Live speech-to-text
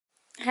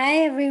Hi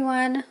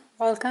everyone,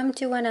 welcome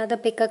to another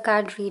pick a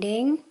card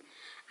reading.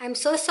 I'm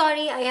so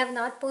sorry I have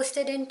not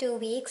posted in 2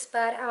 weeks,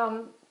 but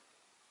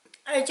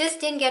I just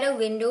didn't get a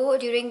window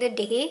during the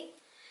day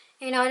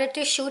in order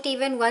to shoot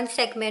even one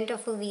segment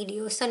of a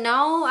video. So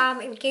now,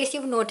 in case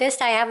you've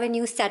noticed, I have a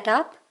new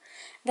setup.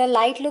 The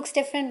light looks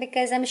different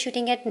because I'm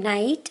shooting at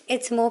night.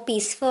 It's more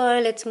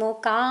peaceful, it's more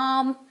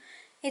calm,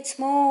 it's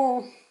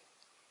more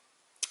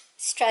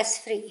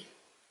stress-free.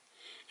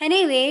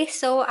 Anyway,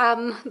 so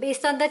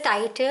based on the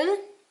title,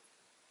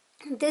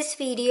 this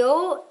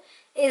video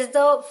is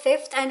the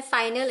fifth and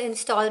final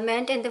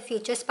installment in the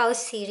Future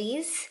Spouse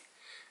series.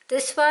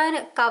 This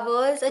one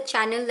covers a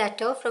channel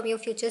letter from your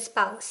future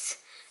spouse.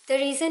 The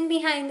reason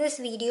behind this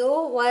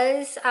video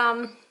was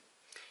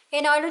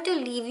in order to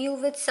leave you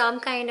with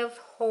some kind of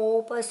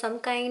hope or some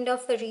kind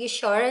of a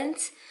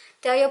reassurance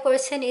that your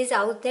person is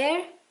out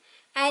there.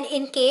 And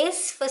in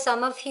case for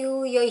some of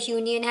you your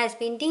union has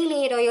been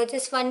delayed or you're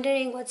just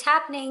wondering what's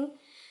happening,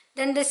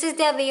 then this is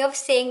their way of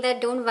saying that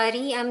don't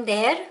worry, I'm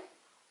there.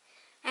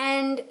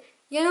 And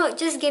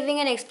just giving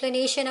an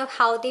explanation of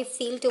how they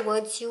feel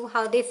towards you,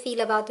 how they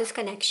feel about this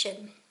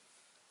connection.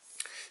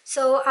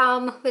 So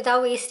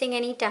without wasting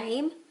any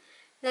time,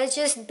 let's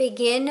just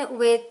begin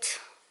with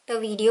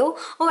the video.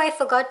 Oh, I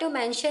forgot to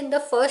mention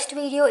the first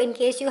video, in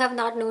case you have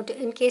not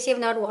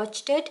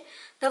watched it.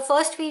 The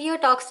first video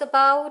talks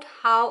about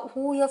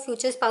who your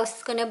future spouse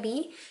is gonna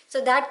be.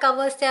 So that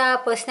covers their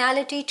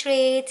personality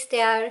traits,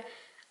 their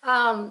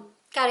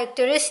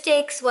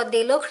characteristics, what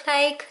they look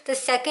like. The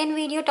second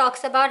video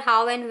talks about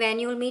how and when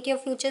you'll meet your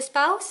future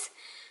spouse,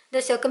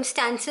 the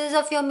circumstances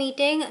of your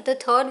meeting. The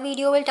third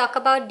video will talk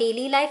about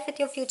daily life with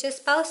your future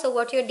spouse, so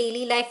what your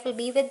daily life will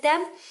be with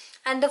them.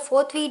 And the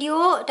fourth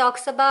video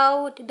talks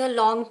about the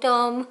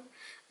long-term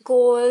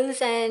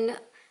goals and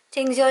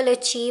things you'll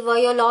achieve or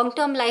your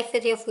long-term life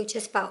with your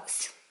future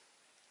spouse.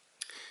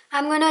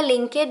 I'm gonna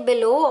link it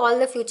below, all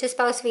the future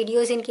spouse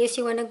videos, in case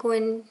you want to go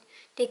and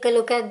take a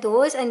look at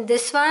those. And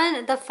this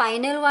one, the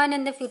final one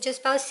in the future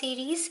spouse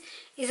series,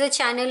 is a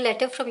channel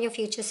letter from your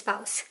future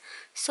spouse.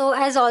 So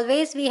as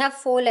always, we have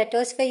 4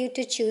 letters for you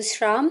to choose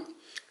from.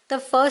 The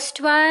first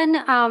one,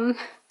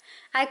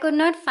 I could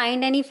not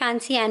find any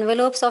fancy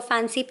envelopes or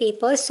fancy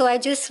papers, so I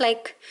just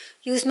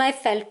used my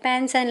felt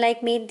pens and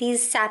made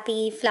these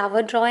sappy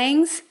flower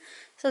drawings.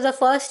 So the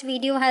first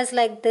video has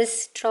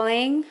this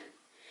drawing.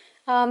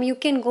 You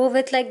can go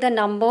with the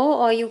number,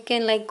 or you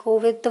can go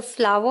with the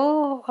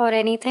flower or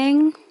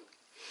anything.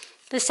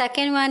 The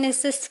second one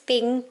is this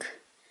pink.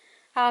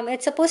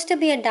 It's supposed to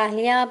be a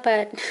dahlia,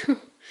 but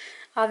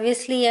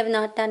obviously I've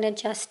not done it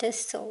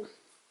justice. So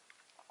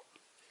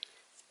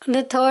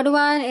the third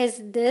one is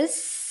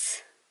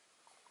this.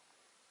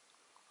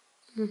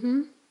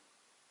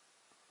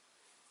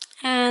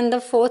 And the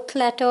fourth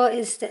letter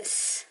is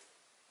this.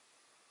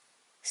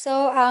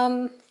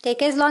 So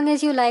take as long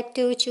as you like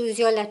to choose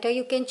your letter.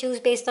 You can choose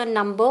based on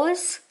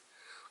numbers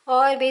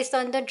or based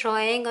on the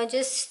drawing, or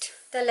just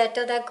the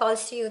letter that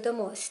calls to you the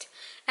most.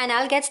 And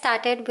I'll get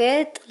started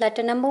with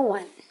letter number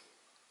 1.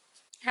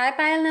 Hi,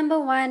 pile number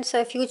 1. So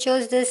if you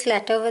chose this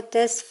letter with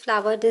this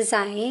flower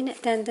design,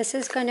 then this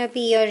is gonna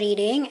be your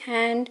reading.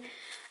 And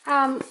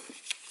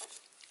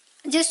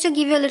just to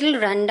give you a little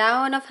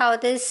rundown of how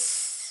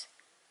this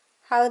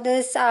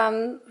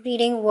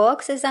reading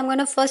works is, I'm going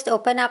to first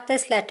open up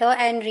this letter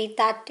and read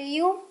that to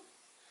you.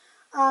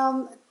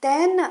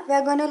 Then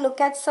we're going to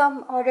look at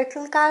some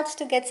oracle cards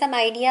to get some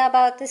idea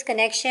about this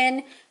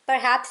connection,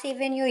 perhaps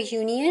even your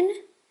union.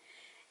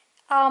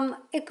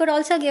 It could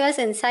also give us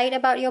insight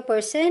about your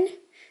person.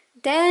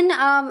 Then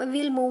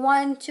we'll move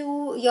on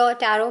to your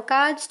tarot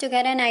cards to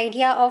get an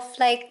idea of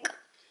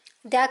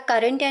their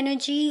current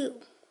energy,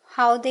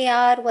 how they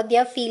are, what they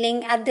are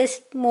feeling at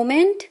this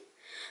moment.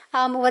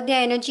 What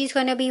their energy is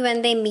going to be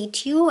when they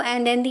meet you,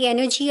 and then the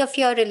energy of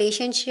your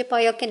relationship or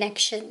your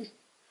connection.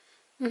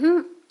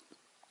 And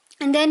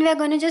then we're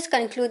going to just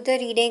conclude the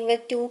reading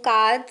with 2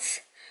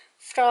 cards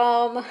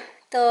from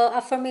the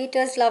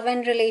Affirmators Love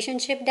and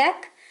Relationship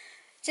deck,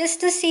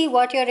 just to see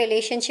what your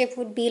relationship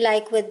would be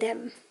like with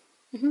them.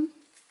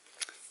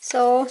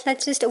 So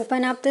let's just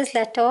open up this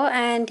letter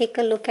and take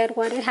a look at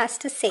what it has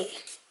to say.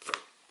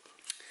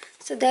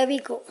 So there we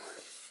go.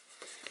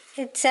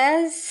 It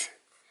says,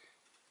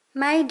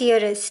 "My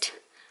dearest,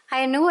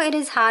 I know it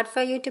is hard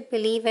for you to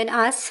believe in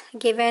us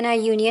given our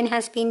union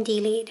has been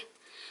delayed.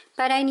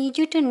 But I need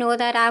you to know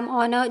that I'm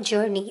on a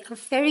journey, a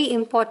very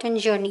important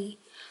journey.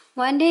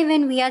 One day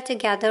when we are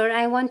together,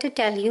 I want to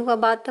tell you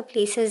about the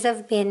places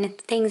I've been,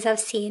 things I've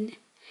seen.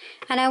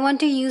 And I want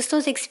to use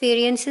those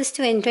experiences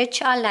to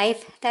enrich our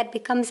life that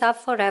becomes our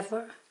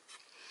forever.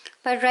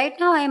 But right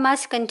now I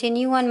must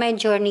continue on my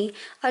journey,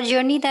 a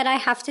journey that I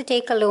have to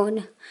take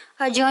alone,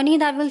 a journey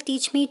that will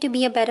teach me to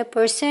be a better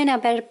person, a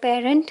better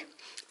parent,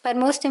 but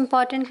most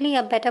importantly,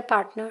 a better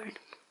partner.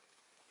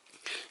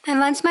 And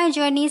once my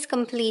journey is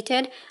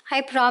completed, I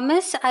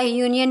promise our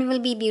union will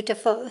be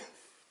beautiful.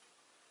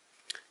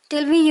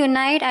 Till we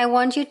unite, I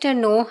want you to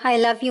know I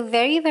love you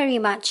very, very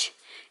much.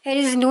 It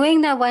is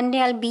knowing that one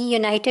day I'll be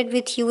united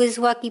with you is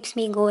what keeps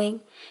me going,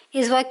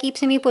 is what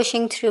keeps me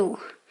pushing through.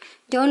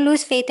 Don't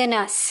lose faith in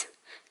us.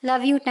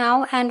 Love you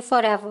now and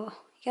forever.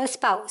 Your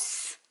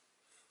spouse.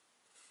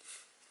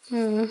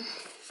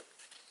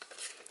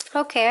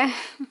 Okay.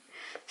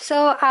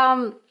 So,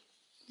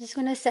 just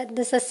gonna set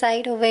this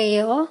aside over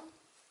here.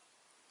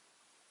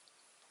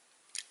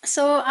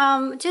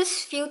 So,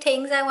 just few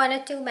things I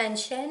wanted to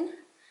mention.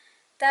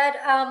 That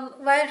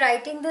while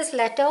writing this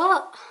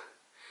letter,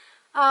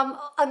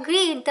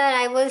 agreed that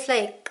I was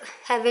like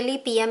heavily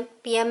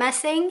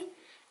PMSing,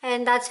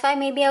 and that's why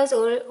maybe I was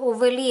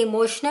overly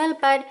emotional,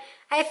 but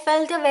I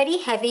felt a very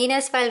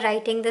heaviness while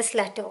writing this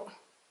letter.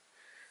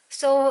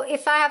 So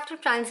if I have to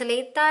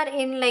translate that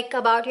in like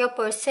about your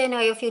person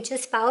or your future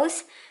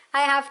spouse,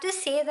 I have to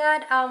say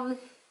that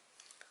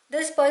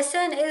this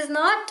person is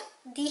not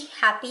the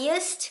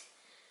happiest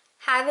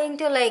having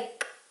to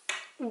like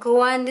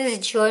go on this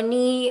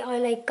journey or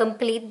like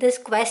complete this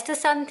quest or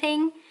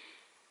something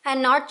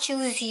and not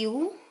choose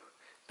you,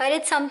 but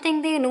it's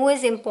something they know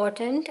is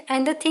important.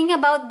 And the thing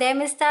about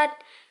them is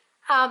that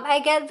I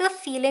get the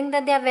feeling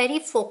that they are very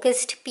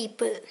focused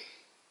people.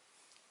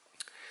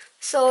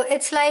 So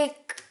it's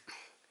like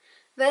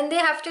when they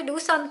have to do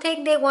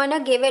something, they want to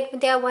give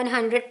it their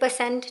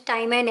 100%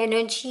 time and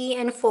energy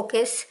and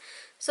focus.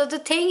 So the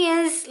thing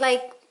is,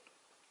 like,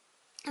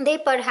 they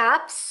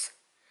perhaps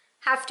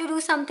have to do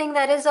something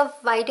that is of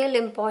vital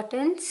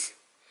importance.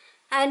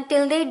 And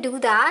till they do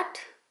that,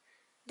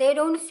 they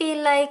don't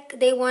feel like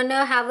they want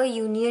to have a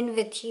union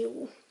with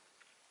you.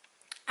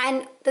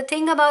 And the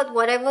thing about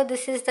whatever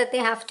this is that they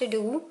have to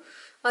do,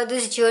 or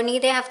this journey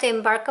they have to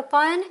embark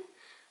upon,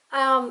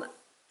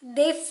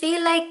 they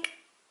feel like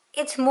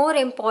it's more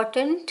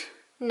important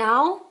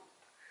now,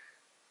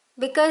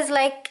 because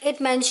like it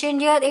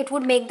mentioned here, it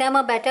would make them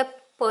a better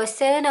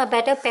person, a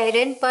better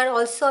parent, but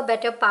also a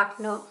better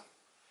partner.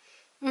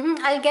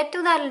 I'll get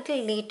to that a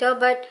little later,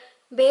 but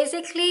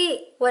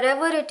basically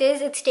whatever it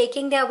is, it's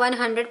taking their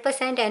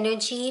 100%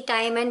 energy,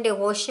 time and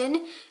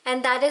devotion,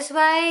 and that is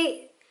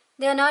why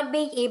they're not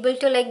being able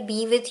to like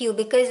be with you,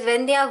 because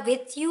when they are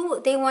with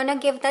you, they want to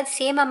give that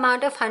same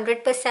amount of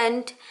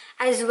 100%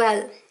 as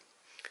well.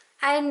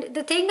 And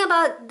the thing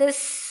about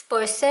this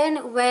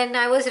person, when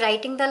I was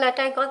writing the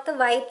letter, I got the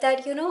vibe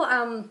that,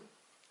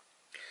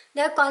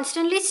 they're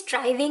constantly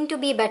striving to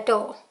be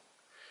better.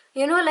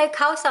 Like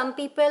how some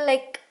people,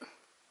 like,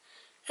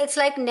 it's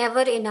like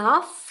never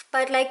enough,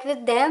 but like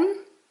with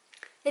them,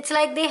 it's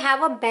like they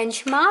have a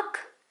benchmark.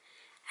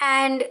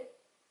 And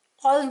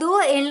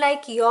although in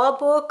like your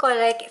book, or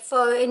like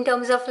for in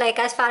terms of like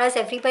as far as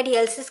everybody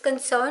else is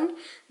concerned,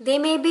 they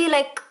may be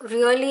like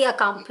really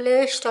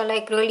accomplished or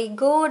like really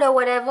good or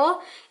whatever,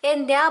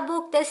 in their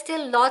book there's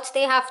still lots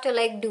they have to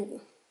like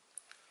do.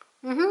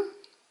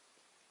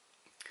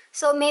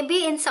 So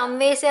maybe in some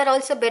ways they're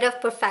also a bit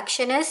of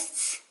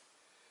perfectionists,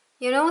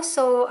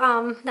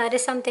 so that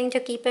is something to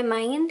keep in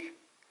mind.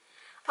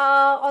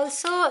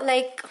 Also,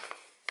 like,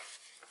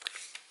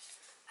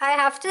 I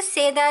have to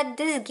say that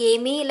this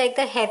gave me like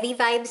the heavy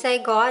vibes I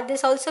got.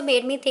 This also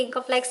made me think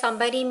of like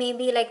somebody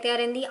maybe like they're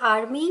in the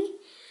army,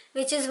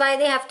 which is why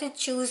they have to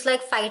choose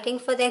like fighting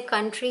for their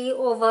country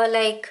over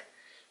like,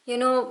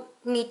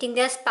 meeting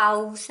their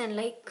spouse and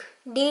like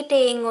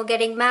dating or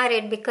getting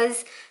married,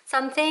 because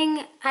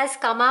something has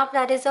come up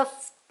that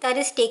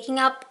is taking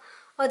up,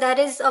 or that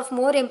is of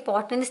more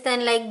importance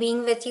than like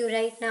being with you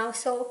right now.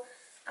 So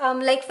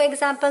like for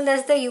example,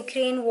 there's the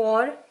Ukraine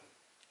war.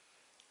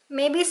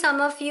 Maybe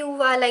some of you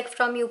are like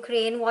from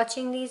Ukraine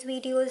watching these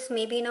videos,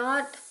 maybe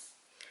not.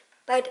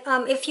 But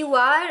if you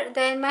are,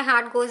 then my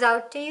heart goes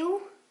out to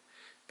you.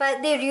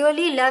 But they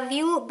really love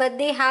you, but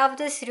they have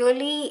this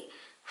really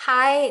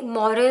high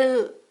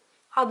moral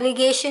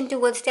obligation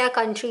towards their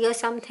country or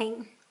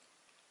something.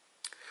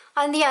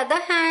 On the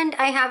other hand,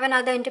 I have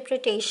another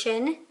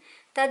interpretation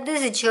that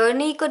this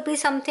journey could be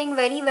something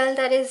very well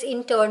that is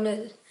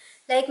internal.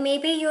 Like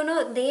maybe,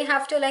 they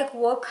have to like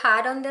work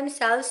hard on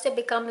themselves to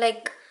become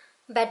like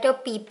better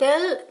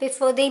people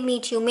before they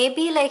meet you.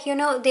 Maybe like,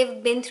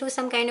 they've been through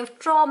some kind of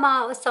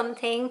trauma or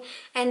something,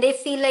 and they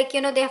feel like,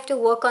 they have to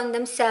work on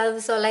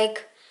themselves, or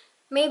like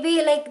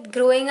maybe like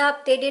growing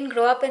up, they didn't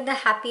grow up in the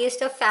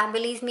happiest of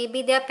families.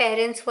 Maybe their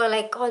parents were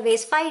like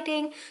always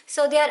fighting.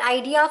 So their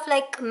idea of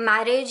like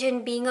marriage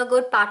and being a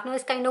good partner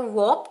is kind of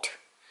warped.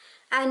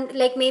 And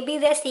like maybe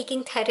they're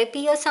seeking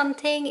therapy or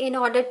something in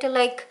order to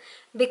like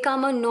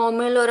become a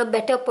normal or a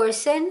better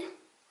person,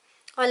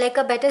 or like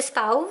a better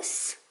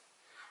spouse.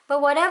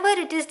 But whatever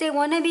it is, they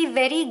want to be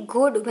very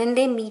good when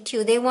they meet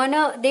you. They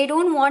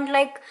don't want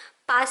like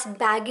past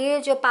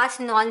baggage or past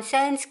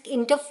nonsense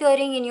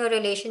interfering in your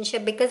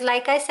relationship, because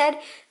like I said,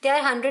 they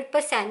are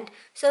 100%.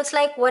 So it's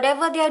like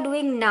whatever they are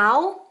doing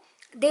now,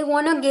 they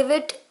want to give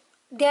it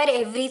their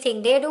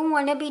everything. They don't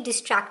want to be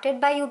distracted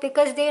by you,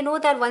 because they know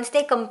that once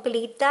they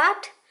complete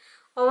that,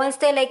 or once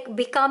they like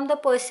become the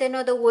person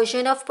or the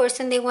version of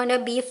person they want to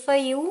be for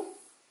you,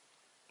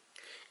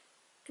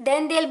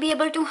 then they'll be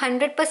able to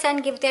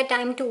 100% give their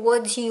time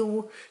towards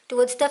you,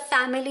 towards the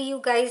family you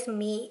guys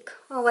make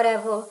or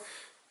whatever.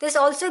 This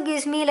also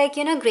gives me like,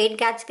 you know, Great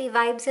Gatsby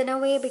vibes in a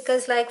way,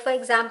 because like, for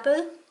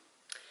example,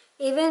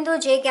 even though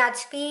Jay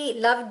Gatsby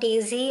loved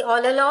Daisy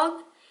all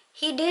along,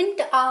 he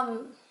didn't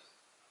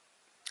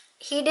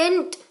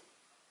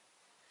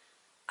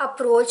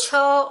approach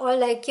her or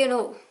like, you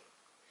know,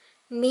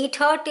 meet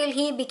her till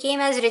he became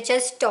as rich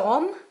as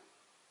Tom.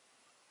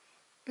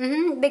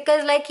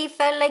 Because like he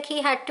felt like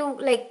he had to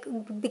like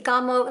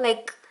become a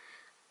like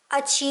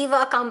achieve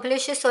or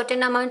accomplish a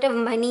certain amount of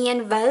money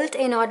and wealth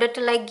in order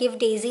to like give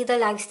Daisy the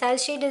lifestyle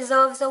she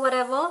deserves or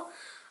whatever,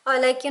 or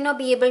like, you know,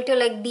 be able to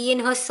like be in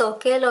her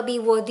circle or be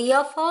worthy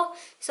of her.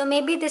 So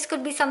maybe this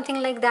could be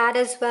something like that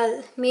as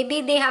well.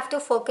 Maybe they have to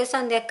focus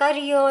on their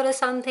career or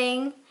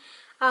something.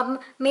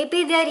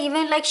 Maybe they're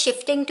even like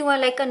shifting to a,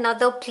 like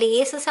another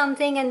place or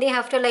something, and they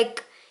have to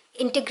like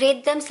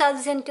integrate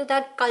themselves into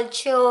that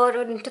culture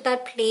or into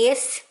that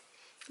place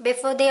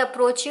before they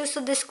approach you.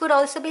 So this could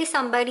also be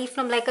somebody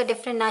from like a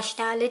different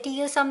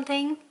nationality or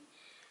something.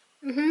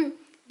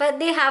 But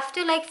they have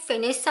to like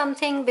finish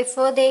something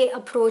before they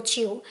approach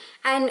you.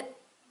 And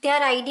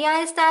their idea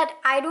is that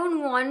I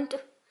don't want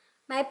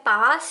my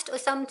past or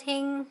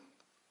something,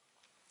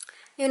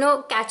 you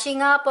know,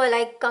 catching up or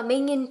like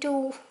coming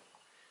into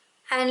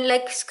and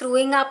like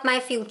screwing up my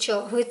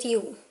future with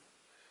you.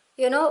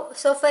 You know,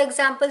 so for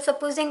example,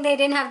 supposing they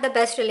didn't have the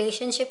best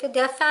relationship with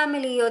their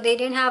family, or they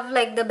didn't have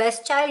like the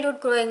best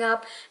childhood growing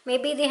up,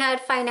 maybe they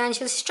had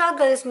financial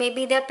struggles,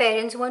 maybe their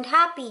parents weren't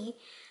happy.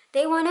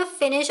 They want to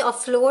finish,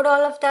 offload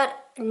all of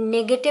that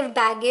negative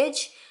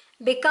baggage,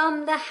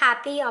 become the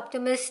happy,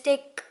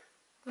 optimistic,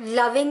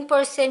 loving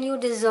person you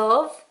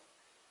deserve,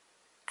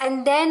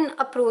 and then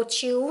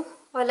approach you,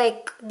 or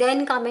like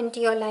then come into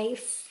your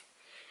life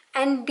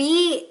and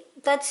be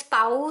that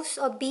spouse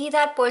or be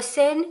that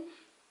person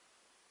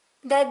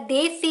that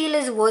they feel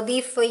is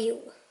worthy for you.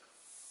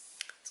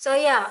 So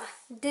yeah,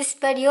 this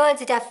video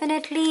is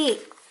definitely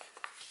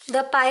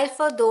the pile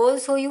for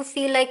those who you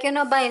feel like, you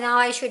know, by now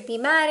I should be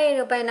married,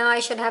 or by now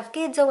I should have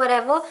kids or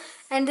whatever,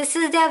 and this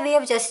is their way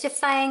of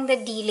justifying the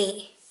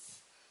delay.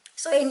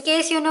 So in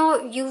case, you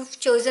know, you've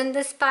chosen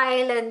this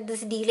pile and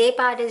this delay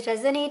part is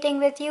resonating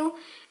with you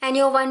and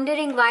you're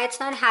wondering why it's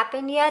not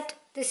happened yet,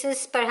 this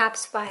is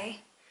perhaps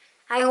why.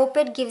 I hope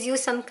it gives you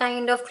some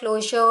kind of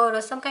closure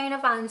or some kind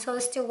of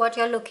answers to what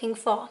you're looking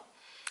for.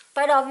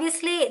 But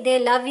obviously they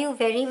love you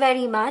very,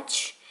 very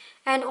much.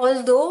 And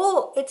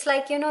although it's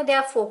like, you know, they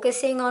are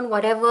focusing on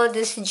whatever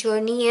this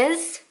journey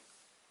is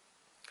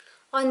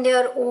on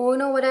their own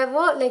or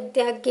whatever, like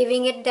they are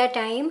giving it their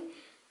time,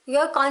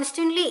 you're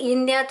constantly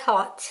in their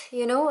thoughts,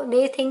 you know,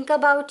 they think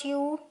about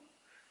you.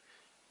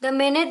 The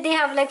minute they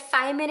have like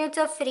 5 minutes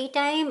of free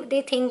time,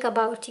 they think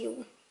about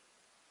you.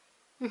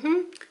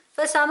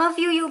 For some of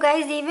you, you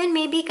guys even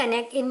maybe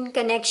connect in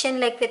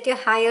connection like with your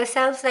higher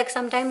selves. Like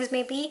sometimes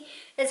maybe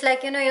it's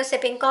like, you know, you're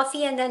sipping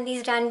coffee and then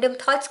these random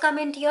thoughts come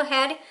into your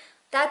head.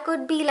 That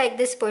could be like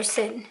this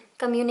person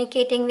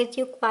communicating with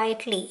you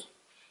quietly,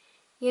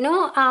 you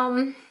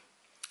know.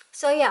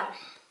 So yeah,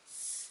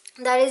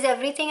 that is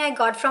everything I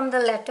got from the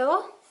letter.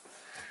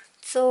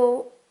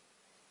 So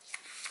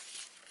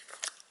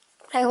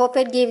I hope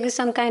it gave you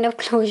some kind of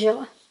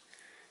closure.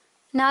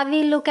 Now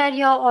we'll look at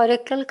your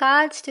oracle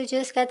cards to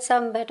just get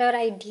some better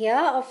idea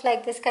of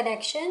like this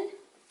connection.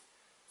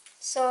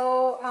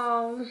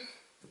 So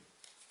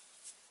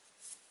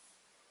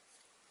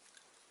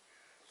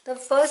the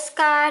first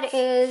card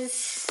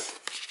is,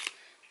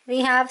 we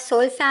have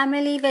soul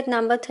family with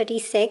number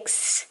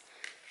 36.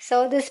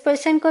 So this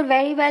person could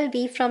very well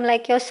be from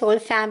like your soul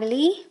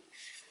family.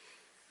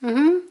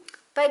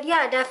 But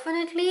yeah,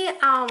 definitely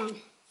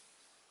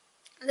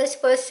this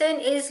person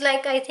is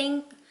like, I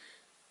think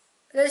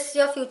this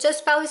your future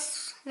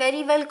spouse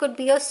very well could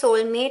be your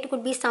soulmate,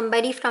 could be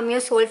somebody from your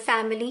soul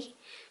family,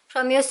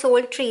 from your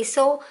soul tree.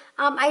 So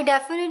I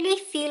definitely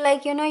feel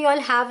like, you know, you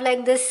all have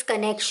like this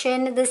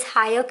connection, this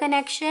higher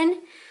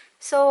connection.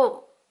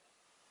 So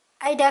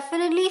I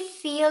definitely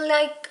feel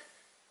like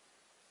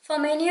for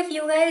many of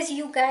you guys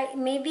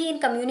may be in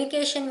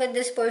communication with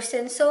this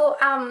person. So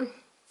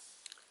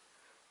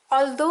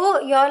although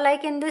you're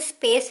like in this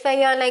space where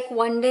you're like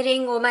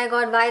wondering, oh my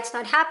god, why it's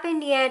not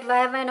happened yet, why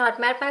have I not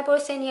met my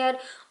person yet,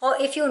 or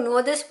if you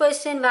know this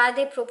person, why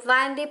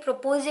aren't they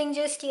proposing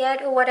just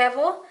yet, or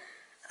whatever,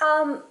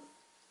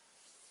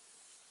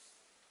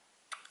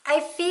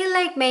 I feel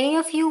like many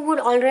of you would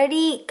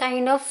already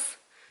kind of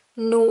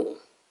know,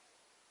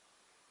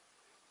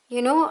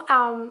 you know,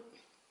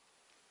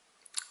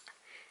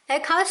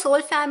 like how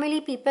soul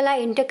family people are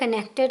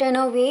interconnected in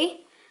a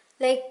way.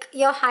 Like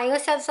your higher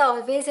selves are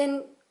always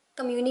in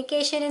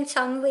communication in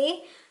some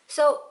way.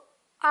 So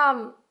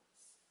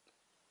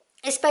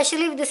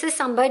especially if this is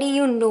somebody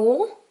you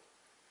know,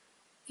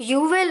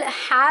 you will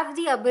have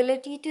the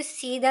ability to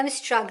see them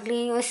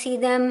struggling or see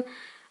them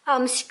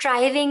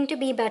striving to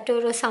be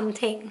better or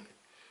something.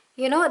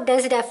 You know,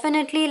 there's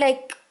definitely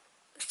like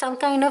some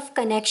kind of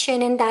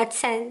connection in that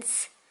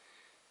sense.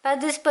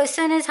 But this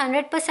person is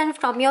 100%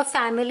 from your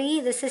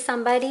family. This is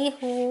somebody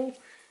who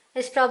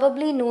has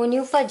probably known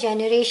you for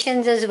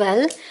generations as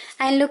well.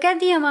 And look at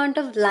the amount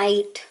of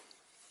light.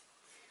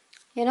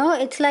 You know,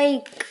 it's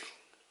like,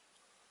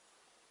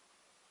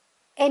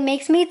 it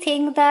makes me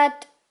think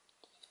that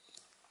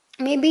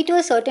maybe to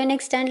a certain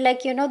extent,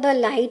 like, you know, the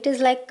light is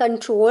like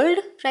controlled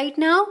right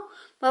now,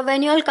 but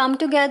when you all come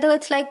together,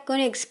 it's like going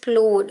to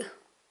explode.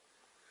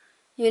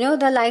 You know,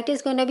 the light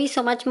is going to be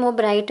so much more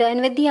brighter.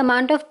 And with the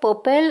amount of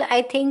purple,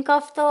 I think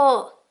of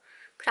the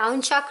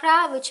crown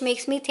chakra, which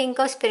makes me think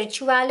of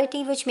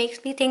spirituality, which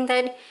makes me think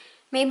that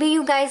maybe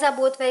you guys are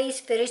both very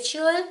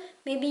spiritual.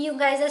 Maybe you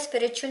guys are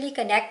spiritually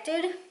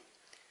connected.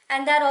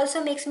 And that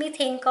also makes me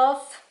think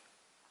of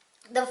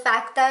the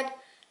fact that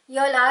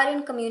y'all are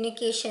in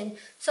communication.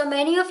 So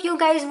many of you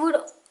guys would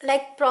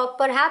like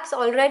perhaps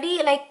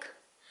already like,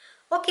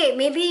 okay,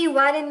 maybe you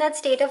are in that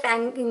state of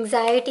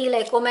anxiety,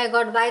 like, oh my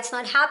god, why it's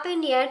not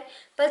happened yet.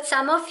 But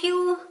some of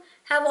you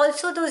have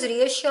also those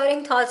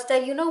reassuring thoughts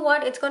that, you know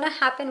what, it's gonna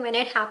happen when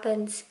it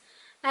happens.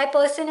 My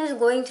person is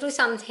going through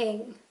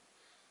something.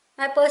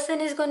 My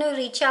person is gonna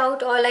reach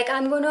out, or like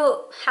I'm gonna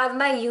have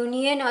my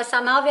union, or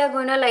somehow we are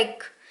gonna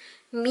like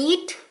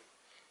meet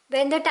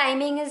when the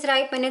timing is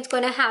right, when it's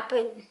gonna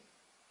happen.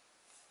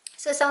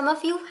 So some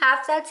of you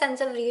have that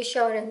sense of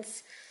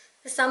reassurance.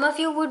 Some of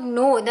you would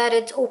know that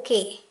it's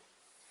okay.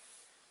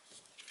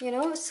 You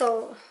know,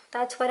 so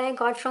that's what I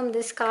got from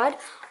this card.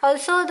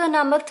 Also the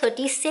number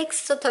 36.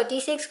 So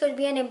 36 could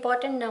be an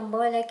important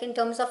number, like in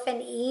terms of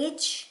an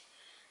age.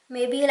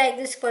 Maybe like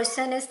this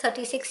person is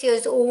 36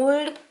 years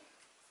old.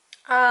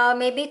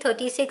 Maybe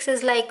 36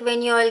 is like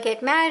when you all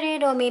get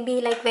married, or maybe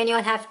like when you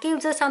all have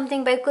kids or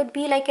something, but it could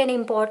be like an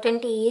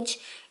important age.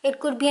 It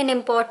could be an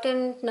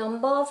important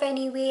number of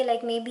any way,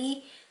 like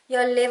maybe you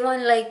all live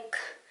on like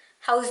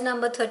house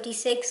number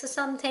 36 or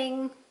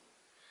something.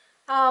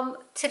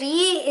 3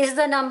 is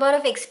the number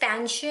of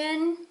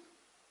expansion,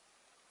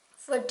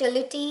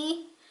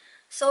 fertility.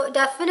 So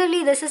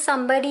definitely this is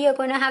somebody you're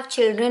going to have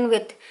children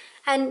with,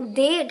 and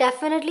they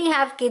definitely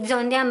have kids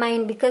on their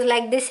mind, because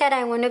like they said,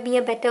 I want to be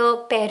a better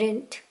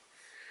parent.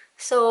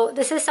 So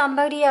this is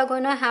somebody you're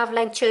going to have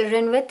like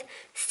children with.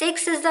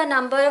 6 is the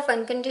number of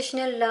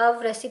unconditional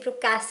love,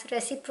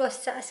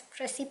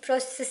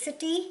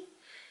 reciprocity.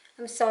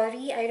 I'm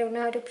sorry, I don't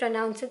know how to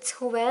pronounce it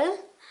so well.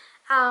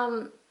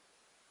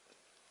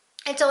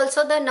 It's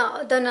also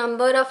the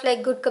number of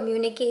like good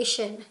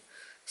communication.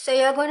 So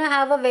you're going to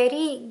have a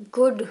very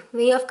good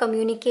way of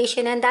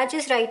communication, and that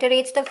just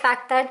reiterates the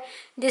fact that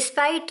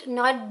despite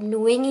not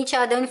knowing each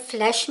other in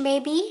flesh,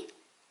 maybe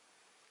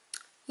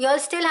you'll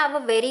still have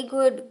a very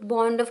good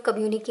bond of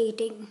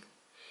communicating.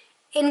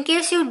 In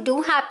case you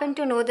do happen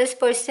to know this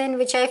person,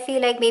 which I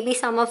feel like maybe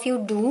some of you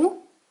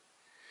do,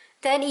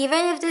 then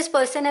even if this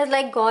person has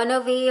like gone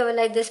away, or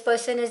like this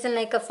person is in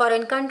like a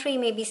foreign country,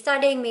 maybe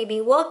studying,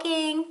 maybe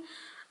working,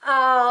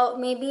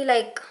 maybe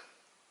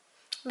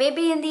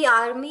in the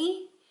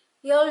army,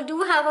 y'all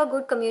do have a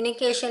good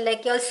communication,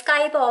 like y'all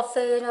Skype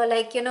often, or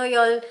like, you know,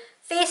 y'all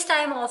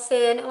FaceTime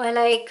often, or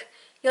like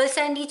you'll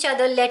send each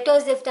other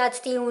letters if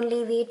that's the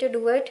only way to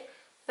do it,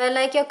 where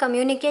like your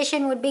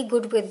communication would be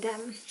good with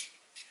them.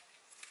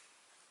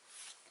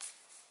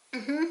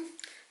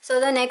 So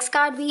the next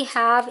card we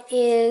have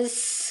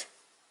is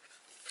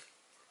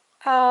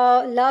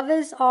love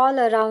is all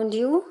around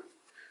you.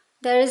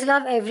 There is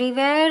love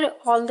everywhere,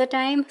 all the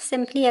time.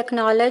 Simply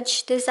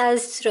acknowledge this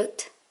as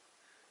truth.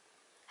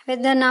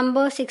 With the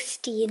number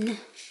 16.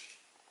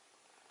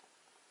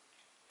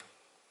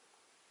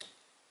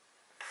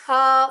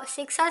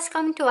 6 has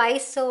come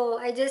twice, so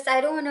I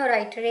don't want to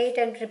reiterate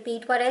and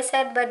repeat what I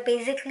said, but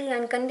basically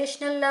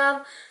unconditional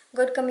love,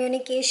 good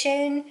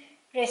communication,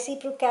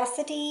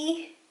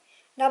 reciprocity.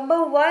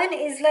 Number 1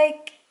 is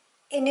like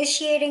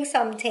initiating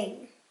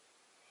something,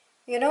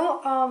 you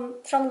know,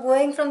 from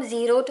going from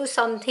 0 to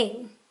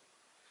something.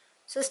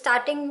 So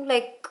starting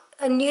like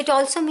it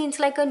also means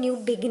like a new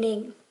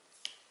beginning.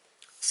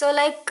 So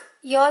like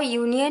your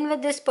union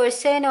with this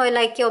person, or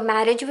like your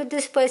marriage with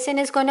this person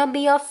is gonna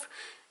be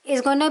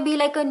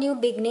like a new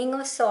beginning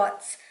of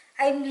sorts.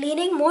 I'm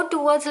leaning more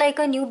towards like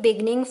a new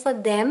beginning for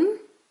them,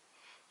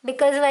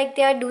 because like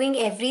they are doing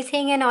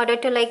everything in order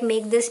to like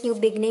make this new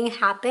beginning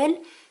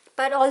happen.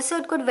 But also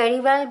it could very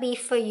well be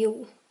for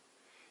you,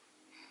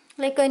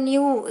 like a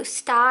new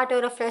start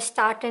or a fresh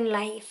start in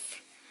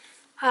life.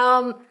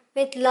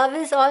 With love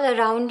is all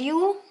around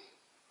you,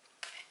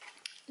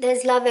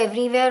 there's love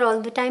everywhere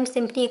all the time.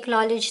 Simply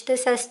acknowledge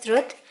this as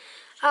truth.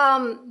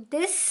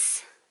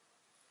 This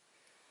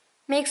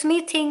makes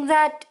me think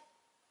that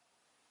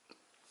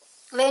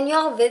when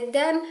you're with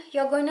them,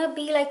 you're going to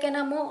be like in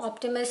a more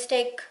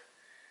optimistic,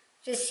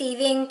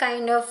 receiving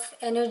kind of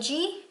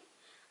energy.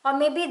 Or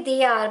maybe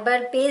they are,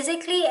 but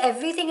basically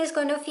everything is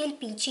going to feel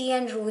peachy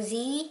and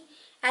rosy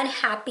and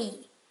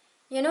happy.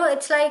 You know,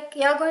 it's like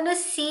you're going to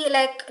see,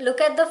 like,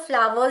 look at the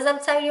flowers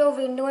outside your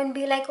window and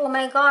be like, oh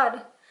my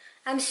god,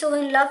 I'm so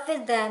in love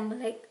with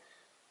them. Like,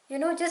 you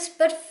know, just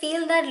but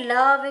feel that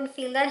love and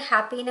feel that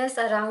happiness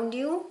around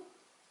you.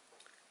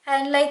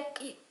 And like,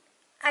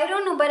 I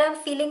don't know, but I'm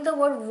feeling the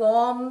word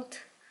warmth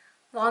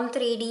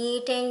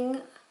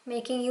radiating,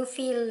 making you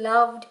feel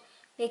loved,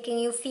 making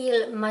you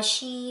feel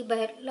mushy,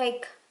 but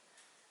like,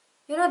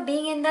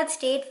 being in that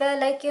state where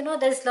like,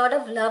 there's a lot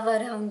of love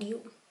around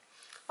you.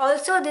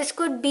 Also, this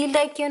could be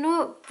like,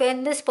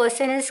 when this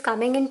person is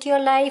coming into your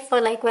life, or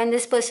like when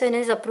this person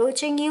is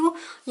approaching you,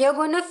 you're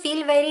going to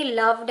feel very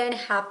loved and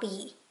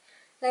happy.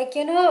 Like,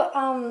 you're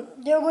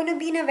going to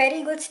be in a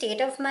very good state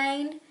of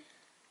mind.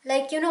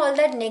 Like, all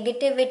that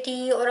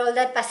negativity or all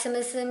that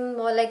pessimism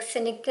or like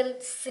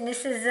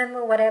cynicism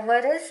or whatever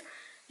it is,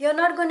 you're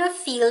not going to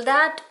feel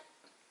that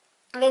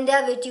when they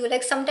are with you.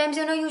 Like sometimes,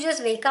 you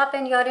just wake up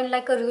and you're in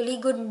like a really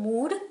good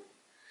mood.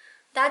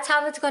 That's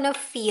how it's going to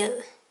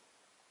feel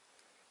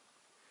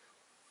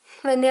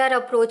when they are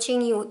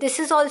approaching you. This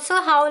is also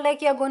how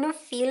like you're going to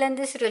feel in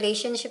this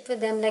relationship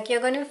with them. Like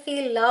you're going to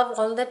feel love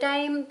all the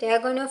time.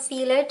 They're going to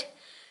feel it.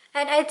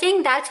 And I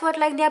think that's what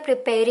like they're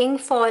preparing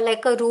for,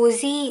 like a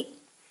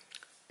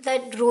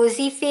that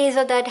rosy phase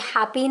or that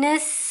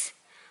happiness,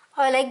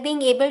 or like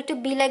being able to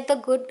be like a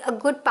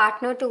good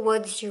partner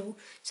towards you.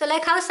 So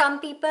like how some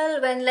people,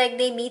 when like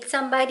they meet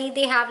somebody,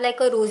 they have like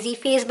a rosy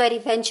phase, but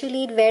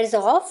eventually it wears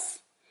off.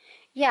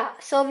 Yeah,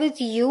 so with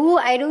you,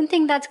 I don't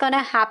think that's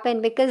gonna happen,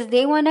 because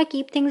they wanna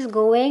keep things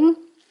going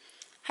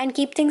and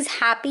keep things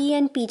happy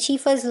and peachy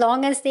for as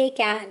long as they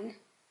can.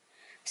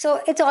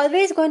 So it's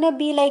always gonna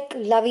be like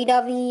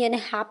lovey-dovey and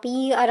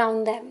happy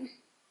around them.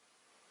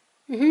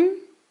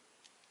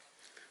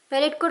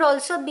 But it could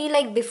also be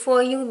like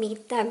before you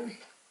meet them,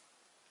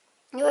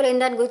 you're in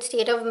that good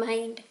state of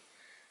mind.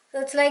 So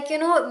it's like,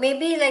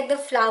 maybe like the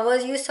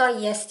flowers you saw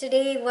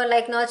yesterday were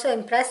like not so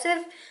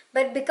impressive,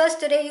 but because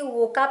today you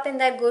woke up in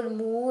that good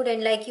mood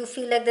and like you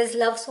feel like there's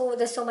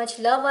so much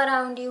love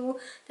around you,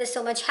 there's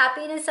so much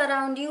happiness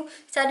around you,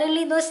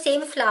 suddenly those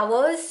same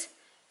flowers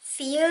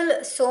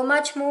feel so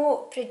much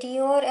more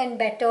prettier and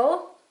better.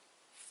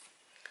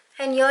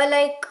 And you're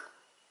like,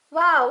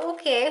 wow,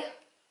 okay,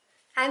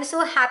 I'm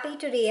so happy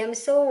today.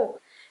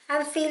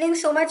 I'm feeling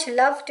so much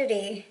love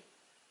today.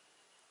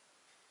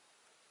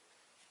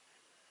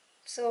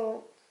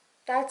 So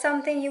that's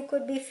something you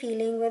could be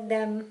feeling with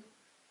them.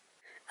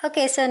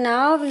 Okay, so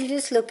now we'll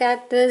just look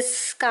at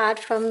this card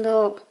from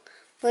the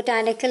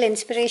Botanical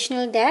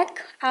Inspirational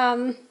deck.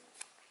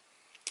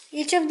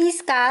 Each of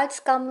these cards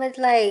come with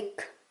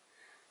like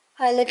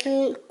a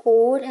little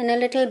code and a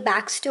little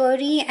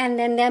backstory and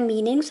then their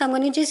meaning. So I'm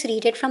going to just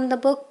read it from the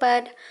book,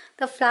 but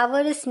the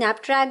flower is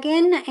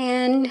Snapdragon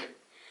and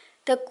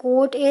the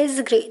quote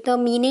is great. The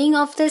meaning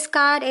of this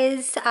card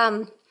is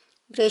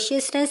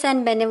graciousness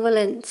and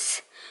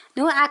benevolence.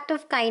 No act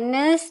of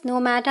kindness, no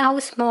matter how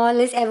small,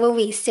 is ever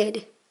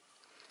wasted.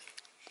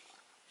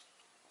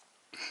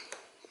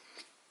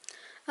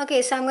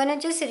 Okay, so I'm going to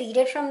just read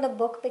it from the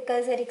book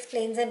because it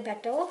explains it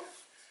better.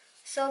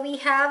 So we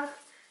have,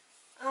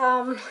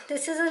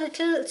 this is a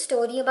little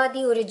story about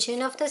the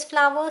origin of this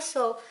flower.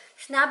 So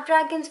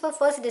snapdragons were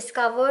first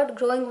discovered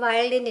growing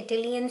wild in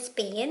Italy and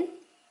Spain.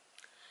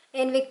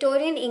 In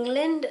Victorian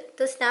England,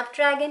 the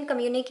snapdragon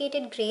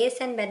communicated grace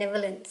and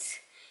benevolence.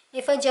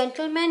 If a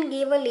gentleman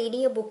gave a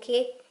lady a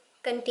bouquet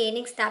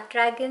containing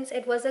snapdragons,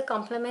 it was a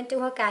compliment to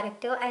her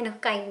character and her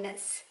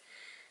kindness.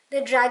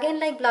 The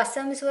dragon-like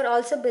blossoms were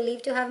also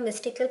believed to have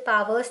mystical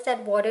powers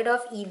that warded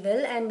off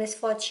evil and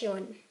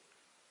misfortune.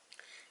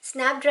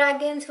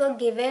 Snapdragons were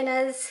given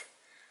as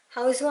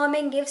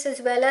housewarming gifts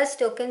as well as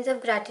tokens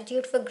of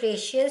gratitude for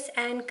gracious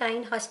and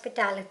kind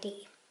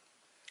hospitality.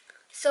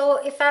 So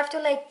if I have to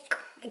like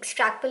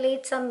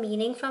extrapolate some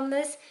meaning from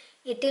this,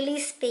 Italy,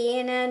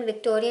 Spain and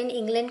Victorian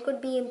England could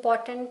be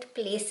important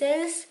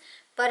places,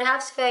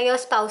 perhaps where your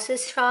spouse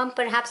is from,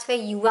 perhaps where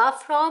you are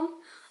from,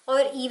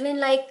 or even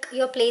like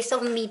your place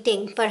of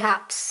meeting,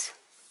 perhaps.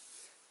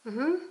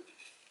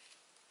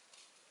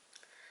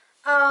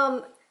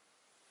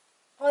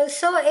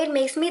 Also, it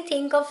makes me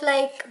think of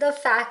like the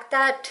fact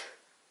that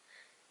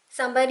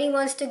somebody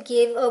wants to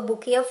give a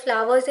bouquet of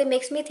flowers. It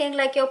makes me think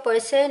like your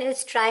person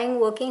is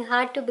working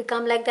hard to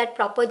become like that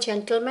proper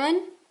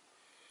gentleman,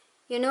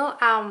 to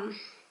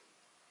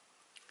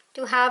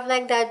have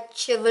like that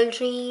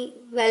chivalry,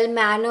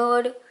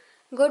 well-mannered,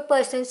 good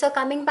person. So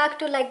coming back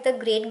to like the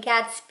Great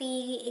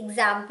Gatsby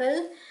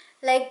example,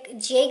 like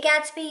Jay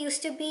Gatsby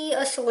used to be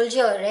a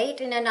soldier, right,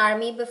 in an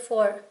army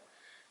before.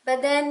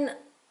 But then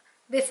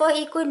before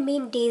he could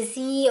meet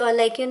Daisy or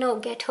like,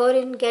 get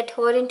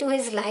her into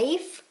his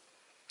life,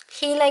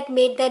 he like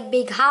made that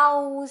big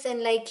house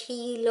and like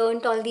he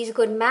learned all these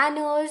good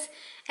manners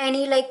and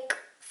he like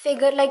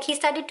figured like he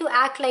started to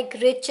act like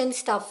rich and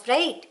stuff,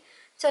 right?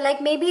 So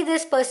like maybe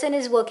this person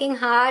is working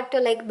hard to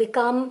like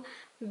become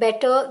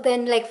better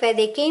than like where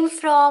they came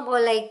from, or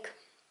like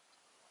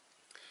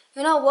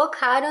work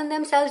hard on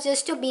themselves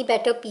just to be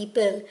better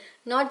people,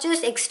 not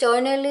just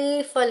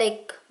externally for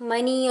like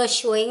money or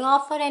showing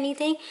off or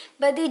anything,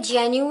 but they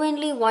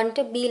genuinely want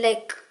to be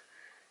like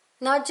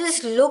not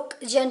just look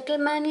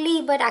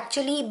gentlemanly but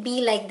actually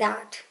be like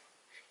that,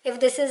 if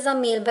this is a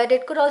male, but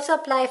it could also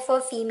apply for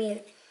female.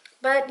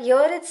 But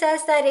here it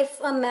says that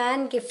if a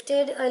man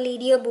gifted a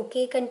lady a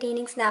bouquet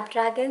containing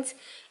snapdragons,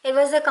 it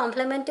was a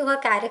compliment to her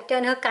character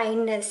and her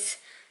kindness.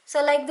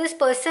 So like this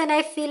person,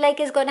 I feel like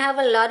is going to have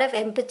a lot of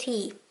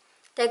empathy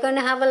They're going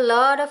to have a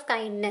lot of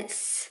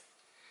kindness,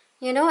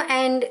 you know,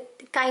 and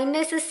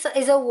kindness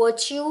is a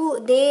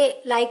virtue they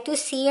like to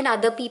see in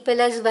other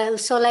people as well.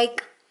 So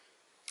like,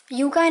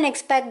 you can't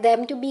expect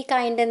them to be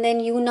kind and then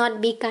you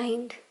not be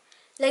kind.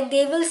 Like,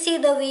 they will see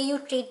the way you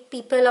treat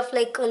people of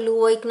like a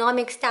low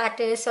economic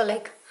status, or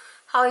like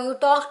how you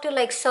talk to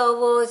like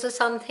servers or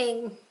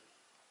something,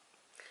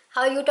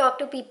 how you talk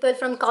to people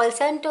from call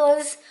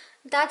centers.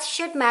 That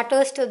shit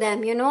matters to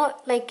them, you know.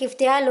 Like, if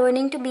they are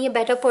learning to be a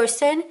better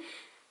person,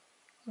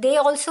 they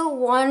also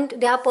want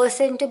their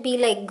person to be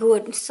like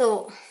good.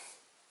 So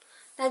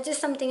that's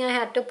just something I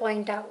had to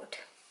point out.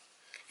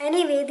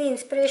 Anyway, the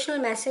inspirational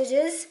message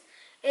is,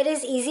 it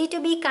is easy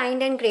to be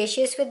kind and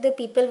gracious with the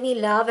people we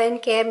love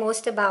and care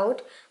most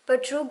about,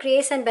 but true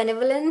grace and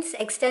benevolence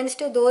extends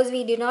to those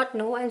we do not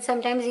know, and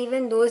sometimes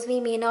even those we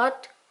may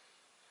not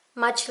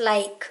much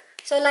like.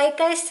 So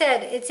like I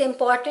said, it's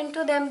important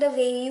to them the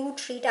way you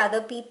treat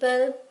other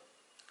people,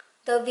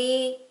 the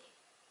way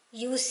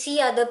you see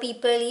other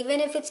people, even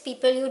if it's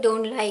people you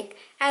don't like.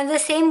 And the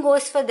same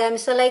goes for them.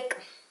 So like,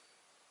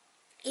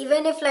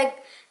 even if like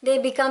they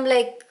become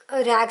like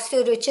a rags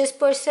to riches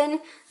person,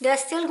 they're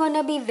still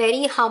gonna be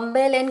very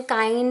humble and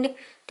kind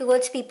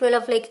towards people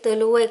of like the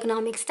low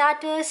economic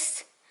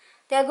status.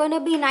 They're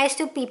gonna be nice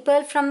to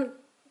people from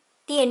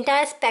the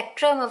entire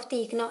spectrum of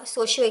the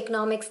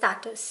socio-economic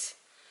status.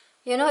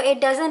 You know,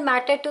 it doesn't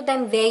matter to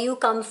them where you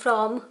come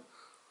from,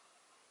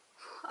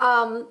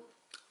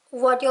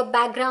 what your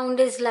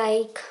background is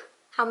like,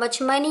 how much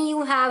money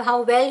you have,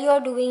 how well you're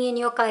doing in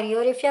your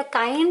career. If you're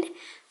kind,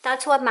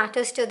 that's what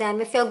matters to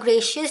them. If you're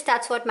gracious,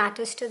 that's what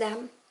matters to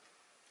them.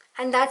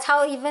 And that's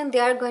how even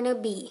they're gonna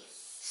be.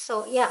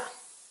 So yeah.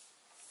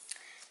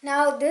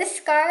 Now this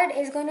card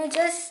is gonna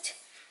just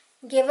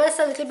give us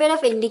a little bit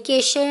of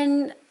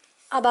indication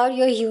about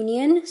your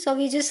union. So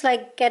we just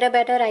like get a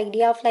better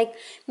idea of like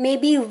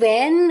maybe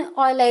when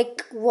or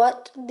like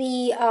what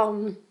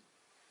the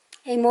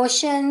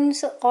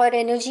emotions or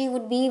energy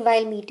would be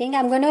while meeting.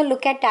 I'm going to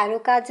look at tarot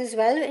cards as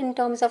well in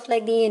terms of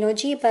like the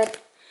energy,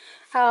 but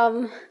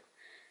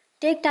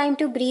take time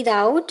to breathe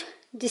out.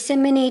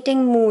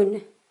 Disseminating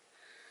moon.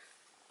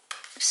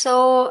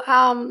 So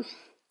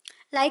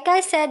like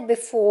I said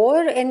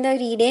before in the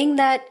reading,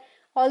 that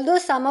although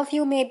some of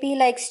you may be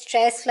like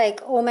stressed, like,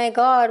 oh my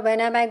god,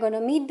 when am I going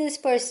to meet this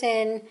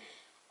person,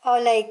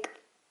 or like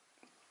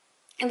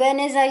when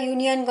is our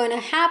union going to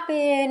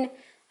happen,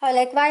 or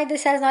like why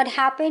this has not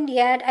happened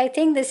yet, I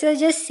think this is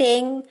just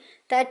saying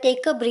that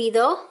take a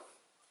breather.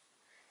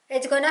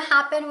 It's going to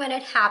happen when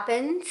it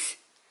happens.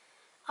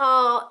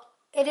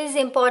 It is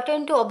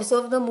important to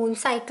observe the moon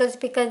cycles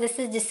because this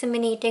is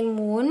disseminating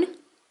moon.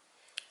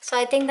 So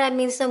I think that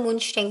means the moon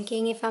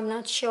shrinking, if I'm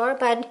not sure.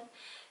 But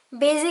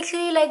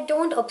basically, like,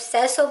 don't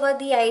obsess over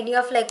the idea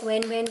of like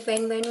when.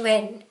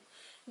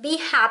 Be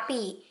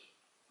happy.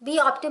 Be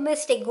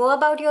optimistic. Go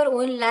about your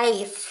own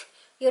life.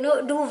 You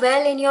know, do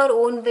well in your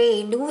own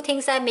way. Do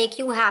things that make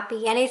you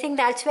happy. And I think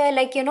that's where,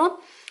 like, you know,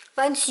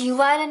 once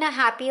you are in a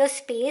happier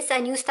space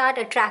and you start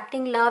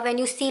attracting love and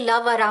you see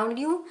love around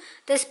you,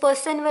 this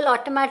person will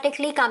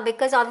automatically come,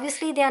 because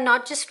obviously they are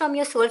not just from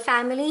your soul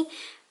family,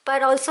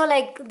 but also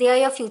like they are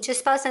your future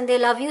spouse and they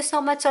love you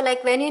so much. So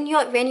like when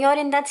you're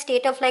in that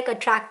state of like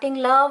attracting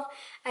love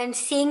and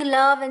seeing a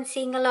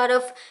lot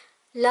of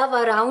love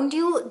around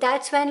you,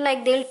 that's when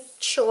like they'll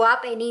show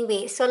up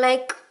anyway. So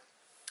like,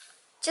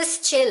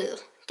 just chill,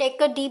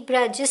 take a deep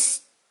breath,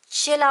 just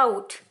chill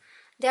out.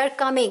 They're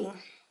coming.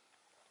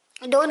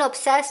 Don't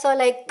obsess or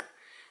like,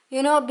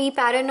 you know, be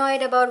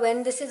paranoid about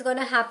when this is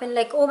gonna happen.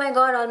 Like, oh my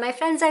god, all my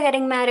friends are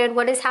getting married,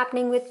 what is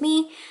happening with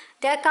me?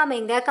 They're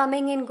coming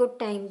in good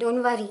time,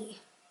 don't worry.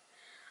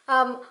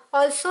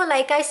 Also,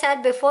 like I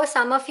said before,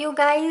 some of you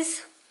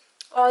guys,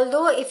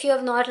 although if you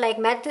have not like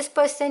met this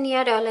person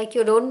yet, or like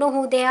you don't know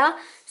who they are,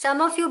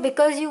 some of you,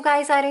 because you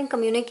guys are in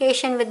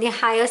communication with the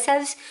higher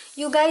selves,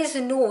 you guys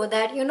know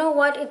that, you know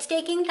what, it's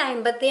taking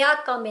time, but they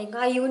are coming.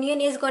 Our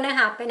union is going to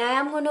happen. I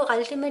am going to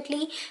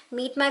ultimately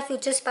meet my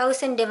future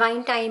spouse in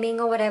divine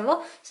timing or whatever.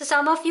 So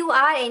some of you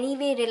are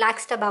anyway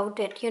relaxed about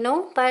it, you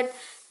know. But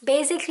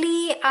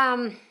basically,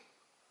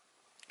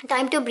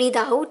 time to breathe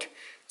out,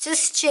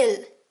 just chill.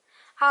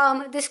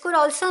 This could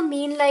also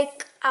mean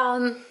like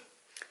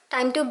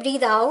time to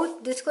breathe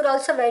out. This could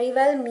also very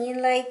well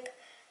mean like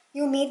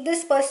you meet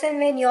this person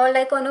when you're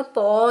like on a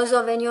pause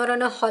or when you're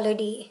on a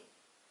holiday.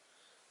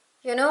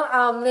 You know,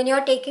 when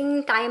you're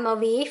taking time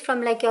away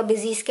from like your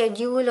busy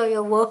schedule or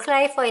your work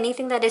life or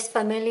anything that is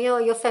familiar,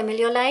 or your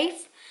familiar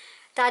life,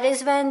 that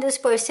is when this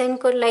person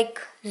could like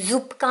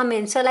zoop come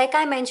in. So like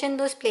I mentioned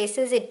those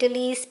places,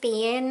 Italy,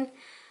 Spain,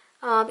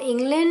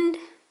 England,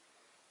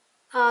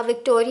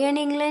 Victorian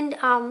England,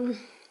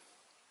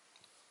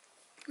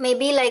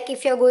 maybe like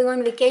if you're going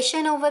on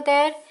vacation over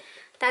there,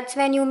 that's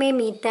when you may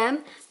meet them.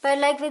 But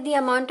like with the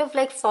amount of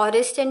like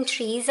forest and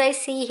trees I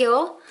see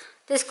here,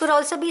 this could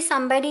also be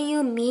somebody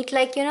you meet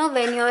like, you know,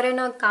 when you're in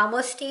a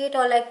calmer state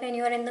or like when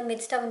you're in the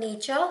midst of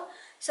nature.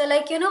 So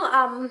like, you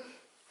know,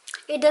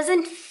 it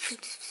doesn't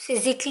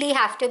physically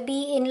have to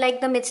be in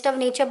like the midst of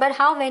nature, but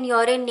how when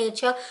you're in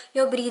nature,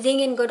 you're breathing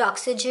in good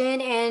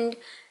oxygen and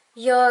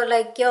your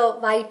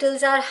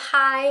vitals are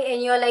high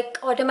and you're like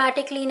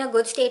automatically in a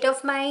good state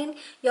of mind,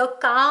 you're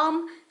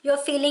calm, you're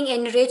feeling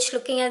enriched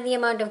looking at the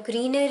amount of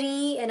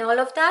greenery and all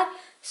of that.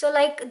 So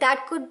like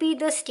that could be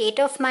the state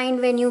of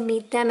mind when you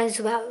meet them as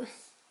well.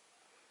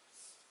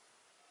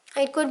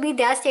 It could be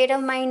their state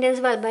of mind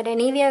as well, but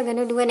anyway, I'm going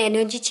to do an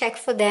energy check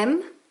for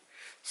them,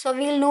 so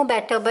we'll know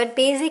better. But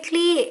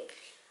basically,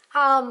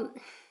 you're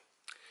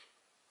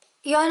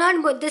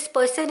not good. This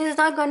person is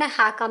not going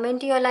to come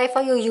into your life,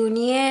 or your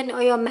union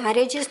or your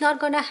marriage is not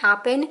going to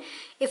happen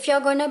if you're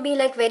going to be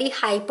like very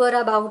hyper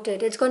about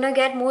it. It's going to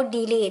get more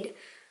delayed.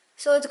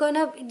 So it's going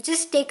to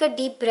just take a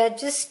deep breath,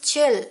 just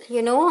chill,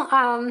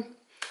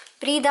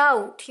 breathe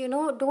out,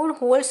 don't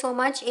hold so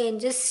much in,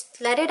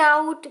 just let it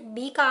out,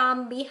 be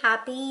calm, be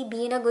happy,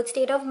 be in a good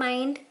state of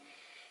mind.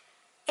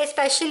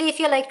 Especially if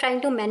you're like trying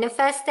to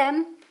manifest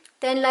them,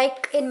 then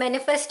like in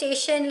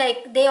manifestation,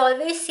 like they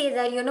always say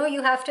that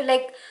you have to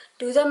like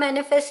do the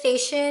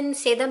manifestation,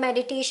 say the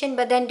meditation,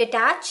 but then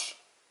detach.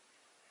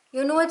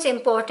 It's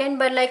important,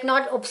 but like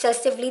not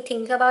obsessively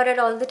think about it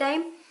all the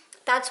time.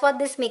 That's what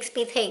this makes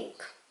me think.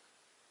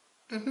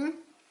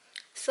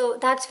 So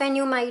that's when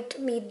you might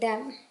meet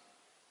them.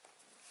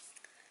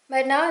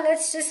 But now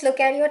let's just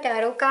look at your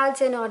tarot cards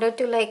in order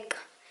to like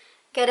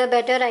get a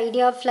better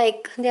idea of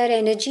like their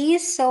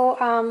energies. So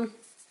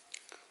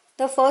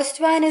the first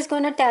one is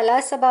going to tell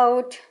us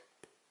about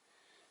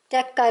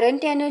their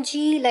current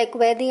energy, like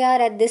where they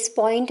are at this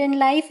point in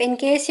life. In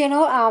case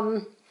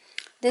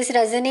this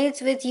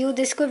resonates with you,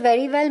 this could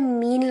very well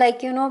mean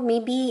like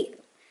maybe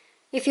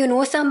if you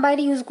know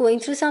somebody who's going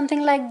through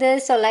something like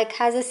this or like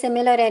has a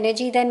similar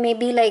energy, then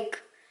maybe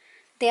like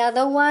they are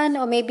the one,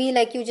 or maybe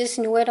like you just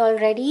know it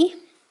already.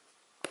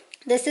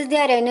 This is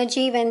their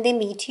energy when they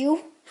meet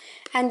you,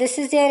 and this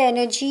is their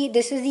energy,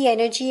 this is the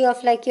energy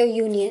of like your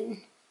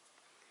union,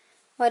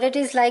 what it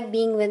is like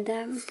being with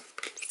them.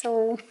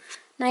 So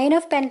Nine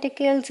of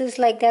Pentacles is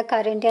like their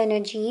current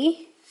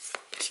energy.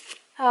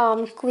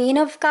 Queen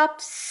of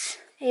Cups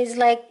is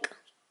like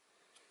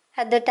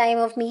at the time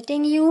of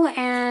meeting you,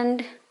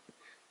 and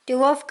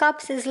Two of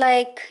Cups is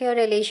like your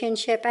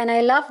relationship. And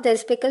I love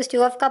this because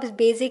Two of Cups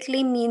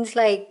basically means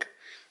like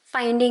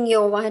finding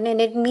your one,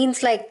 and it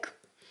means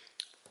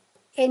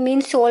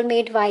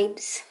soulmate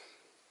vibes.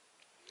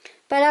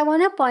 But I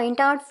want to point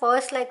out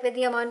first, like with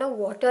the amount of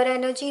water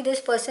energy, this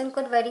person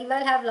could very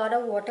well have a lot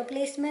of water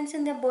placements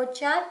in their birth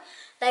chart.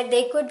 Like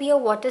they could be a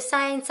water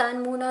sign,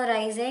 sun, moon or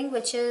rising,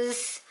 which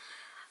is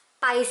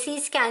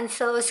Pisces,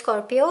 Cancer,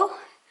 Scorpio.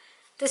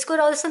 This could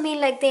also mean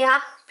like they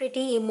are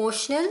pretty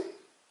emotional,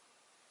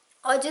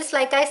 or just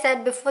like I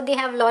said before, they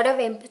have a lot of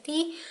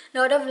empathy, a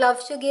lot of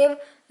love to give,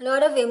 a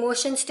lot of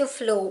emotions to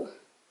flow.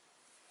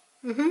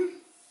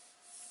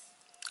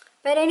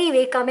 But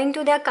anyway, coming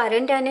to their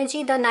current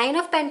energy, the Nine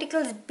of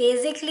Pentacles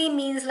basically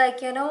means like,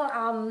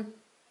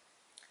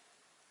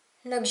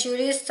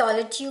 luxurious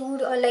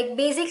solitude, or like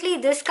basically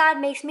this card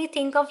makes me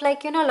think of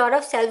like, a lot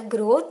of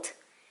self-growth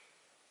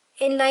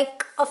in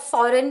like a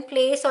foreign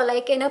place, or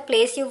like in a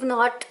place you've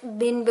not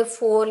been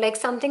before, like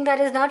something that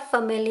is not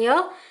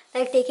familiar,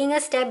 like taking a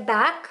step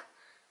back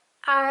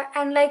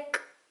and like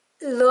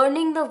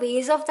learning the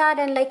ways of that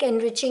and like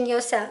enriching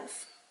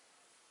yourself.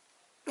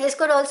 This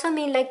could also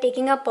mean like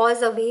taking a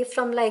pause away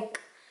from like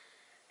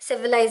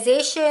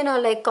civilization or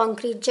like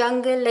concrete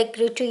jungle, like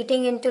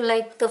retreating into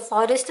like the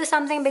forest or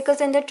something,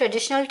 because in the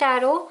traditional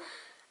tarot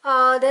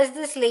there's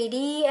this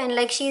lady and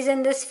like she's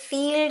in this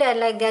field and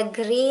like there are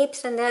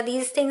grapes and there are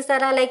these things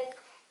that are like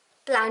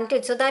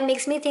planted, so that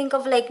makes me think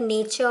of like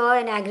nature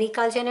and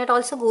agriculture, and it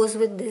also goes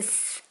with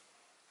this.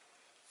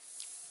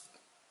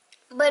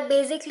 But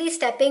basically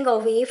stepping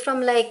away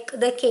from like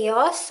the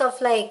chaos of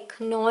like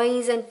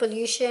noise and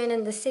pollution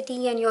in the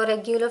city and your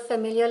regular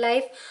familiar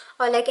life,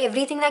 or like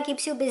everything that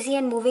keeps you busy,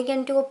 and moving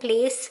into a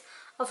place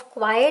of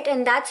quiet.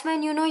 And that's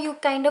when you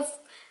kind of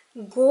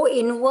go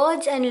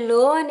inwards and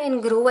learn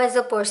and grow as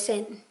a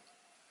person.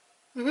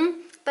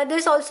 But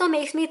this also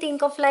makes me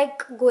think of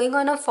like going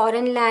on a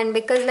foreign land,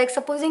 because like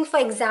supposing for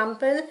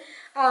example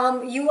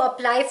you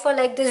apply for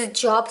like this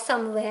job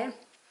somewhere,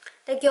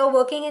 like you're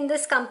working in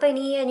this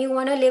company and you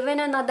want to live in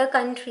another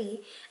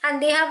country,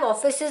 and they have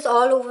offices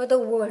all over the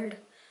world,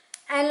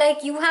 and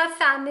like you have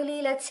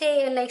family, let's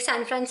say in like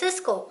San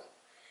Francisco,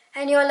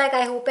 and you're like,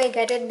 I hope I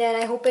get it there,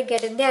 I hope I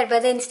get it there.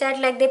 But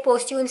instead like they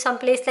post you in some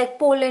place like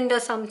Poland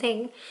or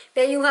something,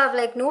 where you have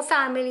like no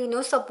family,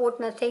 no support,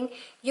 nothing.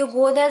 You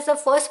go there as the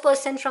first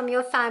person from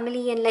your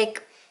family, and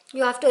like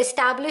you have to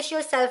establish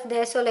yourself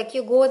there. So like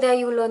you go there,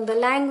 you learn the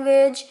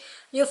language,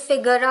 you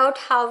figure out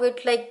how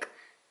it like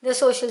the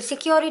social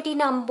security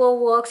number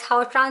works,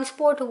 how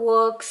transport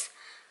works,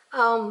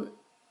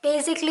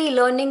 basically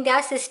learning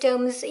their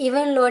systems,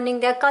 even learning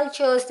their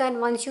cultures.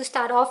 Then once you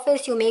start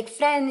office, you make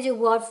friends, you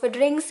go out for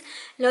drinks,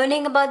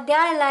 learning about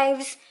their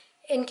lives,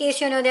 in case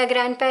their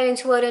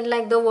grandparents were in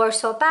like the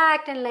Warsaw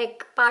Pact and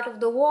like part of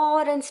the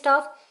war and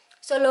stuff.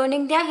 So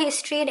learning their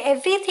history and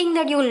everything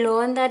that you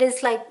learn that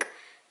is like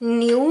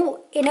new,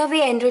 in a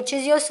way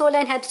enriches your soul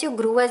and helps you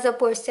grow as a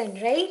person,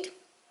 right?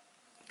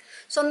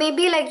 So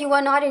maybe like you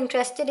are not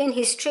interested in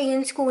history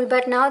in school,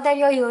 but now that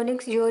you're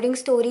hearing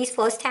stories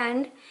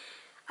firsthand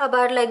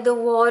about like the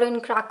war in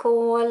Krakow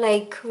or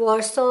like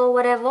Warsaw or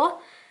whatever,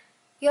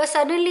 you're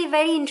suddenly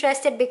very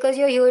interested because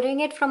you're hearing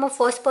it from a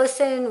first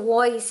person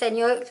voice and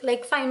you're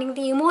like finding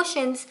the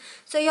emotions.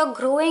 So you're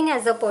growing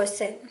as a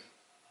person.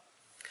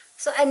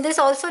 So, and this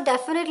also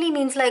definitely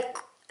means like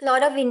a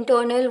lot of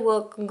internal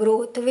work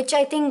growth, which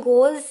I think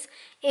goes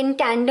in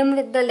tandem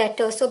with the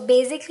letter. So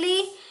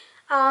basically,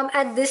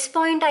 at this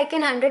point, I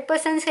can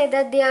 100% say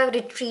that they are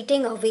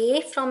retreating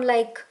away from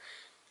like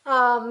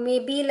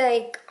maybe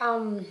like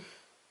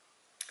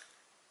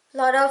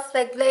lot of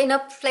like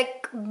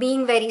like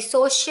being very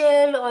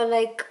social or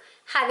like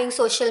having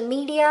social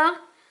media.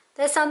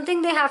 There's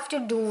something they have to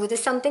do.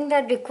 There's something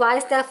that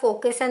requires their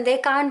focus and they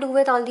can't do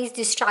with all these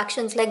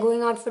distractions like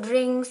going out for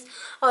drinks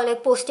or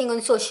like posting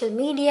on social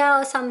media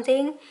or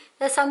something.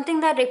 There's something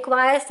that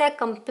requires their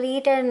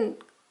complete and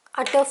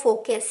utter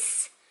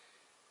focus,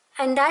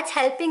 and that's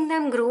helping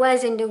them grow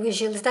as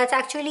individuals. That's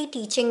actually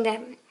teaching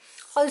them.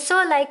 Also,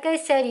 like I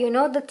said,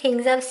 the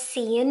things I've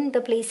seen,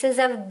 the places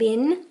I've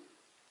been,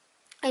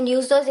 and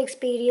use those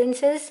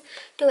experiences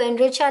to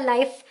enrich our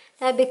life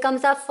that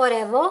becomes our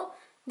forever.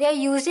 They are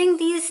using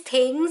these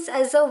things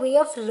as a way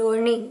of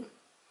learning.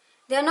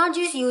 They are not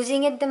just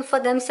using it them for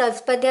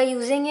themselves, but they are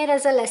using it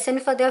as a lesson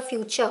for their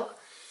future.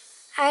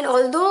 And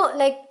although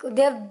like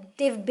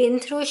they've been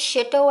through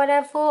shit or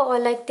whatever, or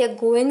like they're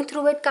going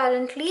through it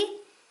currently,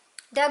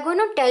 they're going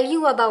to tell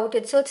you about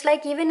it. So it's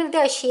like even if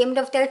they're ashamed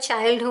of their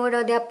childhood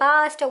or their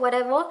past or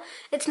whatever,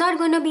 it's not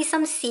going to be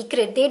some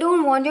secret. They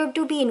don't want you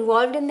to be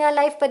involved in their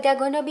life, but they're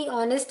going to be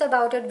honest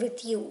about it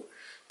with you.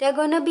 They're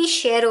going to be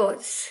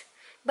sharers,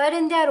 but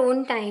in their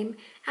own time.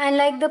 And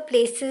like the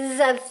places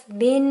I've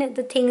been,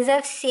 the things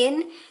I've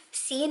seen,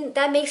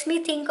 that makes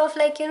me think of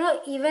like,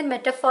 even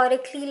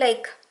metaphorically,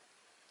 like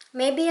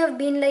maybe I've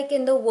been like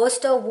in the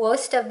worst of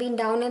worst. I've been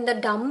down in the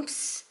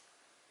dumps,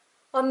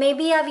 or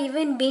maybe I've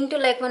even been to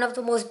like one of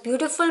the most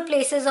beautiful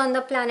places on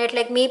the planet.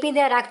 Like maybe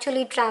they're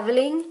actually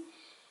traveling.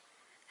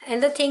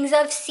 And the things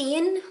I've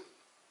seen,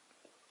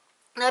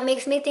 that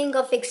makes me think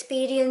of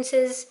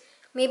experiences.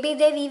 Maybe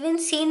they've even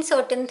seen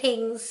certain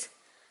things.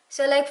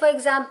 So like for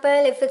example,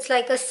 if it's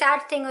like a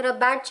sad thing or a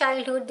bad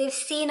childhood, they've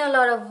seen a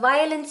lot of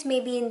violence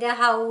maybe in their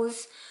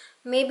house.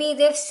 Maybe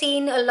they've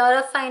seen a lot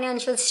of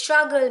financial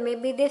struggle.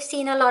 Maybe they've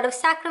seen a lot of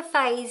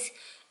sacrifice.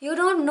 You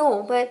don't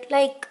know, but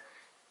like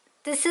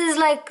this is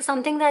like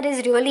something that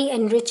is really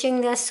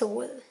enriching their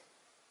soul.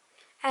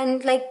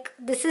 And like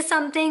this is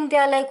something they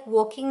are like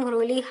working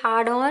really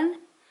hard on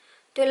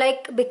to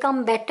like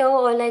become better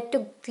or like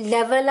to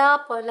level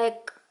up, or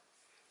like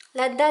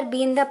let that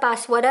be in the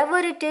past. Whatever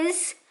it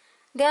is,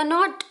 they are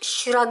not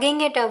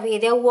shrugging it away.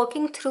 They are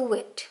working through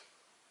it.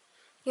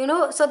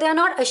 So they are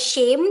not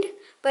ashamed,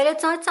 but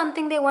it's not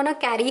something they want to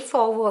carry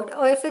forward.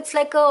 Or if it's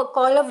like a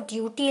call of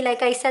duty,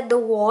 like I said, the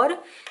war,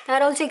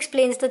 that also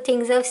explains the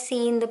things I've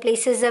seen, the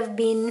places I've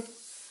been.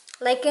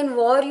 Like in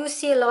war, you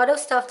see a lot of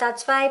stuff.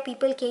 That's why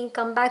people can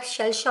come back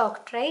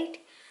shell-shocked, right?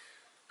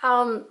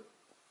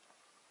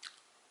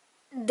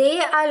 They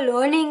are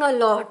learning a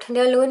lot.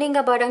 They're learning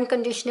about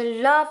unconditional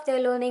love.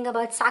 They're learning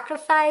about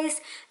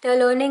sacrifice. They're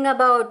learning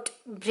about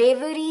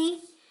bravery.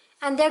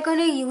 And they're going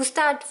to use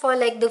that for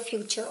like the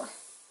future.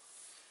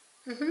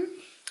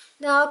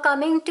 Now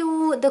coming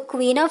to the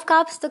Queen of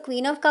Cups. The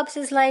Queen of Cups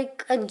is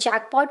like a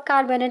jackpot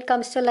card when it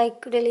comes to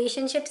like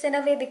relationships in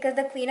a way, because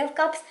the Queen of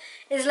Cups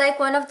is like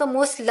one of the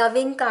most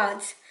loving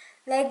cards.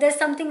 Like there's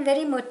something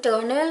very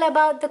maternal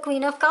about the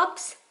Queen of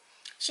Cups.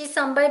 She's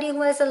somebody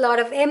who has a lot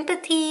of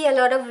empathy, a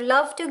lot of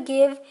love to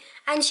give,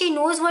 and she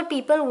knows what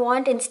people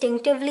want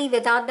instinctively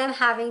without them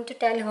having to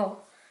tell her.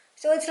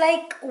 So it's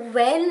like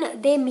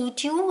when they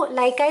meet you,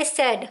 like I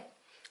said,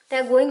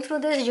 they're going through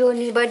this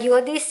journey, but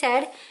you're they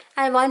said,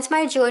 and once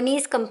my journey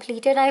is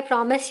completed, I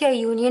promise your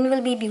union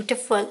will be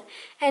beautiful.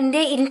 And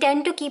they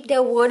intend to keep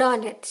their word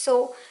on it.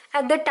 So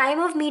at the time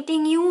of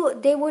meeting you,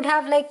 they would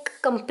have like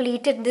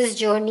completed this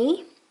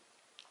journey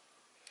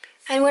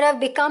and would have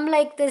become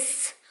like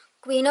this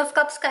Queen of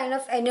Cups kind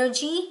of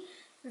energy,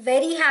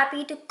 very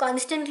happy to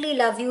constantly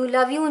love you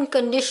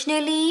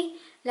unconditionally,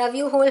 love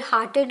you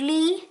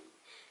wholeheartedly,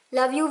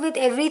 love you with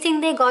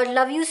everything they got,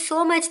 love you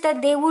so much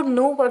that they would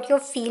know what you're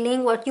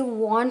feeling, what you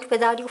want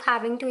without you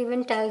having to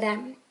even tell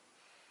them.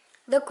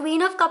 The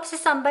Queen of Cups is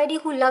somebody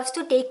who loves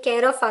to take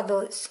care of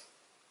others.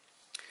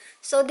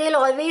 So they'll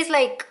always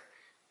like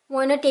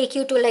want to take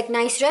you to like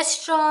nice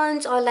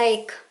restaurants, or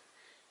like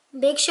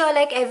make sure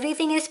like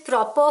everything is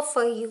proper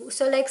for you.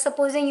 So like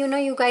supposing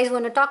you guys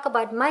want to talk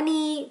about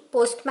money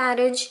post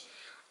marriage,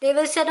 they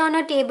will sit on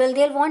a table.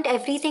 They'll want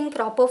everything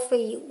proper for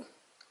you,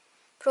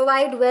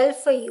 provide well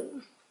for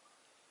you.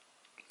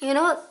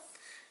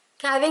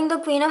 Having the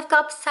Queen of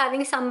Cups,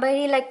 having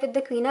somebody like with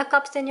the Queen of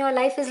Cups in your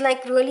life is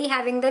like really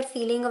having that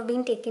feeling of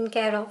being taken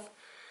care of.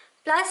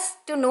 Plus,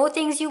 to know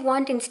things you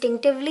want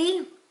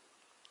instinctively,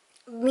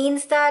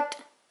 means that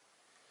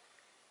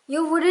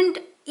you wouldn't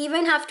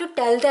even have to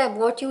tell them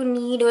what you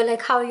need or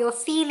like how you're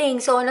feeling.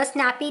 So on a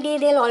snappy day,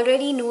 they'll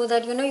already know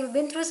that, you've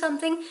been through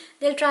something.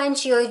 They'll try and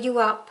cheer you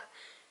up.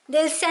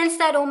 They'll sense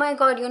that, oh my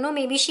God,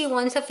 maybe she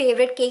wants a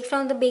favorite cake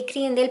from the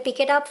bakery, and they'll pick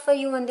it up for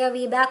you on their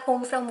way back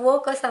home from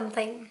work or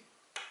something.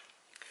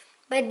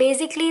 But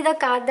basically the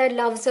card that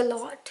loves a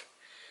lot.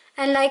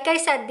 And like I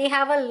said, they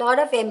have a lot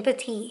of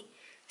empathy.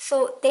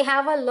 So they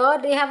have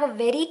a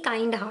very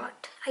kind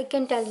heart. I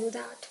can tell you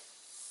that.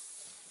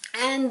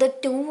 And the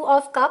Two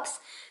of Cups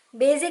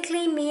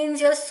basically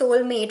means your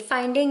soulmate,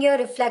 finding your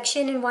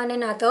reflection in one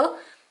another,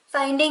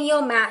 finding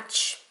your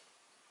match,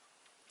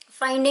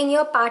 finding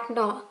your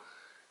partner,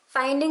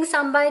 finding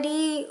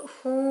somebody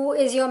who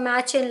is your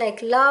match in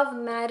like love,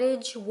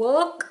 marriage,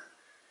 work.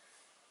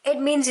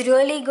 It means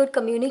really good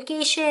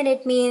communication.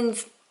 It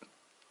means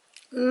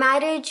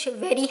marriage,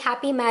 very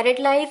happy married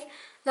life,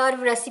 lot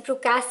of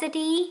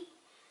reciprocity.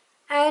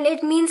 And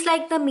it means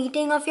like the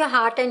meeting of your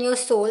heart and your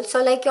soul.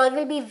 So like you all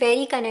will be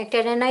very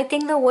connected. And I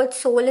think the word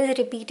soul is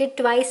repeated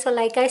twice. So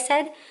like I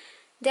said,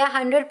 they are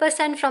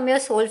 100% from your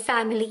soul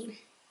family.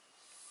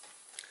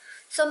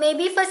 So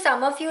maybe for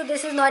some of you,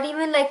 this is not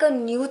even like a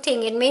new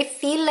thing. It may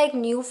feel like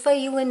new for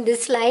you in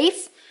this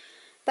life.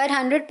 But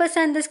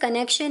 100% this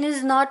connection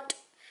is not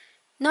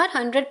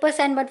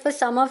 100%. But for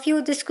some of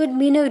you, this could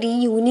mean a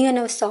reunion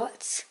of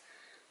sorts.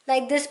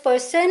 Like this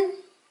person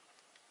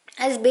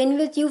has been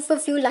with you for a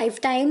few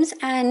lifetimes,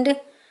 and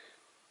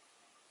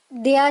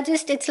they are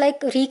just, it's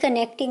like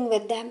reconnecting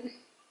with them.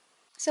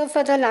 So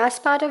for the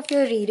last part of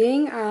your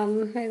reading,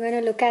 we're going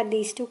to look at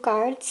these two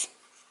cards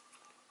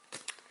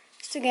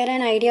just to get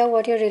an idea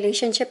what your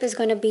relationship is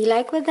going to be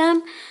like with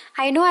them.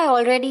 I know I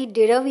already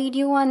did a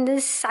video on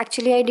this.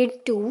 Actually, I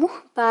did two,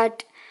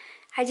 but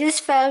I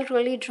just felt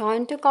really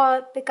drawn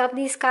to pick up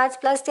these cards.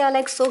 Plus, they are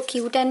like so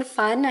cute and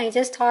fun. I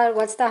just thought,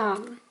 what's the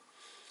harm?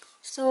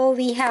 So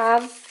we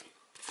have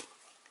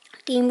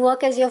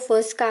teamwork as your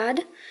first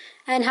card,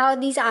 and how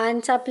these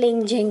ants are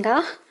playing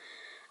Jenga.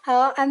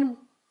 I'm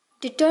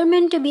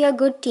determined to be a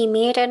good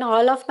teammate in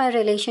all of my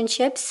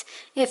relationships.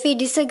 If we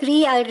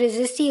disagree, I'll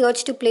resist the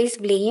urge to place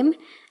blame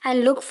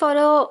and look for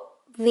a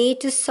way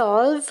to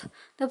solve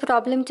the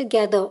problem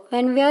together.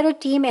 When we are a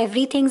team,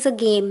 everything's a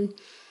game.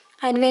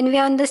 And when we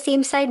are on the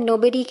same side,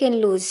 nobody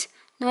can lose.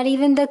 Not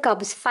even the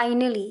Cubs,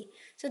 finally.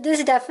 So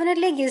this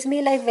definitely gives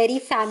me like very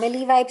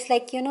family vibes.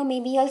 Like,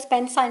 maybe I'll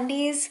spend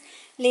Sundays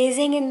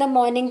lazing in the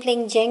morning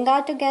playing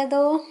Jenga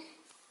together.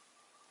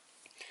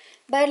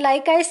 But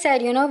like I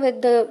said,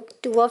 with the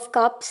Two of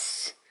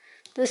Cups,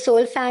 the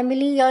soul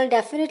family, y'all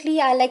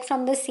definitely are like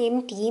from the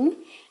same team.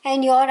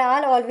 And you're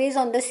all always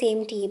on the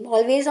same team.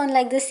 Always on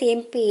like the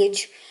same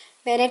page.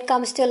 When it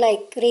comes to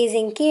like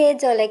raising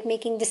kids or like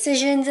making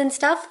decisions and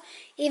stuff.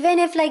 Even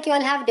if like you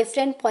all have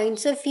different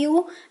points of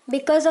view,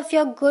 because of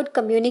your good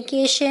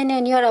communication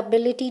and your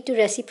ability to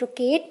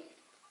reciprocate,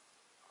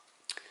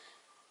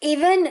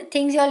 even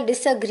things you all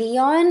disagree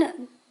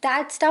on,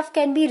 that stuff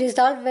can be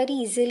resolved very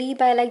easily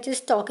by like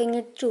just talking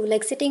it through,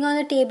 like sitting on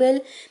a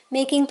table,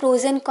 making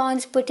pros and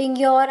cons, putting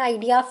your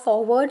idea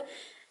forward,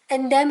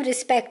 and them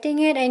respecting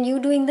it, and you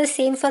doing the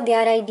same for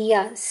their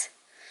ideas.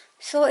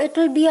 So it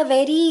will be a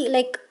very,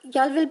 like,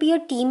 y'all will be a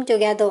team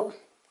together.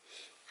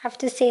 I have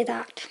to say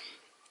that.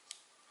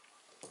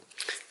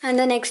 And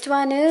the next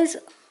one is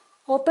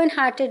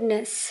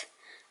open-heartedness.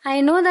 I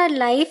know that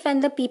life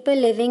and the people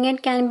living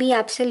it can be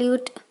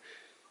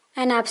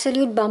an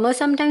absolute bummer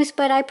sometimes,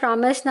 but I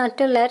promise not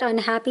to let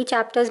unhappy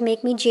chapters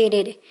make me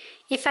jaded.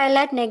 If I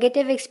let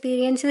negative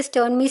experiences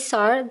turn me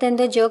sour, then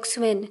the jerks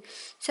win.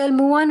 So I'll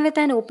move on with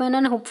an open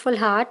and hopeful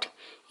heart,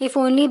 if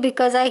only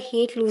because I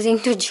hate losing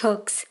to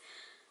jerks.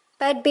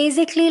 But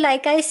basically,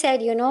 like I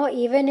said,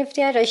 even if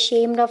they are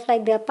ashamed of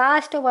like their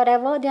past or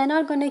whatever, they are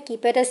not going to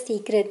keep it a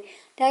secret.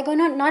 They are going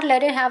to not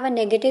let it have a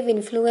negative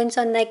influence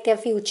on like their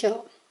future.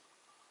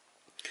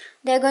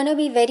 They're going to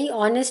be very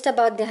honest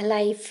about their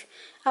life,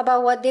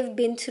 about what they've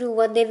been through,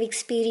 what they've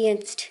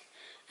experienced.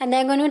 And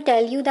they're going to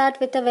tell you that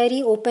with a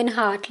very open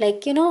heart.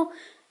 Like,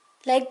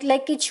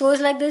 like it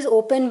shows like this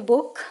open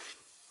book.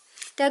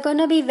 They're going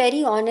to be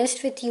very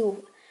honest with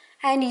you.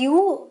 And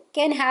you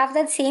can have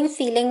that same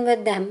feeling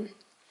with them.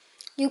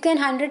 You can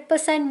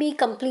 100% be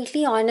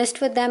completely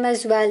honest with them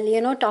as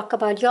well. Talk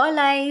about your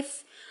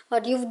life,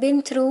 what you've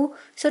been through.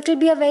 So it will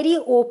be a very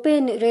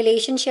open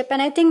relationship.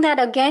 And I think that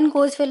again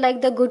goes with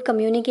like the good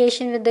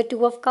communication with the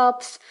Two of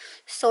Cups,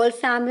 soul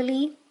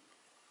family.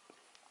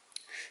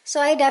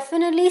 So I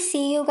definitely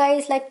see you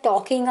guys like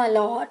talking a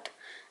lot.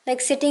 Like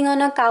sitting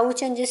on a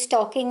couch and just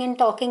talking and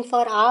talking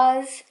for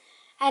hours.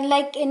 And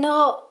like in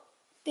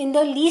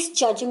the least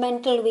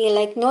judgmental way.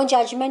 Like no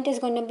judgment is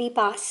going to be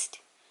passed.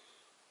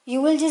 You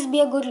will just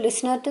be a good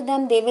listener to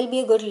them. They will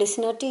be a good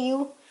listener to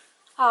you.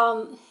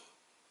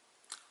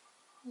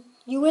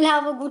 You will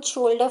have a good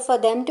shoulder for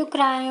them to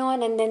cry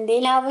on, and then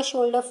they'll have a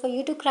shoulder for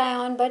you to cry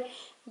on. But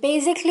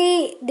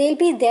basically, they'll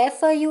be there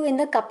for you in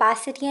the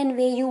capacity and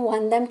way you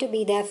want them to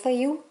be there for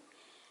you.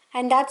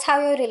 And that's how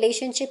your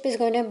relationship is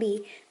going to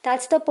be.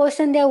 That's the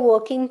person they're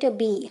working to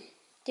be,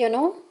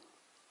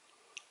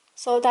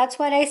 So that's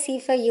what I see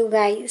for you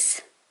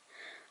guys.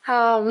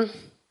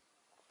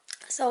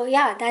 So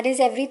yeah, that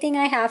is everything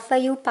I have for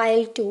you,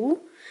 pile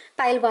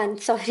 1,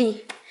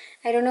 sorry.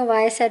 I don't know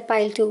why I said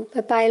pile 2,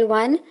 but pile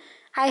 1.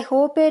 I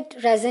hope it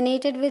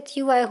resonated with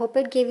you. I hope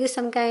it gave you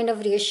some kind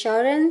of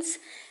reassurance.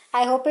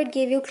 I hope it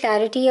gave you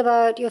clarity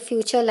about your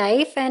future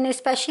life, and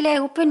especially I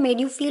hope it made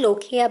you feel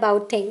okay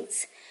about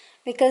things.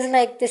 Because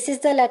like this is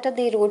the letter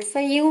they wrote for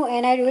you,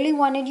 and I really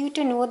wanted you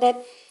to know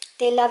that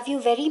they love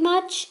you very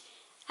much.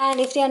 And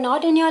if they are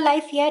not in your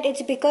life yet,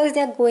 it's because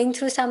they're going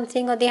through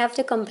something or they have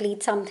to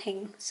complete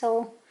something.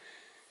 So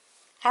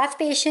have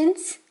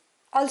patience.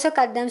 Also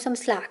cut them some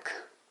slack.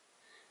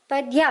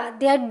 But yeah,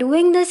 they are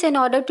doing this in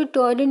order to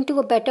turn into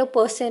a better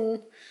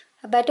person,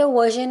 a better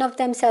version of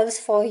themselves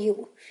for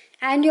you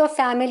and your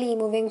family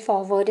moving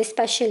forward,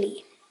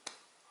 especially.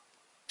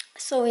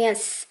 So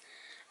yes,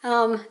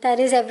 that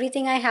is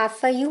everything I have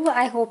for you.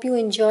 I hope you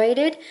enjoyed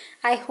it.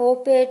 I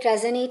hope it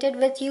resonated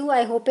with you.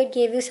 I hope it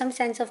gave you some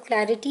sense of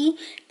clarity,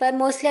 but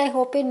mostly I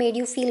hope it made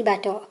you feel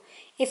better.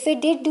 If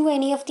it did do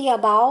any of the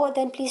above,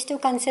 then please do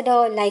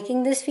consider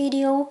liking this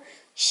video,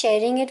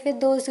 sharing it with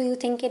those who you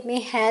think it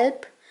may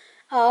help,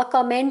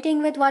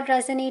 commenting with what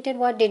resonated,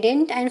 what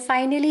didn't, and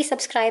finally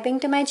subscribing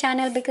to my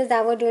channel because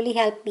that would really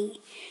help me.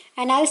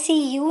 And I'll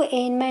see you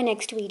in my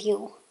next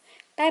video.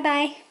 Bye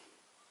bye.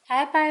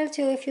 I piled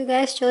too if you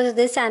guys chose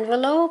this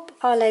envelope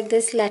or like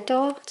this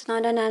letter. It's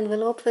not an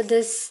envelope with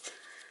this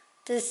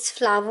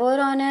flower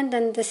on it,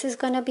 then this is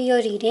gonna be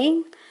your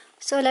reading.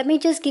 So let me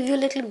just give you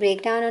a little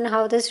breakdown on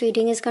how this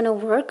reading is gonna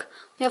work.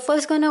 We're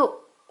first gonna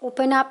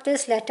open up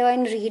this letter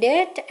and read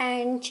it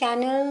and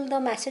channel the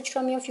message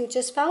from your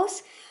future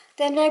spouse.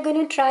 Then we're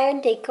going to try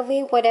and take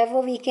away whatever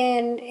we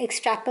can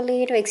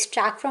extrapolate or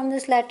extract from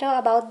this letter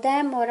about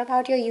them or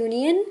about your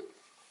union.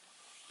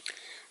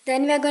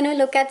 Then we're going to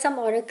look at some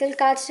oracle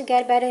cards to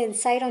get better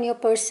insight on your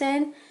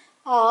person,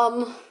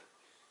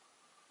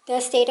 their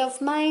state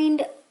of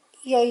mind,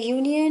 your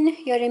union,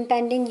 your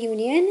impending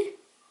union.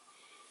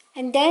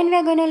 And then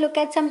we're going to look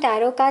at some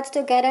tarot cards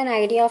to get an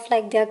idea of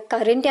like their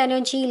current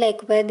energy,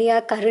 like where they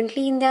are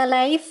currently in their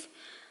life,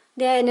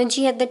 their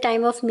energy at the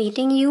time of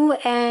meeting you,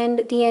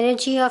 and the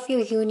energy of your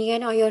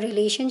union or your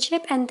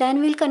relationship. And then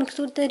we'll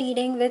conclude the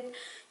reading with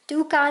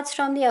 2 cards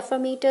from the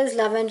Affirmators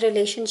Love and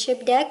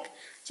Relationship deck,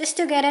 just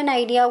to get an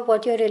idea of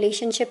what your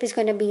relationship is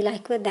going to be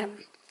like with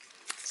them.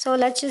 So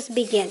let's just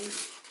begin.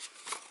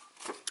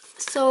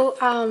 So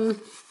I'm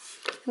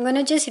going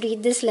to just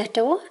read this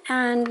letter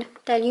and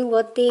tell you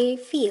what they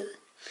feel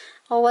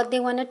or what they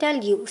want to tell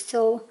you.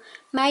 So,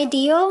 my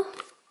dear,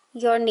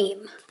 your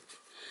name.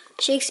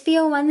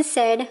 Shakespeare once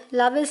said,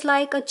 "Love is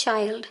like a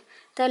child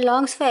that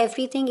longs for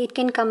everything it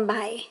can come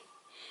by."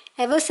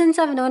 Ever since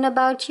I've known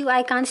about you,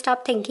 I can't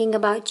stop thinking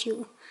about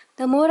you.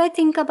 The more I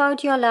think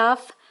about your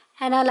love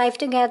and our life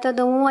together,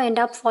 the more I end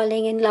up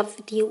falling in love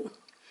with you.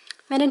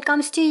 When it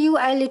comes to you,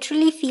 I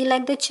literally feel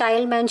like the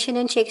child mentioned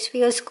in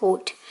Shakespeare's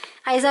quote,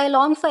 as I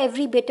long for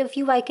every bit of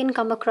you I can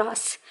come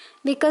across,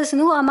 because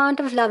no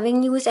amount of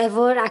loving you is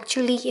ever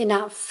actually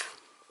enough.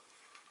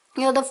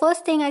 You're the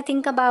first thing I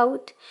think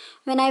about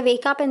when I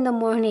wake up in the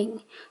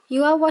morning.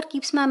 You are what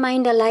keeps my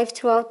mind alive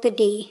throughout the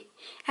day.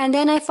 And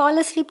then I fall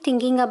asleep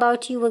thinking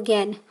about you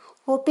again,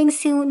 hoping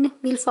soon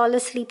we'll fall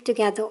asleep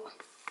together.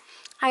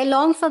 I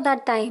long for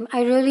that time,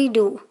 I really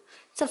do.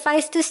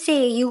 Suffice to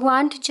say, you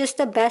aren't just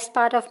the best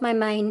part of my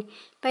mind,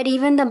 but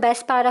even the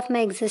best part of my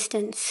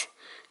existence.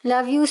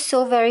 Love you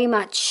so very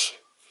much.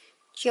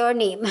 Your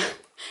name.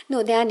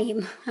 No, their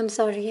name. I'm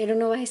sorry, I don't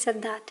know why I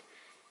said that.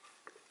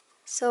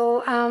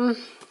 So,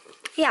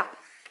 yeah.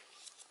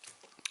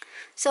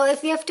 So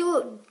if we have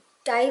to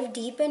dive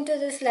deep into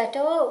this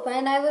letter,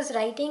 when I was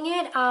writing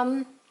it,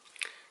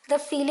 the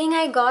feeling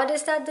I got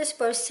is that this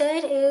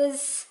person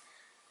is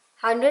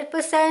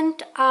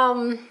 100%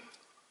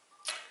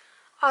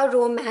 are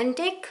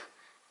romantic,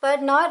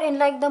 but not in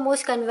like the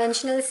most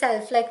conventional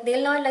self. Like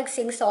they'll not like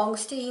sing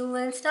songs to you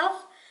and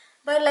stuff,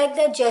 but like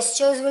their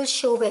gestures will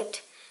show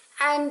it.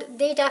 And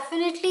they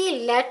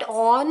definitely let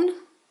on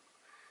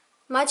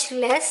much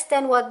less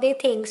than what they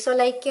think. So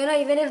like, you know,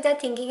 even if they're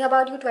thinking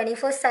about you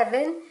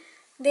 24/7,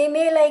 they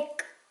may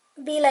like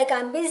be like,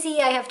 I'm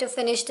busy, I have to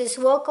finish this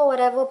work or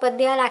whatever, but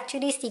they are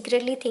actually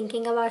secretly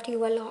thinking about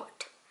you a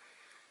lot.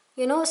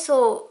 You know,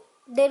 so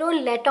they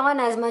don't let on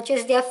as much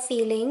as they're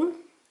feeling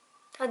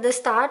at the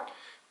start,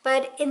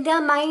 but in their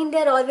mind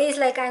they're always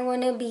like, I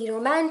want to be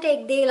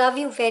romantic. They love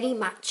you very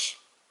much.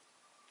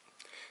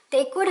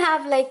 They could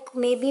have like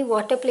maybe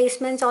water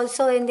placements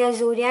also in their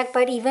zodiac,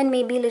 but even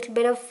maybe a little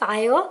bit of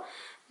fire.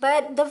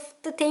 But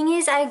the thing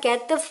is, I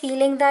get the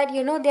feeling that,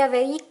 you know, they are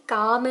very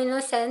calm in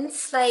a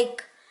sense.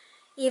 Like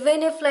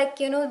even if like,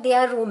 you know, they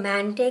are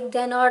romantic,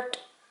 they're not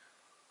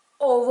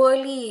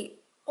overly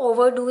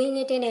overdoing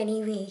it in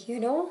any way, you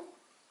know.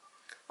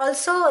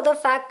 Also, the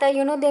fact that,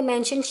 you know, they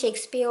mentioned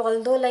Shakespeare,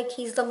 although like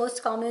he's the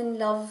most common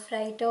love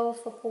writer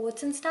for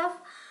quotes and stuff,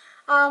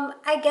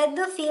 I get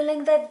the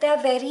feeling that they're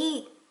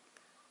very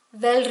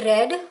well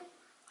read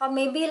or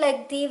maybe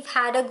like they've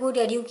had a good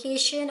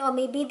education, or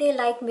maybe they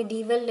like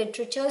medieval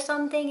literature or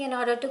something in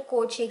order to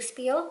quote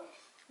Shakespeare.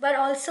 But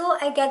also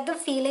I get the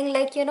feeling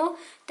like, you know,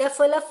 they're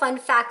full of fun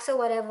facts or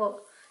whatever.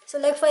 So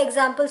like for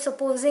example,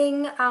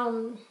 supposing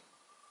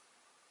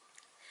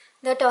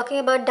they're talking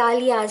about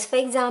dahlias, for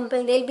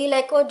example, they'll be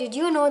like, oh, did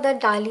you know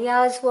that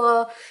dahlias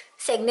were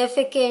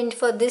significant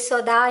for this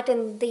or that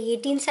in the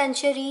 18th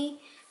century?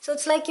 So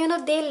it's like, you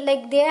know, they're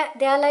like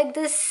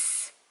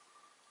this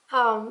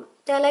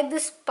they're like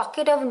this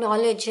pocket of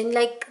knowledge, and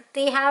like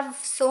they have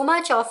so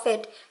much of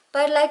it,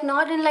 but like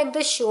not in like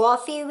the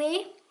show-offy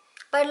way,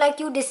 but like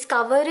you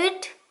discover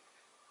it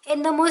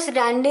in the most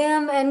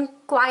random and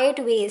quiet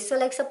ways. So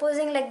like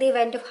supposing like they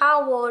went to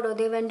Harvard or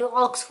they went to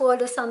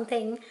Oxford or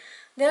something,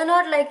 they're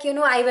not like, you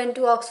know, I went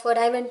to Oxford,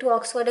 I went to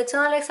Oxford. It's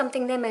not like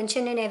something they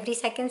mention in every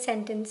second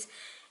sentence.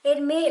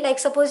 It may, like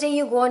supposing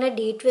you go on a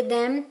date with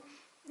them,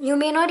 you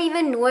may not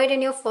even know it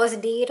in your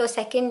first date or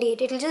second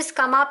date. It'll just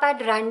come up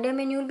at random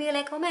and you'll be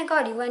like, oh my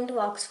god, you went to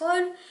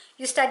Oxford,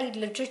 you studied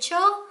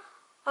literature,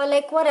 or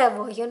like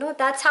whatever, you know,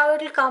 that's how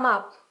it'll come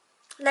up.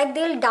 Like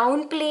they'll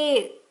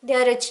downplay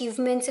their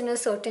achievements in a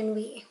certain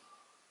way.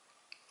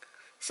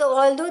 So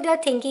although they're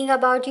thinking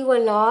about you a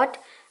lot,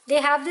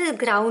 they have this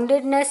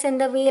groundedness in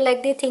the way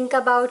like they think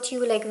about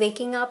you, like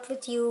waking up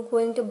with you,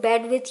 going to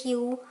bed with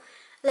you.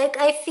 Like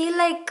I feel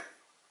like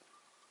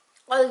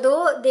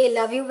although they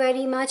love you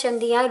very much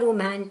and they are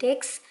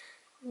romantics,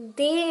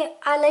 they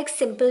are like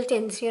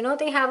simpletons, you know,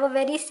 they have a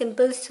very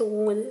simple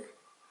soul.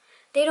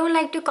 They don't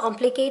like to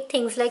complicate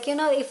things. Like, you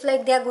know, if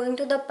like they are going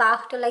to the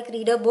park to like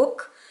read a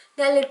book,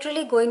 they are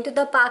literally going to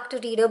the park to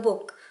read a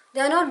book.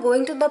 They are not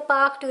going to the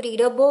park to read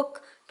a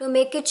book to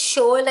make it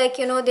show like,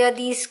 you know, they are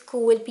these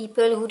cool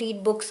people who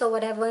read books or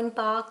whatever in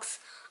parks,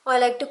 or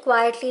like to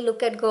quietly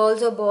look at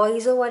girls or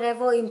boys or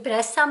whatever,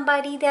 impress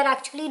somebody. They are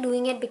actually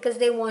doing it because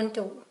they want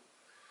to.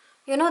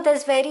 You know,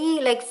 there's very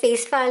like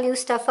face value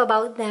stuff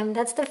about them.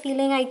 That's the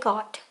feeling I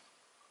got.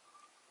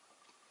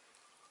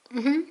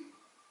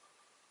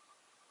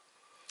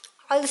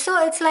 Also,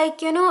 it's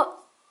like, you know,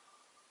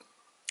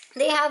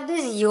 they have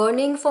this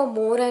yearning for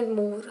more and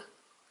more.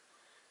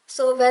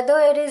 So whether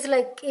it is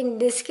like in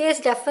this case,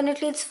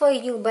 definitely it's for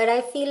you, but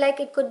I feel like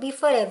it could be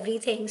for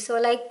everything. So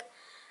like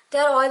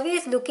they're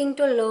always looking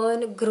to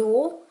learn,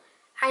 grow,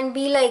 and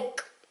be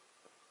like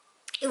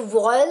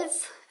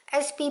evolve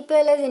as people,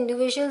 as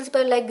individuals,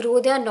 but like grow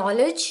their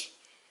knowledge.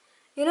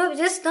 You know,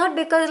 just not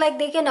because like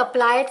they can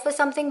apply it for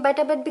something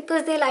better, but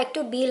because they like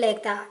to be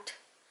like that.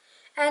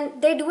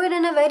 And they do it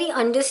in a very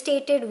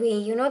understated way,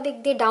 you know,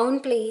 they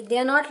downplay.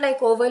 They're not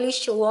like overly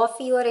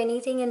show-offy or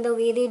anything in the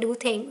way they do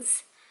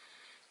things.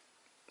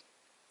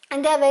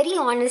 And they're very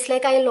honest,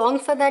 like I long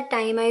for that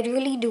time, I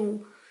really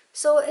do.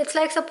 So it's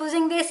like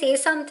supposing they say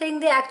something,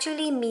 they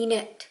actually mean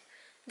it.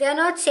 They're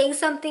not saying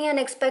something and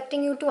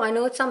expecting you to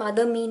unearth some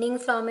other meaning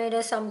from it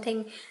or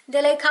something.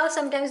 They're like how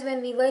sometimes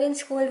when we were in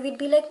school, we'd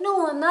be like,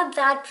 no, I'm not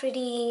that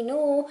pretty,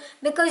 no,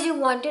 because you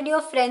wanted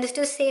your friends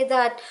to say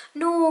that,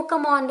 no,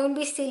 come on, don't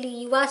be silly,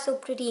 you are so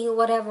pretty, or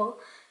whatever.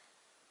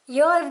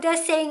 Here, if they're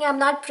saying I'm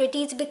not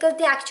pretty, it's because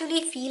they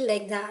actually feel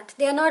like that.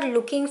 They're not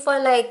looking for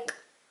like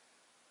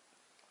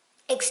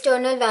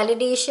external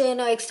validation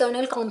or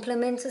external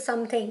compliments or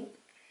something.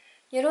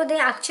 You know, they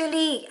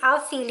actually are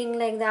feeling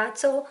like that.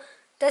 So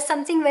there's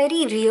something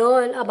very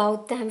real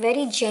about them,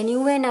 very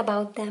genuine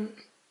about them.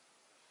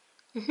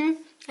 And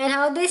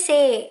how they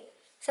say,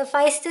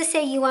 suffice to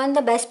say, you aren't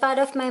the best part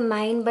of my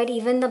mind, but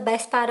even the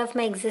best part of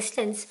my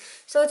existence.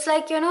 So it's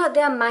like, you know,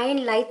 their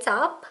mind lights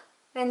up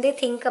when they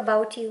think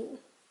about you.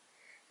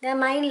 Their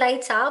mind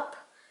lights up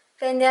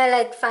when they're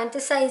like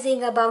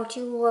fantasizing about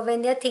you or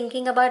when they're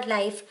thinking about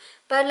life.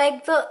 But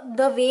like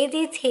the way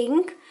they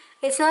think,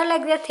 it's not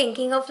like they're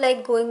thinking of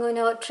like going on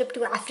a trip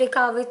to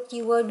Africa with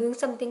you or doing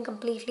something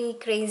completely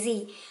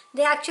crazy.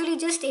 They actually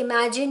just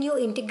imagine you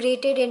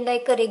integrated in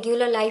like a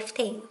regular life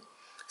thing.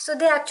 So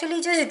they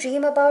actually just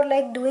dream about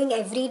like doing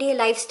everyday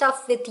life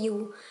stuff with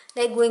you,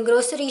 like going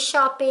grocery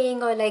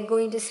shopping or like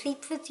going to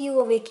sleep with you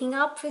or waking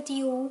up with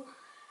you,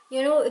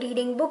 you know,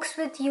 reading books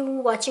with you,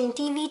 watching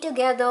TV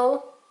together.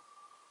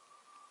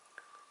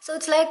 So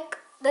it's like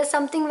there's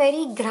something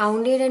very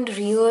grounded and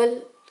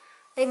real.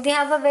 Like they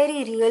have a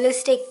very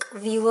realistic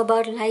view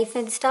about life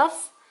and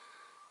stuff.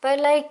 But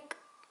like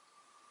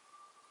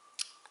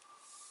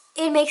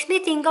it makes me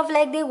think of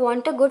like they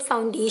want a good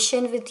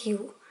foundation with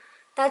you.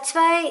 That's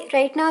why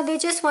right now they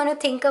just want to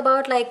think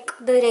about like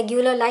the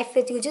regular life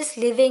with you, just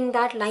living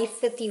that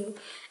life with you.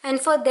 And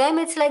for them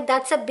it's like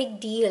that's a big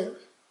deal.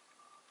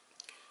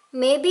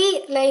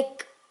 Maybe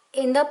like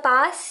in the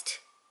past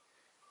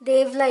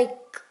they've like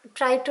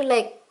tried to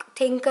like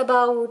think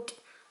about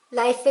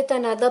life with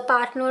another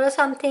partner or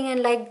something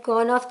and like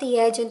gone off the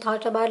edge and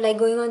thought about like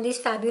going on these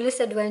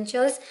fabulous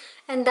adventures,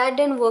 and that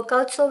didn't work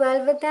out so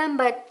well with them.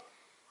 But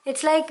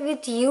it's like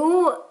with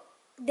you,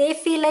 they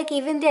feel like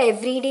even their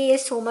everyday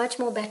is so much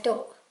more better.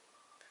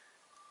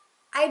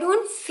 I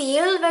don't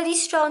feel very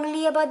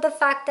strongly about the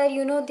fact that,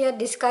 you know, they are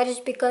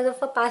discouraged because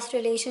of a past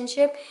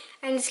relationship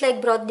and it's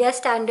like brought their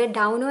standard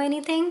down or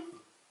anything.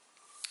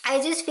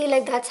 I just feel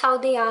like that's how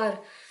they are.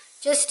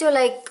 Just to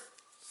like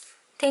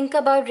think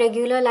about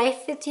regular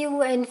life with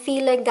you and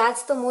feel like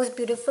that's the most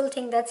beautiful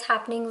thing that's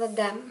happening with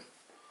them.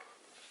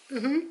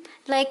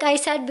 Like I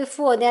said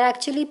before, they're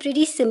actually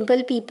pretty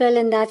simple people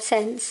in that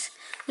sense.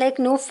 Like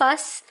no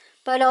fuss,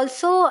 but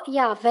also,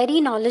 yeah,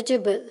 very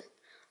knowledgeable.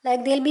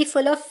 Like they'll be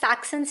full of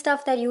facts and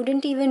stuff that you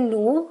didn't even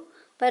know,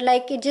 but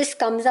like it just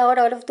comes out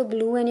of the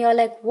blue and you're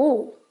like,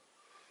 whoa,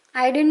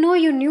 I didn't know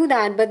you knew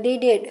that, but they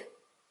did.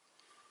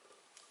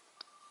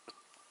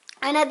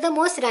 And at the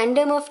most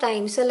random of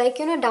times, so like,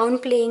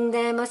 downplaying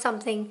them or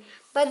something,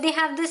 but they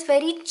have this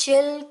very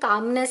chill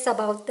calmness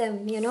about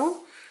them,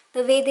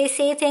 the way they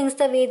say things,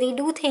 the way they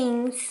do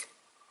things,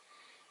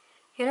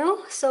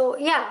 so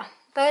yeah.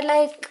 But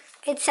like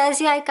it says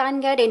here, I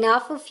can't get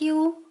enough of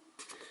you,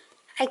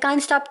 I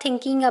can't stop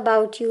thinking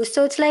about you.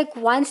 So it's like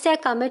once they're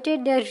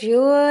committed, they're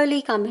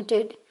really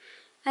committed.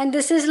 And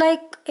this is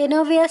like in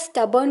a way a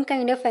stubborn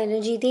kind of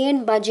energy. They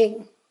ain't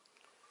budging.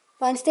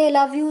 Once they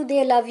love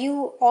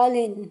you all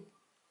in.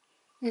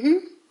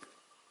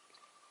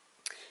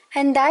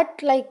 And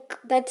that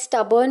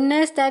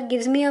stubbornness, that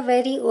gives me a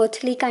very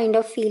earthly kind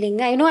of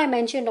feeling. I know I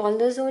mentioned all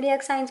the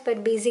zodiac signs,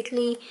 but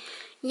basically,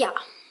 yeah.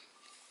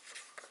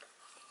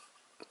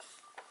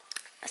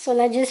 So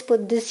let's just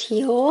put this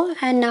here,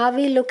 and now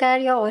we look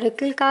at your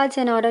oracle cards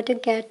in order to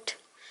get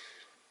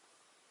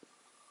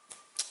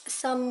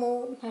some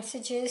more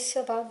messages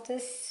about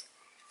this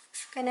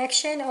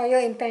connection or your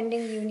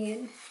impending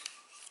union.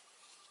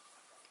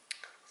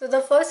 So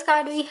the first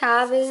card we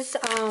have is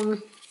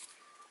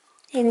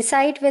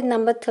Insight with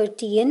number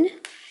 13.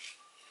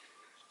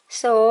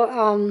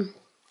 So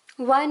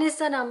 1 is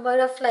the number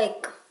of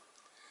like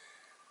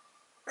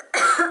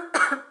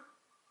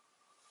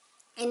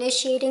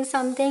initiating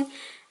something,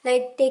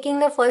 like taking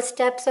the first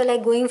step, so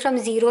like going from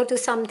zero to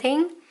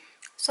something.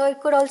 So it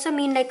could also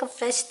mean like a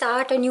fresh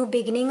start, a new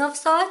beginning of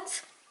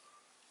sorts.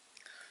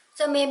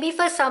 So maybe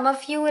for some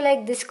of you,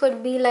 like this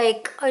could be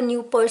like a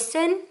new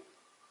person,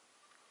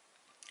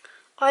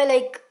 or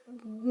like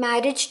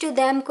marriage to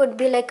them could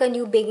be like a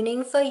new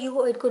beginning for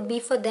you, or it could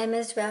be for them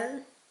as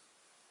well.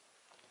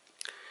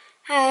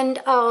 And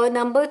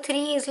number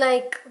 3 is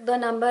like the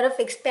number of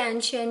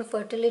expansion,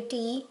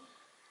 fertility,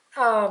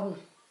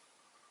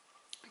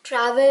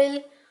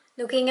 travel,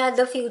 looking at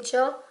the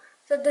future.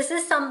 So this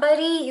is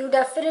somebody you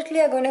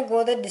definitely are going to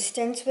go the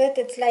distance with.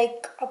 It's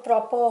like a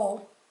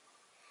proper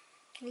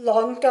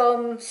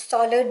long-term,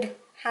 solid,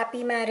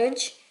 happy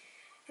marriage.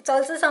 It's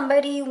also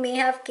somebody you may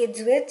have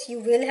kids with. You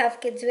will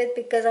have kids with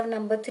because of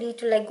number 3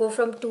 to like go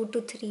from 2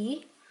 to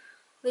 3,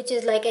 which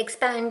is like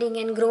expanding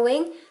and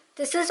growing.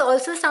 This is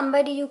also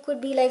somebody you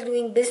could be like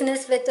doing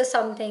business with or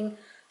something.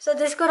 So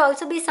this could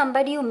also be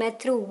somebody you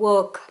met through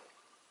work.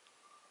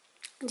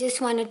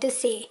 Just wanted to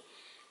say.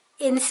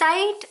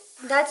 Insight,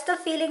 that's the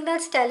feeling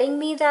that's telling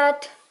me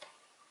that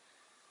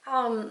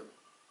when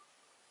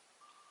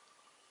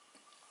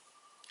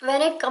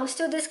it comes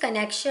to this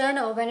connection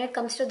or when it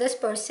comes to this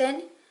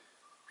person,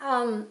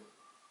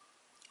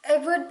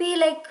 it would be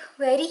like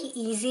very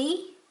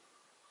easy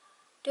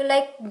to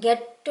like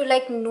get to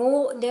like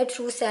know their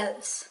true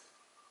selves,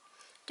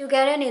 to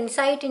get an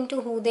insight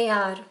into who they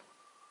are.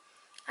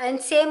 And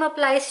same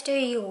applies to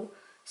you.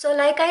 So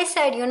like I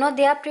said,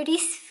 they are pretty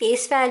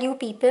face value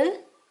people.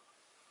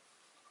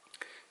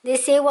 They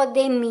say what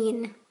they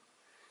mean.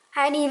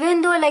 And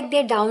even though like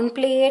they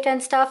downplay it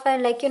and stuff,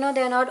 and like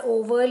they're not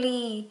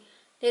overly,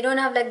 they don't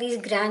have like these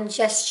grand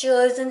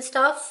gestures and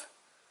stuff,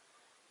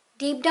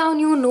 deep down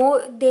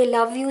they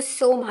love you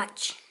so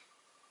much.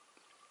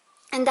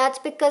 And that's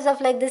because of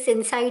like this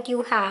insight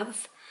you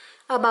have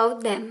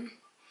about them.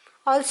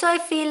 Also I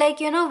feel like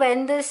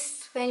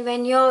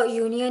when your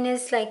union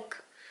is like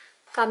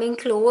coming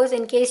close,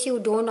 in case you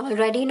don't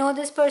already know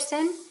this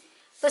person,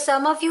 for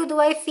some of you, though,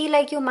 I feel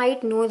like you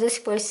might know this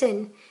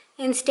person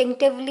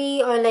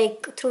instinctively or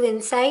like through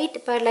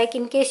insight, but like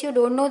in case you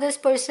don't know this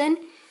person,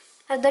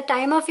 at the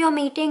time of your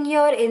meeting,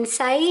 your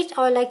insight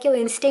or like your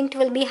instinct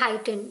will be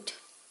heightened.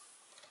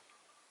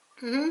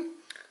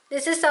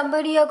 This is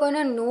somebody you're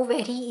gonna know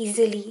very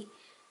easily,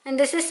 and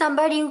this is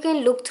somebody who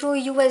can look through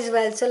you as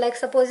well. So like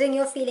supposing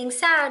you're feeling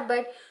sad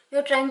but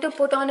you're trying to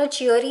put on a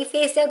cheery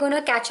face, they're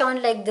gonna catch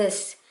on like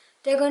this.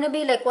 They're gonna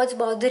be like, what's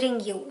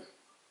bothering you?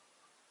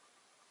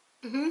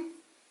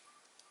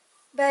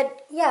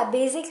 But yeah,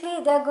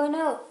 basically they're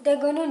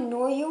gonna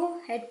know you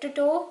head to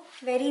toe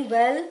very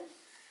well,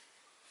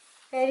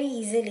 very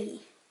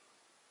easily.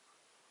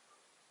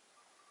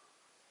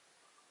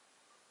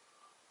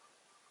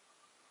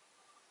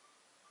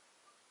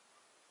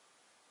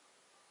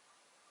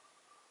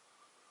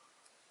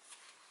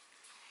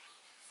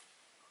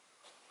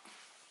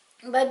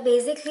 But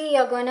basically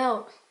you're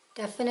gonna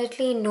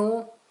definitely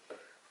know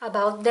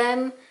about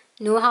them,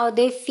 know how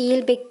they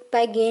feel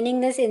by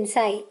gaining this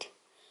insight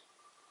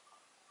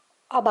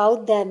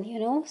about them,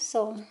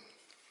 so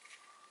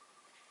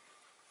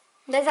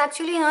there's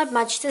actually not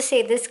much to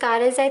say. This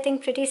card is, I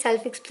think, pretty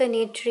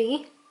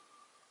self-explanatory.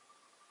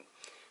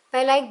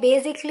 But like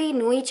basically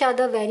know each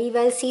other very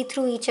well, see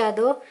through each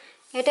other,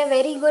 Get a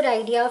very good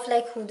idea of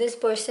like who this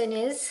person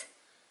is,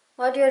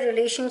 what your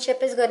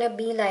relationship is gonna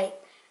be like.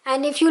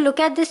 And if you look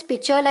at this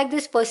picture, like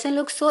this person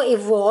looks so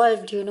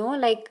evolved, you know,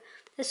 like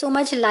there's so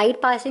much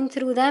light passing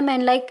through them,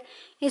 and like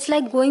it's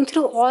like going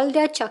through all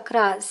their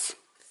chakras.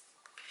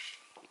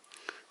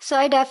 So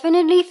I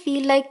definitely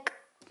feel like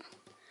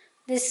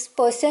this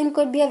person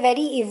could be a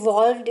very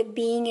evolved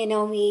being in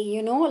a way,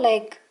 you know,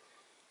 like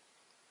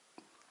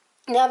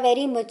they're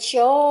very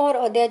mature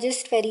or they're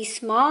just very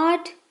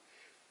smart,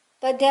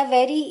 but they're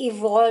very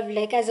evolved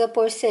like as a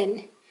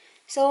person.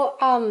 So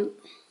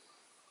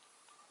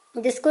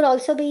this could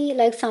also be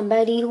like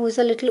somebody who's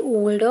a little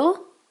older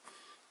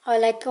or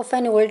like of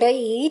an older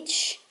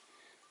age.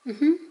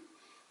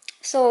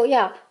 So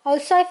yeah,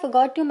 also I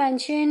forgot to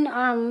mention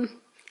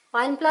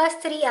 1 plus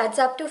 3 adds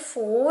up to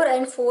 4,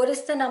 and 4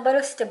 is the number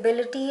of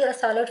stability, a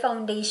solid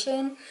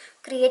foundation,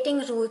 creating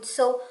roots.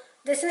 So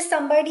this is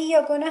somebody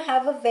you're going to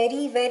have a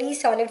very, very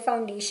solid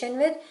foundation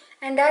with,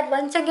 and that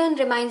once again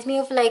reminds me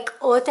of like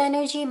earth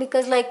energy,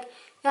 because like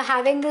you're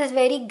having this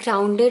very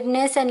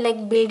groundedness and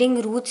like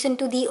building roots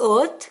into the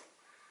earth.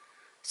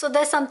 So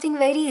there's something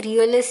very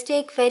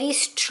realistic, very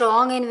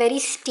strong and very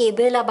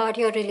stable about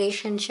your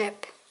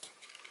relationship.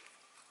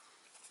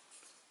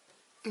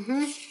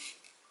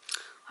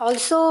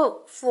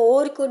 Also,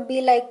 4 could be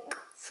like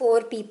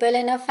 4 people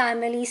in a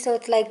family. So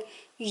it's like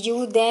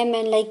you, them,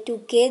 and like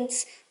 2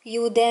 kids.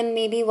 You, them,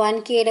 maybe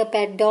 1 kid, a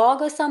pet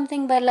dog or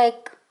something. But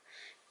like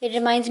it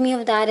reminds me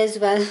of that as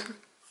well.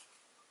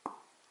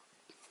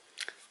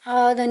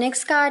 The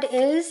next card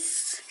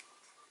is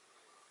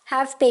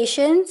have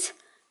patience.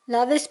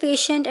 Love is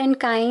patient and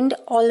kind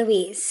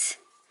always.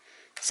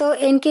 So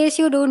in case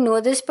you don't know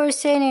this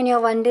person and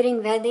you're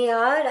wondering where they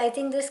are, I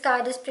think this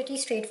card is pretty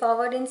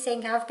straightforward in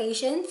saying have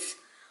patience.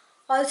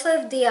 Also,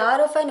 if they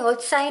are of an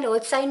earth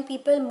sign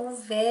people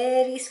move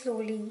very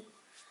slowly.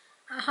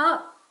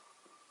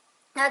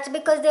 That's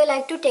because they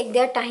like to take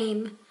their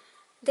time.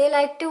 They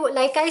like to,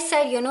 like I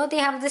said, you know, they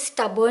have this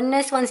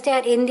stubbornness. Once they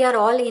are in, they are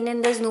all in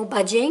and there's no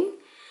budging.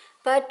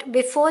 But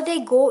before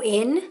they go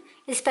in,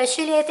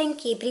 especially I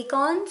think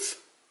Capricorns,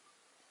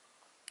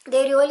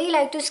 they really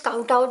like to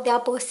scout out their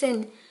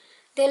person.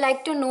 They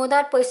like to know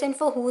that person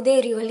for who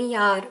they really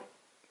are.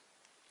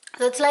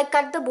 So it's like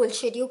cut the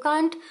bullshit. You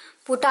can't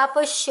put up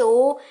a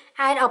show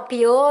and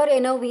appear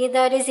in a way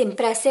that is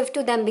impressive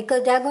to them,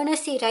 because they're going to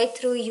see right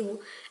through you.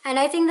 And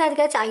I think that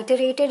gets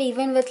iterated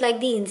even with like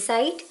the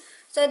insight.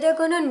 So they're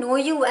going to know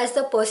you as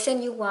the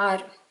person you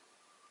are.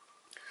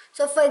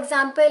 So for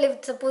example,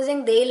 if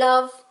supposing they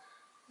love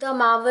the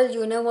Marvel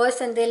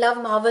universe and they love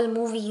Marvel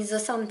movies or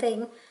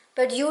something,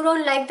 but you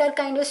don't like that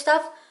kind of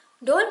stuff,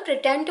 don't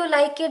pretend to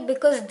like it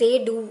because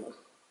they do.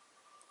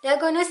 They're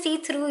going to see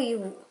through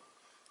you.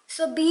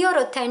 So be your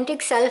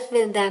authentic self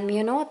with them,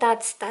 you know,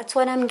 that's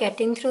what I'm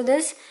getting through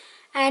this.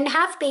 And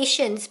have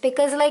patience,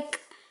 because like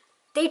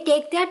they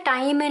take their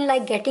time in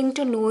like getting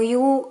to know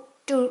you,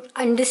 to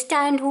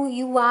understand who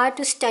you are,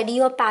 to study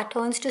your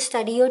patterns, to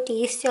study your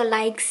tastes, your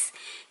likes,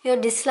 your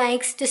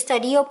dislikes, to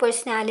study your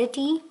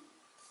personality.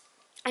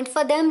 And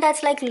for them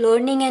that's like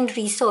learning and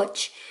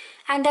research.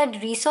 And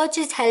that research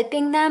is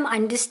helping them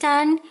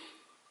understand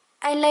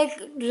and like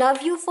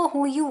love you for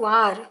who you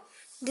are.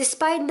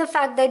 Despite the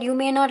fact that you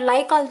may not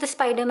like all the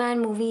Spider-Man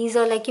movies,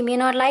 or like you may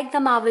not like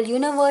the Marvel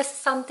universe,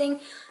 something,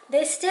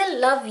 they still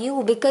love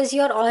you because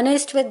you're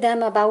honest with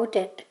them about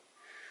it.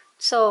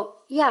 So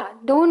yeah,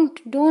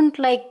 don't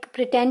like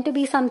pretend to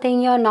be something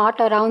you're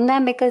not around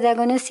them, because they're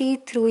gonna see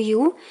through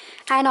you.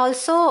 And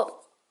also,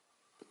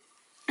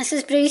 this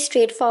is pretty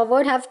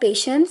straightforward. Have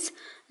patience.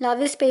 Love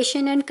is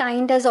patient and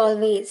kind as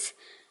always.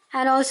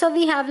 And also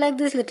we have like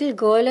this little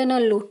girl in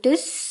a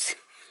lotus.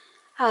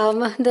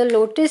 The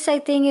lotus, I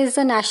think, is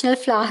the national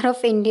flower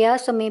of India.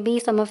 So maybe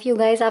some of you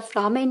guys are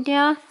from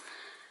India.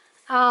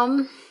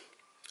 But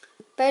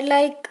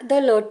like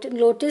the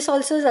lotus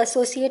also is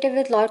associated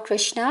with Lord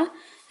Krishna.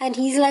 And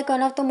he's like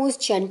one of the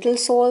most gentle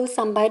souls.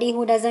 Somebody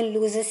who doesn't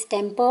lose his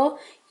temper.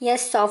 He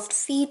has soft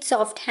feet,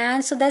 soft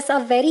hands. So there's a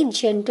very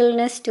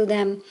gentleness to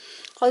them.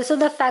 Also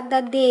the fact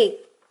that they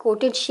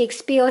quoted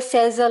Shakespeare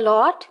says a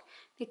lot,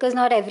 because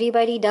not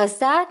everybody does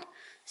that.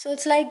 So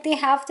it's like they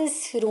have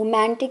this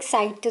romantic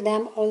side to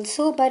them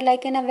also, but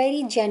like in a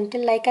very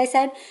gentle, like I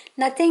said,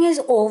 nothing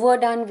is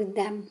overdone with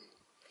them.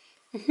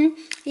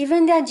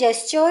 Even their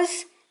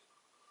gestures,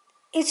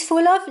 it's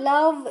full of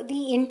love,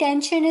 the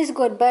intention is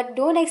good, but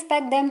don't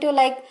expect them to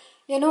like,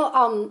 you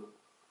know,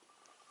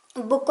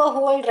 book a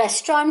whole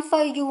restaurant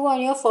for you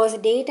on your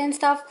first date and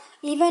stuff,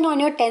 even on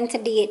your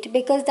 10th date,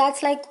 because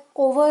that's like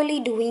overly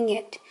doing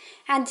it.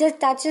 And just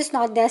that's just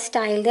not their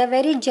style. They're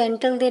very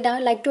gentle. They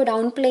don't like to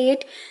downplay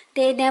it.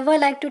 They never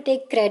like to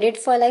take credit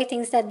for like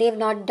things that they've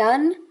not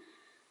done.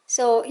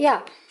 So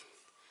yeah,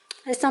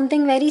 there's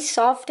something very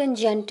soft and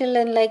gentle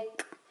and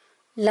like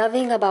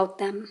loving about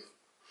them.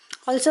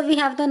 Also we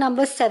have the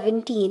number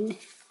 17.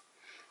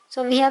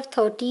 So we have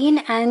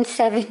 13 and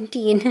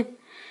 17.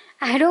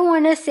 I don't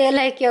want to say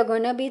like you're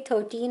gonna be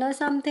 13 or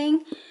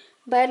something,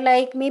 but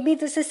like maybe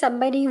this is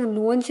somebody you've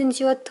known since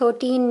you were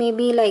 13,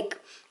 maybe like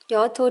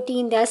you're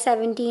 13, they're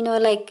 17, or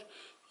like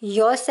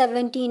you're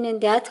 17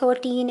 and they're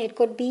 13, it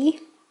could be.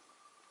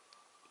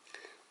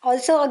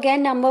 Also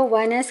again, number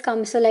 1 has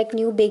come, so like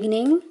new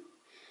beginning.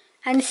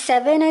 And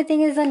 7 I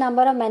think is the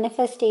number of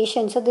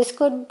manifestation. So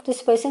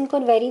this person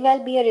could very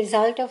well be a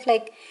result of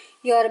like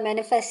your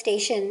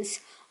manifestations.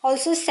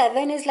 Also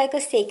 7 is like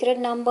a sacred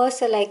number,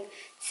 so like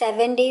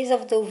 7 days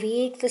of the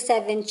week, the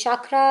 7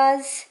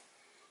 chakras.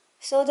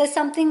 So there's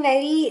something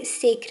very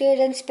sacred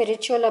and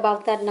spiritual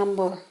about that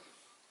number.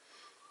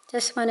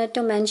 Just wanted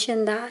to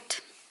mention that.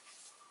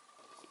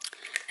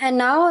 And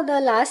now the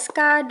last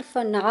card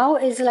for now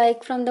is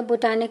like from the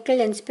Botanical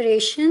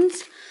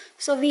Inspirations.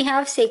 So we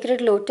have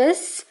Sacred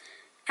Lotus,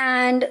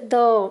 and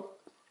the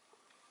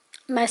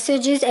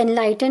message is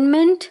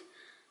enlightenment.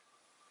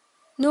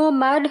 No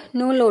mud,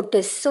 no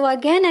lotus. So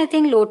again, I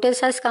think lotus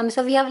has come.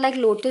 So we have like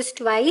lotus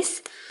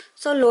twice.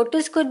 So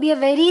lotus could be a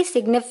very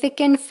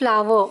significant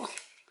flower.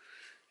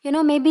 You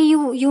know, maybe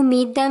you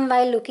meet them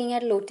while looking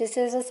at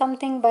lotuses or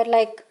something, but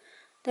like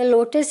the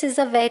lotus is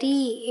a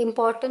very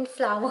important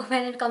flower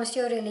when it comes to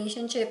your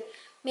relationship.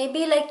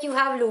 Maybe like you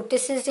have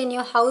lotuses in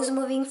your house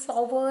moving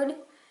forward,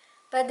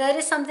 but there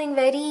is something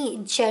very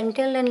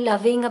gentle and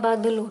loving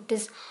about the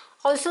lotus.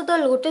 Also, the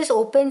lotus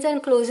opens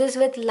and closes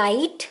with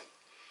light.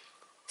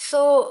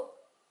 So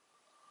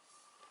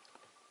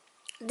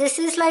this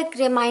is like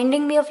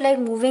reminding me of like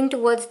moving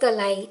towards the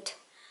light.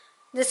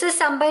 This is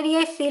somebody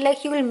I feel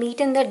like you will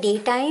meet in the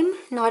daytime,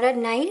 not at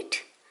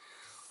night.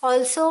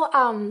 Also,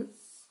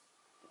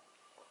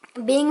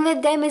 being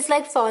with them is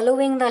like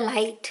following the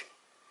light.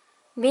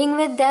 Being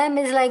with them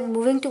is like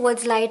moving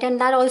towards light, and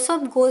that also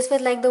goes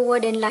with like the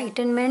word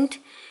enlightenment.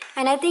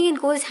 And I think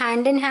it goes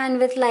hand in hand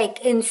with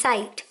like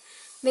insight,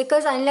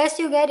 because unless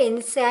you get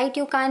insight,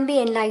 you can't be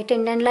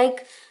enlightened. And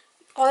like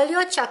all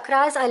your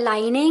chakras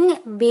aligning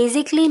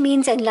basically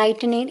means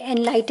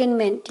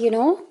enlightenment, you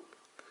know.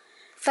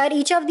 But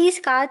each of these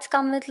cards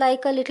come with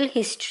like a little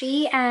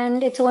history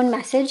and its own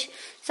message.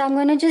 So I'm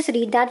going to just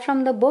read that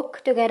from the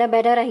book to get a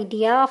better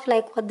idea of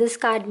like what this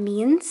card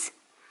means.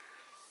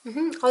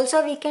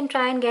 Also, we can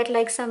try and get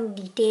like some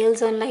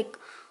details on like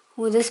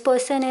who this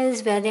person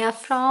is, where they are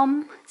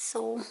from.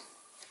 So,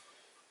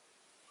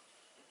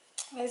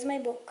 where's my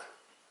book?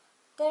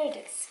 There it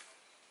is.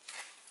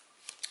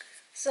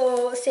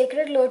 So,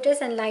 Sacred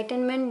Lotus,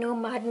 enlightenment, no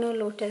mud, no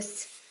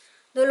lotus.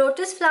 The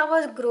lotus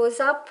flower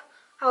grows up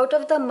out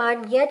of the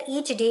mud, yet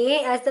each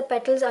day as the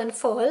petals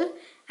unfurl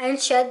and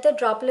shed the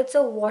droplets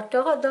of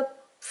water, the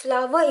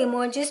flower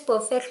emerges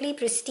perfectly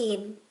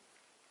pristine.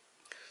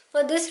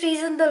 For this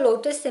reason, the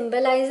lotus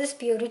symbolizes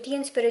purity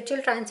and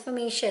spiritual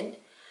transformation.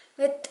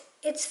 With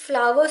its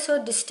flower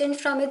so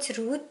distant from its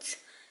roots,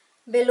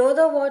 below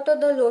the water,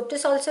 the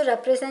lotus also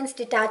represents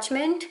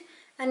detachment,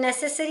 a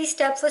necessary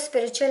step for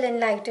spiritual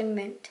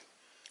enlightenment.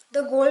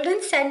 The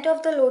golden scent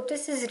of the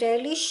lotus is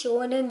rarely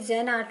shown in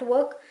Zen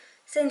artwork,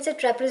 since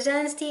it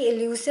represents the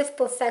elusive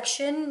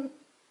perfection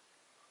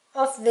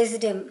of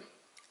wisdom.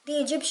 The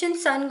Egyptian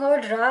sun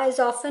god Ra is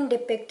often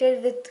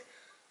depicted with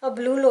a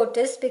blue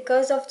lotus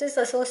because of this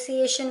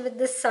association with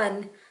the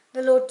sun.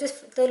 The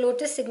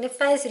lotus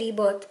signifies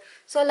rebirth.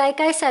 So like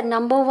I said,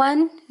 number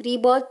 1,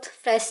 rebirth,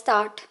 fresh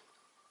start.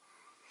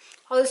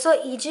 Also,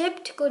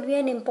 Egypt could be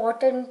an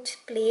important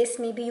place.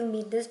 Maybe you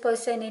meet this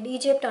person in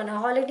Egypt on a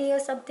holiday or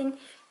something.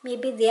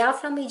 Maybe they are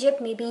from Egypt,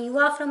 maybe you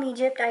are from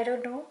Egypt, I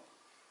don't know.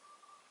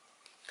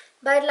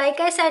 But like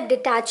I said,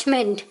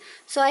 detachment.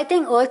 So I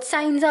think earth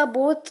signs are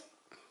both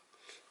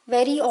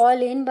very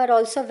all in but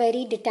also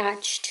very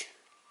detached.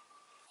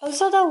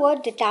 Also, the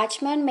word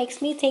detachment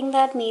makes me think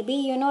that maybe,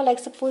 you know, like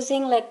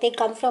supposing like they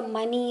come from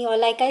money, or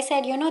like I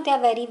said, you know, they are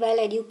very well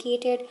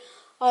educated,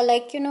 or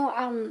like, you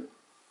know,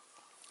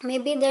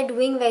 maybe they're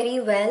doing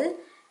very well.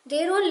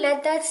 They don't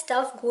let that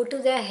stuff go to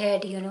their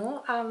head, you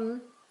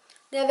know.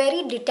 They're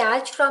very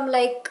detached from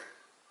like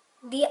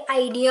the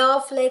idea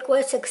of like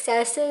what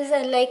success is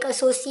and like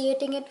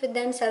associating it with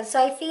themselves.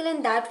 So I feel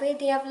in that way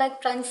they have like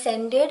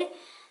transcended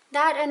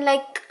that, and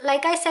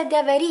like I said,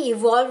 they're very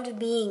evolved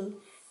being.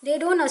 They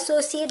don't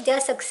associate their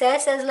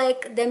success as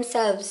like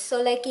themselves.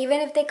 So like even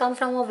if they come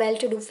from a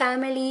well-to-do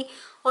family,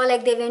 or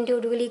like they went to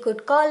a really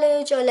good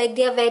college, or like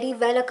they are very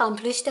well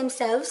accomplished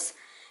themselves,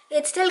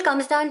 it still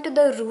comes down to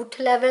the root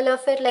level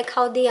of it, like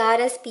how they are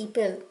as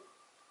people,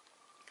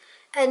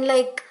 and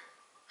like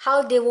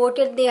how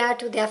devoted they are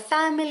to their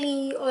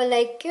family, or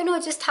like, you know,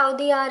 just how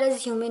they are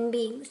as human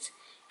beings,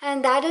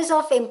 and that is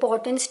of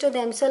importance to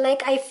them. So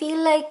like I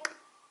feel like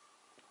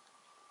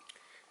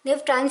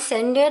they've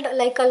transcended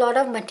like a lot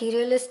of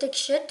materialistic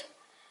shit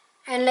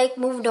and like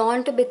moved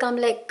on to become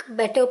like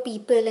better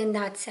people in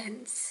that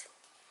sense.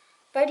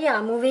 But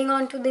yeah, moving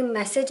on to the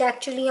message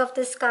actually of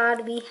this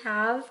card, we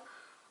have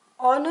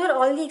honor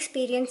all the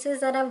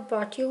experiences that have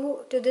brought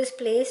you to this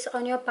place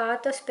on your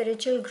path of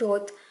spiritual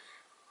growth,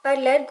 but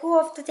let go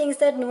of the things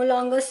that no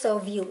longer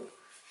serve you.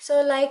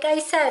 So like I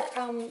said,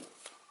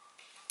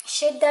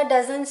 shit that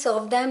doesn't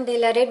serve them, they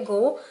let it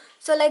go.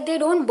 So like they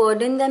don't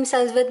burden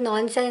themselves with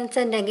nonsense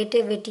and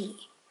negativity.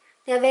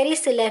 They're very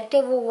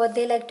selective of what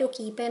they like to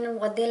keep in and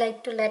what they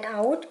like to let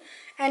out.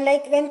 And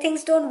like when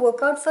things don't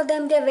work out for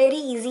them, they're very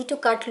easy to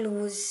cut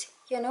loose,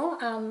 you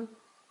know.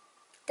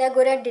 They're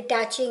good at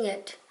detaching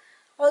it.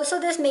 Also,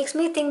 this makes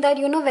me think that,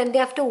 you know, when they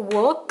have to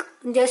work,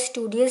 they're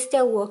studious,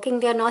 they're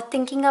working, they're not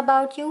thinking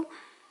about you.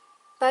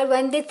 But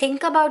when they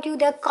think about you,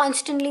 they're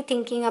constantly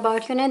thinking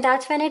about you. And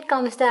that's when it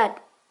comes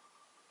that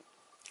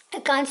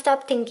I can't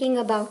stop thinking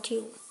about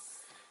you.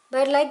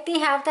 But like they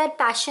have that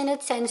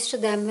passionate sense to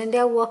them. When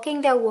they're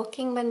working, they're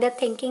working. When they're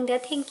thinking, they're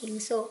thinking.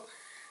 So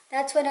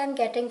that's what I'm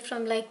getting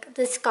from like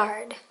this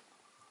card.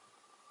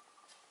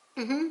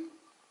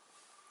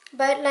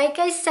 But like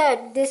I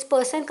said, this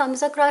person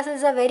comes across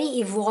as a very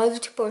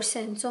evolved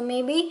person. So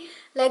maybe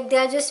like they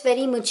are just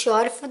very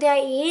mature for their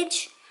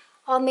age,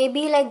 or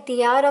maybe like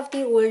they are of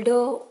the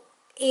older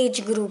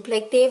age group.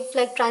 Like they've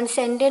like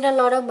transcended a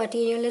lot of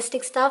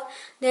materialistic stuff.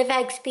 They've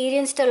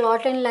experienced a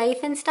lot in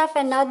life and stuff,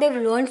 and now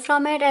they've learned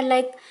from it, and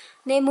like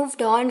they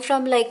moved on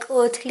from like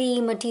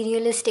earthly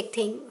materialistic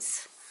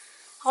things.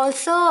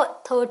 Also,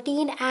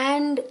 13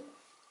 and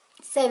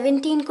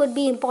 17 could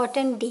be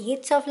important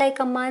dates of like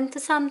a month or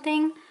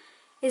something.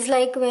 Is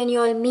like when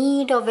you all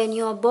meet, or when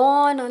you're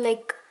born, or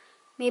like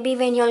maybe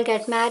when you all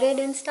get married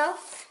and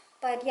stuff.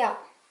 But yeah,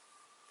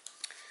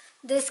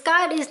 this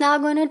card is now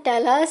going to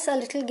tell us a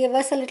little, give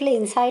us a little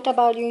insight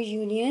about your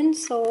union.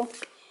 So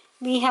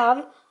we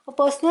have a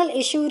personal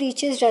issue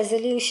reaches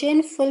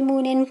resolution, full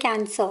moon in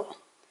Cancer.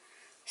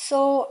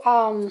 So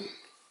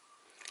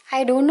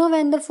I don't know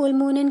when the full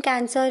moon in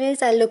Cancer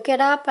is. I'll look it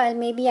up. I'll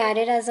maybe add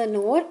it as a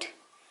note.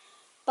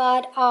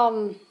 But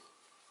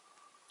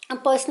a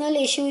personal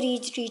issue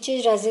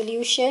reaches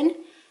resolution.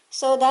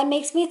 So that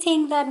makes me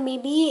think that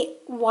maybe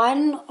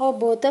one or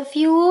both of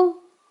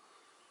you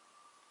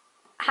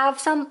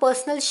have some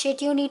personal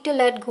shit you need to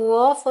let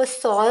go of or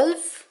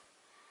solve.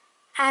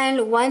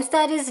 And once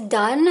that is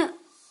done,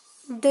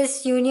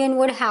 this union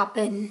would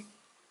happen.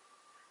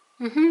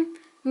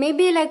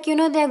 Maybe like, you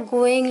know, they're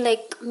going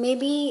like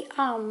maybe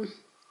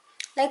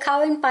like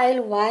how in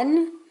pile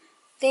 1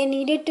 they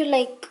needed to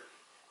like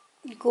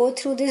go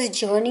through this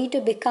journey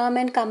to become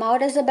and come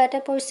out as a better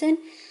person.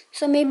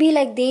 So maybe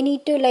like they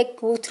need to like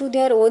go through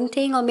their own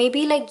thing, or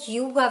maybe like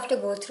you have to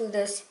go through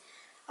this.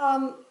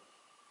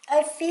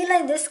 I feel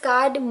like this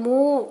card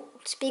more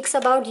speaks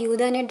about you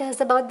than it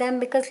does about them,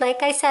 because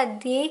like I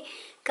said, they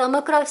come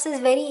across as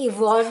very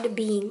evolved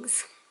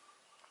beings.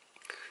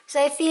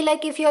 So I feel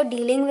like if you're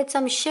dealing with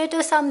some shit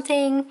or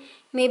something,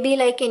 maybe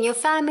like in your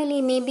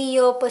family, maybe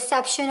your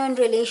perception on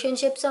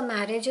relationships or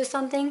marriage or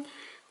something,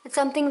 it's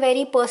something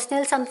very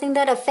personal, something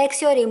that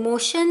affects your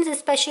emotions,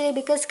 especially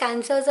because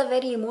Cancer is a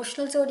very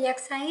emotional zodiac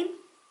sign.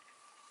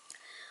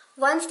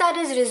 Once that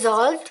is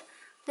resolved,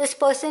 this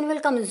person will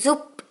come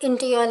zoop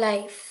into your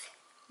life.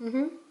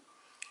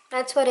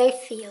 That's what I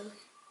feel.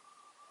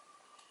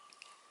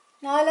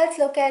 Now let's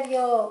look at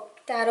your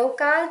tarot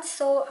cards.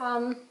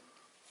 So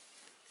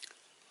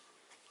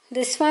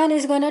this one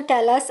is going to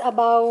tell us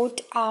about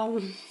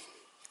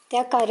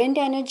their current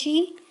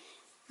energy,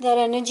 their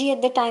energy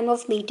at the time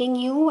of meeting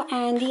you,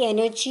 and the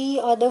energy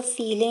or the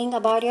feeling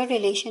about your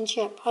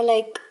relationship, or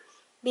like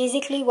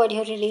basically what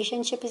your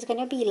relationship is going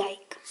to be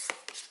like.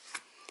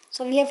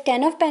 So we have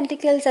 10 of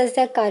Pentacles as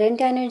their current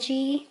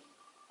energy.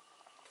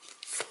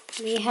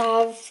 We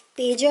have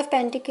Page of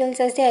Pentacles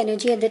as the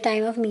energy at the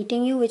time of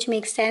meeting you, which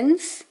makes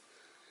sense,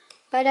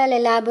 but I'll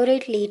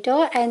elaborate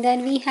later. And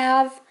then we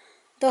have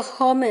the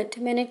Hermit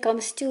when it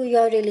comes to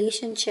your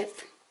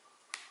relationship.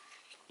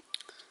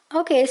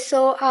 Okay,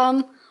 so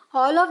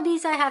all of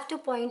these I have to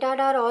point out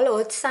are all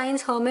earth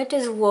signs. Hermit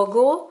is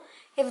Virgo,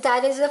 if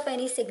that is of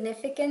any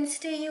significance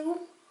to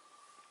you.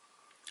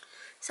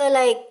 So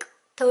like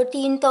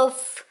 13th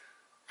of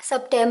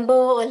September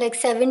or like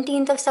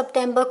 17th of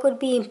September could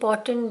be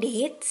important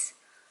dates.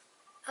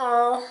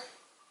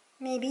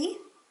 Maybe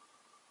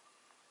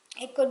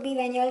it could be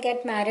when you'll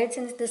get married,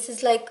 since this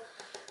is like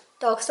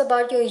talks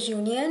about your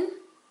union.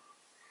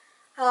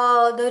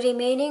 The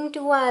remaining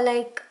two are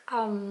like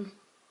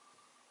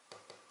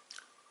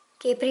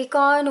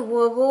Capricorn,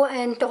 Virgo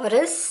and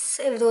Taurus,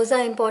 if those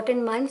are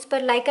important months.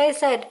 But like I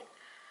said,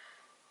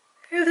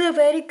 it's a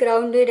very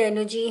grounded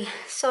energy.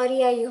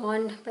 Sorry I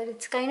yawned, but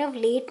it's kind of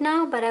late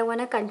now, but I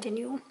want to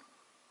continue.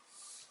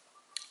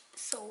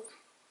 So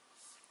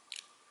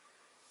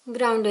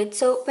grounded.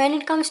 So when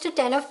it comes to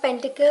 10 of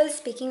Pentacles,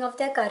 speaking of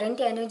their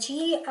current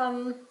energy,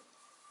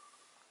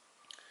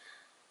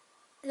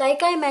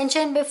 like I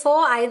mentioned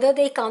before, either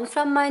they come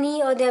from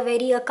money or they're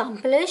very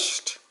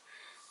accomplished,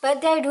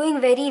 but they're doing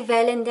very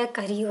well in their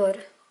career.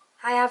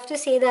 I have to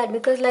say that,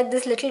 because like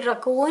this little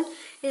raccoon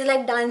is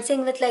like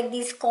dancing with like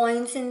these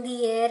coins in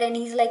the air, and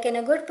he's like in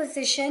a good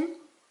position.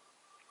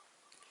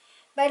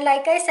 But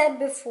like I said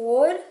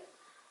before,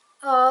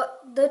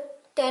 the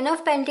 10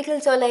 of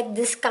Pentacles, or like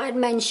this card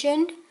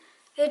mentioned,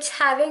 it's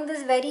having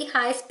this very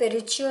high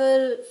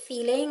spiritual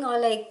feeling, or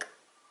like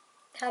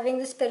having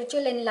the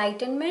spiritual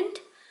enlightenment.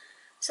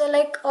 So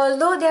like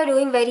although they're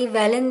doing very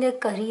well in their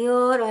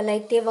career, or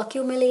like they've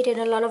accumulated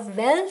a lot of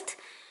wealth,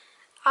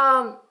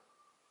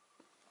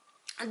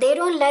 they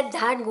don't let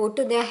that go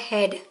to their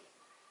head.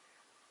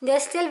 they're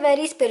still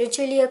very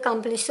spiritually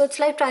accomplished. So it's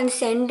like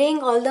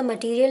transcending all the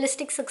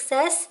materialistic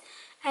success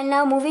and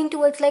now moving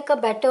towards like a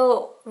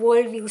better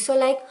worldview. So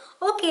like,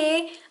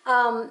 okay,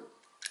 I'm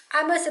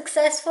a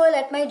successful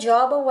at my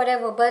job or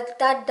whatever, but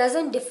that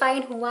doesn't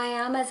define who I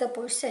am as a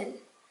person.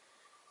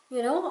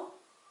 You know,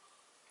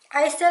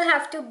 I still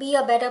have to be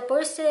a better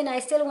person. I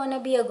still want to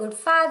be a good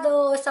father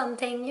or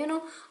something, you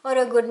know, or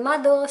a good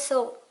mother.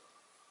 So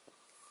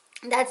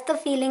that's the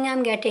feeling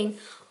I'm getting.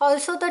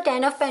 Also, the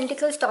Ten of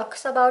Pentacles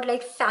talks about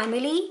like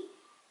family,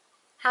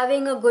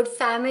 having a good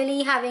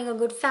family, having a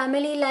good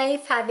family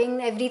life, having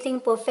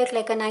everything perfect,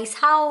 like a nice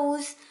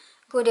house,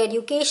 good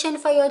education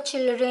for your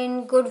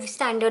children, good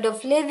standard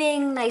of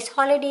living, nice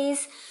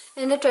holidays.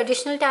 In the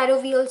traditional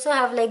tarot, we also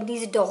have like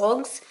these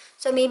dogs.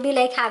 So maybe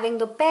like having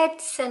the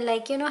pets and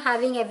like, you know,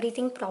 having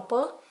everything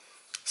proper.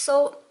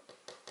 So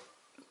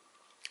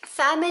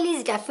family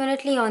is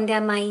definitely on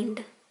their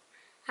mind.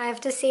 I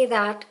have to say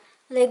that.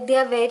 Like they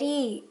are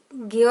very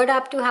geared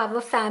up to have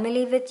a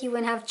family with you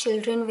and have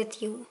children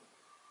with you.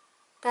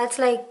 That's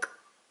like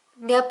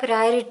their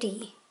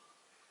priority.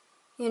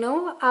 You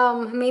know,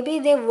 maybe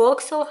they work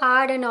so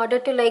hard in order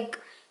to like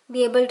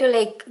be able to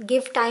like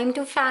give time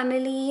to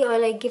family or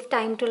like give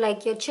time to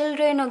like your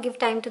children or give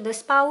time to the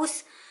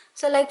spouse.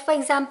 So like for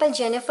example,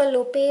 Jennifer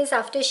Lopez,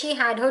 after she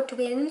had her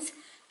twins,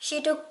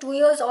 she took 2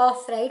 years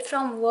off, right,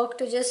 from work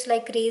to just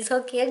like raise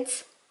her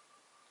kids.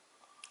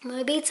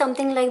 Maybe it's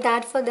something like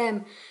that for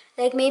them.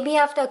 Like maybe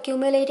after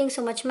accumulating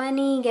so much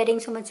money, getting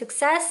so much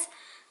success,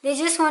 they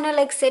just want to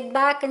like sit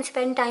back and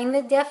spend time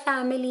with their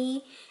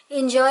family,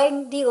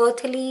 enjoying the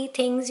earthly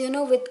things, you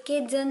know, with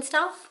kids and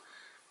stuff.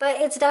 But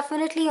it's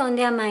definitely on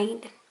their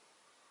mind.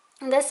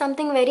 And there's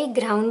something very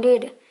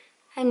grounded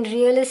and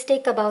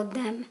realistic about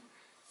them.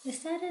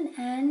 Is that an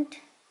ant?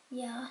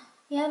 Yeah.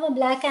 You have a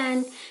black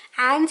ant.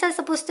 Ants are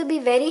supposed to be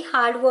very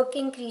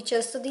hardworking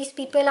creatures. So these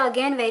people are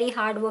again very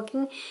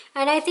hardworking.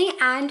 And I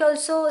think ant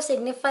also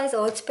signifies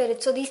earth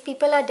spirit. So these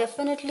people are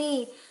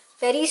definitely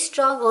very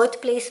strong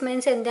earth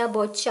placements in their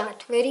birth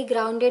chart. Very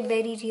grounded,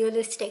 very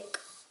realistic.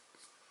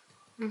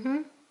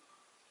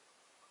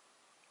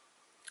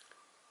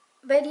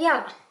 But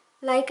yeah,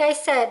 like I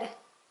said,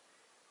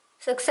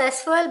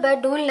 successful,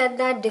 but don't let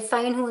that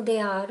define who they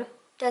are.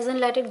 Doesn't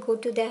let it go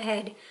to their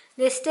head.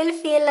 They still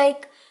feel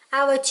like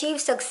I've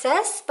achieved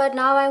success, but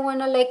now I want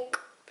to like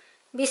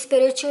be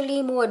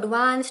spiritually more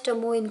advanced or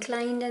more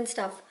inclined and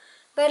stuff.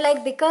 But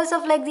like because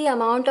of like the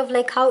amount of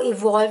like how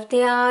evolved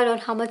they are or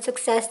how much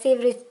success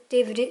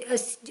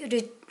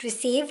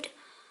received,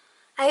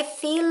 I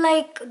feel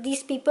like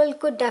these people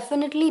could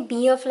definitely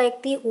be of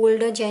like the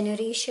older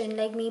generation.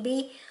 Like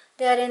maybe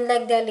they're in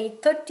like their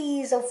late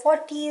 30s or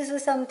 40s or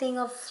something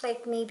of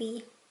like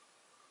maybe.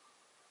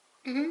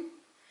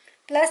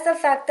 Plus the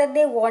fact that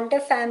they want a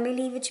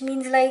family, which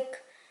means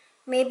like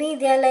maybe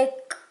they're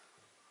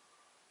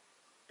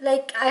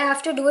like I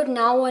have to do it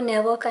now or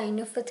never kind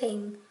of a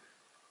thing.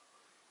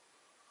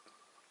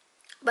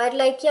 But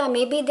like yeah,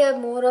 maybe they're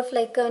more of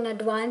like an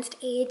advanced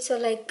age, so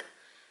like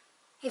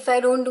if I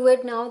don't do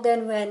it now,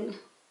 then when?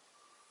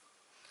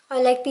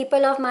 Or like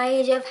people of my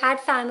age have had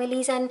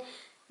families and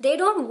they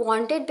don't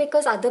want it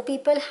because other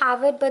people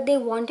have it, but they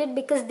want it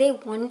because they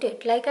want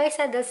it. Like I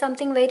said, there's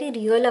something very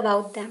real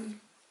about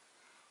them.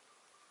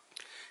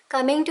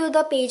 Coming to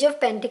the Page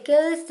of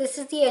Pentacles, this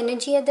is the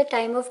energy at the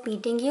time of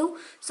meeting you.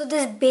 So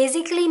this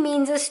basically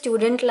means a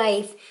student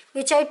life,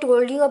 which I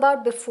told you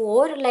about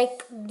before.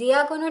 Like they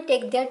are going to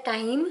take their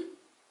time.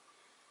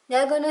 They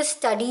are going to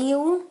study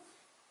you.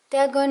 They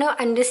are going to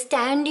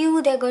understand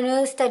you. They are going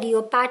to study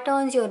your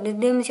patterns, your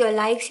rhythms, your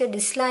likes, your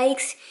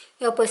dislikes,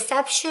 your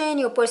perception,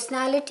 your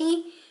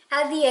personality.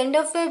 At the end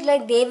of it,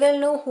 like they will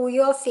know who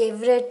your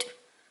favorite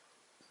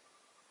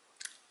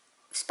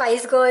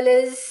Spice Girl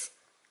is,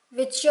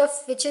 which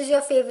is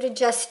your favorite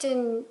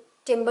Justin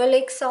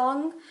Timberlake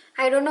song.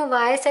 I don't know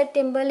why I said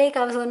Timberlake.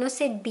 I was going to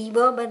say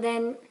Bieber, but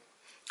then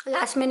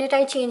last minute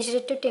I changed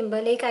it to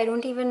Timberlake. I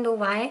don't even know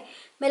why.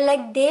 But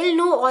like they'll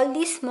know all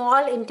these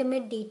small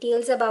intimate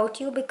details about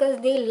you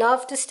because they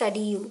love to study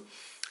you.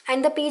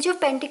 And the Page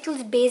of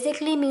Pentacles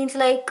basically means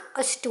like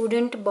a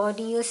student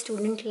body, a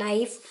student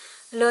life,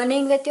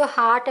 learning with your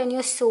heart and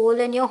your soul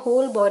and your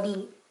whole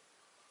body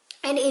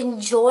and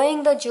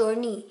enjoying the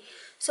journey.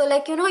 So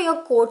like, you know,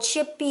 your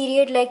courtship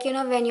period, like, you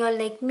know, when you all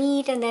like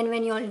meet and then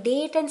when you all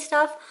date and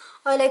stuff,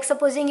 or like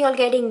supposing you all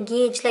get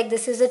engaged, like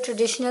this is a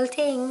traditional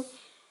thing.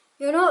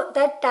 You know,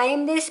 that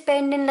time they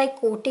spend in like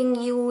courting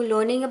you,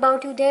 learning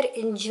about you, they're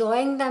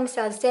enjoying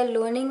themselves. They're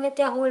learning with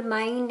their whole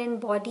mind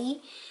and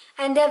body.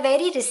 And they're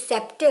very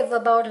receptive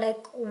about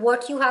like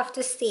what you have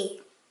to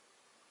say.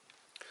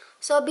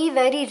 So be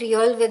very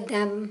real with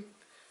them.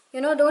 You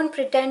know, don't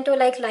pretend to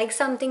like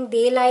something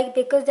they like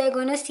because they're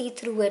going to see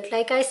through it.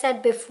 Like I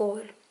said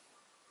before,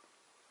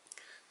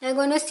 they're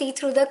going to see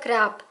through the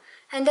crap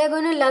and they're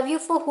going to love you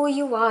for who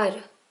you are.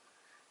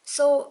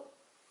 So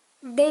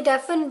they're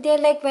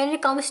like, when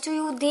it comes to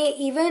you, they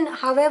even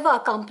however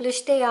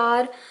accomplished they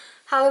are,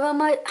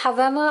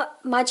 however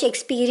much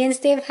experience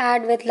they've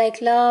had with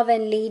like love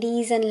and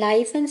ladies and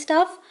life and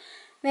stuff,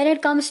 when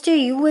it comes to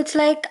you, it's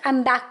like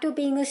I'm back to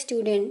being a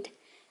student.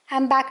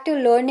 I'm back to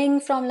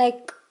learning from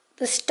like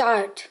the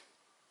start.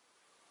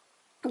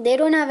 They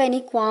don't have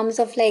any qualms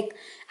of like,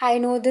 I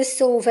know this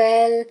so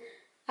well,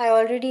 I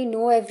already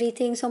know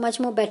everything so much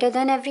more better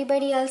than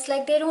everybody else.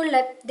 Like they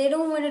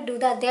don't want to do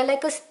that. They're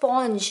like a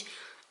sponge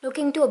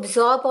looking to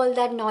absorb all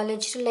that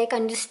knowledge, to like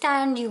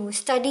understand you,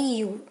 study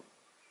you,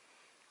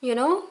 you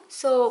know.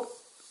 So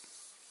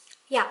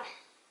yeah,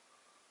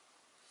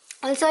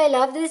 also I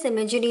love this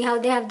imagery, how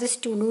they have this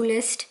to-do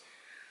list.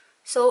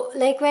 So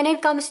like when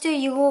it comes to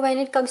you, when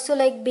it comes to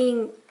like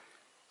being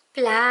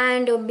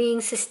planned or being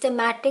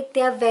systematic,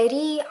 they are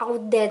very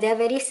out there, they are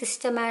very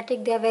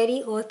systematic, they are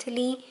very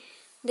earthly.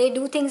 They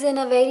do things in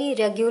a very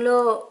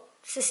regular,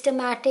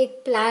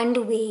 systematic, planned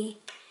way.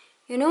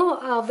 You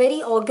know,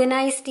 very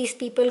organized these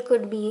people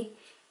could be.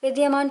 With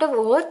the amount of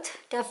earth,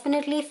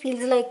 definitely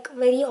feels like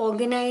very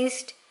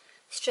organized,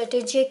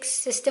 strategic,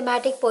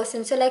 systematic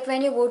person. So like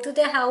when you go to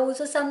their house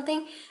or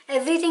something,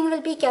 everything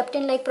will be kept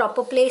in like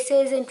proper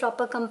places, in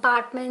proper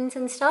compartments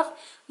and stuff.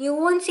 You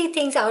won't see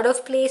things out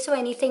of place or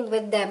anything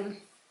with them,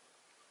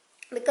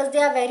 because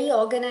they are very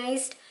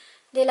organized.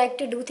 They like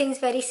to do things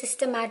very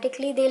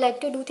systematically. They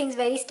like to do things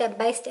very step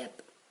by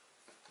step.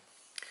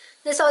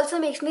 This also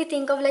makes me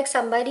think of like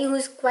somebody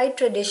who's quite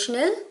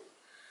traditional.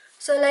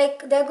 So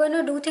like they're going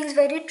to do things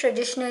very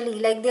traditionally.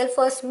 Like they'll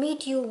first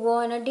meet you, go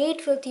on a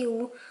date with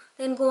you,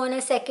 then go on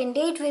a second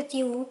date with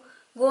you,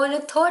 go on a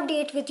third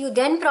date with you,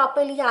 then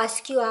properly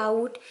ask you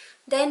out,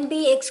 then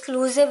be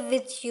exclusive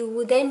with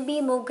you, then be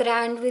more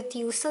grand with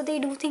you. So they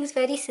do things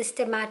very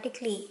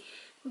systematically.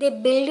 They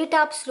build it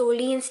up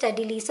slowly and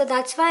steadily. So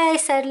that's why I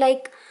said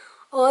like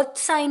earth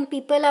sign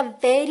people are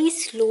very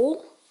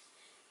slow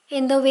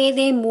in the way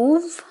they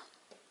move.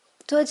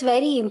 So it's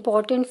very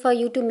important for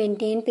you to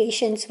maintain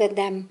patience with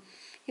them.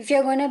 If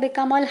you're going to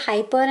become all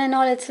hyper and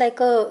all, it's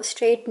like a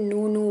straight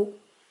no-no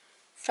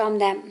from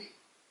them.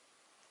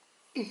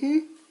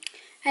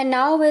 And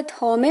now with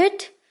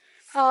Hermit,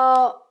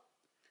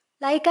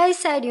 like I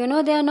said, you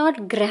know, they're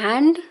not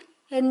grand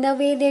in the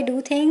way they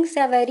do things.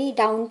 They're very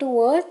down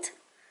to earth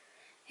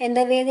in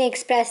the way they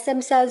express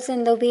themselves,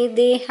 in the way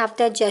they have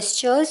their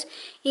gestures.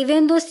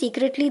 Even though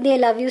secretly they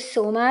love you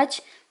so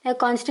much, they're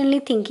constantly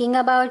thinking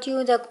about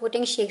you, they're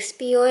quoting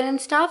Shakespeare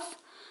and stuff.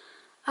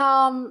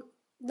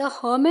 The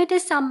hermit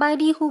is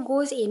somebody who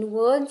goes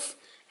inwards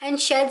and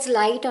sheds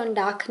light on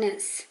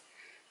darkness.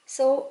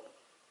 So,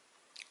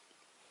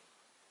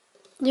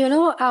 you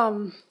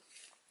know,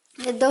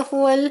 the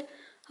whole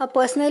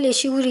personal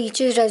issue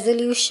reaches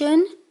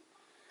resolution.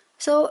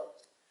 So,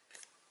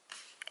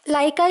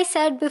 like I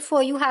said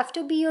before, you have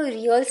to be your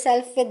real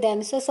self with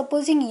them. So,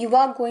 supposing you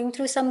are going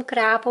through some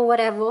crap or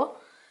whatever,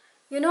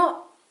 you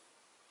know,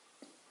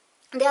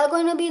 they are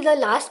going to be the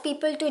last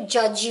people to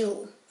judge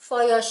you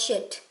for your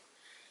shit.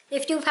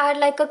 If you've had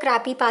like a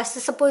crappy past,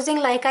 supposing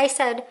like I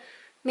said,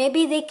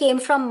 maybe they came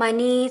from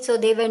money, so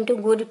they went to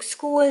good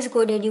schools,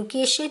 good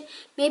education.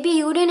 Maybe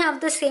you didn't have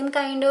the same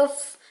kind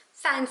of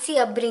fancy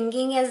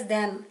upbringing as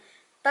them.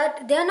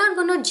 But they're not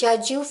going to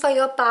judge you for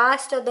your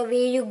past or the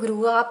way you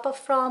grew up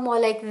from or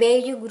like where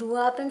you grew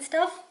up and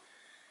stuff.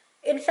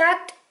 In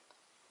fact,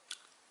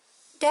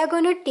 they're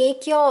going to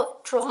take your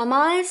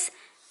traumas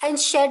and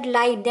shed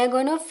light. They're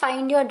going to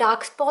find your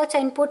dark spots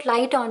and put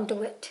light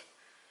onto it.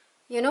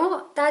 You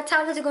know, that's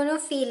how it's going to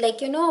feel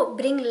like, you know,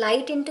 bring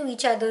light into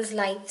each other's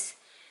lives.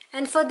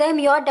 And for them,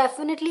 you're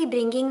definitely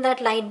bringing that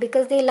light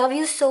because they love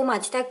you so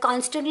much. They're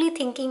constantly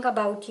thinking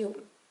about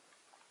you.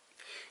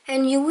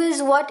 And you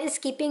is what is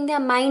keeping their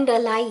mind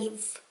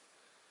alive.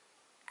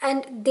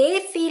 And they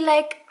feel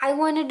like, I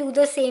want to do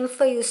the same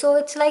for you. So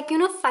it's like, you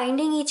know,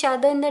 finding each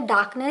other in the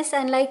darkness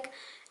and like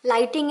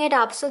lighting it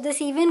up. So this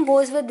even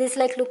goes with this,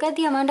 like, look at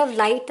the amount of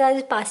light that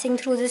is passing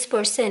through this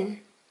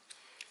person.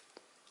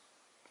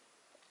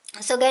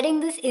 So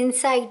getting this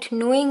insight,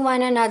 knowing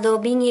one another,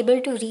 being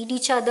able to read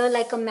each other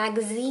like a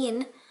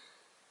magazine,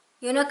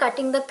 you know,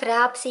 cutting the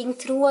crap, seeing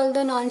through all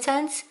the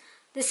nonsense,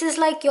 this is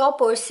like your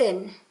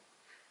person.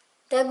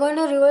 They're going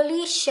to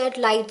really shed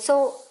light.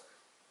 So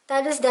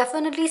that is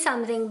definitely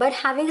something. But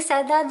having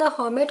said that, the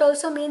hermit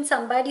also means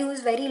somebody who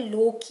is very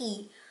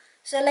low-key.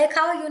 So like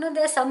how, you know,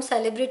 there's some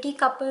celebrity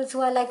couples who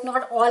are like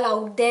not all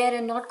out there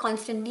and not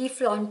constantly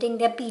flaunting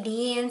their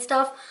PDA and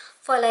stuff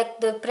for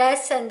like the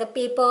press and the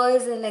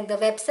papers and like the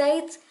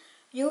websites.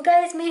 You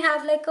guys may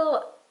have like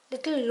a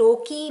little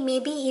low-key,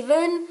 maybe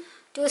even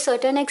to a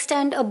certain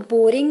extent a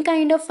boring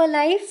kind of a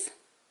life.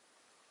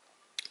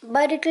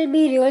 But it will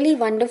be really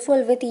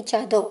wonderful with each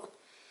other.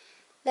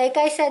 Like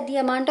I said, the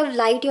amount of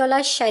light y'all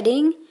are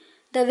shedding,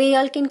 the way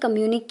y'all can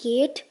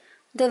communicate,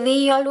 the way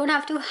y'all don't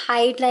have to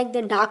hide like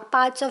the dark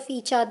parts of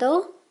each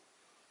other.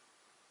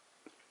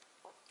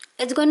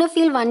 It's going to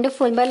feel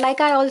wonderful. But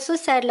like I also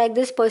said, like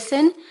this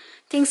person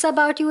thinks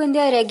about you in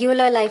their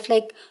regular life,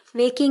 like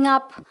waking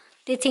up.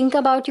 They think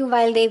about you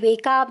while they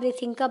wake up. They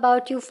think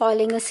about you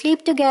falling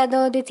asleep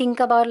together. They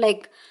think about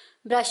like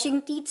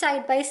brushing teeth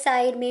side by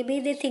side. Maybe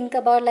they think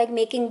about like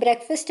making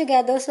breakfast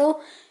together.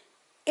 So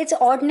it's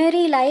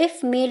ordinary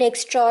life made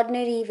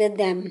extraordinary with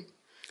them.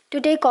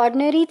 to take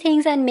ordinary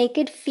things and make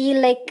it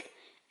feel like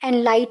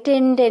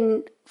enlightened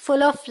and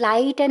full of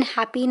light and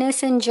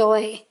happiness and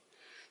joy.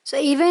 So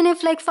even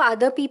if like for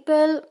other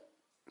people,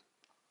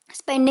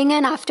 spending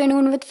an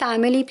afternoon with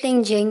family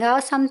playing Jenga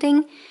or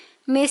something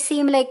may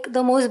seem like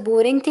the most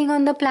boring thing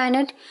on the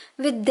planet,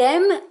 with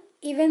them,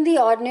 even the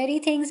ordinary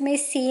things may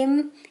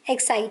seem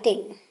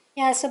exciting.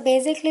 Yeah, so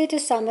basically to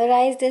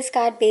summarize, this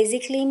card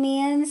basically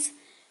means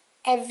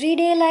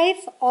everyday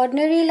life,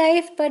 ordinary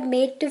life, but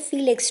made to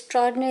feel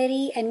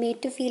extraordinary and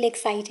made to feel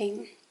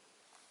exciting.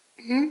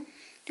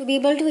 To be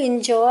able to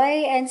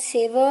enjoy and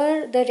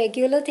savor the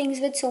regular things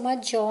with so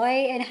much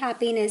joy and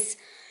happiness.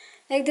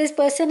 Like this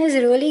person is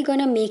really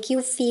gonna make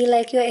you feel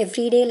like your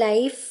everyday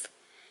life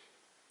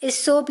is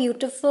so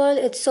beautiful,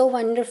 it's so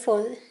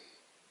wonderful.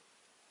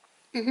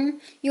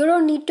 You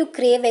don't need to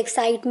crave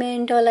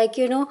excitement or like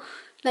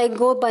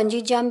go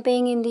bungee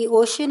jumping in the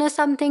ocean or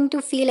something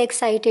to feel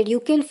excited. You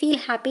can feel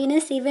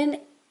happiness even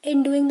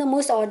in doing the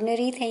most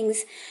ordinary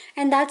things,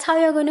 and that's how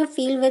you're gonna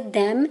feel with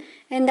them,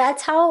 and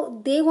that's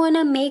how they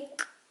wanna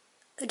make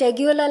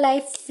regular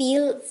life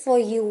feel for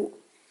you.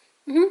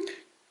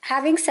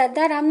 Having said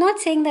that, I'm not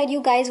saying that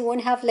you guys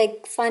won't have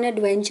like fun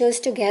adventures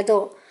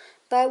together,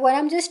 but what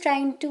I'm just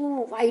trying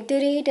to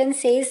iterate and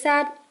say is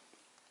that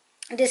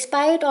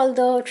despite all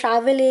the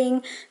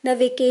traveling, the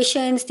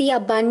vacations, the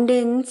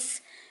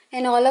abundance,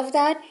 and all of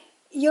that,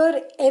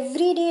 your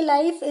everyday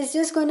life is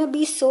just going to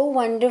be so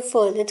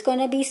wonderful. It's going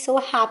to be so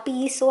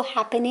happy, so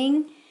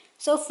happening,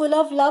 so full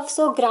of love,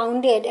 so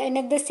grounded. And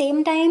at the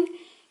same time,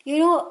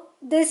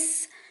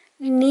 this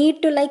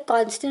need to like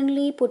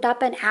constantly put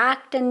up an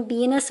act and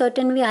be in a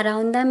certain way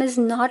around them is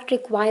not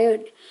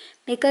required,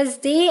 because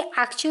they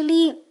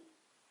actually,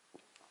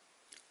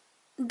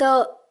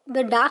 the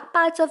dark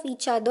parts of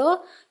each other,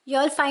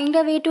 you'll find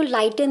a way to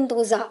lighten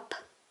those up,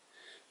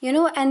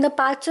 and the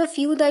parts of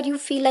you that you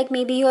feel like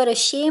maybe you're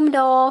ashamed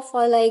of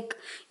or like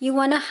you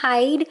want to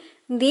hide,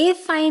 they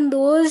find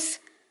those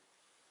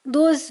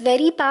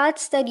very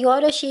parts that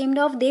you're ashamed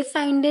of, they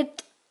find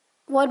it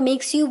what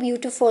makes you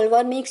beautiful,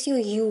 what makes you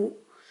you.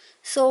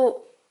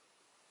 So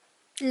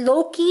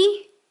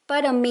low-key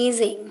but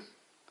amazing.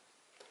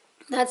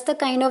 That's the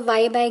kind of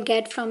vibe I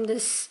get from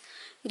this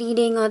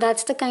reading, or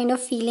that's the kind of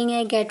feeling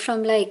I get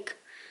from like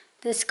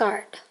this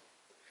card.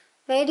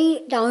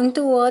 Very down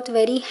to earth,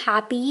 very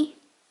happy,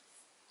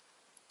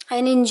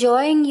 and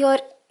enjoying your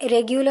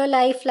regular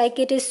life like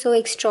it is so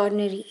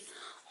extraordinary.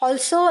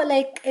 Also,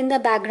 like in the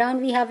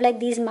background, we have like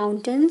these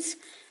mountains,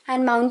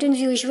 and mountains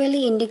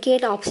usually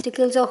indicate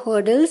obstacles or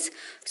hurdles.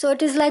 So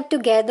it is like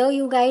together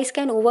you guys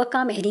can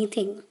overcome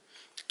anything.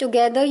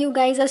 Together you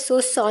guys are so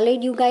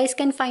solid, you guys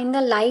can find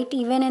the light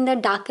even in the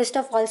darkest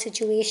of all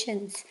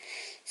situations.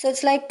 So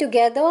it's like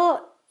together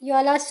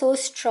y'all are so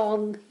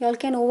strong, y'all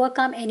can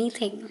overcome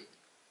anything.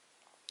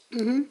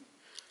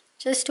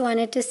 Just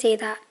wanted to say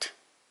that.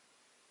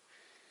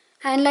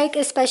 And like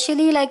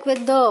especially like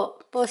with the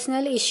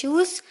personal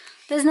issues,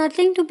 there's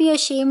nothing to be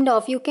ashamed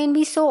of. You can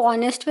be so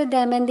honest with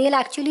them and they'll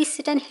actually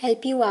sit and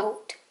help you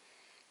out.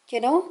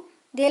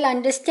 They'll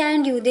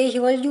understand you, they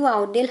hear you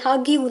out, they'll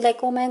hug you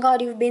like, oh my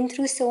god, you've been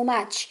through so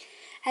much.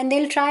 And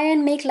they'll try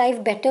and make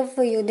life better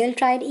for you. They'll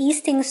try and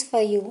ease things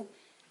for you.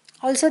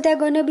 Also, they're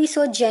going to be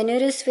so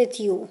generous with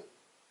you.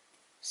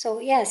 So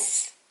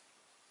yes,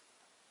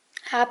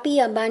 happy,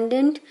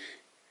 abundant,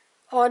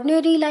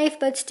 ordinary life,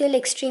 but still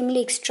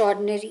extremely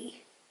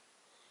extraordinary.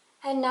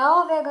 And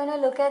now we're going to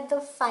look at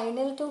the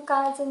final two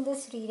cards in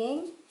this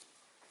reading,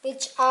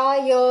 which are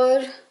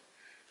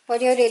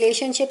what your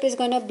relationship is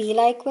going to be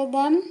like with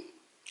them.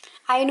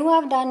 I know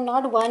I've done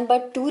not one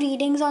but two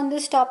readings on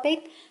this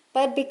topic,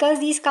 but because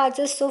these cards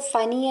are so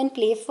funny and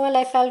playful,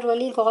 I felt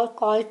really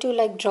called to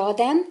like draw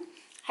them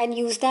and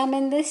use them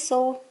in this.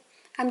 So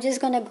I'm just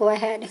going to go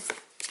ahead.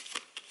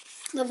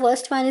 The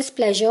first one is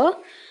pleasure.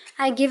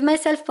 I give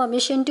myself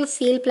permission to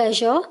feel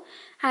pleasure,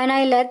 and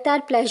I let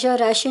that pleasure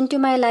rush into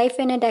my life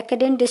in a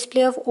decadent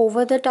display of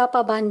over-the-top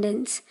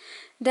abundance.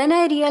 Then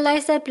I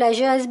realize that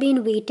pleasure has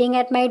been waiting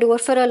at my door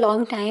for a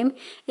long time.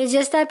 It's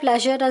just that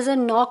pleasure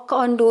doesn't knock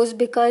on doors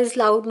because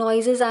loud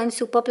noises aren't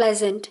super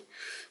pleasant.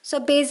 So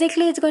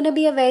basically it's going to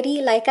be a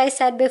very, like I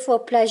said before,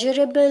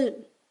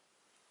 pleasurable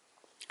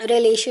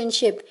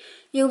relationship.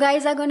 You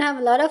guys are going to have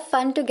a lot of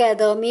fun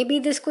together. Maybe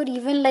this could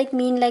even like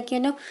mean like,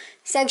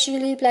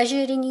 sexually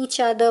pleasuring each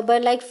other,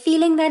 but like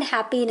feeling that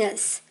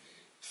happiness,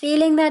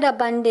 feeling that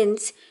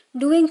abundance,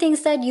 doing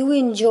things that you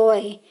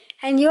enjoy.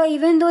 And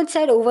even though it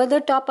said over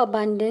the top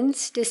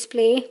abundance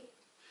display,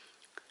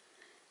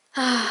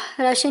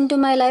 rush into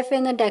my life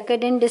in a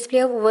decadent display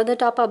of over the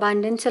top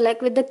abundance. So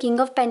like with the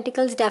King of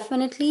Pentacles,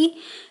 definitely,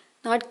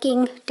 not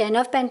King, 10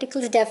 of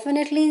Pentacles,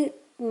 definitely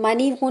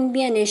money won't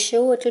be an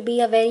issue. It will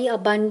be a very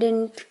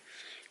abundant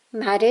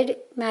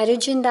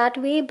marriage in that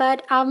way.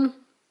 But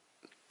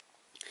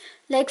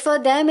like for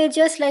them, it's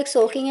just like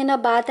soaking in a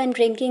bath and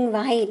drinking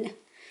wine.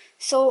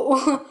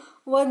 So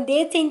what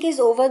they think is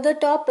over the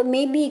top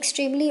may be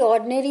extremely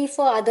ordinary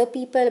for other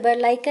people, but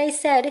like I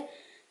said,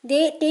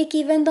 they take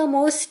even the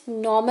most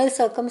normal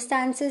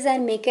circumstances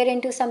and make it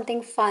into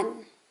something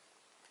fun.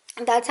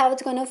 That's how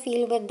it's gonna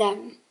feel with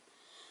them.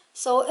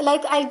 So,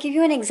 like, I'll give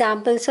you an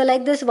example. So,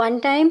 like, this one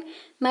time,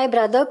 my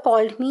brother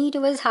called me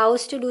to his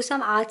house to do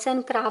some arts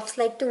and crafts,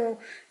 like to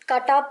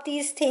cut up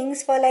these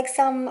things for like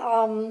some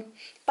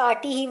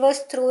party he was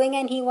throwing,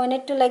 and he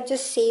wanted to like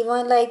just save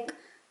on like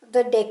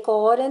the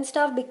decor and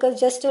stuff, because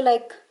just to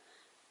like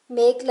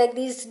make like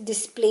these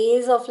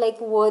displays of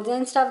like words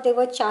and stuff, they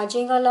were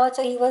charging a lot.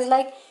 So he was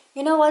like,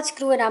 you know what,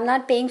 screw it, I'm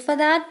not paying for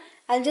that.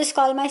 I'll just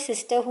call my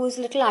sister who's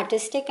little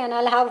artistic and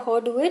I'll have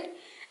her do it.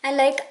 And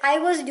like I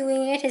was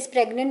doing it, his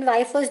pregnant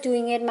wife was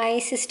doing it, my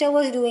sister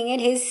was doing it,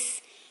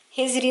 his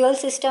real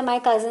sister, my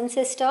cousin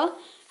sister,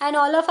 and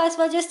all of us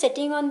were just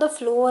sitting on the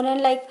floor and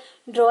like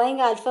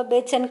drawing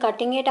alphabets and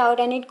cutting it out,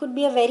 and it could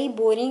be a very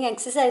boring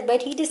exercise,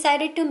 but he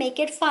decided to make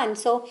it fun.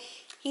 So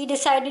he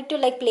decided to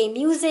like play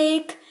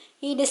music,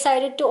 he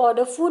decided to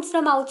order food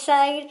from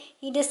outside,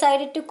 he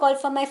decided to call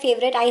for my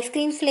favorite ice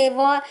cream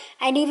flavor,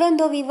 and even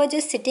though we were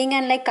just sitting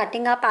and like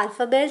cutting up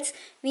alphabets,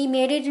 we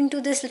made it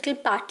into this little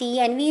party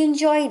and we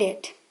enjoyed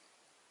it,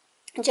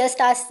 just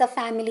us, the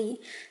family.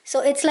 So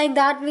it's like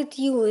that with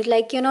you,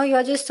 like, you know,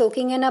 you're just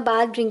soaking in a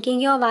bath,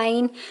 drinking your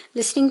wine,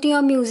 listening to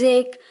your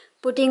music,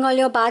 putting all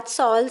your bath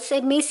salts.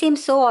 It may seem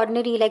so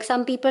ordinary, like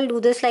some people do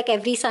this like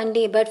every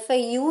Sunday, but for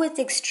you it's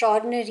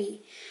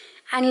extraordinary.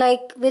 And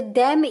like with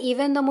them,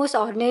 even the most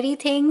ordinary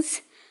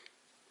things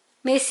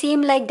may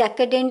seem like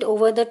decadent,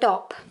 over the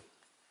top.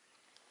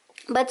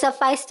 But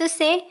suffice to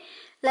say,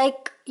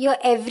 like your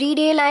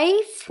everyday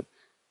life,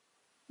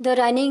 the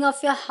running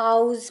of your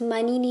house,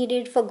 money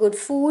needed for good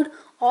food,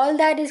 all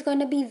that is going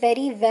to be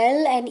very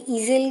well and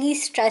easily,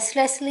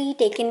 stresslessly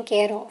taken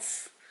care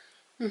of.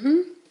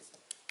 The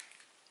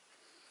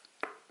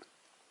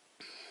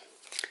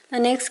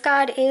next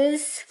card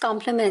is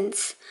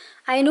compliments.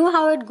 I know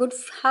how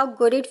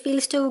good it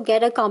feels to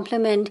get a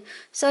compliment,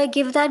 so I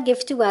give that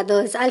gift to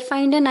others. I'll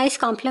find a nice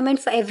compliment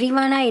for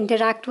everyone I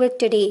interact with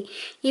today,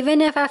 even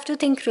if I have to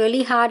think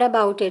really hard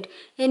about it.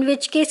 In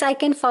which case, I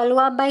can follow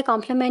up by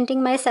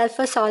complimenting myself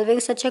for solving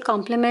such a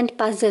compliment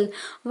puzzle.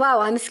 Wow,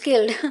 I'm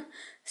skilled.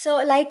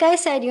 So, like I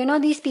said, you know,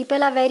 these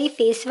people are very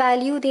face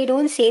value. They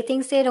don't say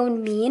things they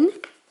don't mean.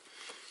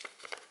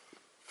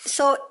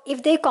 So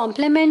if they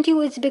compliment you,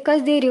 it's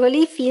because they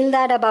really feel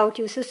that about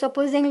you. So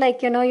supposing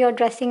like, you know, you're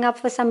dressing up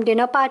for some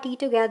dinner party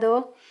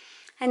together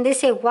and they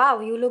say,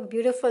 wow, you look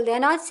beautiful. They're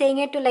not saying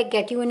it to like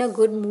get you in a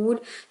good mood,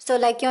 so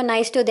like you're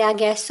nice to their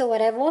guests or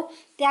whatever.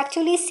 They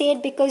actually say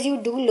it because you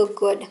do look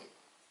good.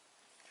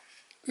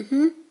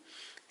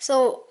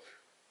 So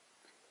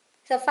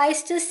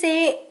suffice to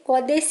say,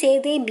 what they say,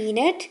 they mean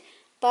it.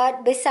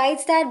 But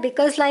besides that,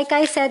 because like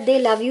I said, they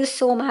love you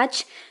so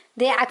much,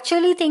 they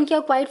actually think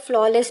you're quite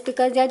flawless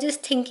because they're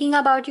just thinking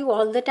about you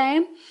all the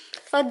time.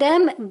 For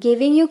them,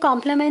 giving you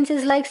compliments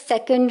is like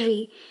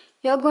secondary.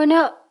 You're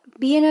gonna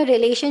be in a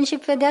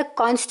relationship where they're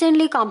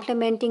constantly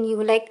complimenting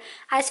you. Like,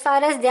 as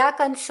far as they're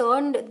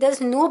concerned, there's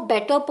no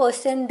better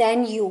person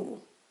than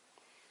you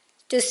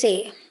to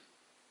say.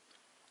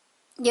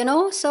 You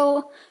know,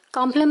 so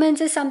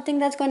compliments is something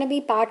that's going to be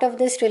part of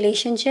this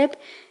relationship.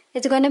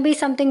 It's going to be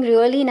something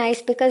really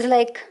nice because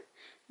like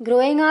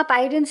growing up,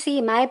 I didn't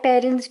see my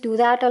parents do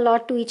that a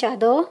lot to each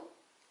other.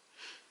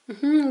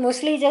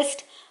 Mostly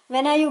just,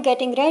 when are you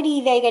getting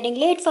ready, we're getting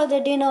late for the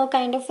dinner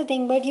kind of a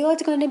thing. But here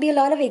it's going to be a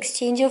lot of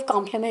exchange of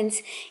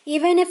compliments,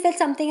 even if it's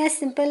something as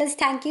simple as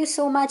thank you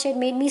so much, it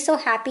made me so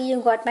happy you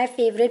got my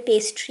favorite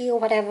pastry or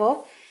whatever.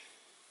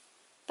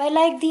 But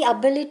like the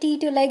ability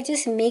to like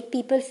just make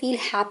people feel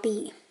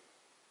happy,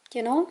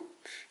 you know,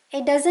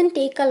 it doesn't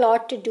take a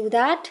lot to do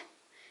that,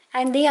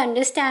 and they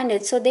understand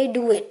it, so they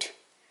do it.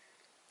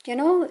 You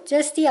know,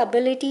 just the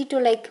ability to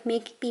like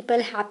make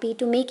people happy,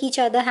 to make each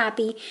other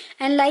happy.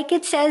 And like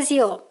it says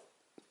here,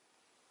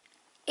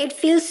 it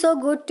feels so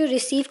good to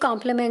receive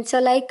compliments. So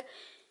like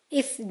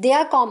if they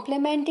are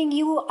complimenting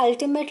you,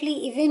 ultimately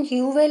even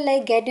you will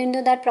like get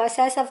into that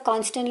process of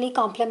constantly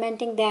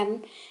complimenting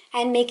them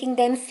and making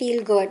them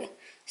feel good.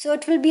 So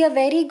it will be a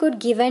very good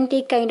give and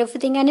take kind of a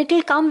thing, and it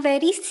will come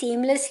very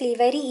seamlessly,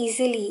 very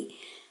easily.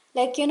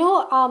 Like, you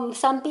know,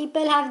 some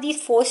people have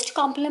these forced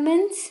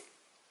compliments,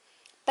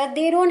 but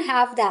they don't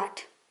have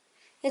that.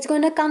 It's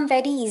going to come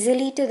very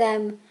easily to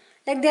them.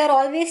 Like they're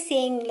always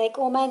saying like,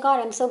 oh my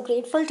god, I'm so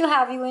grateful to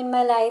have you in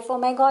my life. Oh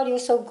my god, you're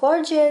so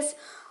gorgeous.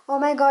 Oh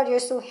my god, you're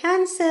so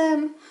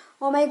handsome.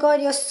 Oh my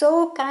god, you're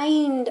so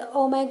kind.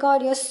 Oh my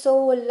god, you're so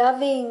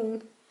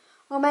loving.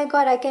 Oh my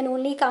god, I can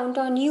only count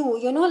on you.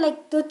 You know,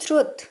 like the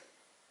truth,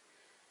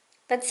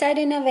 but said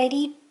in a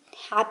very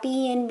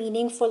happy and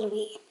meaningful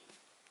way.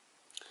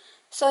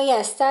 So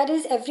yes, that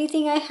is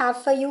everything I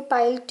have for you,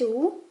 pile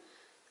 2.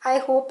 I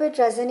hope it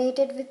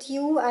resonated with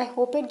you. I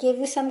hope it gave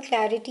you some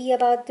clarity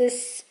about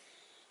this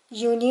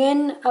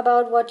union,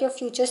 about what your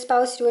future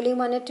spouse really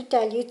wanted to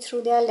tell you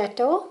through their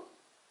letter,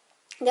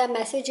 their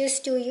messages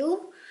to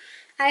you.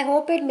 I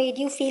hope it made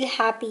you feel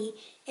happy.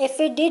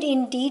 If it did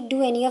indeed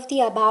do any of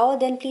the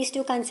above, then please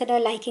do consider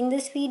liking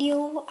this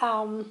video,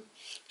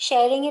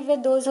 sharing it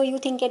with those who you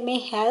think it may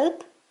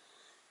help,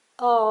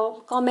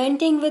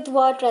 commenting with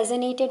what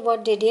resonated,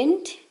 what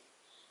didn't,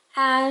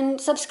 and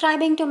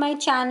subscribing to my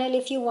channel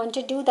if you want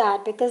to do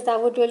that, because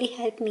that would really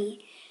help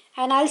me.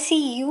 And I'll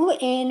see you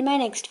in my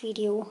next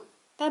video.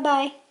 Bye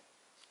bye.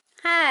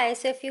 Hi,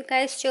 so if you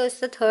guys chose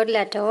the third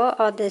letter,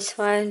 or this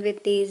one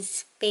with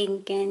these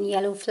pink and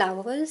yellow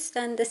flowers,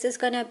 then this is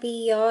gonna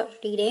be your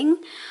reading.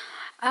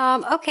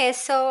 Okay,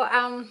 so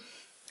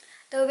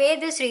the way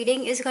this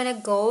reading is gonna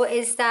go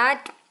is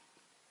that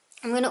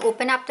I'm gonna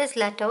open up this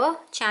letter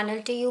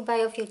channeled to you by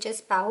your future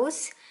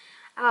spouse.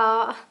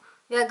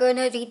 We're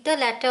gonna read the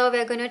letter.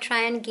 We're gonna try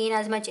and gain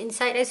as much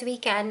insight as we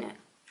can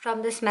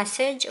from this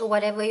message, or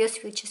whatever your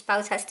future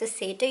spouse has to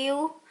say to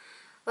you,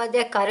 what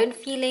their current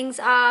feelings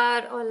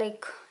are, or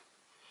like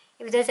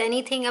if there's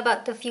anything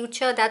about the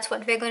future. That's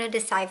what we're going to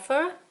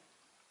decipher.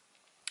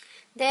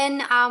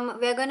 Then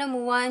we're going to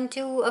move on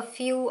to a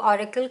few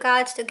oracle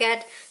cards to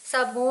get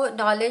some more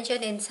knowledge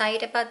and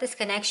insight about this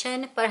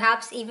connection,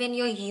 perhaps even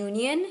your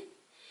union.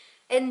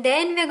 And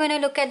then we're going to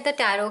look at the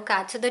tarot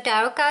cards. So the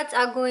tarot cards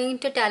are going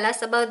to tell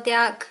us about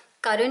their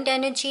current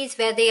energies,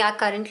 where they are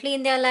currently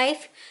in their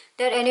life,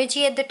 their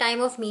energy at the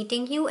time of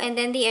meeting you, and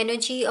then the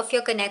energy of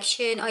your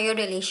connection or your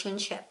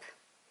relationship.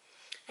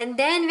 And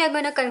then we're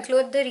going to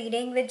conclude the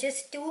reading with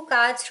just 2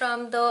 cards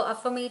from the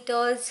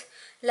Affirmators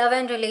Love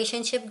and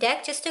Relationship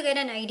deck, just to get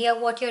an idea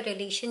of what your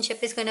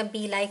relationship is going to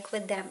be like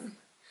with them.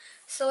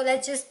 So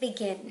let's just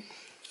begin.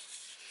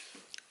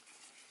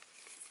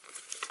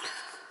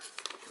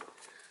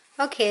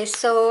 Okay,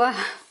 so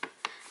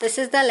this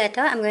is the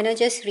letter. I'm going to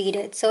just read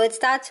it. So it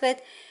starts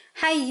with,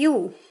 "Hi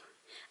you.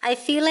 I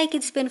feel like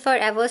it's been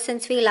forever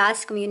since we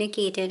last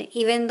communicated,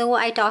 even though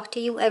I talk to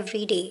you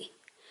every day.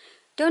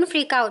 Don't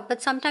freak out,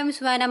 but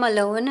sometimes when I'm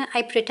alone,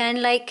 I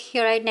pretend like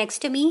you're right next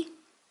to me.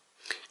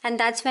 And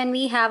that's when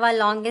we have our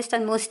longest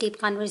and most deep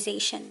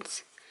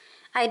conversations.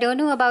 I don't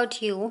know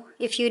about you,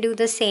 if you do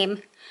the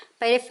same,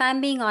 but if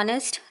I'm being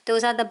honest,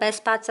 those are the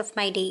best parts of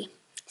my day,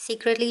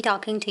 secretly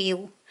talking to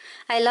you.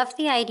 I love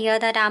the idea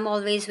that I'm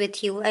always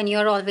with you and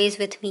you're always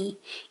with me,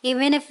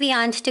 even if we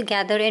aren't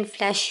together in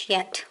flesh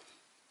yet.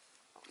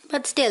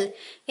 But still,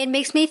 it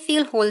makes me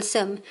feel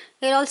wholesome.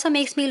 It also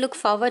makes me look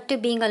forward to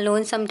being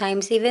alone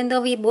sometimes, even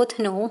though we both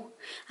know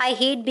I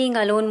hate being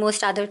alone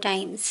most other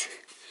times.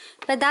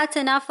 But that's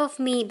enough of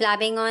me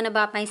blabbing on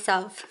about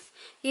myself.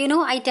 You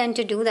know, I tend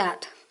to do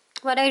that.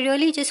 What I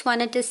really just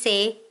wanted to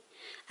say,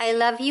 I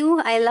love you,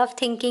 I love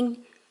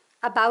thinking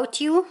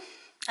about you,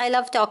 I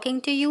love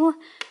talking to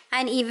you,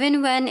 and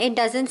even when it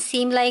doesn't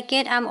seem like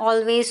it, I'm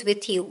always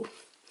with you.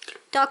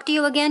 Talk to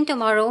you again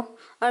tomorrow,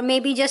 or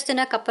maybe just in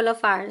a couple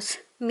of hours.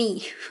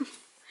 Me."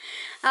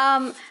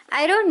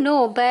 I don't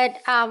know, but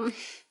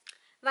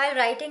while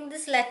writing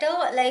this letter,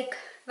 like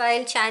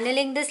while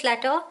channeling this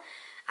letter,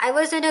 I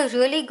was in a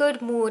really good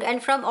mood,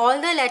 and from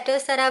all the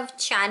letters that I've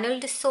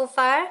channeled so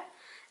far,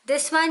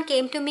 this one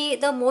came to me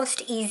the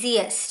most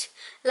easiest.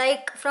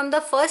 Like from the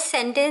first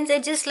sentence,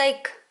 it just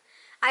like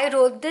I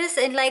wrote this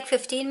in like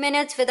 15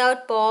 minutes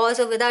without pause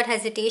or without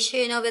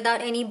hesitation or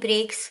without any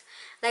breaks,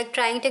 like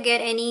trying to get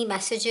any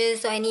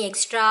messages or any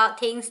extra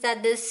things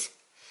that this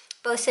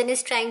person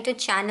is trying to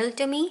channel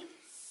to me.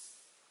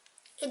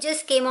 It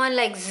just came on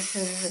like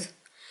zzz,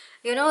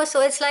 you know.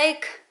 So it's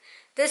like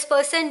this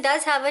person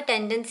does have a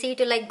tendency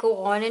to like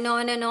go on and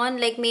on and on.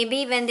 Like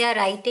maybe when they are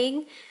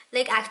writing,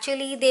 like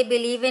actually they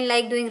believe in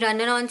like doing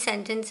run-on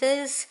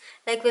sentences,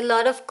 like with a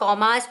lot of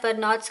commas but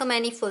not so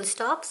many full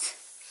stops.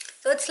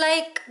 So it's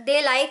like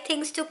they like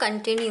things to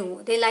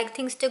continue. They like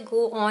things to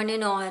go on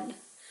and on.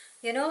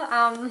 You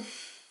know,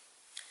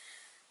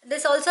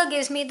 this also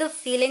gives me the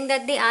feeling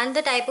that they aren't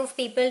the type of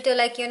people to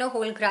like, you know,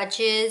 hold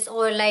grudges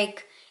or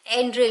like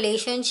end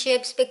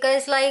relationships,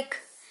 because like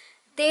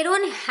they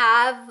don't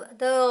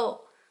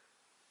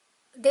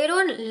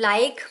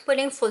like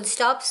putting full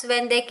stops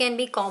when there can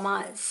be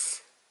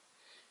commas.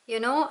 You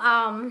know,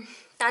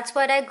 that's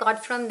what I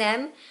got from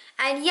them.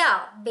 And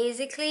yeah,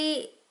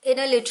 basically in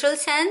a literal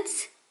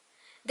sense,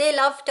 they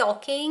love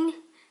talking,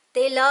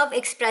 they love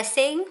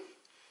expressing,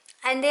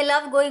 and they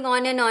love going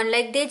on and on.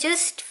 Like they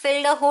just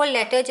filled a whole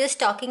letter just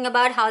talking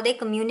about how they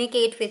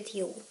communicate with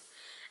you.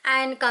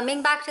 And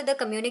coming back to the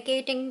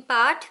communicating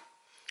part,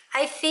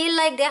 I feel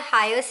like their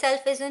higher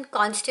self is in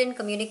constant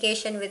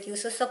communication with you.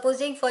 So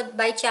supposing for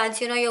by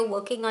chance, you know, you're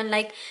working on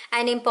like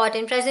an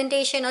important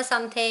presentation or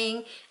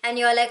something, and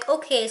you're like,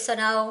 okay, so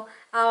now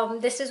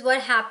this is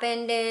what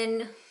happened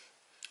in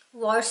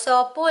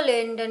Warsaw,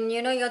 Poland, and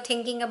you know, you're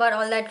thinking about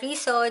all that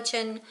research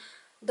and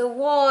the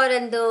war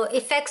and the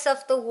effects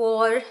of the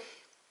war,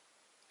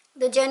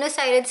 the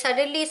genocide, and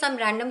suddenly some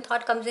random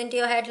thought comes into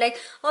your head like,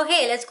 oh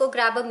hey, let's go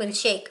grab a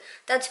milkshake.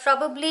 That's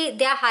probably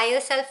their higher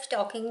self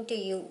talking to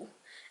you.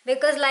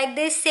 Because like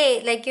they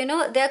say, like, you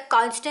know, they're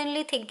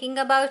constantly thinking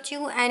about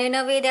you, and in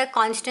a way they're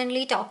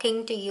constantly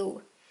talking to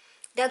you.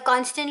 They're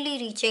constantly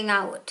reaching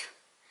out.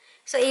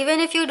 So even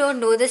if you don't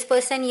know this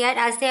person yet,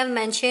 as they have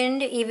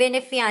mentioned, even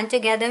if we aren't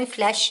together in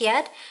flesh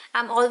yet,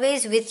 I'm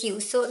always with you.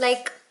 So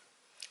like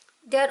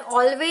they're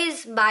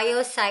always by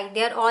your side.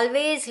 They're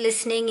always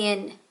listening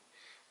in.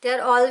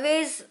 They're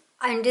always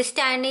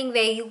understanding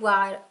where you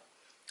are.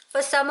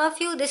 For some of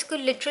you, this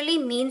could literally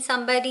mean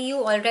somebody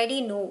you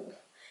already know,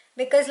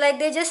 because like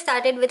they just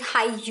started with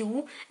hi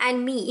you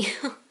and me.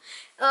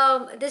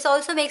 This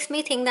also makes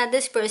me think that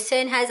this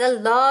person has a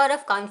lot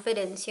of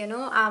confidence, you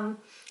know,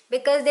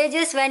 because they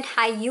just went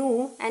hi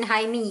you and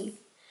hi me.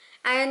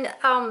 And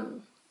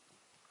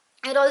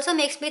it also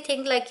makes me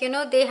think like, you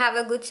know, they have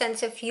a good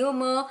sense of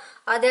humor,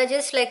 or they're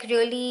just like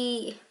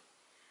really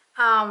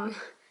um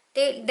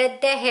they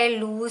let their hair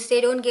loose,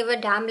 they don't give a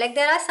damn. Like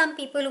there are some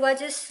people who are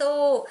just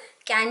so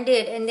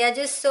candid and they're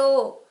just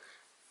so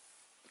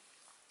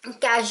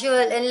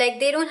casual, and like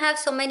they don't have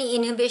so many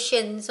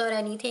inhibitions or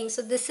anything.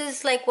 So this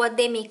is like what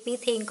they make me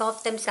think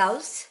of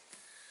themselves.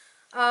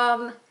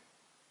 um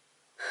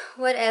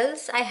what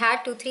else? I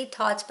had 2 3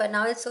 thoughts, but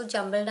now it's so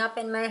jumbled up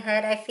in my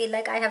head. I feel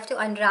like I have to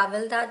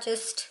unravel that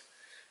just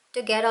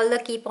to get all the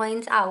key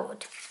points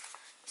out.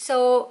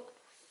 So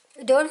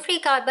don't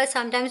freak out, but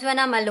sometimes when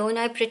I'm alone,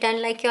 I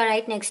pretend like you're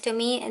right next to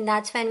me, and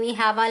that's when we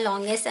have our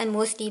longest and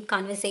most deep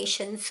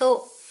conversations.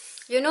 So,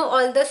 you know,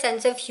 all the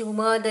sense of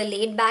humor, the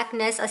laid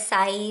backness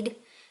aside,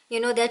 you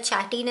know, their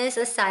chattiness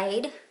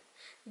aside,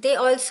 they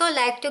also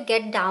like to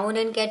get down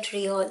and get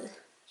real.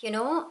 You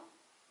know,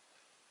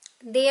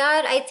 they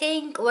are, I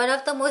think, one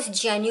of the most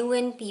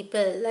genuine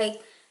people.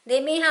 Like, they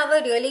may have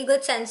a really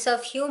good sense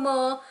of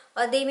humor,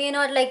 or they may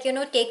not, like, you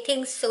know, take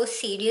things so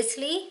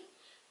seriously,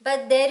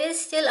 but there is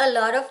still a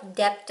lot of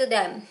depth to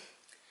them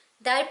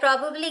that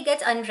probably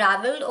gets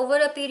unraveled over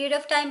a period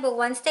of time. But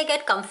once they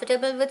get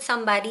comfortable with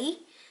somebody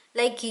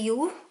like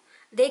you,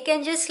 they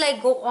can just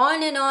like go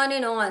on and on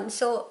and on.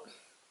 So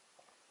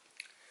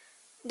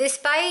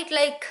despite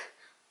like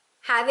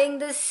having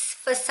this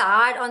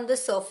facade on the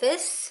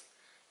surface,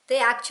 they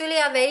actually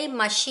are very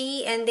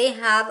mushy and they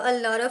have a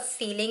lot of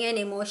feeling and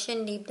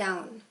emotion deep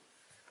down.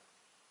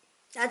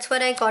 That's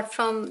what I got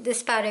from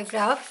this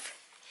paragraph.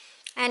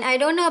 And I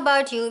don't know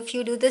about you if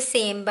you do the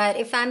same, but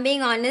if I'm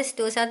being honest,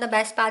 those are the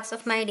best parts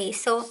of my day.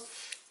 So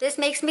this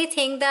makes me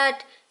think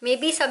that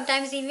maybe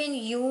sometimes even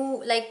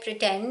you like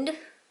pretend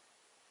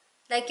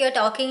like you're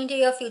talking to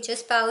your future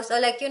spouse, or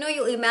like, you know,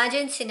 you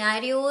imagine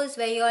scenarios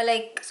where you're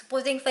like,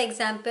 supposing for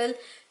example,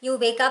 you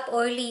wake up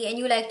early and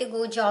you like to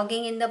go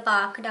jogging in the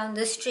park down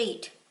the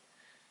street.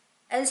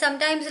 And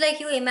sometimes like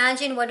you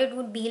imagine what it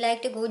would be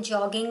like to go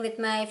jogging with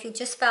my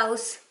future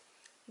spouse.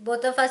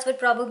 Both of us would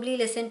probably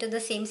listen to the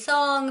same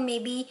song.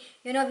 Maybe,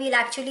 you know, we'll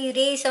actually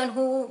race on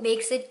who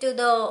makes it to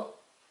the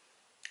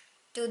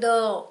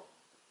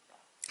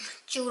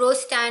churro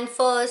stand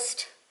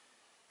first.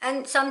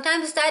 And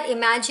sometimes that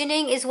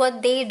imagining is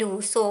what they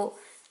do. So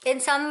in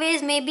some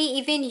ways, maybe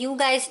even you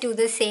guys do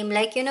the same,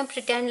 like, you know,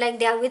 pretend like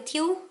they are with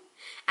you.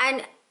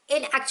 And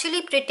in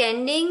actually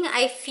pretending,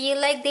 I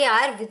feel like they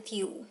are with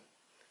you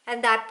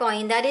at that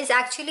point. That is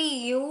actually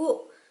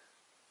you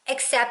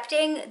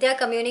accepting their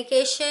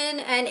communication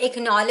and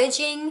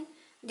acknowledging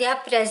their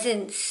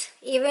presence,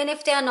 even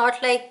if they are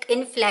not like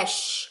in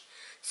flesh.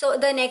 So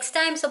the next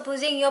time,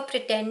 supposing you're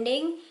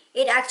pretending,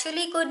 it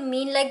actually could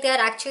mean like they're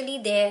actually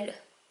there.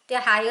 Their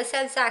higher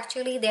selves are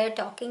actually there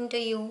talking to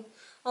you,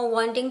 or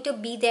wanting to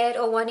be there,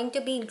 or wanting to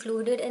be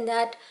included in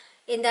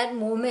that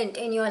moment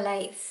in your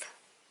life.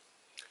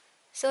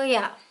 So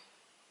yeah.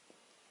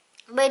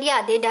 But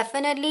yeah, they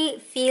definitely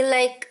feel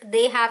like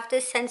they have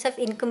this sense of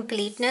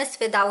incompleteness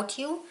without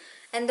you.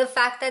 And the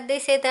fact that they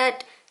say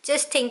that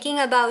just thinking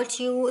about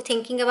you,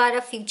 thinking about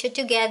a future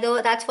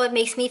together, that's what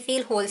makes me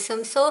feel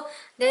wholesome. So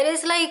there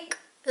is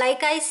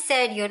like I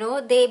said, you know,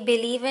 they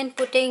believe in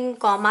putting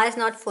commas,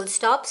 not full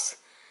stops.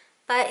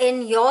 But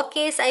in your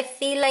case, I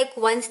feel like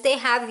once they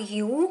have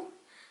you,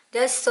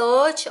 their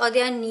search or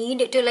their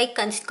need to like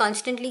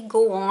constantly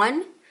go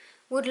on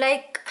would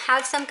like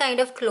have some kind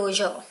of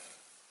closure.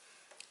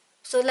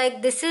 So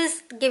like this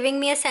is giving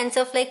me a sense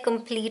of like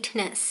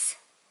completeness.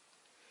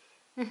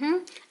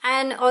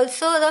 And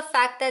also the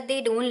fact that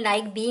they don't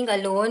like being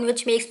alone,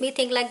 which makes me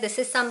think like this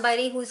is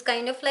somebody who's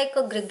kind of like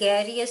a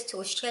gregarious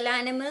social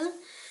animal.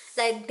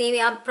 Like they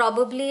are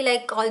probably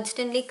like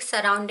constantly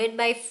surrounded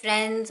by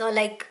friends, or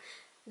like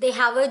they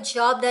have a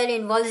job that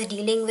involves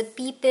dealing with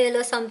people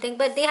or something,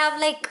 but they have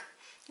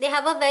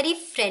a very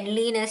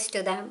friendliness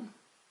to them.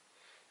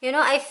 You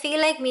know, I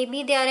feel like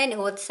maybe they are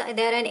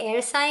an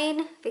air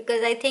sign,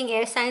 because I think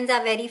air signs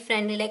are very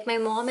friendly. Like my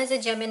mom is a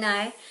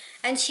Gemini,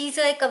 and she's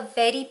like a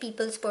very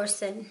people's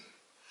person,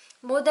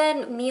 more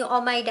than me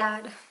or my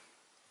dad.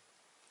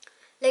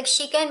 Like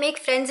she can make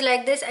friends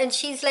like this, and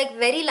she's like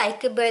very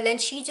likable,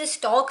 and she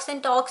just talks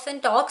and talks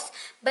and talks,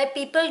 but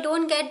people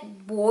don't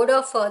get bored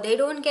of her. They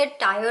don't get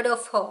tired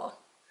of her.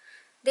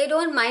 They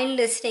don't mind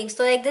listening.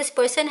 So like this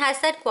person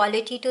has that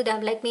quality to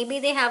them. Like maybe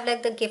they have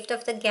like the gift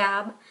of the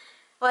gab,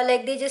 or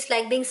like they just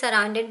like being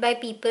surrounded by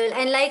people.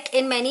 And like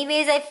in many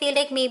ways I feel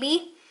like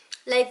maybe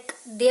like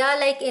they are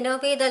like in a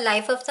way the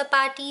life of the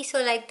party.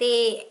 So like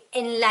they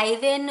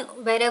enliven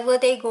wherever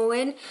they go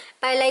in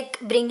by like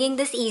bringing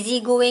this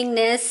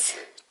easygoingness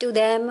to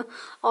them,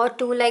 or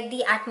to like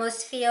the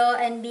atmosphere,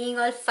 and being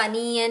all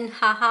funny and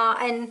haha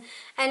and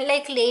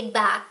like laid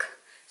back.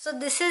 So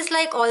this is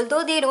like,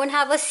 although they don't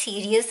have a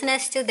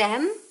seriousness to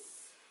them,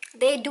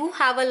 they do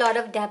have a lot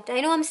of depth.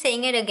 I know I'm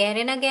saying it again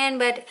and again,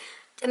 but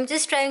I'm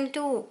just trying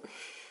to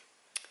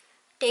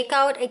take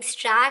out,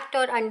 extract,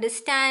 or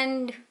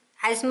understand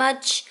as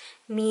much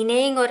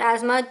meaning or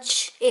as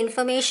much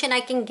information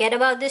I can get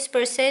about this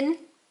person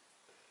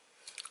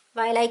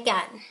while I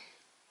can.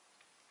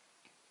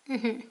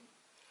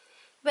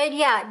 But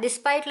yeah,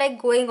 despite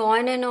like going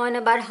on and on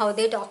about how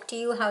they talk to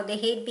you, how they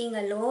hate being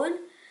alone,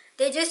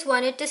 they just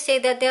wanted to say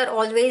that they're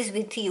always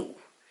with you,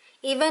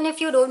 even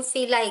if you don't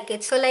feel like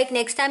it. So like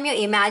next time you're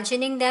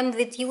imagining them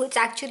with you, it's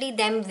actually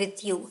them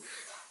with you.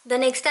 The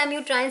next time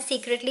you try and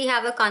secretly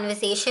have a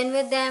conversation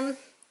with them,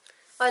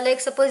 or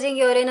like supposing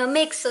you're in a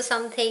mix or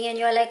something and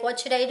you're like, what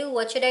should I do,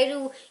 what should I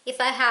do?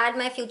 If I had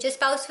my future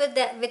spouse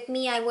with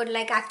me, I would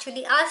like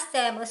actually ask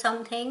them or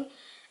something.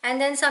 And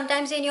then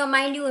sometimes in your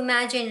mind you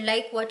imagine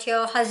like what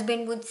your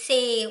husband would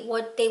say,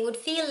 what they would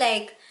feel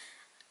like.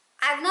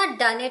 I've not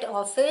done it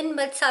often,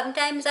 but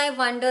sometimes I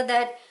wonder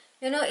that,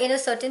 in a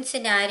certain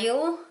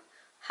scenario,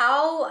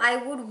 how I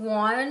would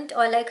want,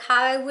 or like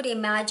how I would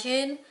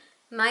imagine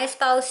my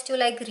spouse to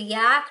like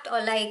react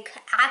or like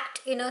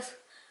act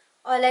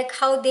or like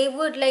how they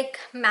would like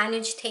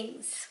manage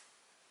things.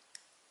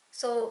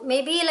 So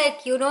maybe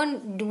like you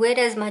don't do it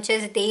as much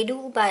as they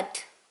do,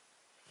 but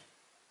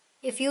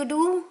if you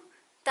do,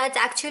 that's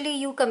actually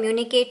you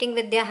communicating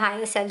with their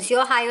higher selves.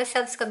 Your higher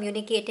selves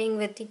communicating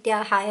with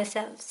their higher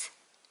selves.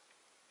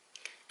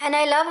 And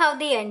I love how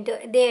they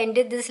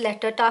ended this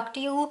letter. Talk to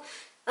you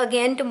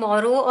again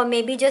tomorrow, or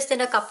maybe just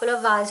in a couple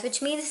of hours,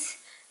 which means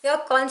you're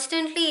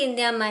constantly in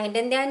their mind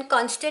and they're in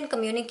constant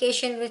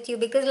communication with you,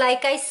 because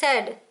like I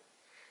said,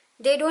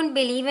 they don't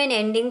believe in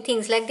ending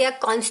things. Like they are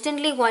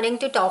constantly wanting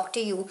to talk to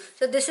you.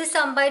 So this is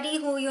somebody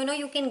who,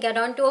 you can get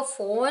onto a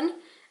phone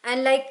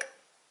and like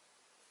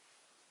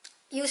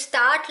you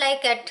start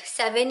like at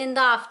 7 in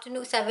the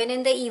afternoon, 7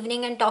 in the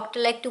evening, and talk to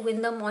like 2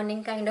 in the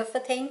morning kind of a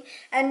thing,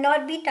 and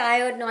not be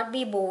tired, not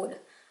be bored.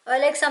 Or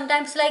like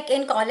sometimes like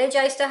in college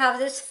I used to have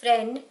this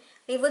friend,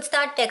 we would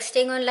start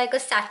texting on like a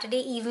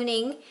Saturday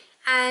evening,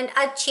 and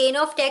a chain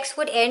of texts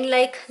would end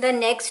like the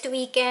next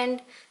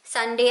weekend,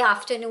 Sunday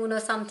afternoon or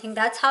something.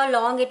 That's how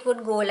long it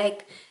would go.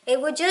 Like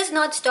it would just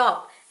not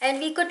stop, and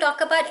we could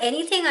talk about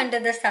anything under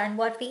the sun,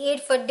 what we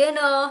ate for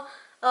dinner,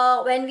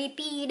 when we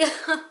peed,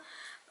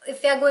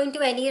 if we are going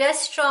to any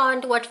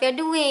restaurant, what we are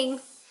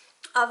doing.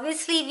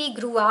 Obviously we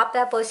grew up,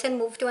 that person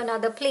moved to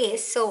another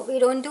place, so we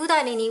don't do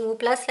that anymore.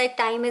 Plus like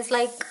time is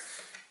like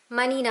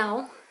money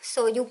now,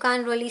 so you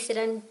can't really sit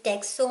and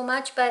text so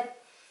much. But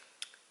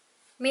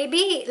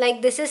maybe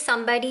like this is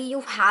somebody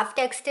you have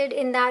texted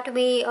in that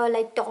way, or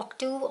like talked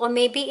to, or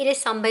maybe it is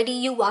somebody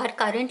you are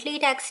currently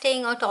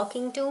texting or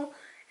talking to,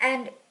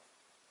 and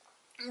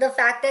the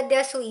fact that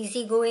they're so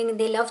easygoing,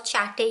 they love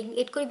chatting,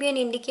 it could be an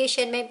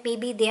indication that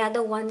maybe they are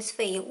the ones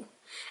for you.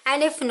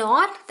 And if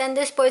not, then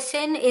this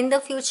person in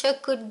the future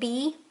could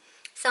be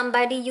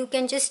somebody you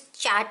can just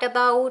chat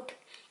about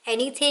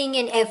anything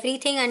and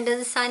everything under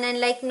the sun, and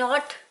like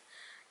not,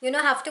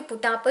 have to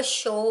put up a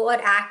show or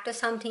act or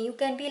something. You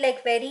can be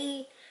like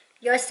very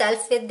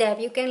yourself with them.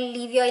 You can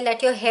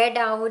let your hair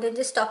down and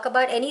just talk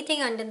about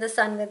anything under the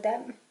sun with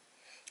them.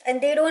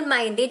 And they don't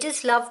mind, they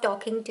just love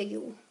talking to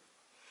you.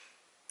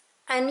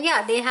 And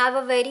yeah, they have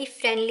a very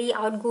friendly,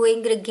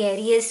 outgoing,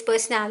 gregarious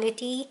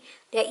personality.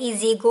 They're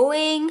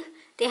easygoing.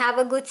 They have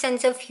a good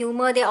sense of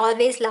humor. They're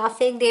always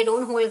laughing. They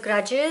don't hold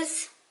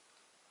grudges.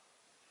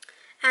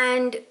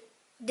 And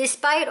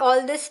despite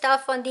all this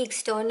stuff on the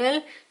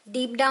external,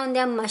 deep down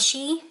they're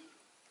mushy.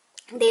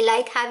 They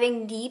like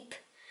having deep,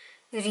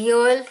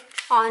 real,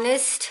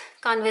 honest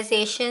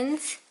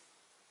conversations.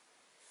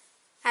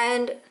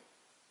 And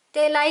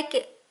they're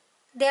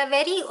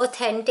very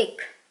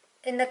authentic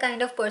in the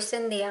kind of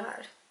person they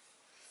are.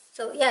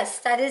 So yes,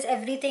 that is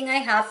everything I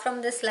have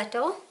from this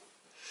letter.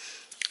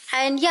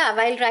 And yeah,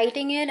 while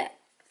writing it,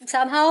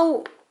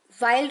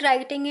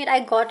 I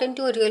got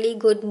into a really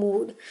good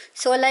mood.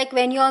 So like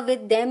when you're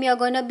with them, you're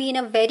gonna be in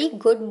a very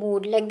good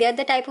mood. Like they're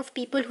the type of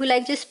people who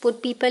like just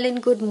put people in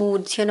good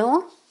moods,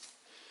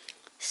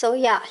 So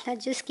yeah,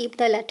 let's just keep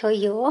the letter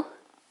here.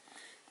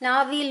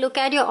 Now we look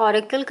at your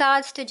oracle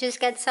cards to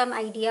just get some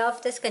idea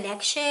of this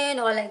connection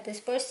or like this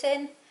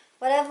person,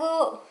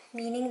 whatever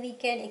meaning we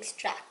can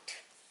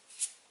extract.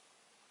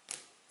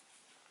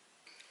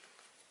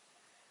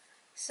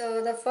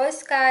 So the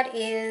first card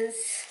is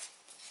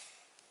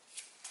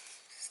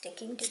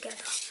sticking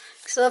together.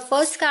 So the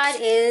first card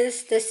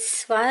is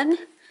this one,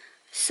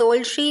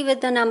 Soul Tree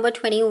with the number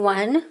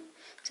 21.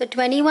 So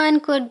 21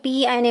 could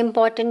be an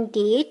important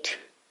date.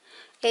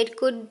 It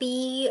could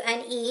be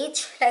an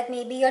age, like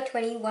maybe you're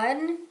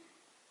 21,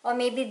 or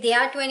maybe they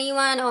are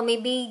 21, or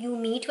maybe you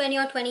meet when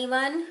you're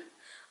 21,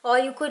 or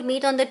you could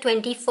meet on the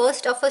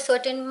 21st of a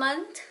certain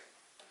month,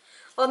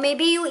 or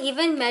maybe you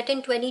even met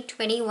in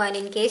 2021,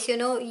 in case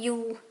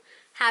you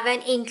have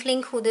an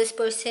inkling who this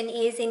person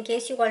is, in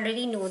case you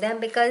already know them.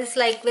 Because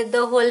like with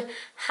the whole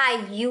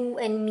hi you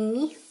and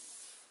me,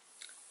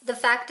 the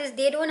fact is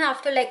they don't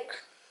have to like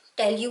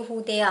tell you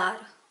who they are.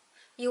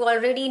 You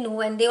already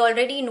know, and they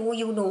already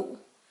know.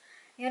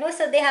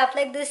 So they have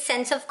like this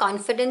sense of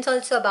confidence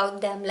also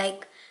about them.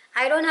 Like,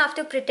 I don't have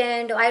to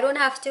pretend, or I don't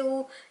have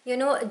to,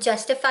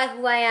 justify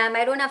who I am.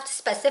 I don't have to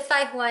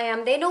specify who I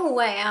am. They know who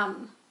I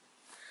am.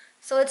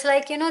 So it's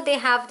like, they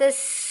have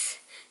this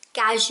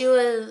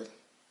casual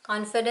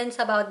confidence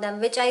about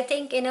them, which I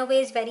think in a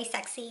way is very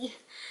sexy.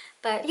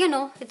 But,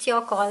 it's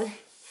your call.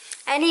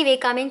 Anyway,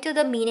 coming to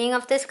the meaning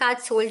of this card,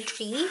 Soul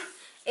Tree,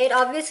 it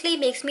obviously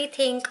makes me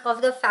think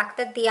of the fact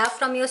that they are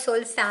from your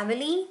soul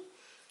family.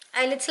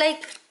 And it's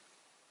like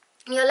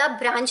you all are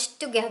branched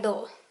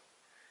together.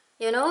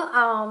 You're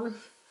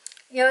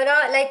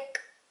like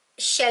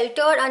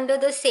sheltered under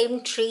the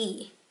same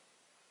tree.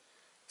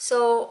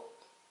 So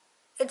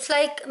it's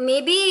like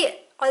maybe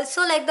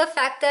also like the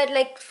fact that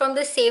like from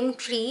the same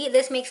tree,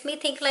 this makes me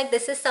think like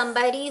this is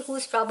somebody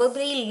who's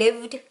probably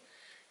lived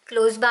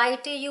close by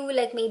to you,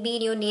 like maybe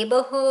in your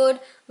neighborhood,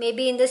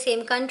 maybe in the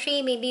same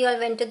country, maybe you all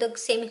went to the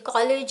same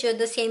college or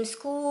the same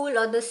school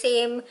or the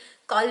same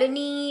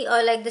colony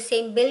or like the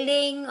same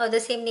building or the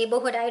same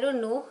neighborhood, I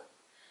don't know.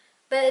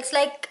 But it's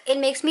like, it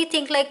makes me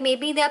think like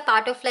maybe they're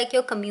part of like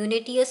your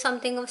community or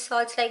something of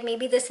sorts. Like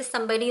maybe this is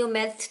somebody you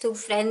met through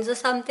friends or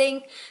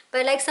something,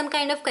 but like some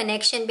kind of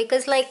connection,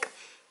 because like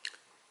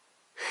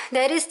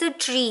there is the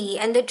tree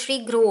and the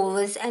tree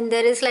grows and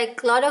there is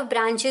like a lot of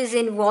branches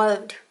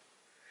involved.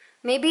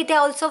 Maybe they're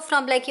also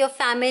from like your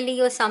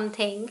family or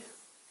something.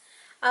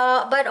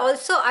 But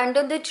also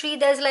under the tree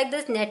there's like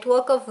this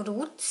network of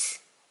roots.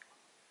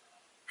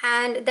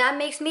 And that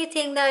makes me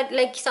think that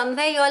like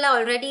somewhere you all are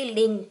already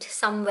linked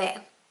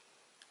somewhere.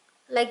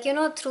 Like,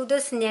 through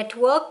this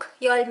network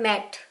you all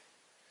met.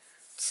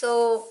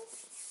 So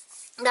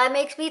that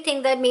makes me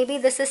think that maybe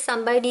this is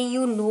somebody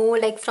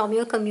like from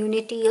your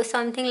community or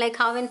something, like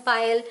how in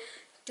pile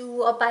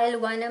 2 or pile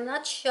 1, I'm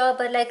not sure,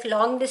 but like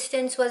long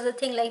distance was a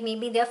thing, like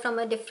maybe they're from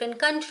a different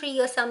country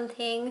or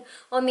something,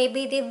 or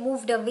maybe they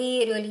moved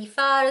away really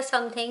far or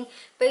something.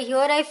 But here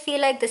I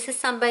feel like this is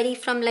somebody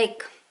from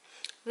like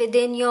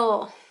within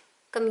your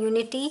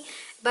community,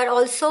 but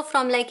also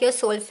from like your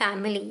soul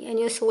family and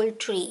your soul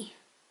tree.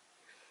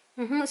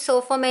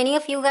 So for many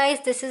of you guys,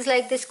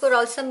 this could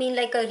also mean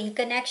like a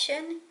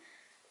reconnection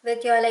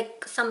with your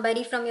like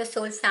somebody from your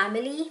soul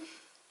family.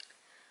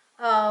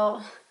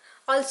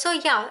 Also,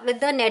 yeah, with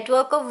the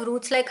network of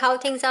roots, like how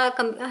things are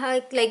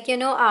connected,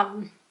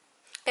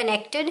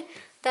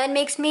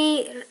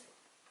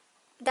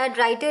 that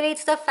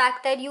reiterates the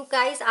fact that you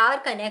guys are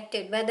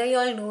connected, whether you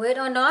all know it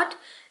or not.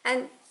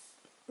 And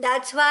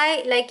that's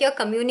why like your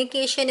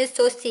communication is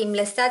so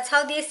seamless. That's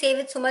how they say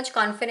with so much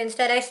confidence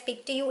that I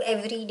speak to you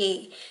every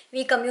day.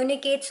 We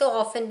communicate so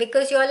often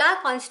because you all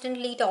are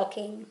constantly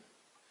talking.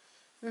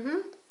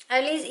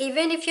 At least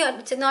even if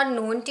it's not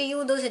known to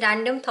you, those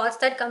random thoughts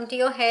that come to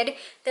your head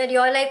that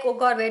you're like, oh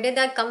god, where did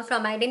that come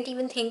from? I didn't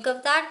even think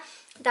of that.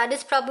 That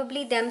is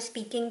probably them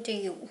speaking to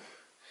you.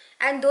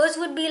 And those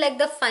would be like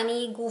the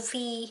funny,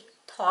 goofy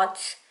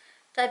thoughts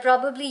that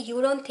probably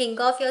you don't think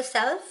of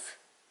yourself.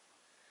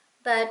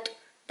 But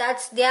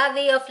that's their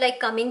way of like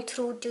coming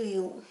through to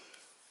you.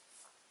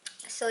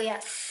 So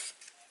yes.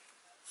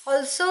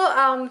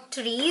 Also,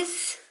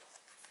 trees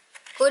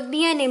could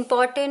be an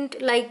important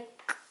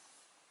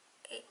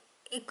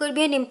it could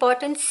be an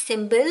important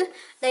symbol.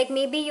 Like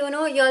maybe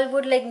y'all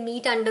would like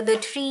meet under the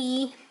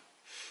tree.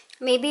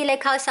 Maybe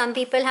like how some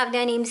people have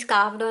their names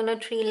carved on a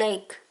tree,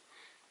 like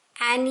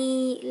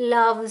Annie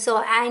loves,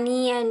 or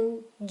Annie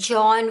and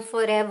John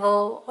forever,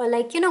 or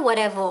like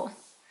whatever.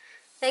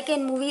 Like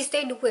in movies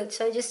they do it,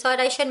 so I just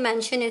thought I should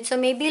mention it. So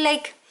maybe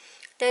like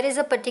there is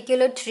a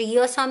particular tree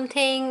or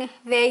something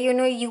where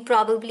you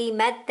probably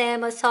met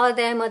them or saw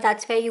them, or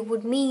that's where you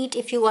would meet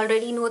if you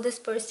already know this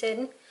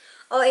person.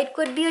 Or it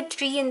could be a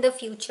tree in the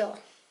future.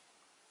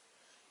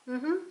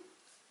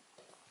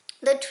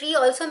 The tree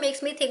also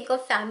makes me think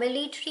of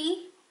family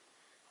tree.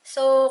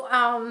 So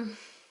I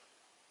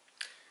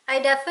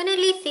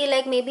definitely feel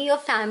like maybe your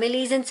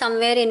family is in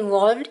somewhere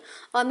involved,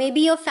 or maybe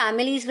your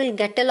families will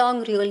get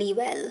along really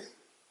well.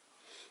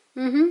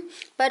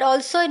 But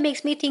also it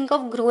makes me think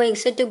of growing.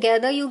 So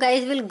together you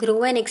guys will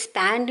grow and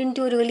expand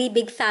into a really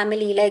big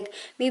family. Like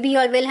maybe you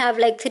all will have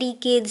like 3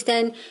 kids,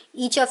 then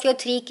each of your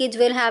 3 kids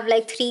will have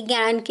like 3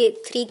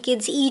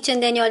 kids each,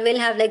 and then you all will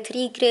have like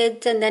 3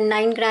 kids and then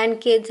 9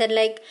 grandkids, and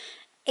like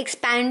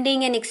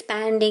expanding and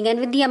expanding. And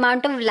with the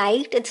amount of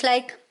light, it's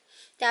like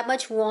that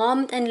much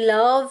warmth and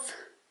love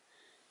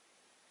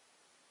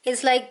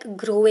is like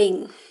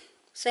growing.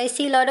 So I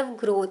see a lot of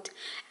growth.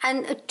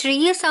 And a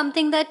tree is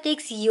something that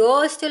takes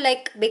years to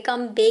like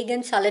become big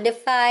and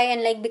solidify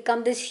and like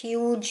become this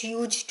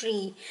huge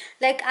tree.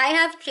 Like I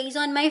have trees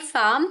on my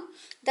farm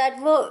that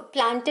were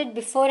planted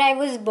before I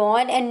was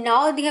born, and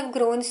now they have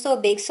grown so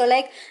big. So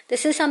like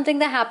this is something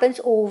that happens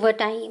over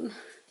time.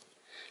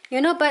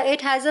 But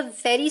it has a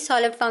very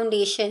solid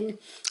foundation.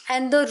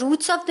 And the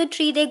roots of the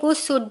tree, they go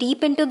so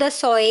deep into the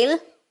soil.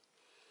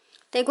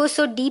 That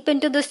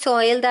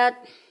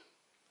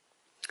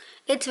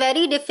it's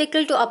very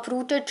difficult to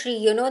uproot a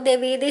tree. The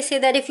way they say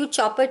that if you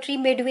chop a tree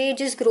midway, it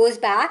just grows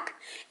back.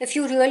 If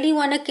you really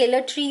want to kill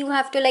a tree, you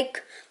have to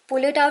like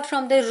pull it out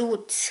from the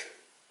roots.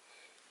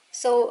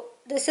 So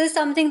this is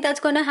something that's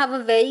going to have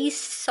a very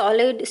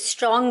solid,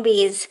 strong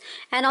base.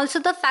 And also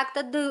the fact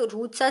that the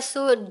roots are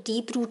so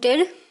deep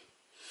rooted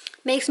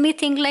makes me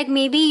think like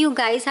maybe you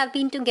guys have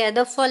been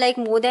together for like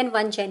more than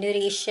one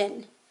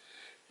generation.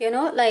 You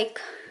know,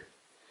 like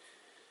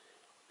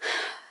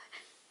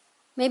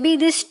maybe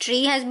this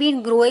tree has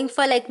been growing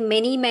for like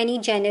many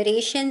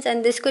generations,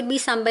 and this could be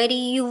somebody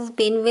you've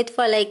been with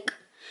for like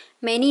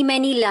many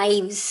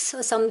lives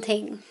or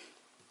something.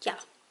 Yeah.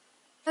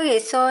 Okay,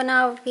 so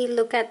now we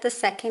look at the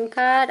second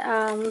card.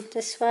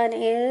 This one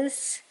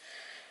is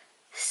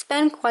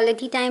spend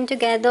quality time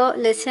together,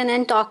 listen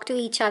and talk to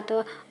each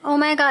other. Oh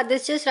my god,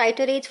 this just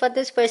reiterates what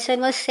this person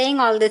was saying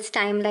all this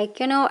time. Like,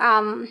 you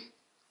know,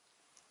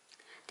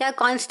 they are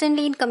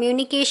constantly in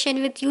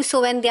communication with you.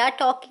 So when they are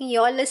talking,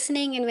 you're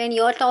listening, and when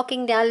you're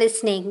talking, they are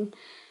listening.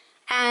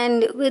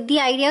 And with the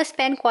idea of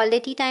spend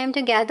quality time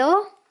together,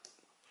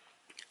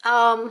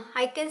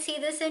 I can see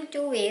this in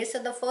two ways.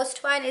 So the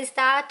first one is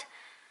that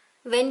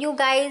when you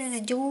guys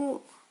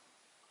do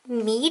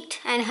meet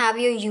and have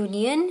your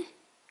union,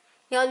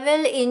 y'all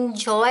will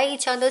enjoy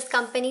each other's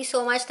company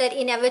so much that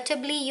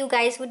inevitably you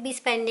guys would be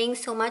spending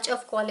so much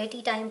of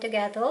quality time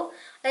together.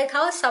 Like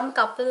how some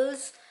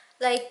couples,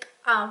 like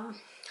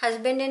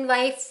husband and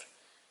wife,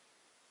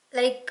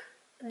 like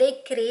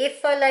they crave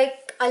for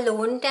like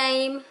alone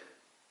time,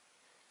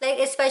 like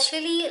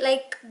especially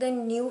like the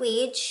new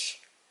age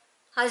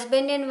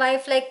husband and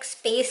wife, like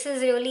space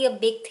is really a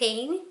big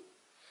thing.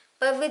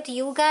 But with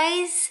you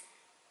guys,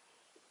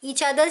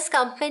 each other's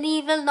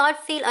company will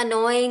not feel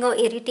annoying or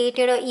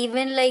irritated or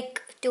even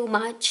like too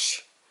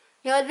much.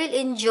 You all will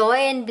enjoy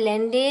and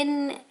blend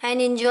in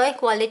and enjoy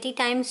quality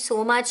time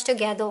so much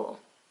together.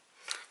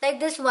 Like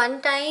this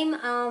one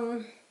time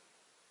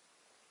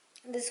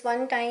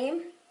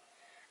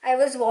I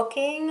was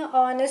walking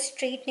on a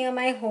street near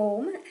my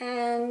home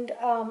and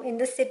in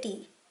the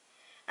city,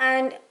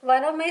 and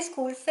one of my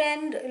school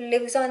friend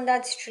lives on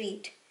that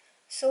street.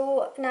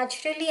 So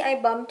naturally I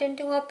bumped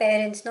into her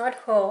parents, not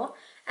her,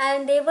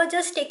 and they were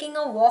just taking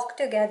a walk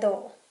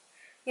together.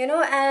 You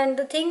know, and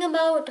the thing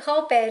about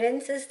her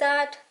parents is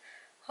that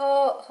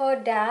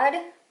her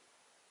dad,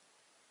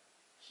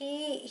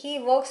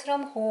 he works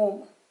from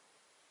home.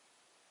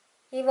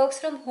 He works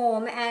from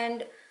home,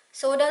 and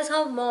so does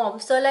her mom.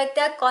 So like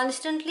they're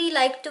constantly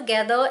like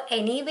together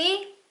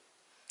anyway,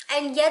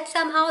 and yet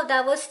somehow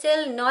that was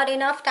still not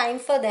enough time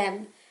for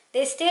them.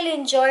 They still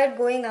enjoyed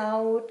going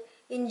out,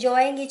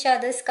 enjoying each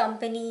other's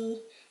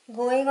company,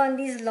 going on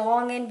these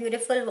long and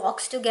beautiful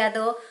walks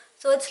together.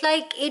 So it's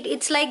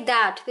like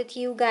that with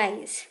you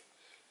guys.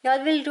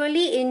 Y'all will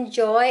really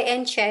enjoy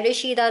and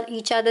cherish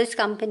each other's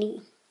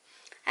company.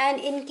 And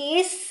in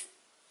case,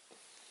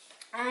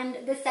 and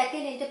the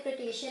second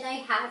interpretation I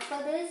have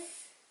for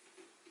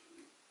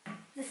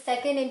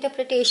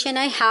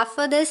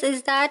this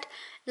is that,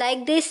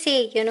 like they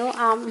say, you know,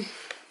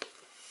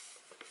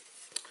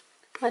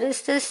 what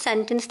is this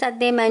sentence that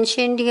they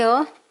mentioned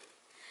here?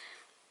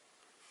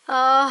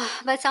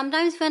 But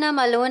sometimes when I'm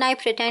alone, I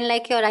pretend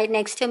like you're right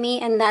next to me,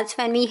 and that's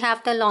when we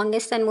have the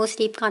longest and most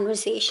deep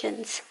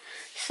conversations.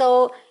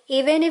 So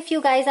even if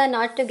you guys are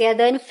not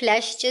together in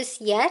flesh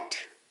just yet,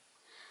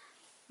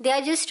 they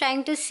are just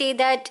trying to say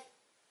that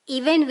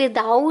even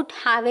without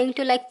having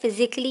to like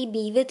physically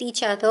be with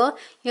each other,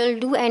 you'll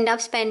do end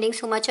up spending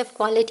so much of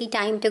quality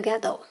time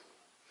together.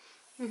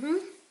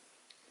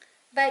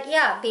 But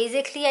yeah,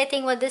 basically I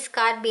think what this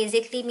card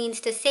basically means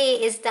to say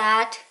is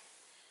that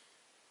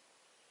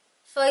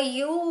for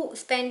you,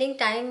 spending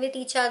time with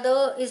each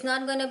other is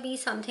not going to be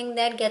something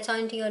that gets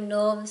onto your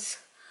nerves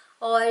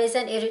or is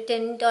an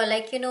irritant or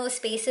like, you know,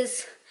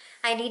 spaces,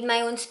 I need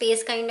my own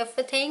space kind of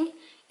a thing.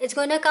 It's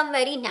going to come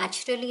very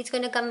naturally, it's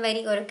going to come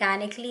very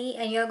organically,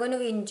 and you're going to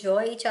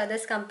enjoy each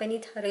other's company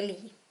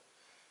thoroughly.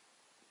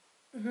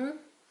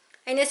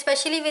 And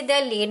especially with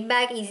their laid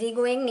back,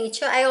 easygoing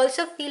nature, I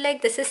also feel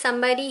like this is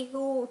somebody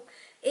who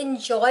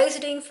enjoys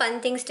doing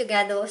fun things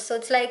together. So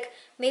it's like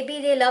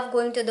maybe they love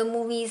going to the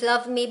movies,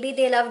 maybe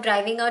they love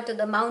driving out to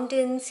the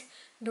mountains,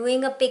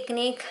 doing a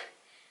picnic,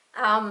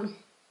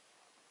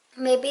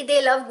 maybe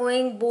they love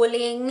going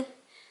bowling.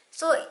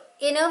 So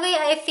in a way,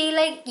 I feel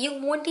like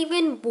you won't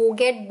even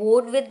get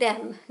bored with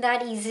them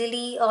that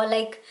easily or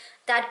like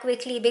that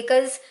quickly,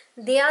 because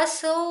they are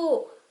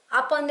so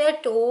up on their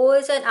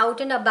toes and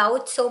out and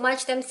about so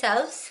much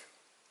themselves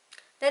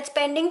that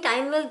spending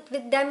time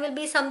with them will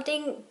be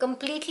something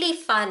completely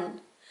fun.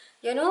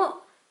 You know,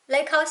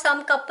 like how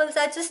some couples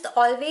are just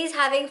always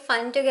having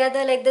fun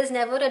together, like there's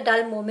never a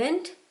dull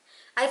moment.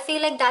 I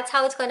feel like that's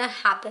how it's gonna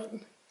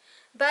happen.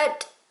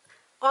 But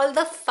all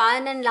the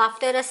fun and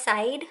laughter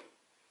aside,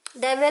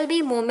 there will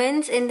be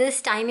moments in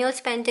this time you'll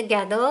spend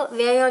together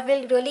where you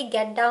will really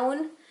get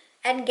down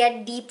and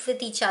get deep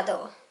with each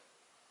other.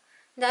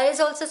 That is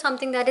also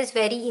something that is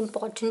very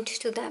important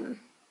to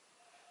them.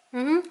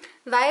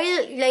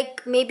 While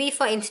like maybe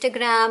for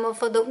Instagram or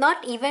for the,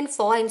 not even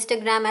for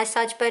Instagram as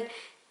such, but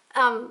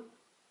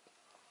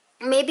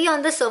maybe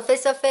on the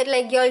surface of it,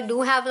 like y'all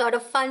do have a lot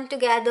of fun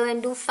together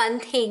and do fun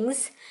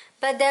things,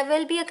 but there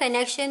will be a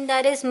connection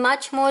that is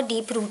much more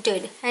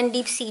deep-rooted and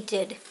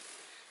deep-seated.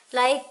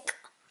 Like,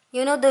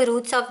 you know, the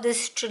roots of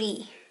this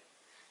tree.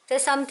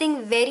 There's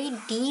something very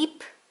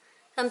deep,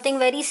 something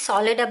very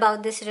solid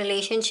about this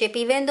relationship,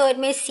 even though it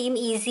may seem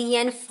easy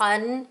and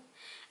fun,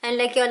 and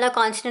like y'all are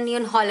constantly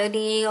on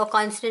holiday, or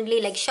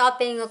constantly like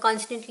shopping, or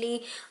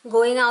constantly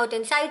going out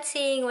and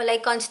sightseeing, or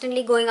like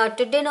constantly going out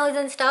to dinners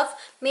and stuff.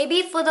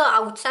 Maybe for the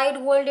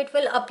outside world it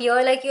will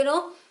appear like, you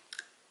know,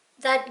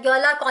 that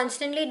y'all are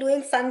constantly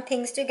doing fun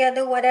things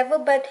together, whatever,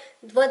 but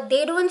what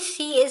they don't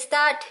see is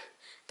that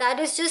that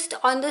is just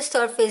on the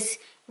surface.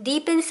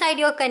 Deep inside,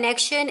 your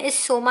connection is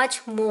so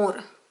much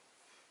more.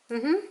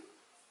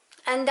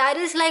 And that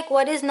is like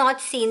what is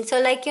not seen.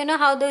 So like, you know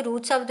how the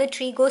roots of the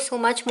tree go so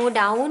much more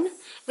down?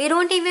 We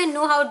don't even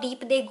know how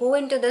deep they go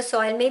into the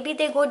soil. Maybe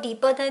they go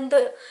deeper than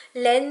the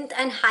length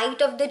and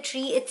height of the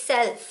tree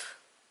itself.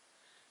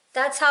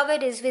 That's how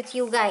it is with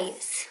you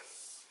guys.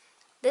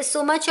 There's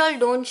so much y'all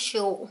don't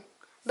show,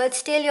 but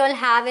still y'all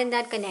have in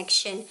that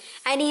connection.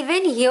 And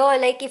even here,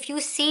 like if you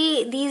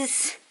see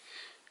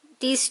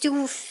these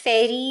two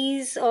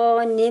fairies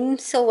or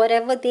nymphs or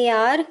whatever they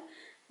are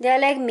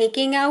like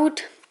making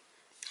out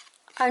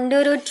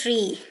under a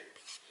tree.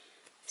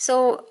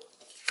 So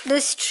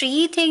this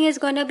tree thing is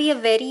going to be a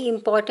very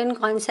important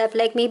concept.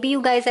 Like maybe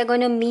you guys are going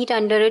to meet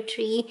under a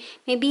tree.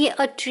 Maybe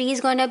a tree is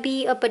going to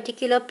be a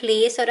particular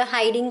place or a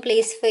hiding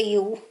place for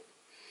you.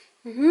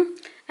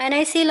 And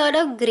I see a lot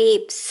of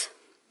grapes.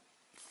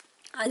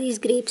 Are these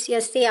grapes?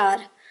 Yes, they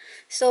are.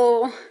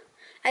 So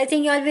I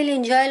think y'all will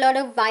enjoy a lot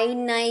of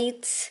wine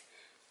nights.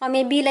 Or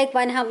maybe like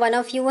one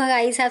of you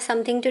guys have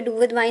something to do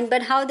with wine.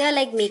 But how they're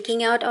like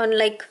making out on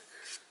like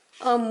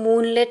a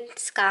moonlit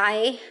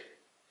sky,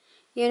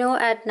 you know,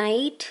 at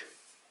night.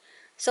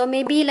 So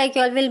maybe like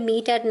y'all will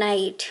meet at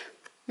night.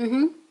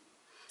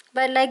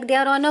 But like they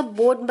are on a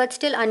boat but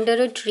still under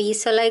a tree.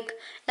 So like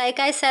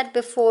I said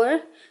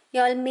before,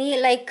 y'all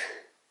may like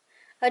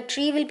a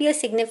tree will be a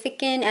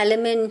significant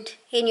element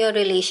in your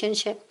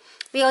relationship.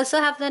 We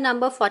also have the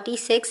number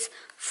 46.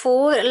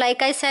 4,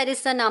 like I said,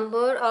 is the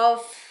number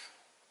of...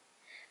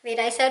 Wait,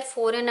 I said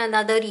 4 in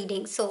another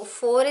reading. So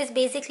 4 is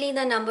basically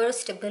the number of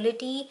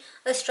stability,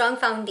 a strong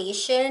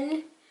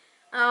foundation.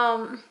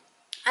 And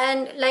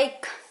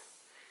like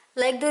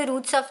the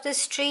roots of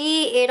this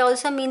tree, it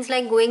also means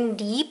like going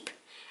deep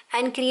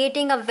and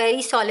creating a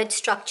very solid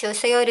structure.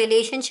 So your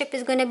relationship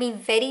is going to be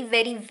very,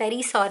 very,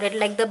 very solid,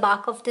 like the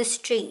bark of this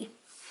tree.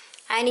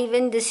 And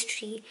even this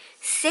tree.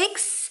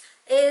 6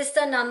 is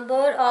the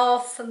number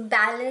of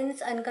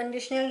balance,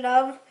 unconditional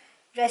love,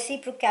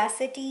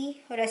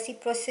 reciprocity,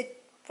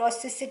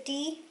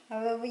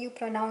 however you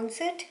pronounce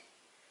it.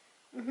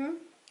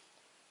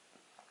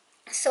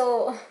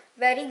 So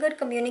very good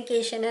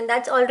communication, and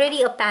that's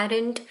already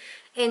apparent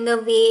in the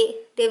way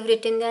they've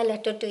written their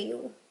letter to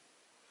you.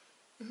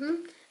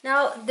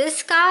 Now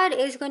this card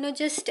is going to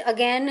just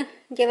again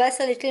give us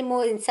a little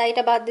more insight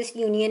about this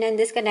union and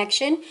this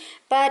connection,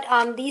 but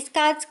these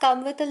cards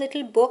come with a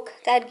little book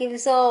that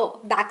gives a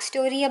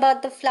backstory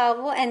about the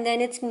flower and then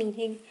its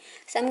meaning.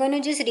 So I'm going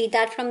to just read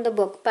that from the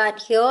book.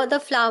 But here the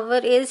flower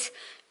is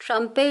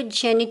trumpet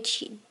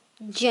gentian,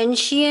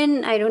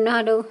 I don't know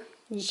how to,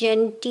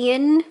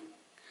 gentian,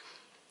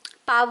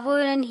 power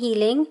and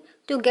healing.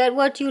 To get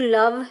what you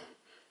love,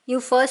 you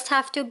first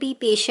have to be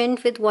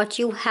patient with what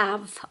you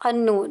have,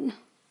 unknown.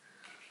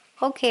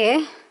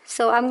 Okay,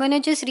 so I'm going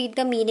to just read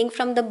the meaning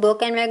from the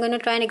book, and we're going to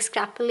try and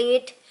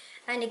extrapolate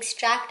and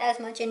extract as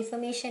much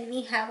information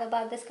we have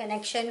about this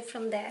connection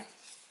from there.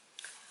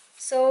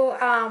 So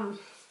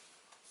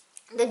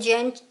the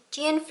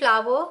gentian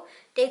flower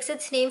takes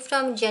its name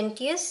from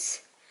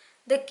Gentius,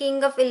 the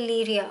king of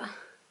Illyria.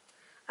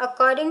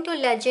 According to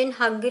legend,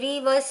 Hungary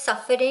was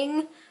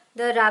suffering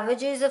the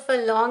ravages of a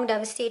long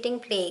devastating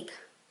plague.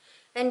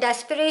 In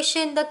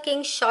desperation, the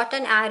king shot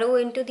an arrow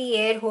into the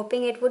air,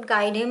 hoping it would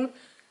guide him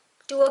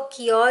to a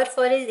cure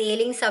for his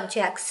ailing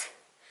subjects.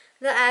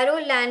 The arrow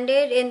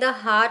landed in the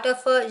heart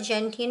of a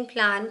gentian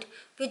plant,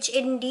 which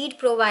indeed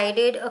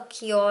provided a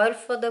cure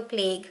for the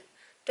plague.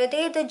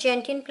 Today, the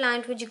gentian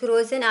plant, which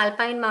grows in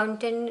alpine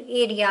mountain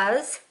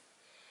areas,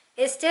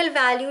 is still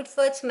valued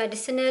for its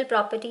medicinal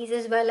properties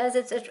as well as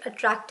its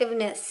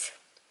attractiveness.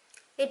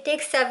 It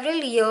takes several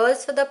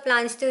years for the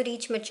plants to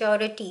reach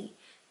maturity.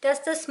 Thus,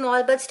 the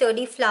small but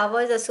sturdy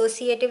flower is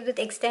associated with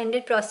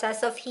extended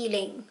process of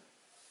healing.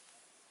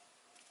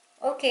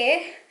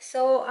 Okay,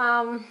 so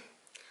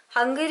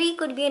Hungary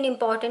could be an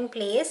important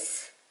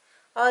place.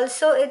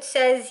 Also, it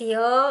says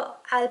here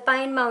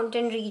alpine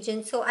mountain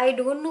region. So I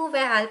don't know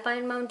where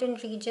alpine mountain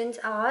regions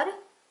are,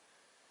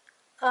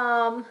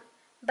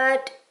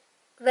 but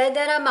where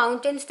there are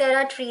mountains, there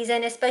are trees,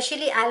 and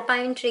especially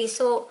alpine trees.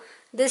 So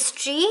this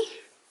tree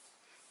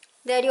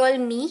that you all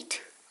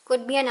meet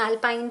could be an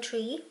alpine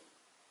tree.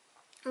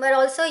 But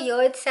also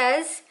here it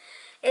says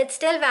it's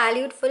still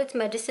valued for its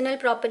medicinal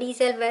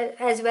properties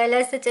as well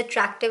as its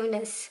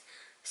attractiveness.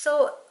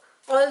 So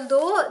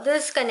although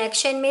this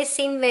connection may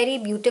seem very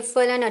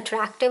beautiful and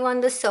attractive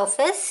on the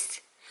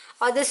surface,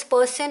 or this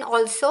person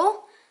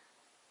also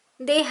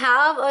they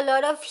have a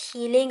lot of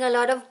healing, a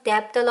lot of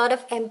depth, a lot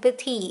of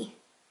empathy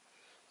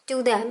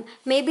to them.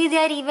 Maybe they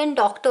are even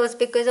doctors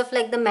because of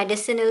like the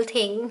medicinal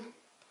thing.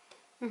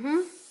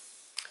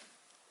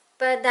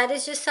 But that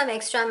is just some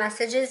extra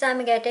messages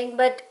I'm getting.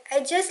 But I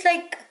just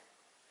like,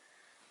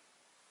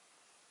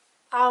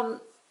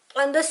 on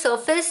the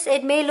surface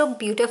it may look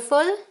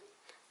beautiful,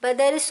 but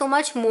there is so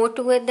much more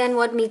to it than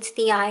what meets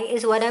the eye,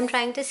 is what I'm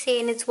trying to say,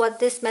 and it's what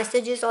this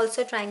message is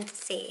also trying to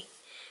say.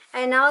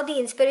 And now the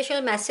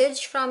inspirational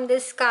message from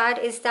this card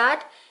is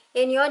that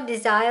in your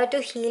desire to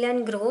heal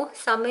and grow,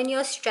 summon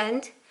your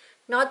strength,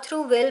 not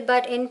through will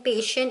but in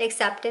patient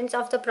acceptance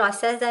of the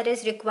process that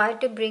is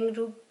required to bring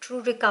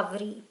true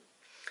recovery.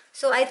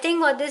 So I think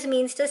what this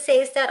means to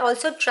say is that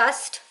also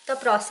trust the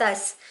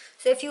process.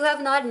 So if you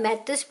have not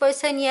met this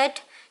person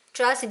yet,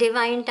 trust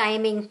divine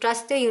timing,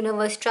 trust the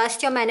universe,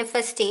 trust your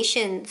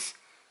manifestations,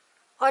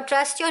 or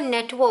trust your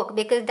network,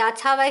 because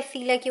that's how I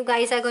feel like you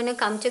guys are going to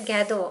come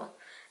together.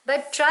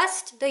 But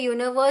trust the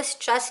universe,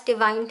 trust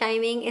divine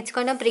timing, it's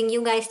going to bring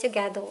you guys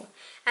together.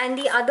 And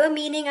the other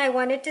meaning I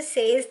wanted to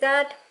say is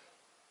that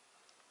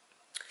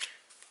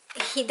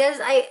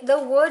the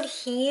word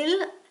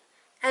heal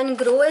and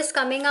grow is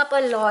coming up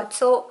a lot.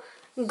 So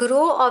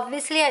grow,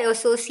 obviously I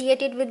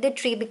associate it with the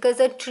tree, because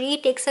a tree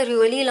takes a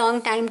really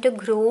long time to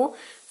grow,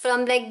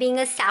 from like being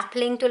a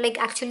sapling to like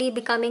actually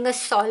becoming a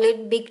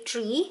solid big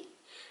tree.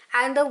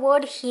 And the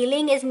word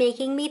healing is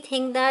making me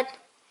think that,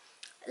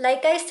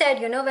 like I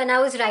said, when I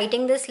was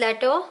writing this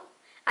letter,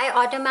 I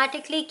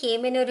automatically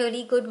came in a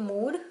really good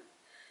mood.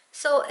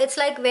 So it's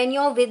like when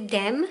you're with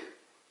them,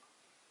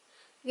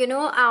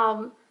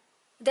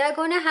 they're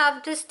going to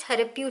have this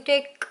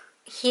therapeutic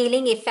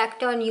healing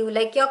effect on you.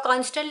 Like you're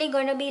constantly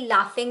going to be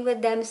laughing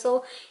with them.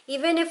 So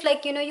even if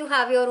like you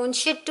have your own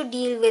shit to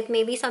deal with,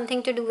 maybe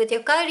something to do with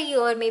your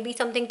career, maybe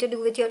something to do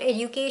with your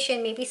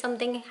education, maybe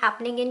something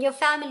happening in your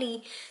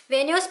family,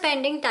 when you're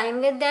spending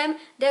time with them,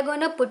 they're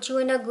going to put you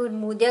in a good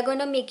mood. They're going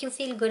to make you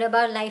feel good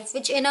about life,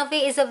 which in a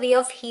way is a way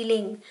of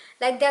healing.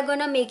 Like they're going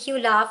to make you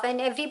laugh, and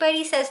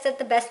everybody says that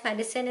the best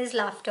medicine is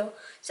laughter.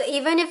 So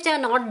even if they're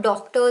not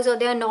doctors, or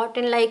they're not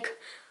in like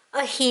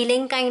a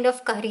healing kind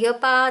of career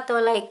path,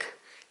 or like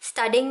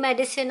studying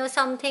medicine or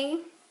something,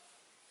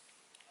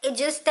 it's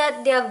just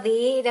that their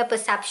way, their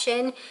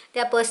perception,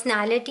 their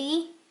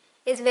personality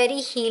is very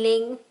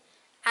healing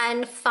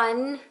and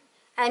fun,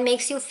 and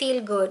makes you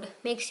feel good,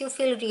 makes you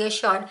feel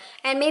reassured.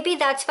 And maybe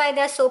that's why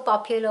they're so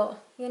popular,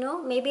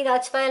 maybe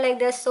that's why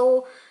like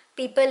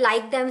people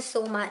like them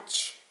so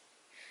much.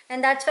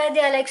 And that's why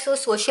they are like so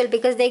social,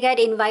 because they get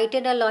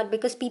invited a lot,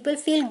 because people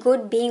feel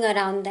good being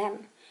around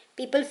them,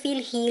 people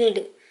feel healed,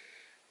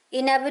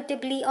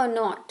 inevitably or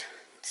not.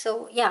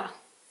 So yeah,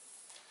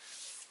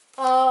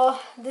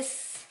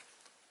 this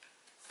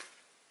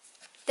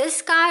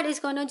card is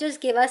going to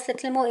just give us a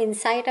little more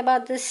insight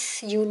about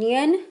this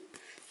union.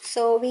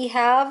 So we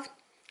have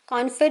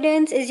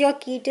confidence is your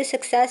key to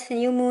success,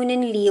 new moon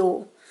in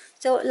Leo.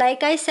 So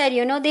like I said,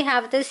 they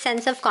have this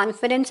sense of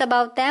confidence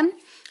about them,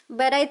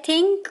 but I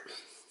think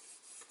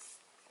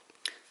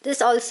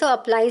this also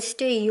applies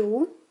to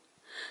you.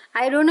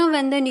 I don't know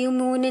when the new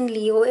moon in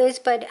Leo is,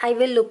 but I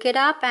will look it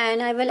up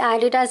and I will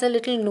add it as a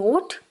little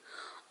note.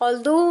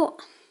 Although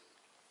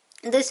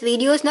this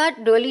video is not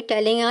really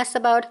telling us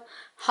about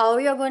how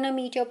you're going to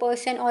meet your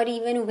person or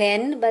even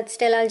when, but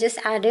still I'll just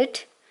add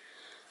it.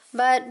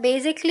 But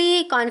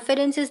basically,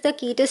 confidence is the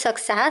key to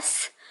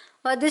success.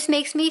 What this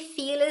makes me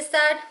feel is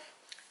that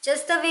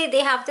just the way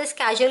they have this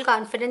casual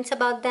confidence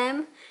about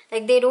them,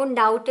 like they don't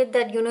doubt it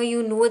that you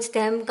know it's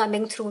them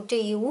coming through to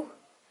you.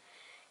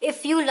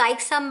 If you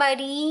like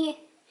somebody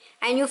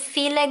and you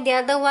feel like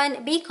they're the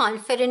one, be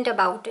confident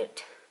about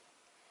it.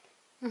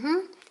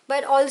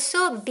 But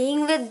also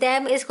being with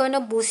them is going to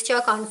boost your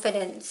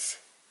confidence.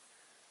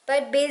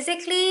 But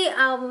basically,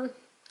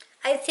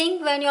 I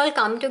think when you all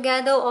come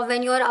together, or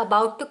when you're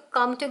about to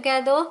come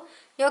together,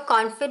 your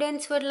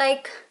confidence would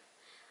like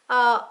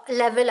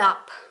level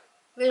up.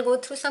 Will go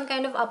through some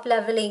kind of up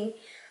leveling.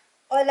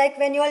 Or like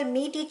when you all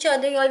meet each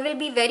other, you all will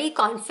be very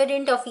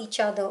confident of each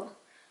other,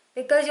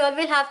 because you all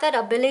will have that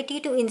ability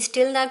to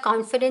instill that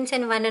confidence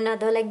in one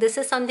another. Like this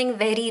is something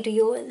very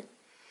real,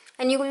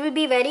 and you will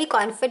be very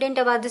confident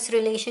about this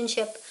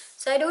relationship.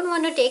 So I don't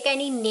want to take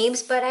any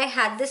names, but I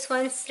had this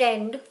one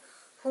friend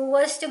who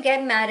was to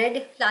get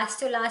married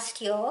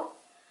last year.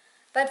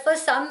 But for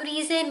some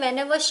reason,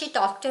 whenever she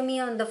talked to me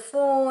on the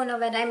phone, or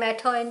when I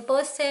met her in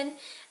person,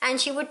 and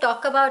she would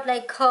talk about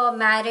like her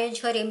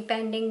marriage, her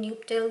impending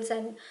nuptials,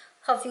 and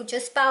her future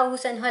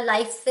spouse, and her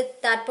life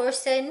with that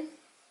person,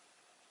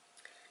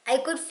 I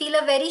could feel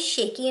a very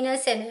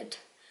shakiness in it.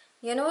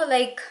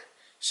 Like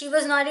she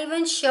was not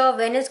even sure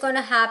when it's going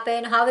to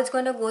happen, how it's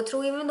going to go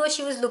through, even though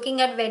she was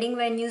looking at wedding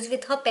venues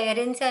with her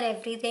parents and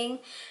everything,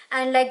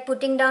 and like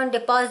putting down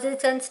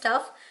deposits and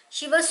stuff.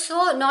 She was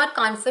so not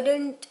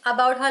confident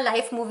about her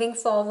life moving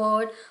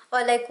forward,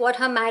 or like what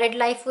her married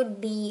life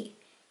would be.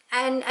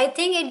 And I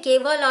think it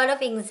gave her a lot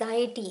of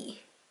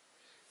anxiety.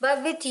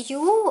 But with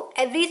you,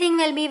 everything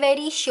will be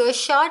very sure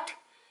shot.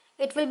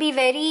 it will be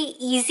very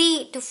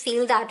easy to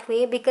feel that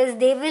way, because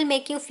they will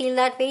make you feel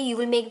that way, you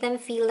will make them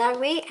feel that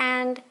way,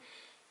 and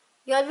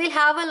you all will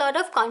have a lot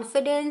of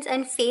confidence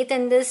and faith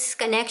in this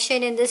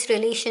connection, in this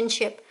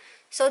relationship.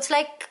 So it's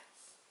like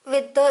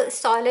with the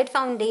solid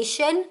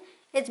foundation,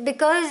 it's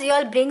because you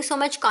all bring so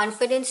much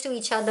confidence to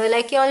each other.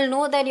 Like you all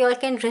know that you all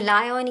can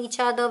rely on each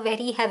other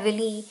very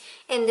heavily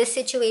in this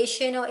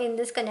situation or in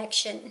this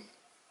connection.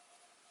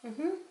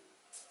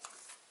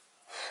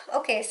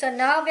 Okay, so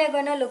now we're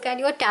going to look at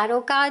your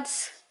tarot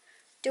cards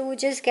to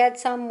just get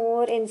some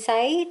more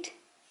insight.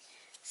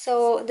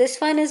 So this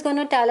one is going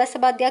to tell us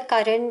about their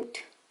current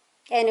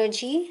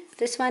energy.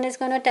 This one is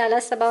going to tell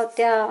us about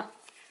their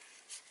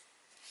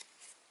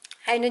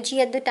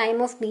energy at the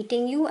time of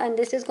meeting you, and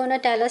this is going to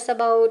tell us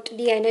about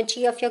the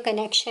energy of your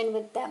connection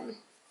with them.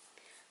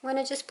 I'm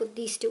going to just put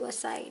these two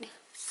aside.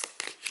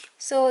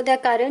 So their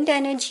current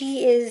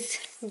energy is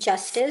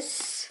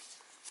Justice.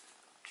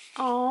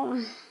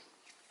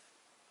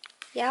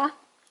 Yeah.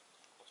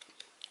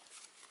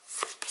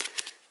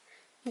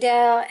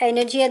 Their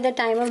energy at the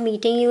time of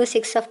meeting you is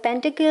Six of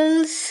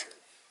Pentacles.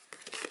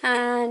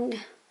 And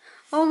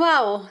oh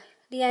wow,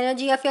 the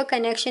energy of your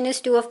connection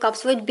is Two of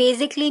Cups, which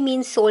basically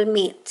means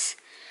soulmates.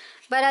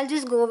 But I'll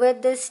just go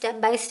with this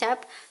step by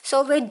step.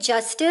 So with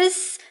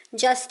Justice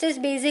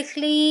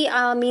basically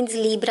means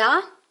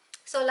Libra.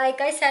 So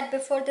like I said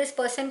before, this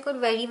person could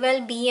very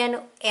well be an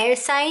air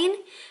sign,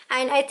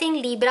 and I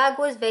think Libra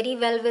goes very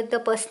well with the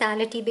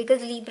personality,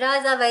 because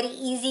Libras are very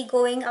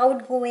easygoing,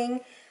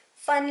 outgoing,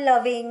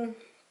 fun-loving.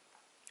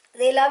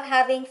 They love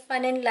having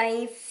fun in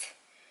life.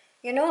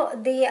 You know,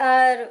 they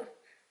are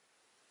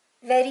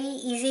very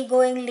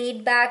easygoing,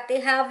 laid back.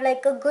 They have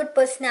like a good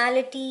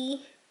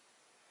personality.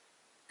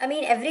 I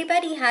mean,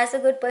 everybody has a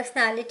good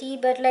personality,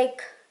 but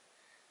like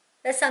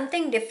there's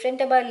something different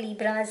about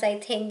Libras, I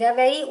think. They're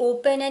very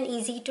open and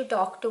easy to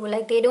talk to.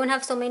 Like they don't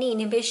have so many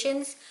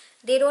inhibitions.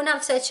 They don't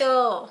have such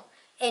a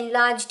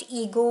enlarged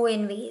ego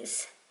in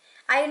ways.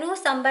 I know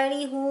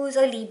somebody who's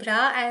a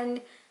Libra,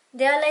 and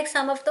they're like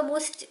some of the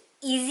most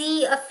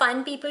easy,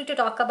 fun people to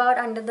talk about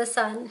under the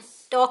sun.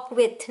 Talk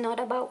with, not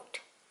about.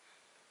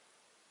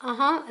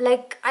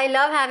 Like I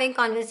love having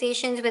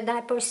conversations with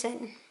that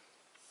person.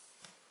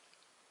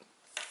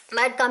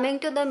 But coming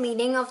to the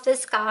meaning of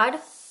this card,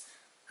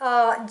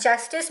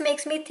 Justice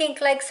makes me think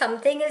like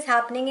something is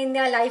happening in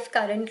their life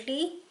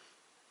currently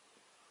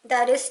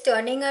that is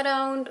turning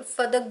around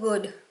for the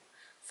good,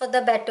 for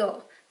the better.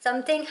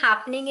 Something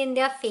happening in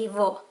their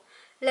favor.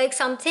 Like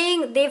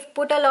something they've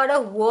put a lot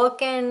of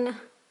work and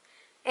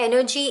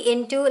energy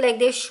into, like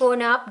they've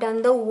shown up,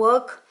 done the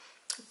work,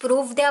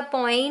 proved their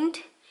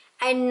point,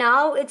 and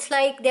now it's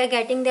like they're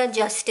getting their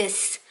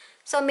justice.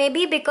 So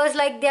maybe because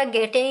like they're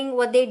getting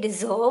what they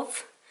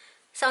deserve,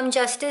 some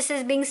justice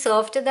is being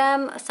served to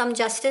them, some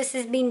justice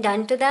is being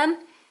done to them,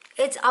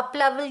 it's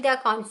up-leveled their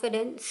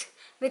confidence.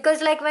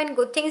 Because like when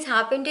good things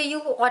happen to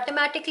you,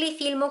 automatically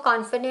feel more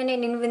confident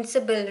and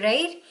invincible,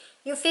 right?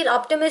 You feel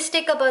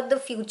optimistic about the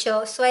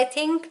future. So I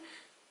think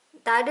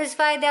that is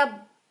why they're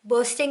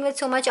bursting with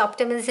so much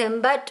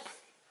optimism. But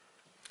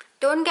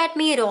don't get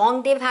me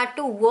wrong, they've had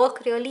to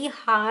work really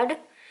hard.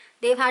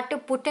 They've had to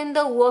put in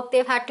the work,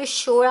 they've had to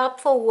show up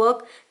for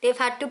work, they've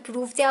had to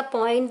prove their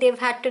point, they've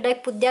had to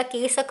like put their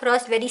case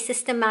across very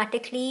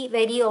systematically,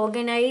 very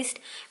organized,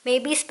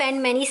 maybe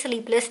spend many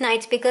sleepless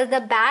nights, because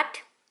the bat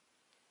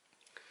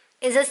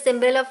is a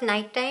symbol of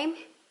nighttime.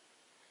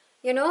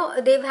 You know,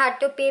 they've had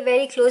to pay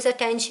very close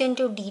attention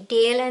to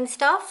detail and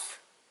stuff.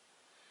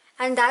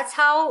 And that's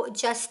how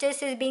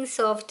justice is being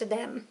served to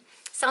them.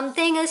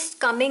 Something is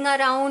coming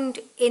around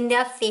in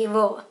their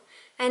favor,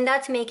 and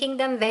that's making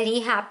them very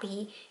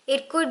happy.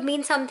 It could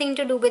mean something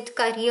to do with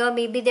career.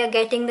 Maybe they're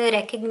getting the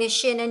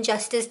recognition and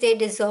justice they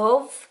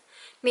deserve.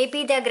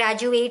 Maybe they're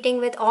graduating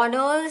with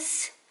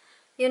honors.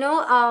 You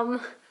know,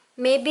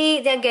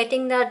 maybe they're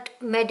getting that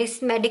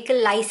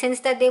medical license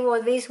that they've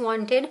always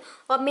wanted.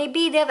 Or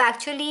maybe they've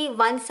actually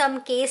won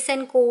some case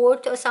in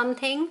court or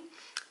something.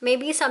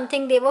 Maybe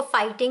something they were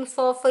fighting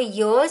for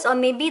years. Or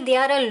maybe they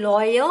are a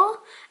lawyer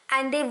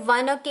and they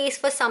won a case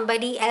for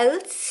somebody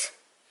else,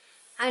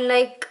 and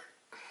like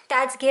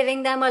that's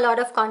giving them a lot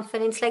of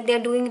confidence, like they're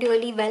doing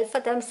really well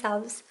for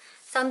themselves.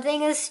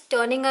 Something is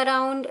turning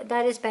around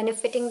that is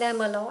benefiting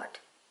them a lot,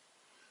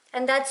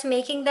 and that's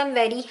making them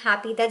very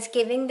happy. That's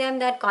giving them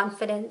that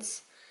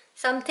confidence.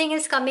 Something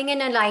is coming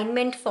in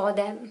alignment for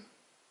them,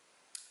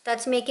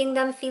 that's making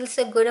them feel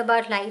so good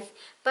about life.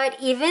 But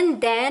even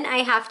then, I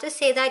have to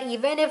say that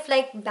even if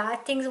like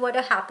bad things were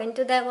to happen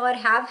to them or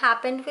have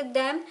happened with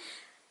them,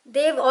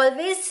 they've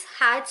always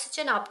had such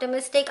an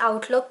optimistic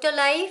outlook to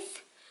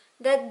life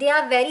that they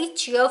are very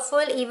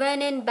cheerful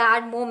even in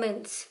bad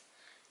moments.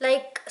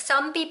 Like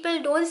some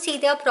people don't see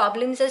their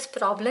problems as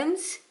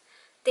problems.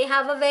 They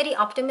have a very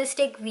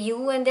optimistic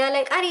view and they're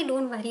like, Ari,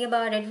 don't worry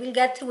about it, we'll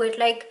get through it.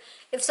 Like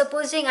if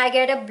supposing I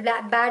get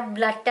a bad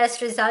blood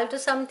test result or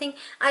something,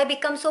 I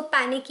become so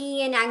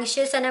panicky and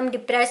anxious and I'm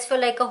depressed for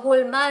like a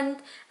whole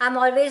month. I'm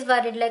always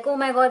worried like, oh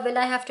my god, will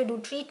I have to do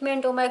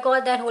treatment? Oh my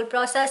god, that whole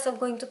process of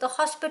going to the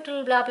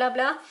hospital, blah blah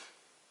blah.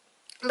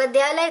 But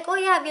they are like, oh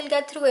yeah, we'll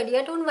get through it.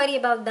 Yeah, don't worry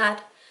about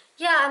that.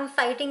 Yeah, I'm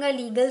fighting a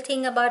legal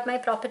thing about my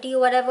property or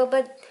whatever,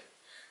 but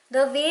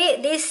the way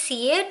they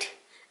see it,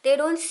 they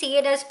don't see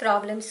it as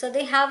problems. So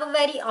they have a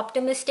very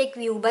optimistic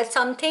view, but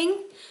something,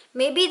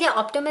 maybe their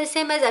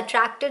optimism has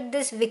attracted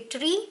this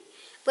victory,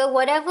 but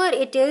whatever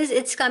it is,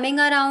 it's coming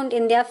around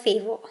in their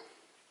favor.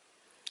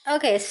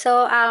 Okay,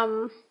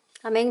 so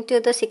coming to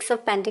the Six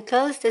of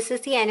Pentacles, this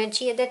is the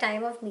energy at the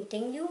time of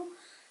meeting you.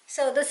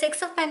 So the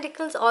Six of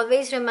Pentacles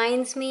always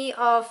reminds me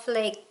of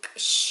like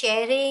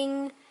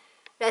sharing,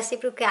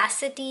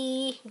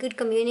 reciprocity, good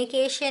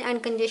communication,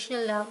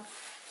 unconditional love.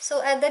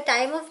 So at the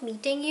time of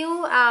meeting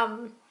you,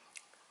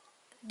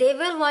 they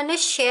will want to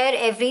share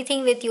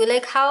everything with you,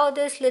 like how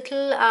this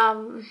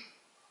little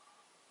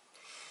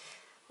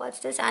what's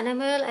this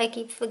animal? I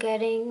keep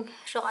forgetting.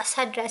 Ross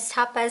had dressed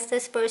up as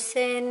this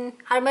person.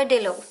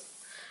 Armadillo.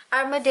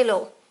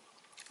 Armadillo.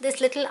 This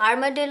little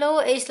armadillo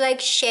is like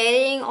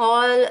sharing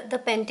all the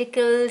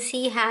pentacles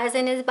he has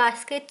in his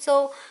basket.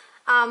 So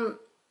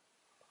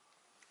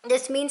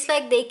this means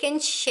like they can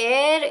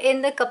share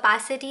in the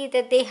capacity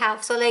that they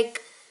have. So like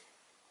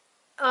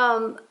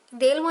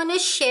they'll want to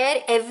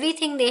share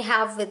everything they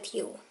have with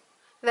you,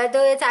 whether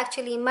it's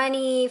actually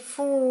money,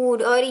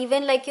 food, or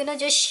even like, you know,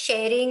 just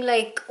sharing,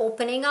 like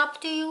opening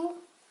up to you.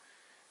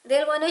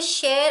 They'll want to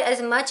share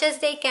as much as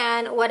they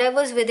can,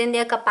 whatever's within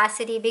their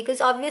capacity, because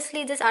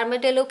obviously this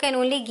armadillo can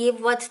only give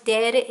what's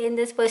there in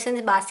this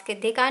person's basket.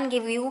 They can't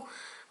give you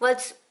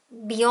what's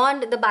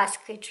beyond the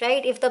basket,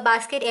 right? If the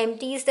basket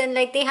empties, then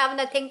like they have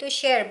nothing to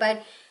share,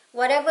 but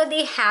whatever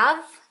they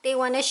have, they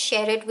want to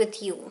share it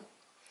with you.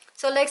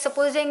 So like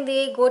supposing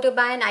they go to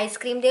buy an ice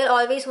cream, they'll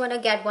always want to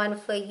get one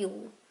for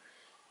you.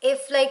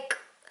 If like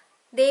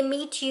they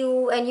meet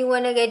you and you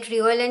want to get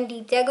real and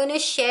deep, they're going to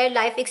share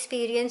life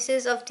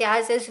experiences of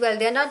theirs as well.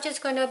 They're not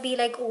just going to be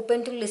like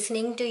open to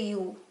listening to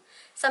you.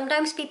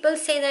 Sometimes people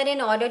say that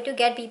in order to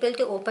get people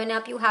to open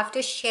up, you have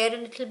to share a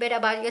little bit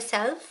about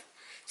yourself.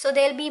 So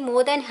they'll be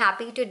more than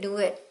happy to do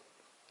it.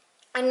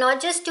 And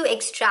not just to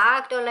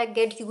extract or like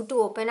get you to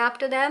open up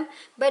to them,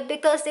 but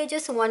because they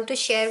just want to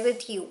share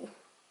with you.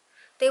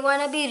 They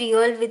want to be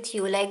real with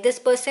you. Like this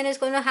person is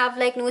going to have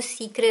like no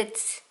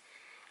secrets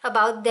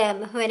about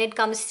them when it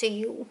comes to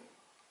you.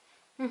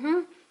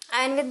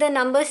 And with the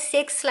number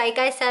 6, like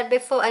I said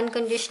before,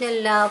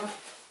 unconditional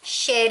love,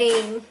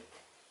 sharing,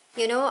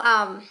 you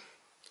know,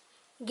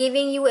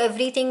 giving you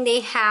everything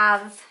they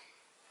have,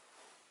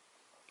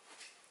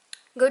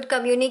 good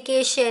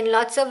communication,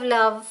 lots of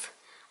love.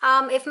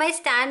 If my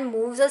stand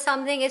moves or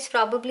something, it's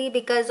probably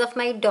because of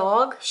my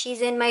dog.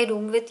 She's in my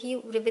room with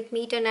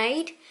me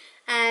tonight,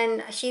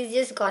 and she's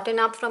just gotten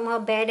up from her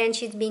bed and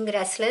she's being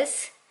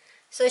restless.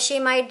 So she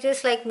might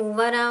just like move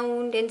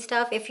around and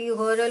stuff. If you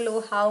hear a low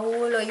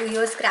howl or you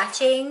hear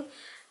scratching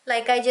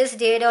like I just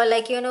did, or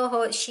like, you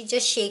know, she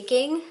just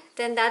shaking,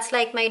 then that's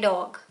like my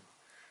dog.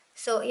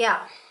 So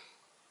yeah.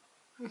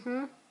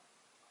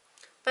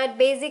 But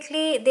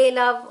basically they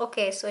love.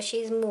 Okay, so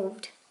she's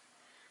moved.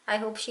 I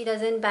hope she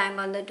doesn't bang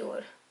on the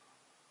door.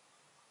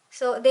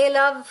 So they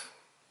love,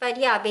 but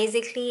yeah,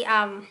 basically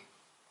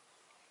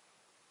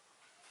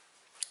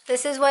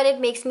this is what it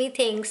makes me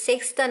think.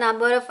 6, the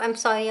number of, I'm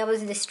sorry, I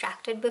was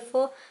distracted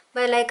before,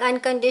 but like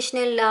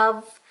unconditional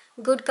love,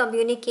 good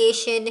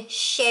communication,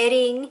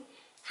 sharing,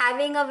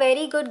 having a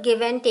very good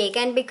give and take.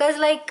 And because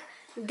like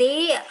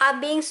they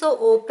are being so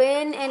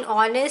open and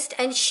honest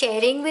and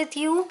sharing with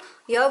you,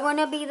 you're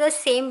gonna be the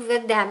same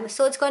with them.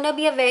 So it's gonna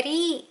be a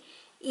very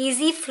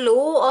easy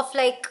flow of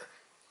like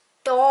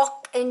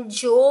talk and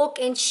joke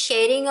and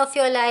sharing of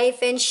your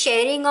life and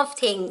sharing of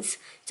things.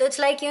 So it's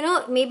like, you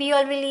know, maybe you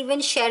all will even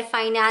share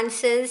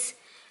finances.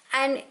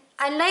 And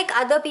unlike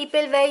other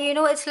people where, you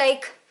know, it's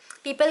like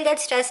people get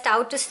stressed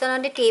out to sit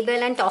on the table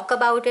and talk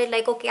about it,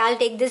 like, okay, I'll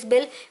take this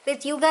bill.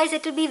 With you guys,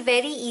 it will be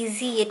very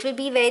easy. It will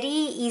be very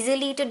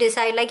easily to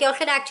decide. Like, you all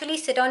can actually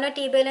sit on a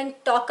table and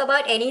talk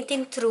about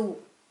anything through,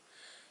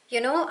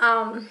 you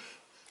know.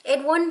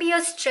 It won't be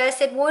a stress.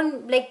 It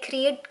won't like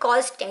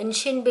cause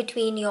tension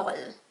between you all.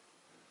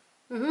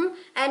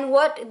 And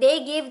what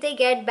they give, they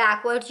get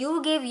back. What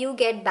you give, you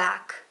get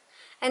back.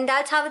 And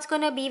that's how it's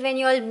gonna be when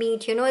you all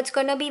meet, you know. It's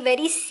gonna be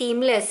very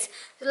seamless.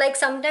 Like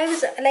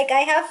sometimes, like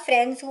I have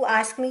friends who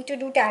ask me to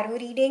do tarot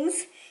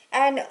readings,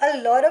 and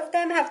a lot of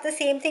them have the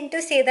same thing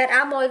to say, that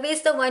I'm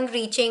always the one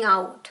reaching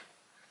out.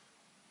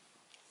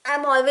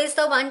 I'm always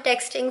the one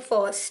texting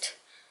first.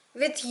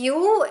 With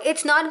you,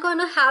 it's not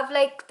gonna have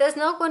like, there's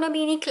not gonna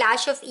be any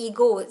clash of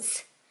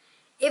egos.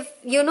 If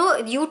you know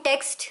you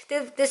text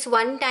this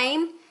one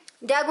time,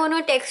 they're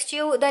gonna text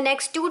you the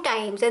next 2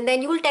 times, and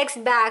then you'll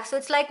text back. So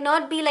it's like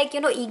not be like, you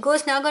know, ego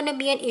is not gonna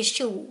be an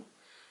issue.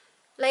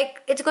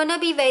 Like it's gonna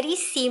be very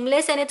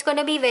seamless and it's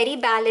gonna be very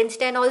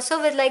balanced. And also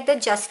with like the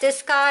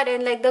justice card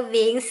and like the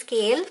weighing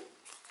scale,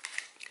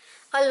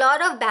 a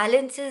lot of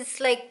balance is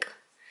like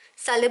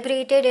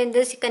celebrated in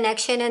this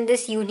connection and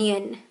this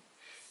union.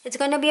 It's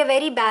going to be a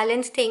very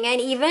balanced thing. And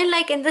even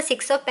like in the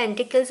 6 of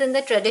Pentacles in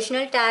the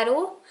traditional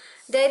tarot,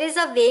 there is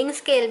a weighing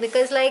scale,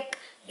 because like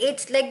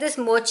it's like this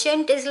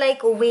merchant is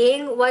like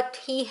weighing what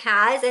he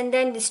has and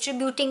then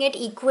distributing it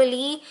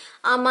equally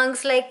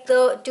amongst like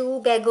the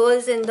two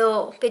beggars in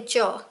the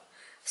picture.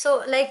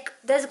 So like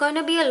there's going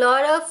to be a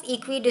lot of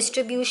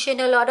equidistribution,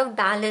 a lot of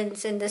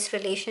balance in this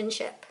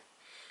relationship,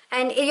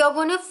 and you're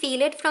going to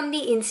feel it from the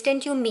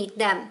instant you meet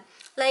them.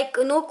 Like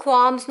no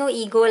qualms, no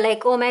ego,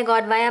 like oh my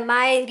god, why am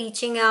I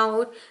reaching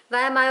out,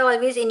 why am I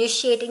always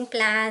initiating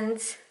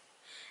plans?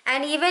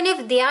 And even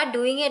if they are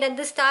doing it at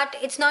the start,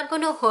 it's not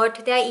going to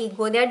hurt their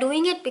ego. They're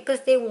doing it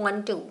because they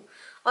want to.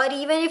 Or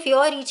even if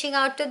you're reaching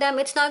out to them,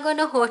 it's not going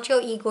to hurt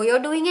your ego. You're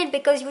doing it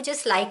because you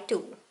just like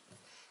to.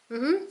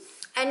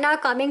 And now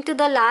coming to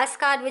the last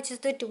card, which is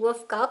the Two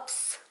of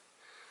Cups.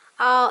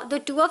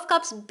 The Two of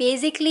Cups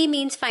basically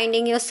means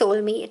finding your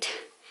soulmate.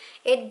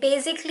 It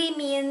basically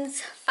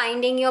means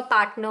finding your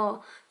partner,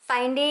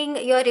 finding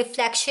your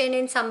reflection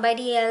in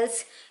somebody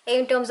else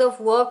in terms of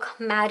work,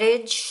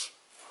 marriage,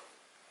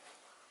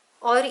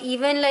 or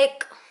even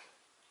like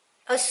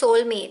a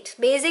soulmate.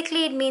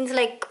 Basically it means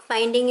like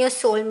finding your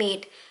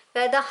soulmate,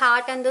 where the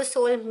heart and the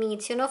soul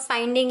meets, you know,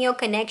 finding your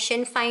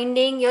connection,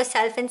 finding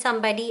yourself in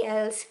somebody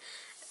else,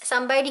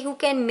 somebody who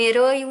can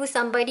mirror you,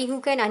 somebody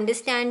who can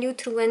understand you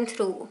through and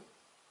through.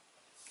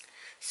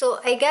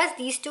 So I guess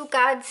these two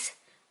cards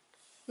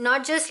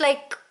not just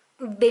like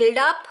build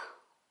up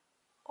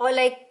or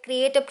like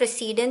create a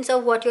precedence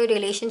of what your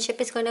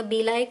relationship is going to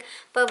be like,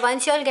 but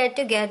once y'all get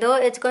together,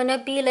 it's going to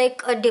be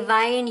like a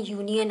divine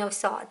union of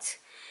sorts.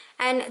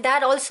 And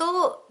that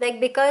also, like,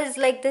 because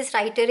like this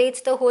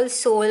reiterates the whole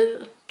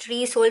soul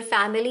tree, soul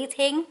family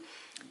thing,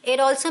 it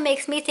also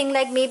makes me think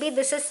like maybe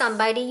this is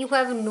somebody you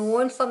have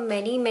known for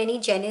many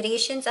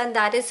generations, and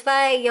that is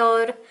why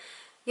your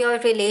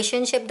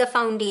relationship, the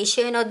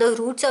foundation or the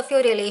roots of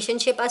your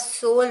relationship are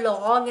so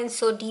long and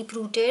so deep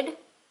rooted.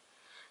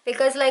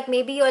 Because like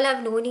maybe you all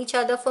have known each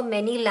other for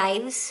many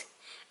lives,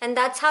 and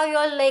that's how you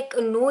all like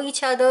know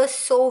each other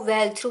so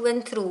well through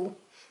and through.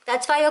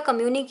 That's why your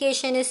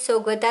communication is so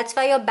good, that's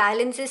why your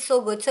balance is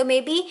so good. So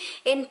maybe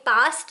in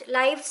past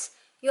lives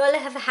you all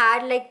have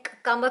had like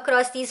come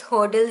across these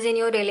hurdles in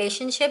your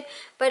relationship,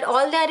 but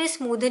all that is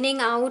smoothing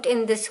out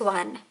in this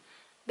one,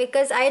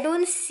 because I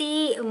don't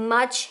see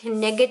much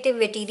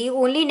negativity. The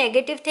only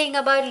negative thing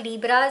about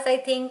Libras, I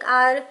think,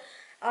 are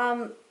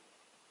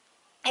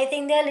I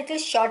think they're a little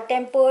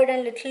short-tempered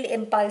and little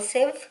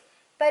impulsive,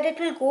 but it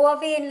will go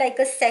away in like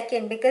a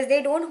second because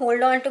they don't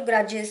hold on to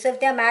grudges. So if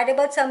they're mad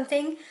about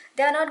something,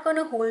 they're not going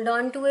to hold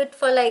on to it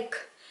for like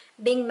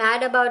being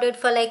mad about it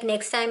for like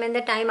next time and the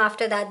time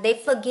after that. They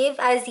forgive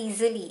as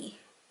easily.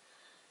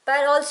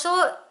 But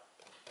also,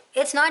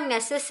 it's not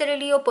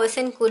necessarily a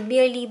person could be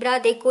a Libra.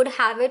 They could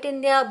have it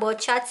in their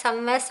birth chart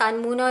somewhere,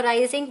 sun, moon or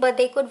rising, but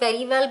they could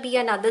very well be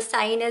another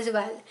sign as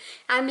well.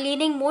 I'm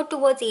leaning more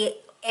towards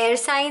air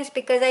signs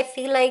because I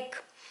feel like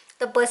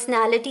the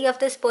personality of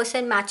this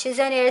person matches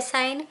an air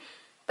sign.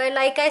 But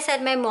like I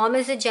said, my mom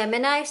is a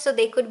Gemini, so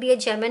they could be a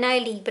Gemini,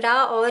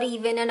 Libra, or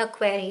even an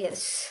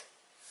Aquarius.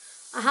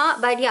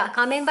 But yeah,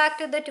 coming back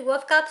to the Two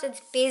of Cups,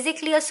 it's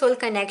basically a soul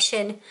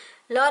connection.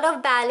 Lot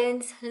of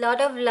balance, lot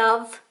of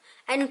love.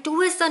 And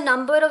 2 is the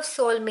number of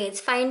soulmates,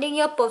 finding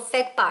your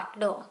perfect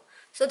partner.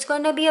 So it's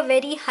going to be a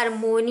very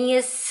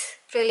harmonious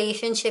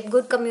relationship,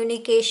 good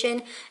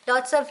communication,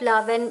 lots of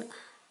love. And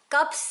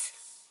cups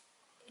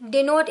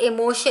denote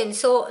emotion.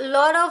 So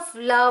lot of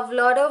love,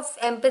 lot of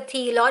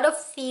empathy, lot of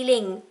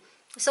feeling.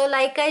 So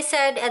like I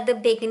said at the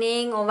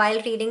beginning or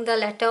while reading the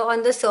letter,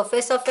 on the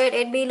surface of it,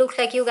 it may look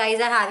like you guys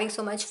are having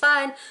so much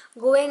fun,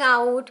 going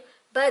out,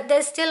 but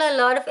there's still a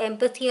lot of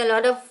empathy, a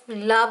lot of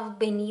love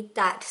beneath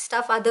that,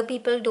 stuff other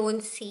people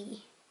don't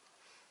see.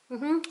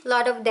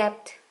 Lot of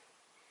depth,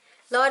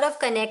 lot of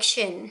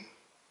connection,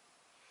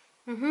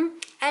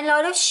 and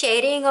lot of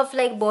sharing of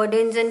like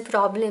burdens and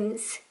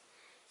problems.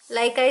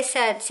 Like I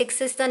said,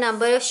 6 is the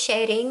number of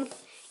sharing,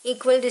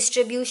 equal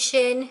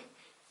distribution,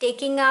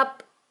 taking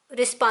up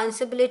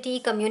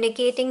responsibility,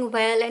 communicating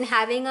well, and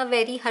having a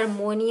very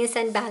harmonious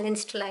and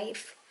balanced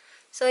life.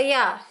 So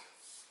yeah,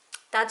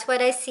 that's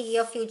what I see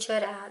your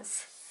future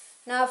as.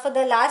 Now for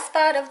the last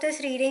part of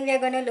this reading, we're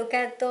going to look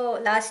at the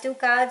last 2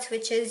 cards,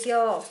 which is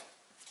your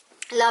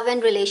love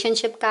and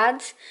relationship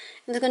cards.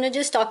 I'm going to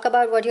just talk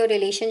about what your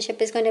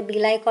relationship is going to be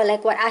like, or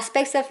like what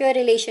aspects of your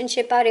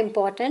relationship are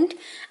important.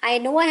 I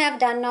know I have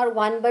done not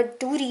 1 but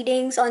 2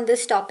 readings on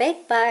this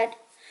topic, but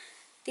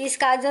these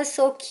cards are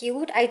so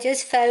cute. I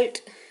just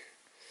felt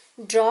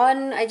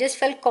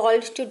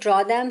called to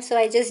draw them, so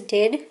I just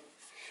did,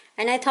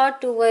 and I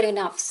thought 2 were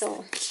enough.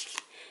 So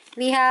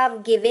we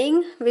have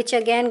giving, which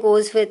again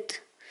goes with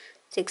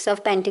 6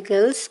 of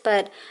Pentacles,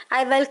 but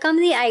I welcome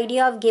the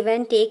idea of give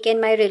and take in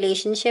my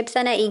relationships,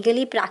 and I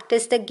eagerly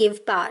practice the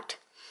give part.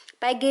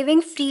 By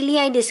giving freely,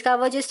 I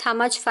discover just how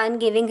much fun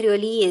giving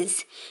really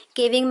is.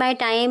 Giving my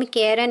time,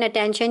 care and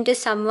attention to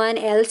someone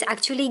else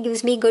actually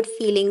gives me good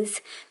feelings,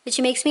 which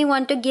makes me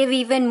want to give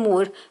even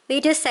more.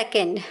 Wait a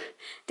second.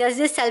 Does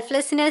this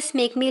selflessness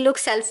make me look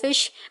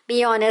selfish?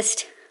 Be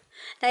honest.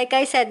 Like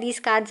I said, these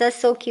cards are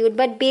so cute,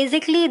 but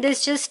basically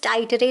this just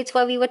iterates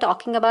what we were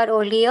talking about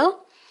earlier.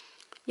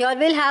 Y'all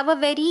will have a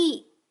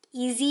very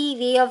easy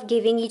way of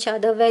giving each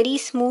other, very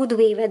smooth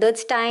way, whether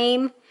it's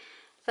time,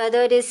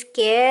 whether it is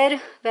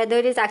care, whether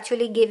it is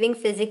actually giving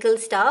physical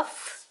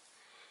stuff.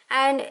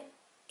 And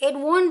it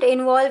won't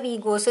involve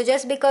ego. So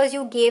just because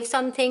you gave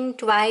something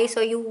twice,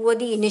 or you were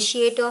the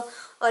initiator,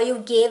 or you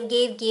gave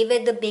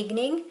at the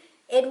beginning,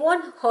 it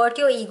won't hurt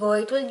your ego.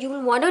 You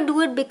will want to do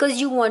it because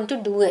you want to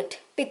do it,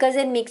 because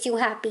it makes you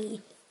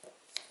happy.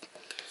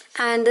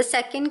 And the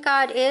second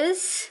card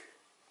is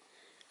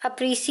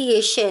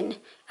appreciation.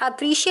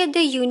 Appreciate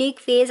the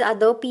unique ways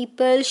other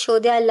people show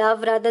their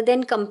love rather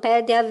than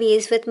compare their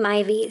ways with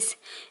my ways.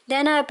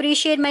 Then I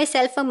appreciate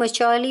myself for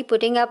maturely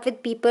putting up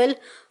with people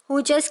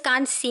who just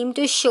can't seem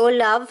to show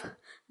love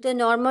the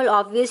normal,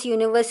 obvious,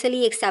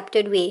 universally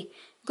accepted way.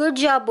 Good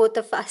job, both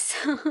of us.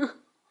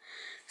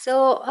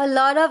 So a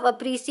lot of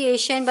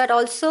appreciation, but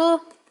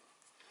also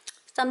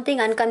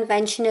something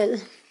unconventional,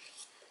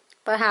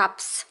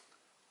 perhaps.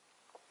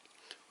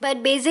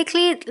 But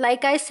basically,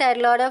 like I said,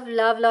 a lot of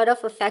love, lot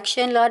of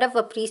affection, lot of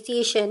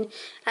appreciation.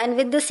 And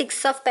with the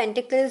Six of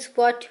Pentacles,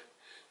 what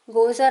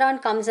goes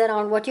around comes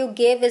around. What you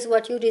give is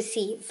what you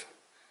receive.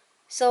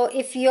 So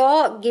if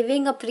you're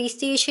giving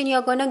appreciation,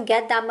 you're going to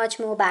get that much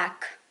more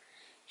back.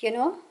 You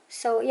know?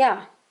 So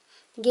yeah,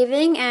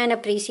 giving and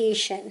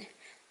appreciation.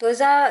 Those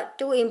are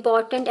two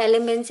important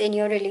elements in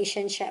your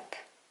relationship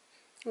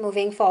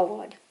moving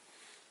forward.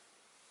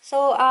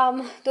 So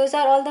those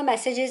are all the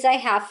messages I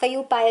have for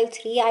you, pile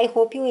 3. I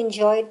hope you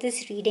enjoyed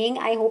this reading.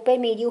 I hope it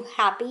made you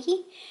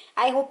happy.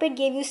 I hope it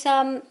gave you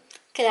some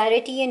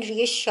clarity and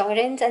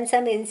reassurance and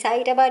some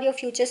insight about your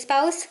future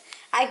spouse.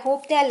 I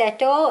hope their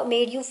letter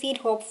made you feel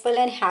hopeful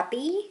and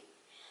happy.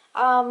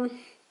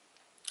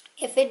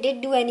 If it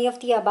did do any of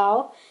the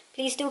above,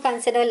 please do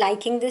consider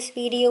liking this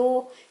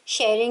video,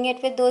 sharing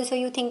it with those who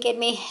you think it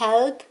may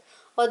help,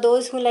 or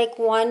those who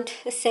want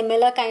a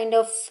similar kind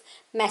of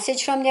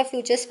message from their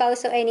future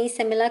spouse or any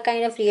similar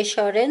kind of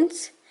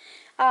reassurance.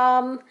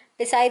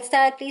 Besides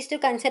that, please do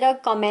consider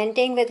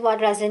commenting with what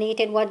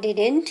resonated, what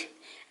didn't,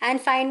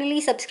 and finally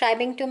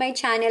subscribing to my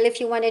channel if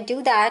you want to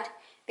do that,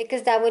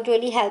 because that would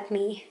really help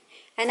me.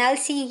 And I'll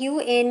see you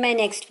in my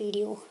next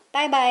video.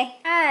 Bye bye.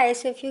 Hi,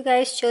 so if you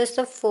guys chose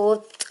the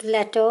 4th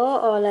letter,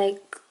 or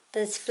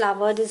this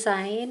flower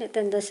design,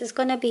 then this is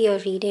gonna be your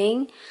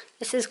reading.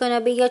 This is gonna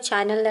be your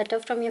channel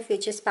letter from your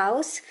future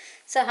spouse.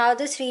 So how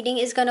this reading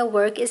is gonna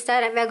work is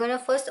that we're gonna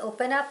first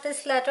open up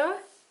this letter,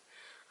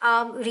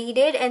 read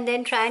it, and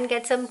then try and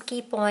get some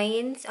key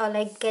points, or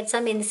get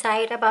some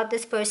insight about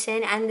this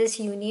person and this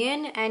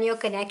union and your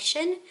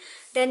connection.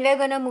 Then we're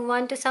gonna move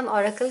on to some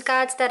oracle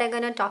cards that are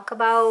gonna talk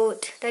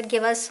about, that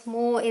give us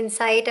more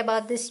insight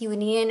about this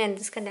union and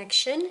this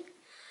connection.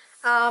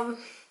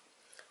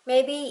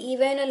 Maybe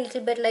even a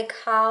little bit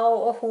how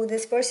or who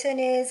this person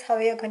is, how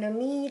you're gonna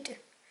meet,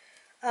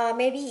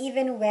 maybe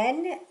even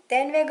when.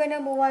 Then we're gonna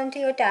move on to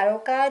your tarot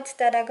cards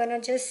that are gonna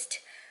just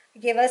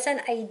give us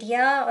an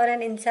idea or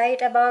an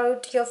insight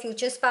about your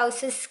future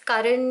spouse's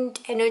current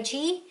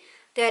energy,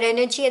 their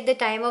energy at the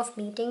time of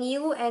meeting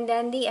you, and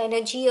then the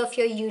energy of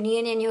your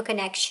union and your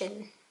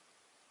connection,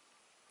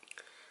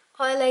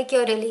 or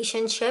your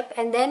relationship.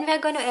 And then we're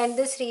going to end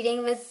this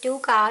reading with 2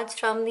 cards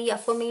from the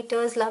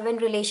Affirmators Love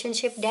and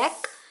Relationship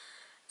deck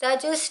that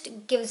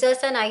just gives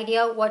us an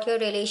idea of what your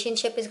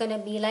relationship is going to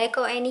be like,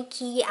 or any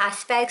key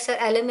aspects or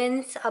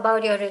elements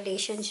about your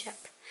relationship.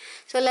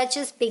 So let's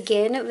just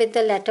begin with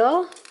the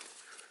letter.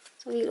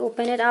 So we'll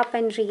open it up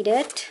and read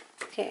it.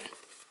 Okay.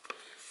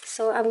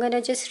 So I'm going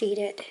to just read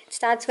it. It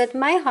starts with,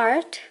 my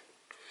heart.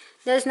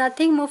 There's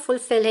nothing more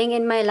fulfilling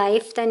in my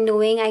life than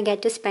knowing I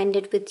get to spend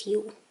it with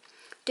you,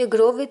 to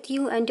grow with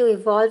you and to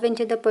evolve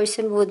into the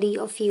person worthy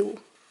of you.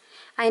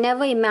 I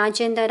never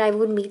imagined that I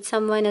would meet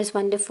someone as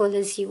wonderful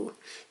as you,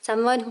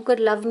 someone who could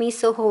love me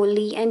so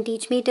wholly and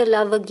teach me to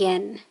love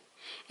again.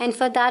 And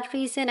for that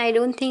reason, I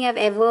don't think I've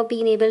ever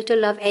been able to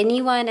love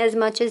anyone as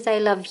much as I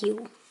love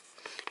you.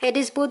 It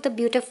is both a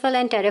beautiful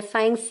and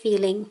terrifying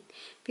feeling.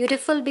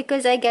 Beautiful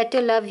because I get to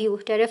love you.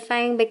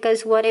 Terrifying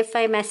because what if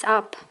I mess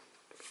up?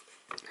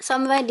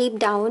 Somewhere deep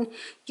down,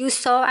 you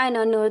saw and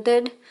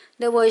unearthed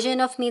the version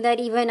of me that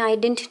even I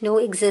didn't know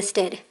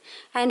existed.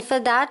 And for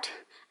that,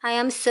 I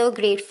am so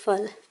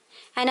grateful.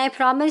 And I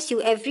promise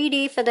you, every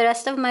day for the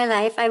rest of my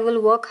life, I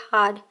will work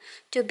hard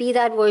to be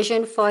that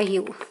version for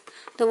you.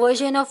 The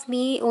version of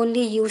me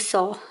only you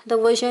saw. The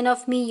version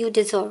of me you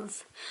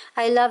deserve.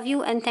 I love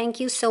you and thank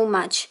you so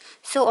much.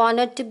 So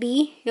honored to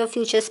be your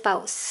future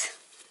spouse.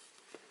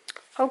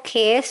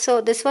 Okay,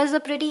 so this was a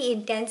pretty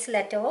intense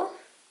letter.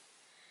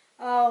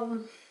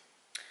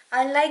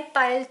 Unlike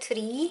pile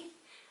 3,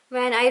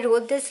 when I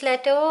wrote this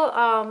letter,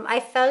 I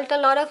felt a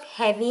lot of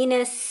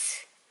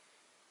heaviness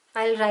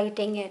while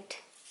writing it.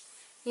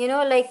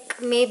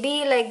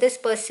 Maybe this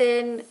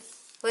person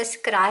was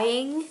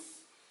crying.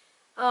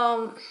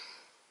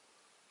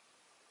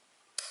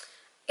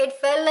 It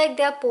felt like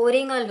they're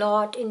pouring a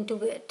lot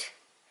into it.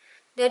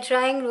 They're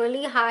trying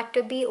really hard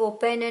to be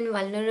open and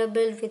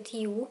vulnerable with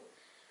you,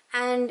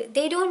 and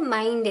they don't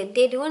mind it.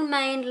 They don't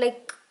mind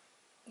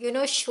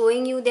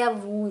showing you their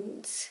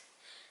wounds.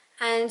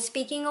 And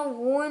speaking of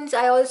wounds,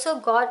 I also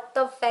got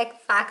the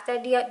fact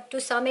that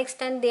to some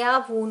extent they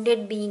are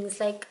wounded beings.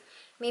 Like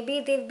maybe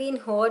they've been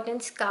hurt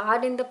and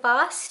scarred in the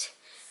past.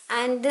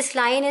 And this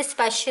line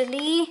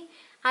especially,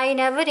 I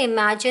never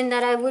imagined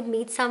that I would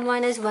meet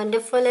someone as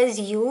wonderful as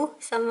you,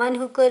 someone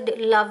who could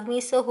love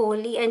me so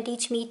wholly and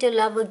teach me to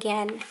love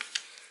again.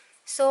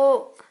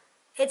 So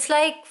it's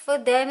like for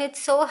them,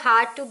 it's so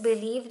hard to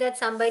believe that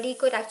somebody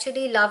could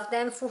actually love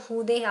them for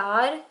who they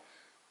are,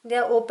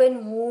 their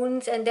open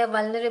wounds and their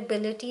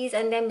vulnerabilities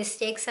and their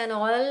mistakes and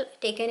all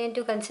taken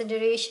into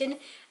consideration,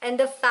 and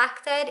the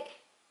fact that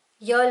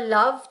your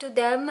love to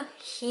them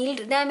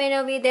healed them in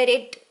a way that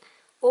it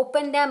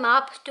opened them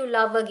up to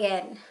love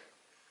again.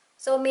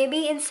 So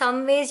maybe in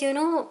some ways,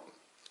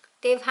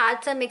 they've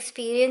had some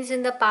experience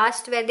in the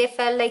past where they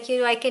felt like,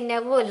 I can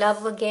never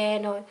love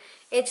again, or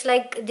it's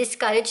like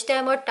discouraged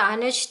them or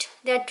tarnished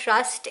their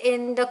trust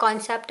in the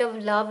concept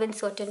of love in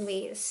certain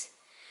ways.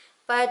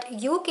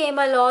 But you came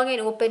along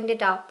and opened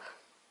it up.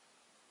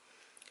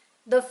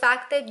 The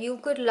fact that you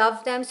could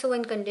love them so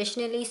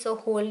unconditionally, so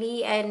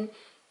wholly, and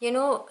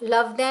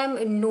love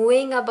them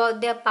knowing about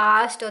their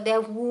past or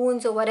their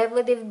wounds or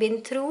whatever they've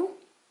been through,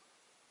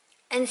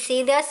 and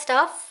see their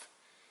stuff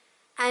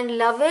and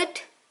love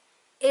it,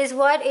 is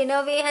what in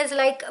a way has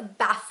like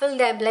baffled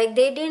them. Like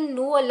they didn't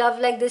know a love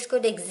like this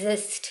could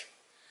exist.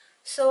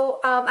 So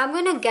I'm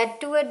gonna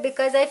get to it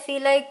because I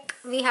feel like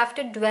we have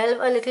to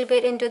dwell a little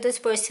bit into this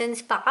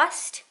person's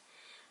past.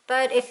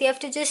 But if you have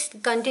to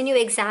just continue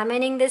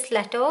examining this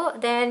letter,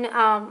 then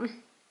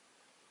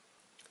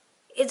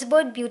it's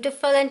both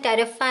beautiful and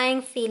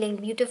terrifying feeling.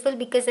 Beautiful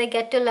because I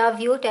get to love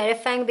you,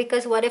 terrifying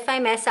because what if I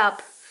mess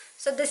up?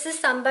 So this is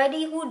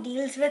somebody who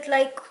deals with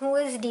who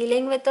is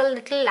dealing with a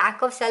little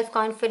lack of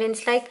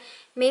self-confidence. Like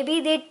maybe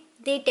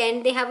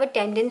they have a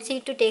tendency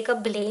to take a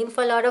blame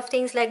for a lot of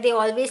things. Like they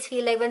always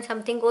feel like when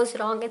something goes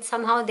wrong, it's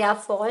somehow their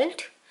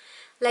fault.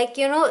 Like,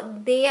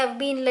 they have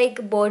been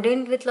like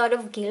burdened with a lot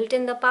of guilt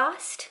in the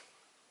past.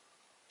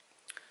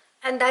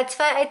 And that's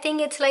why I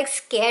think it's like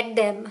scared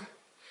them.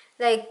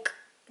 Like,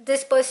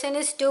 this person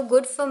is too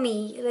good for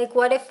me. Like,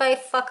 what if I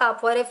fuck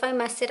up? What if I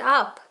mess it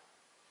up?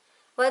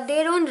 What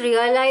they don't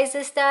realize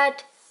is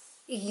that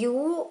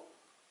you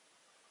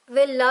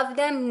will love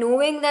them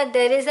knowing that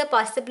there is a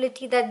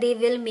possibility that they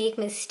will make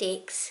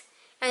mistakes.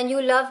 And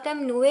you love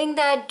them knowing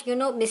that,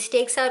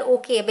 mistakes are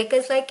okay.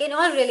 Because like in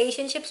all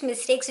relationships,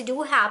 mistakes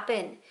do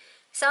happen.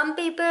 Some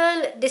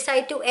people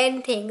decide to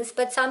end things,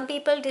 but some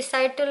people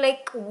decide to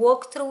like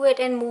work through it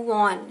and move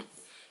on.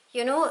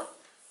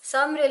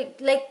 Some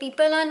like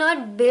people are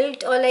not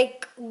built or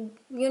like,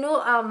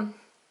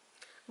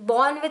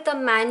 born with a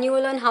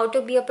manual on how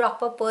to be a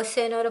proper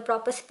person or a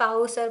proper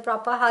spouse or a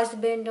proper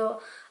husband or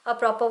a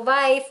proper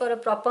wife or a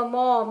proper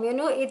mom.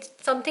 It's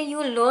something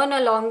you learn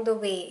along the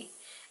way.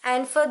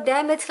 And for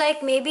them, it's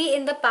like maybe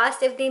in the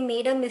past, if they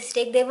made a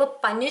mistake, they were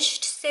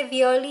punished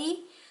severely.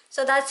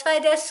 So that's why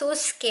they're so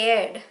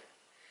scared.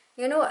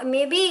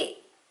 Maybe,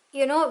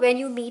 when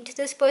you meet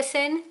this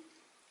person,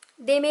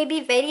 they may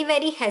be very,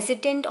 very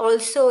hesitant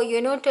also,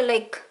 to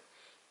like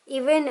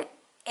even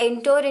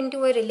enter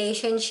into a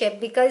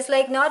relationship because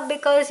like not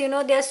because,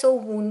 they're so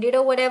wounded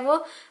or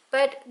whatever,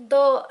 but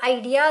the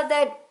idea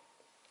that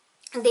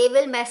they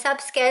will mess up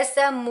scares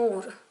them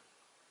more.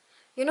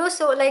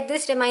 So like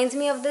this reminds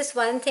me of this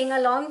one thing. A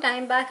long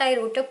time back, I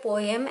wrote a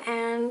poem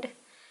and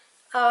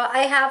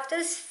I have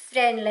this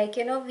friend, like,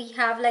 we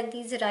have like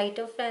these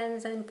writer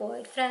friends and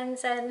poet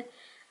friends, and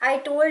I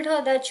told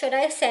her that should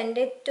I send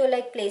it to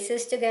like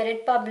places to get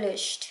it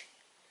published.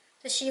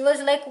 So she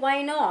was like,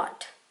 why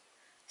not?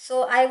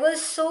 So I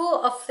was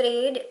so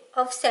afraid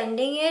of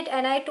sending it,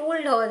 and I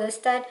told her this,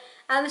 that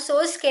I'm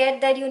so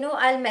scared that,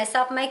 I'll mess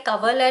up my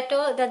cover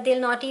letter, that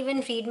they'll not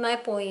even read my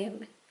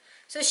poem.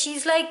 So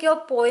she's like, your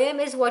poem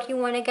is what you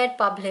want to get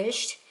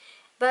published,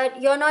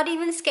 but you're not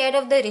even scared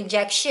of the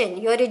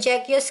rejection. You're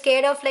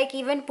scared of like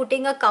even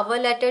putting a cover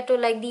letter to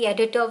like the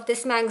editor of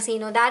this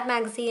magazine or that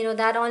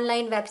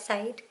online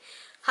website.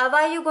 How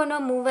are you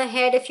gonna move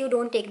ahead if you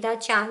don't take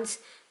that chance?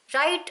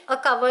 Write a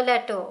cover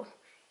letter.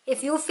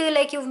 If you feel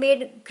like you've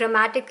made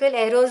grammatical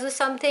errors or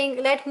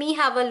something, let me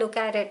have a look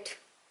at it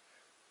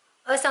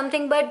or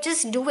something, but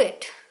just do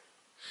it.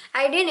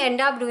 I didn't end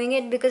up doing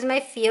it because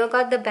my fear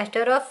got the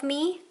better of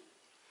me.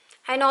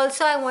 And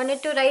also I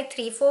wanted to write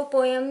 3-4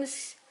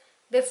 poems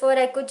before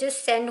I could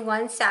just send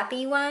one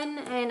sappy one,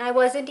 and I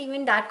wasn't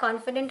even that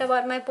confident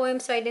about my poem,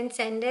 so I didn't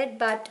send it.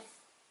 But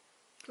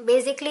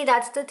basically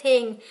that's the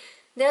thing.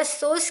 They're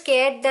so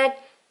scared that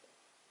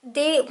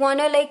they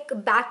want to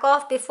like back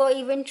off before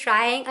even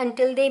trying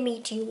until they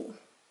meet you,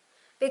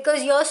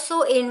 because you're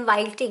so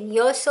inviting,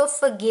 you're so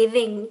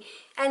forgiving,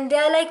 and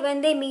they're like,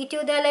 when they meet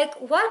you, they're like,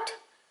 what?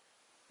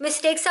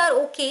 Mistakes are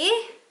okay?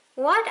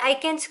 What? I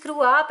can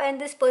screw up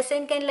and this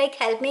person can like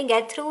help me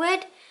get through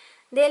it?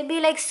 They'll be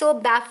like so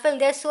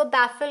baffled. They're so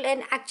baffled.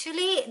 And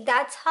actually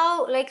that's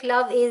how like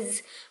love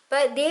is.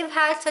 But they've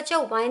had such a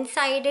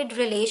one-sided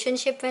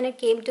relationship when it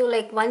came to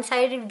like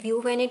one-sided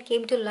view when it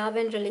came to love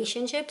and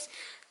relationships,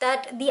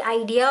 that the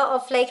idea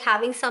of like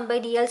having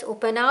somebody else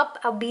open up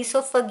or be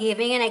so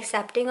forgiving and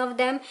accepting of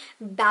them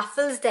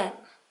baffles them,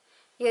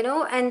 you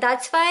know. And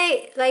that's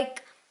why,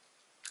 like,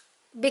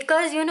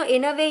 because, you know,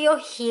 in a way you're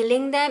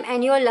healing them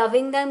and you're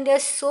loving them, they're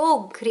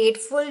so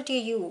grateful to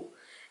you.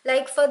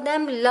 Like, for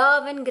them,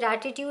 love and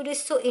gratitude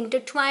is so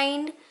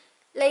intertwined.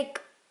 Like,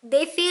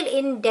 they feel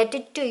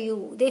indebted to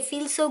you, they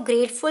feel so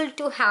grateful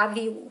to have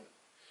you,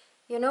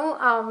 you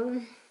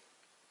know.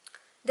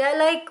 They're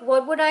like,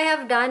 what would I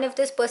have done if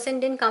this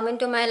person didn't come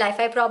into my life?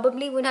 I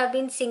probably would have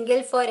been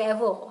single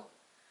forever.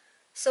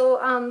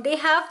 So they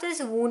have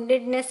this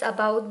woundedness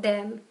about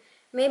them.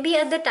 Maybe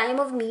at the time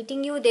of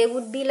meeting you, they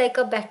would be like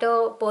a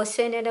better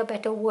person and a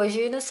better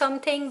version or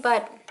something.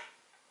 But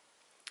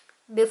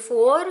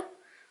before,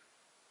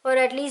 or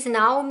at least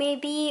now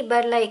maybe,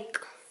 but like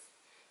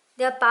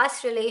their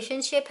past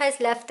relationship has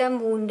left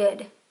them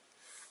wounded.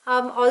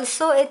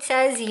 Also, it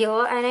says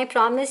here, and I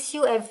promise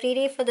you every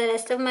day for the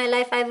rest of my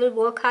life, I will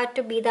work hard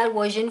to be that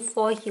version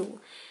for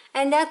you.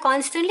 And they're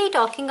constantly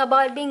talking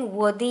about being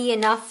worthy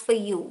enough for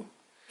you.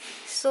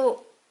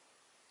 So,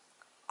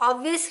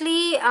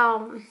 obviously,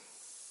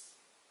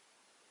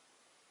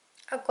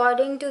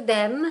 according to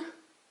them,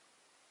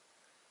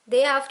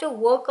 they have to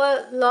work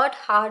a lot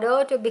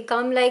harder to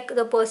become like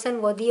the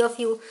person worthy of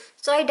you.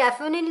 So I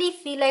definitely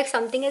feel like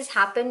something has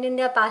happened in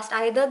their past.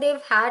 Either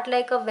they've had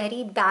like a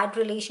very bad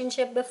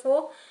relationship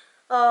before,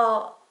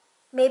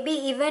 maybe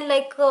even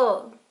like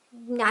a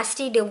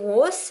nasty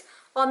divorce,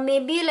 or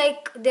maybe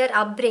like their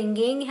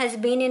upbringing has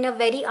been in a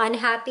very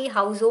unhappy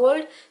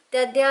household,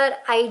 that their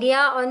idea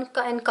on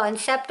and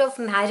concept of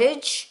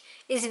marriage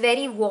is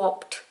very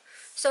warped.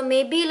 So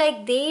maybe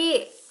like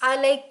they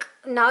are like,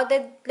 now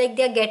that like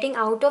they're getting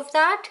out of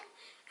that,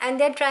 and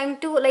they're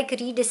trying to like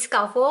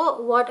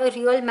rediscover what a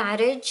real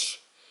marriage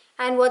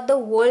and what the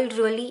world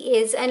really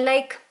is. And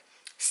like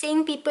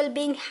seeing people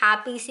being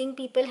happy, seeing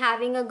people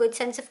having a good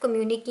sense of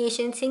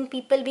communication, seeing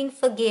people being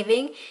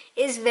forgiving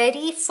is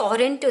very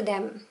foreign to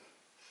them.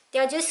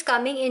 They're just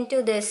coming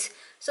into this.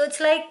 So it's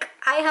like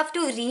I have to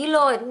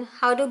relearn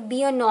how to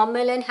be a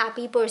normal and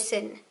happy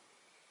person.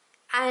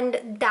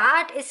 And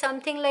that is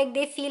something like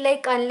they feel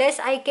like unless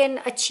I can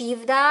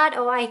achieve that,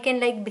 or I can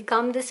like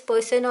become this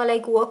person, or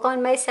like work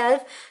on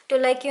myself to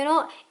like, you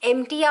know,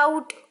 empty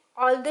out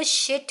all the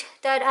shit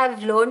that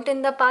I've learned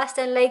in the past,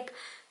 and like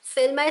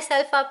fill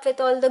myself up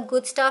with all the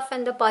good stuff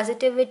and the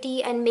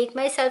positivity and make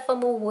myself a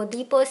more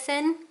worthy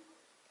person,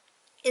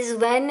 is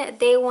when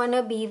they want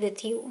to be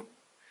with you.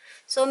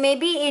 So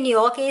maybe in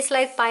your case,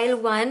 like pile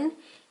 1,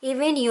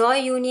 even your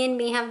union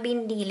may have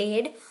been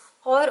delayed,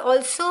 or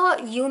also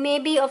you may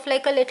be of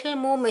like a little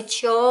more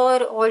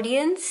mature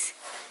audience.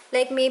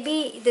 Like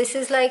maybe this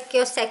is like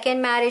your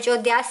second marriage or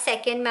their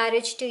second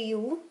marriage to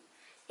you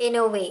in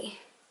a way.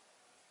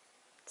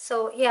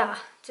 So yeah,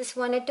 just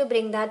wanted to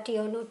bring that to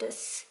your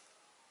notice.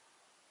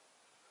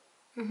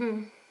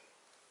 Is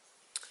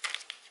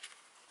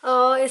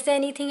there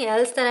anything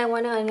else that I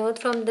want to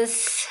unearth from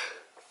this?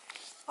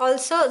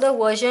 Also, the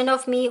version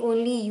of me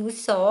only you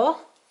saw,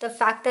 the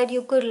fact that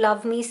you could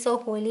love me so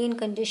wholly and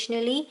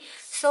conditionally.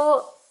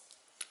 So,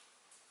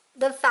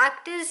 the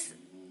fact is,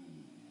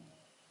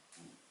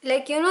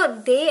 like, you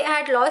know, they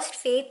had lost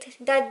faith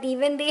that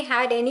even they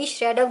had any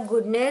shred of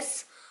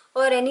goodness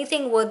or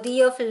anything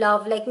worthy of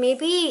love. Like,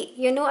 maybe,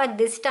 you know, at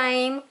this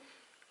time,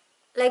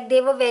 like,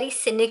 they were very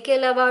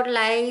cynical about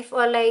life,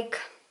 or like,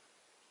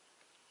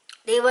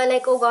 they were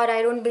like, oh god,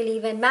 I don't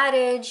believe in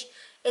marriage,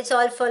 it's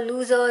all for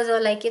losers, or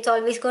like it's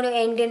always going to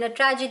end in a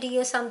tragedy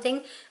or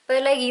something.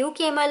 But like you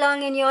came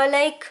along and you're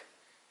like,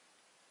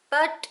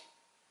 but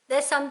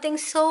there's something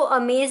so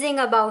amazing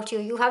about you.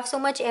 You have so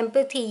much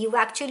empathy, you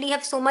actually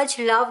have so much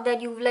love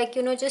that you've like,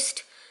 you know,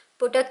 just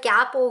put a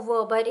cap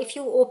over. But if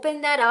you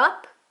open that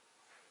up,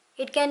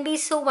 it can be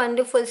so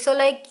wonderful. So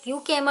like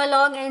you came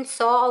along and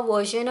saw a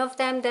version of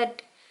them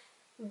that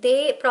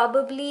they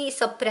probably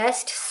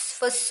suppressed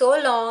for so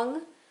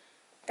long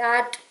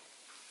that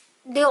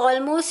they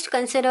almost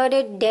considered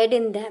it dead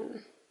in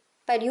them.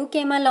 But you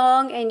came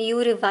along and you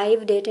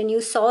revived it and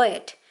you saw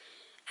it.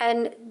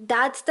 And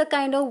that's the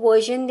kind of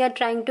version they're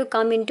trying to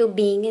come into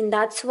being. And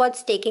that's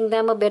what's taking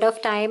them a bit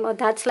of time, or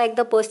that's like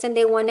the person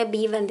they want to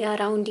be when they're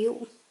around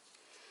you.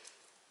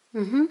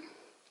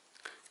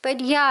 But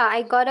yeah,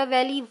 I got a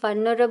very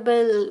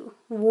vulnerable,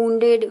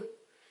 wounded,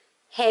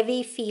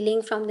 heavy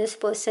feeling from this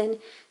person.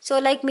 So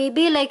like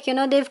maybe like, you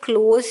know, they've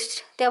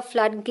closed their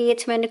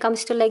floodgates when it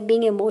comes to like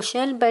being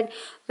emotional, but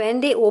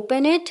when they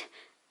open it,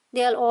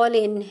 they're all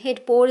in.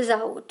 It pours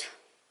out.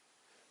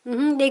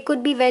 They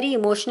could be very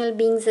emotional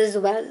beings as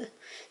well.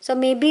 So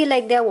maybe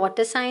like they're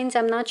water signs,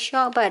 I'm not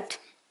sure, but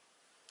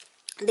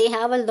they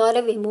have a lot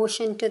of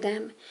emotion to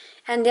them,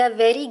 and they are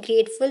very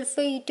grateful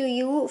to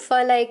you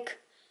for like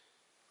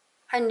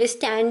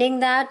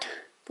understanding that,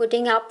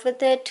 putting up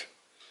with it,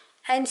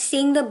 and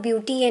seeing the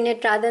beauty in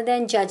it rather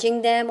than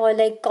judging them or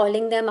like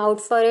calling them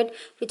out for it,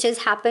 which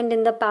has happened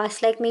in the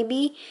past. Like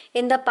maybe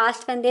in the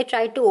past when they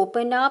tried to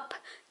open up,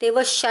 they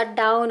were shut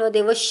down or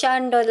they were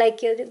shunned, or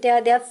like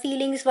their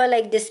feelings were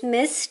like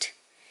dismissed.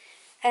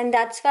 and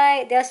that's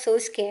why they're so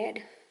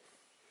scared.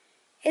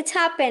 It's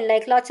happened,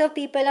 like lots of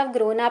people have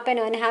grown up in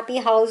unhappy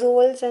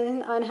households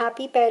and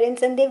unhappy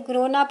parents, and they've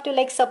grown up to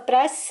like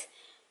suppress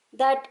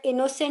that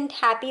innocent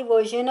happy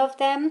version of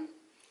them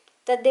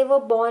that they were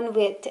born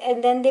with,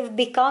 and then they've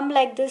become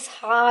like this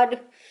hard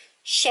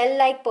shell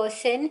like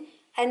person,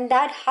 and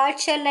that hard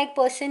shell like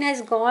person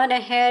has gone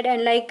ahead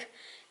and like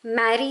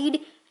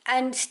married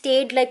and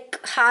stayed like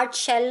hard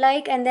shell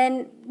like, and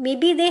then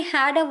maybe they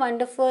had a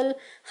wonderful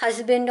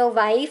husband or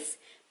wife,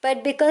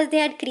 but because they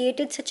had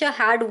created such a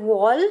hard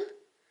wall,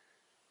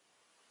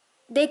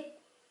 they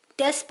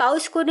their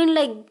spouse couldn't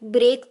like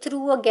break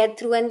through or get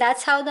through, and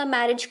that's how the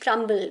marriage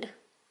crumbled.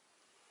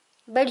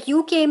 But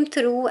you came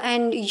through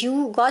and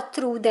you got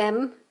through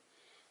them,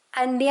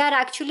 and they are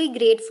actually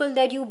grateful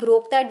that you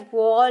broke that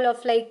wall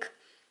of like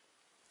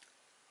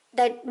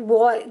that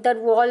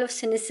wall of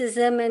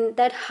cynicism and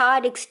that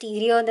hard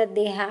exterior that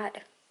they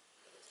had.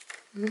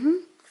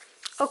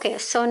 Okay,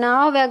 so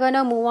now we're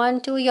gonna move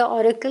on to your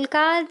oracle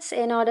cards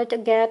in order to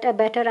get a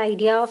better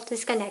idea of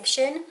this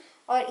connection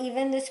or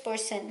even this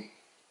person.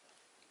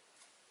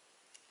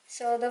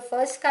 So the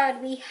first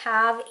card we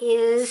have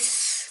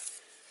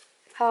is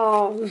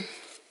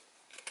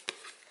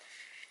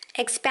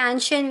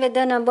expansion with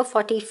the number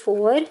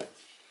 44.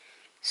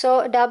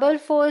 So double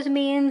fours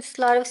means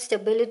a lot of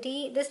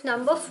stability. This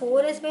number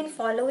 4 has been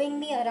following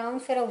me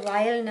around for a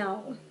while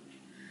now.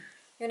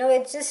 You know,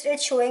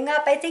 it's showing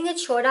up. I think it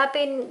showed up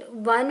in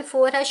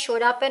 1-4 has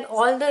showed up in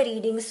all the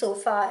readings so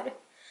far.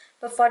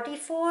 But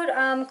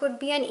 44 could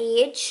be an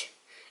age.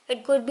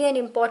 It could be an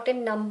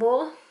important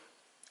number.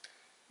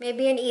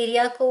 Maybe an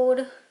area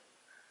code.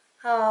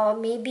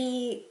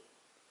 Maybe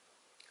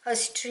a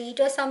street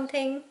or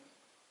something.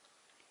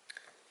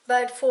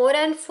 But 4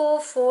 and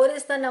 4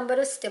 is the number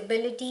of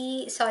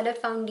stability, solid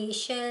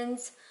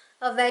foundations,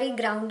 a very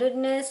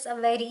groundedness,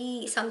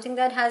 something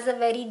that has a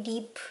very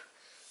deep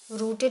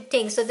rooted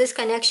thing. So this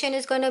connection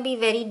is going to be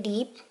very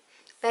deep,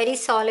 very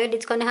solid.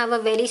 It's going to have a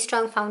very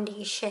strong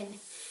foundation.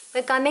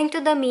 But coming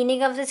to the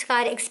meaning of this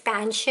card,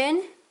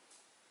 expansion.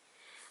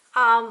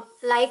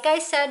 Like I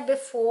said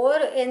before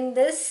in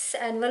this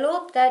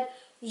envelope, that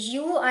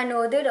you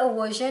unearthed a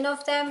version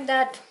of them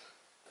that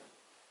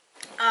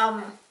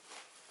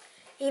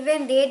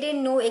even they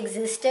didn't know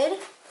existed.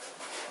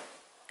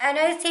 And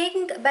I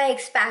think by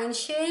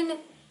expansion,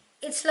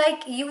 it's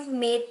like you've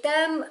made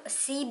them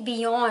see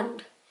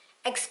beyond,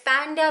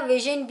 expand their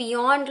vision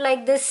beyond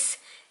like this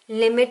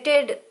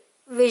limited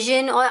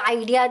vision or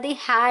idea they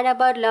had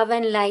about love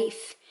and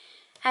life.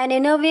 And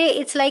in a way,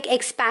 it's like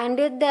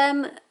expanded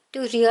them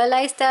to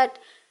realize that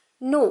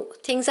no,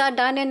 things are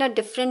done in a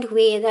different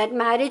way, that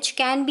marriage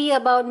can be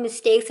about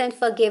mistakes and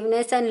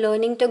forgiveness and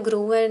learning to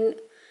grow and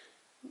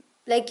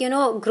like, you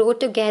know, grow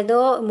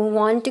together, move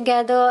on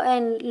together,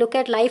 and look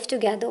at life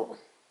together.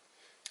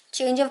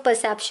 Change of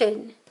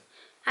perception.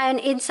 And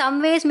in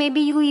some ways, maybe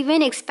you even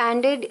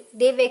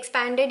they've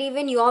expanded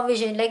even your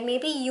vision. Like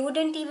maybe you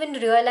didn't even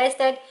realize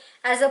that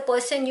as a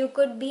person, you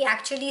could be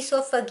actually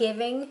so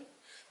forgiving,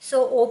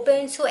 so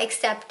open, so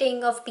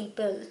accepting of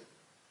people.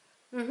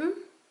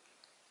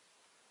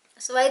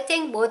 So I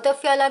think both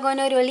of y'all are going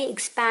to really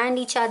expand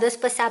each other's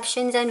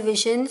perceptions and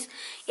visions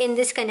in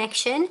this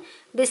connection.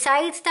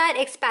 Besides that,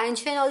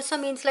 expansion also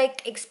means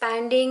like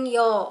expanding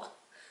your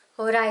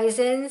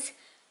horizons.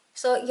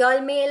 So y'all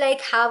may like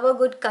have a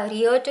good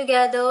career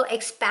together,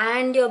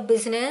 expand your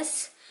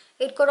business.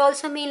 It could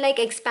also mean like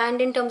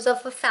expand in terms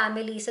of a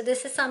family. So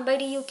this is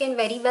somebody you can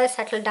very well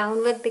settle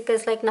down with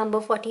because like number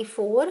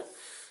 44.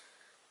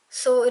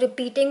 So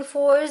repeating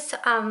fours,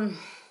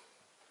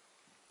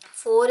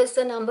 4 is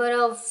the number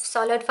of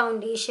solid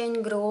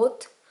foundation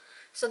growth.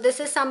 So this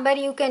is somebody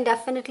you can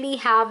definitely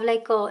have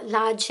like a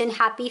large and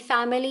happy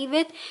family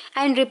with.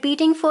 And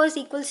repeating 4 is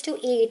equals to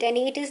 8, and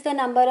 8 is the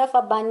number of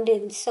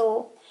abundance.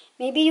 So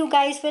maybe you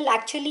guys will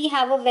actually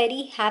have a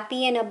very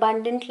happy and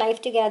abundant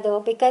life together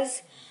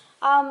because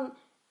I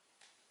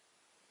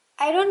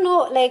don't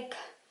know, like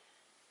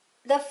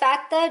the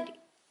fact that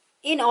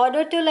in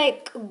order to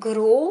like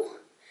grow,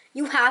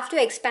 you have to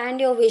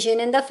expand your vision,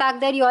 and the fact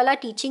that you all are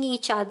teaching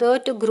each other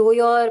to grow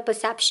your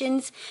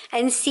perceptions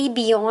and see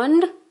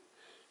beyond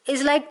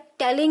is like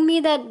telling me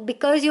that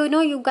because you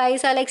know you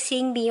guys are like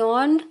seeing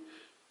beyond,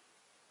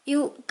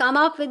 you come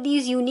up with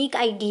these unique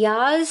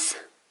ideas,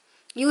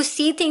 you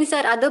see things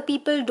that other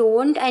people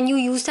don't, and you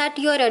use that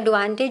to your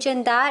advantage,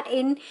 and that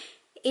in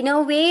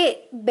a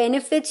way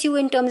benefits you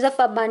in terms of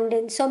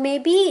abundance. So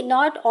maybe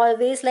not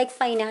always like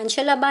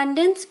financial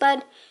abundance,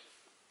 but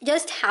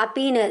just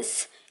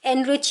happiness,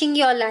 enriching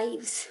your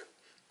lives.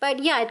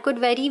 But yeah, it could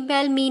very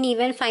well mean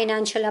even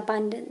financial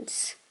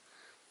abundance.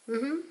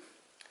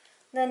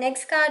 The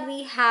next card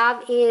we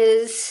have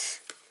is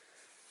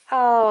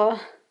the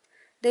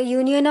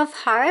Union of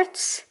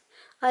Hearts.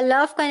 A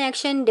love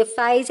connection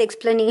defies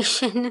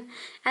explanation.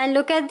 And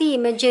look at the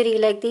imagery,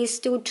 like these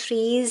two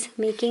trees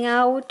making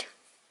out.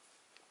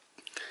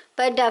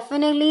 But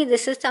definitely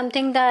this is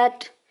something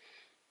that,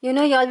 you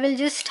know, y'all will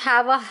just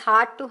have a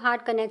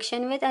heart-to-heart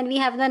connection with. And we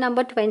have the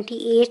number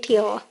 28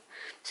 here.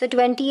 So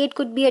 28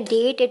 could be a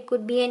date, it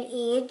could be an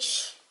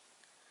age.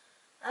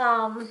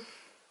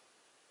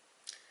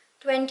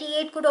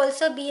 28 could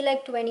also be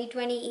like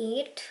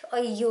 2028,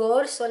 a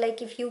year. So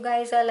like if you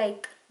guys are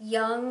like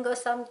young or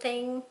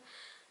something,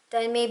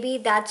 then maybe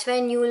that's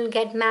when you'll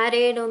get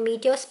married or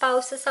meet your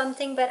spouse or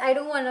something. But I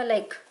don't want to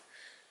like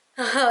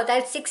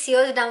that's 6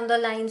 years down the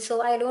line,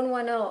 so I don't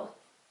want to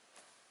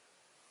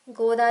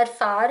go that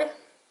far.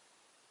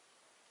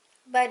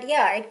 But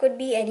yeah, it could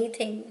be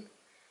anything.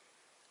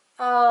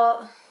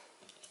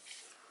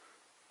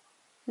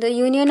 The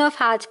union of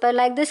hearts, but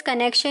like this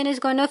connection is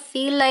gonna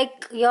feel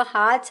like your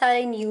hearts are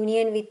in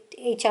union with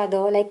each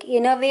other, like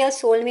in a way a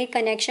soulmate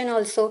connection.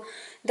 Also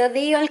the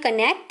way you'll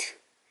connect,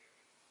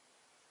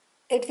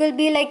 it will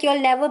be like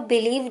you'll never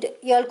believed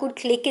y'all could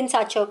click in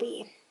such a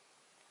way.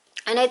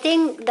 And I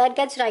think that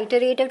gets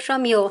reiterated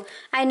from here.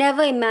 I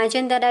never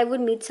imagined that I would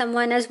meet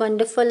someone as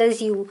wonderful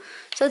as you.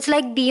 So it's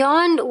like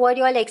beyond what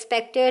you all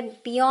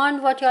expected,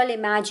 beyond what you all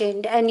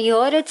imagined. And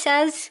here it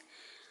says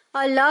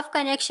a love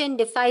connection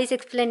defies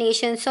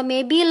explanation. So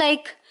maybe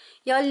like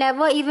y'all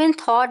never even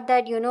thought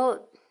that, you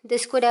know,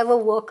 this could ever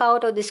work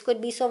out, or this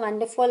could be so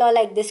wonderful, or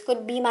like this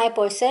could be my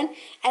person,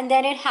 and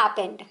then it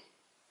happened.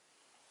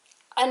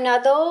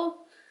 Another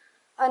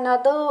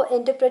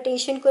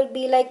interpretation could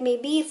be like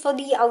maybe for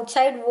the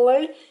outside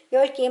world you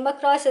all came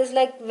across as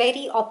like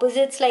very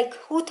opposites, like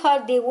who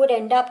thought they would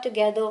end up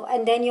together,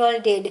 and then you all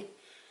did.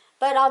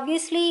 But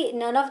obviously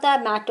none of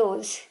that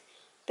matters,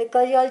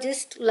 because you all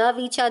just love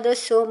each other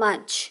so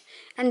much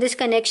and this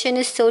connection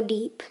is so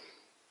deep.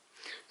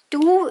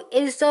 2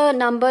 is the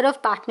number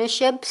of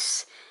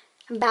partnerships,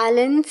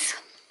 balance,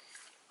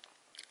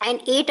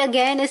 and 8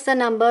 again is the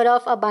number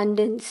of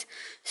abundance.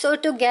 So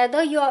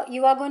together you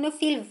are going to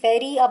feel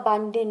very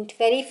abundant,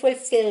 very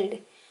fulfilled.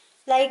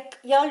 Like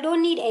y'all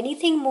don't need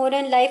anything more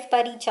in life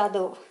but each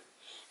other.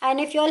 And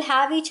if y'all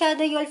have each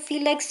other, you'll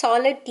feel like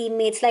solid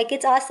teammates, like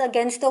it's us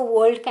against the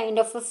world kind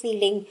of a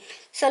feeling.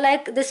 So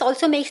like this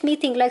also makes me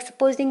think, like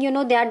supposing, you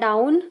know, they are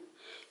down,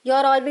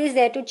 you're always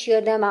there to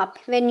cheer them up.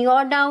 When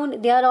you're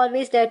down, they are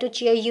always there to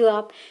cheer you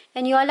up.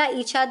 And you all are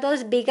each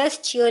other's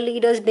biggest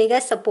cheerleaders,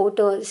 biggest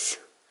supporters.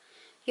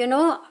 You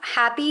know,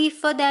 happy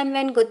for them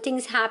when good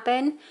things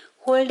happen,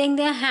 holding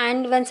their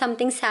hand when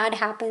something sad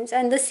happens,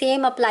 and the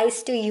same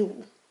applies to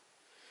you.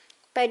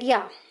 But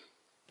yeah,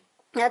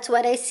 that's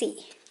what I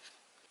see.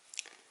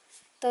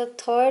 The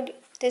third,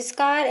 this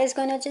card is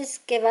gonna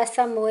just give us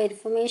some more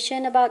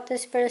information about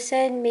this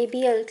person,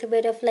 maybe a little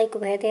bit of like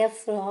where they're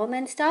from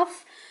and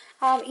stuff.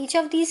 Each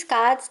of these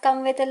cards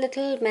come with a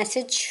little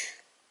message,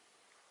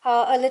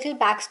 a little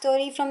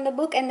backstory from the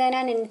book, and then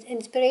an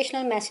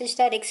inspirational message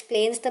that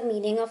explains the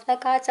meaning of the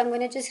cards. I'm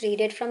going to just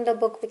read it from the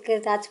book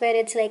because that's where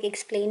it's like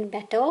explained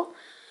better,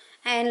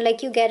 and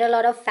like you get a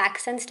lot of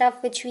facts and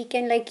stuff which we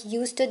can like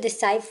use to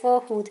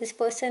decipher who this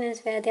person is,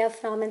 where they're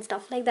from and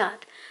stuff like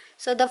that.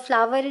 So the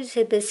flower is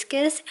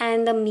hibiscus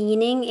and the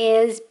meaning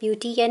is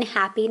beauty and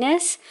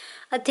happiness.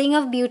 A thing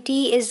of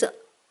beauty is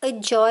a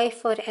joy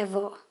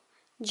forever.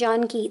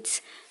 John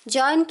Keats.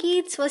 John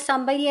Keats was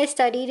somebody I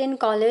studied in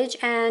college,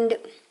 and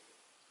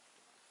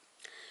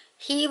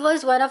he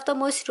was one of the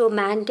most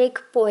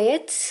romantic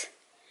poets,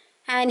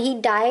 and he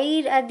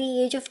died at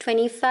the age of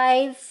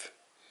 25,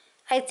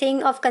 I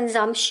think, of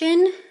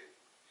consumption.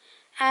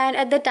 And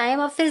at the time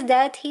of his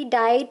death, he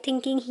died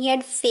thinking he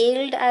had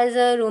failed as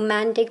a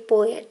romantic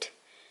poet.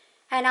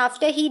 And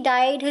after he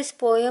died, his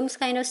poems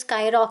kind of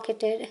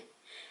skyrocketed.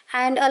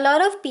 And a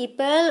lot of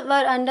people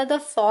were under the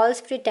false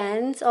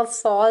pretense or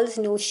false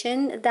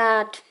notion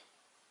that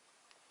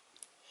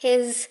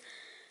his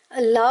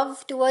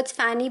love towards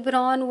Fanny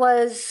Brawne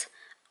was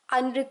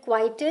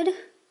unrequited,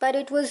 but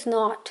it was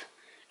not.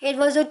 It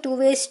was a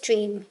two-way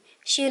stream.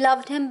 She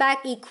loved him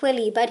back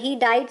equally, but he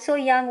died so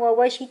young, what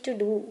was she to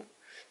do?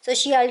 So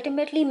she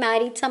ultimately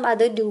married some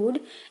other dude,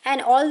 and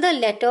all the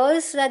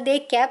letters that they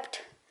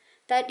kept,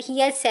 that he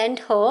had sent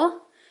her,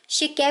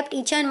 she kept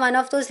each and one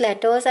of those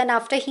letters, and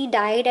after he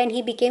died and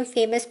he became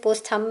famous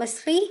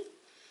posthumously,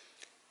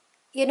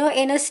 you know,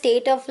 in a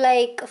state of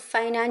like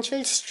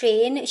financial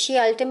strain, she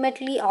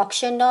ultimately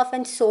auctioned off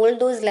and sold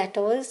those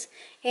letters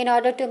in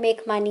order to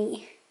make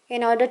money,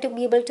 in order to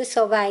be able to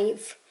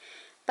survive.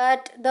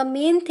 But the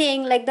main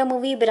thing, like the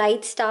movie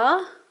Bright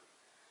Star,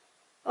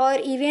 or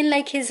even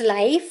like his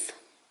life,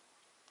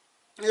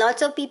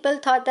 lots of people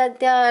thought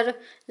that their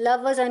love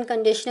was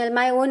unconditional.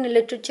 My own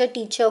literature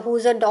teacher,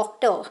 who's a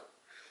doctor,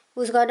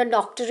 who's got a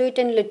doctorate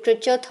in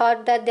literature,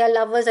 thought that their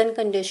love was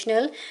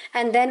unconditional.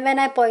 And then when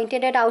I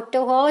pointed it out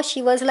to her,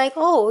 she was like,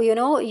 oh, you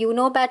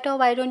know better,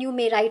 why don't you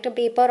write a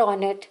paper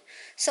on it?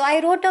 So I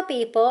wrote a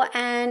paper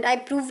and I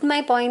proved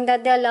my point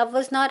that their love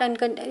was not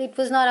it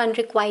was not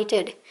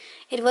unrequited.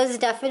 It was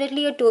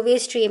definitely a two-way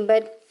stream,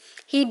 but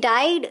he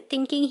died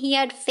thinking he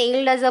had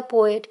failed as a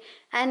poet.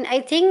 And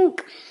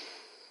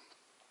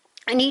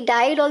he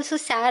died also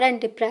sad and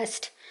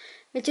depressed,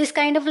 which is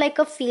kind of like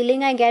a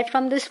feeling I get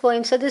from this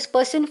poem. So this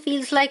person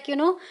feels like,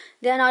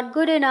 they're not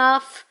good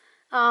enough.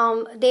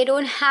 They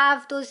don't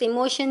have those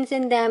emotions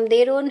in them.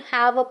 They don't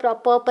have a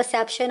proper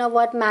perception of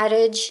what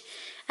marriage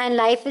and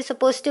life is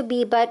supposed to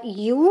be, but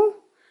you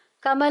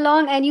come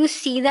along and you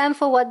see them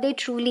for what they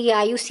truly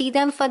are. You see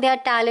them for their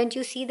talent.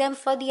 You see them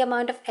for the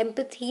amount of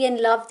empathy and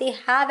love they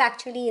have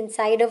actually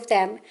inside of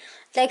them,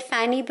 like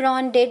Fanny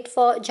Brown did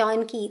for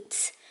John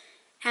Keats.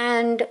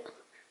 And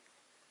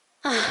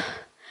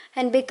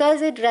and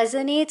because it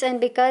resonates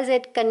and because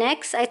it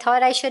connects, I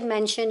thought I should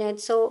mention it.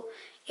 So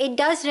it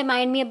does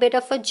remind me a bit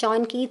of a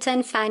John Keats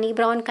and Fanny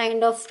Brown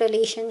kind of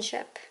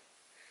relationship.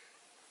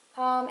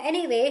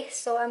 Anyway,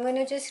 so I'm going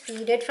to just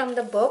read it from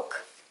the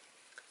book.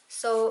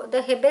 So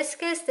the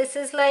hibiscus, this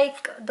is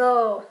like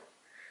the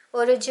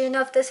origin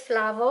of this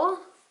flower.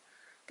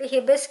 The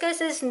hibiscus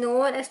is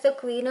known as the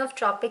queen of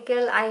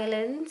tropical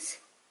islands.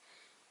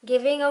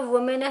 Giving a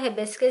woman a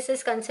hibiscus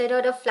is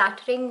considered a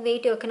flattering way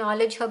to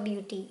acknowledge her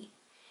beauty.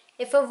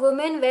 If a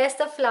woman wears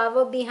the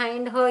flower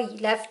behind her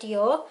left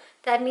ear,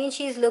 that means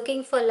she's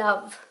looking for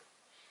love.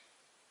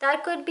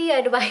 That could be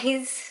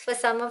advice for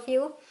some of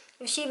you.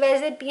 If she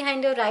wears it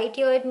behind her right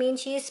ear, it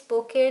means she is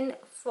spoken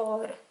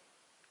for.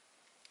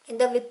 In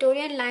the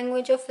Victorian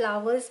language of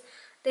flowers,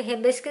 the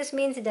hibiscus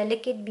means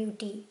delicate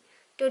beauty.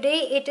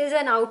 Today, it is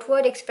an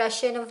outward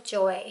expression of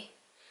joy.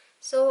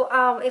 So,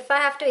 if I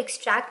have to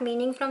extract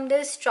meaning from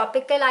this,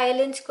 tropical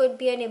islands could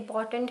be an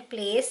important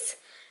place,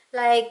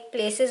 like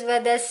places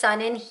where there's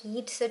sun and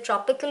heat. So,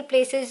 tropical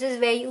places is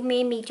where you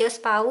may meet your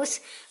spouse,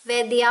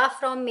 where they are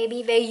from,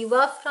 maybe where you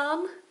are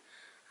from.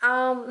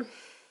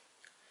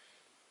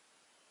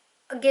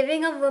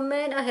 Giving a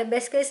woman a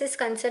hibiscus is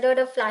considered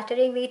a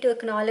flattering way to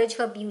acknowledge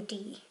her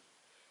beauty.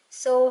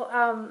 So,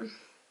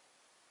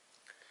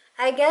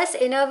 I guess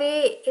in a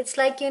way, it's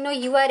like,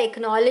 you are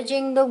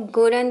acknowledging the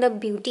good and the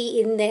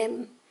beauty in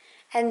them,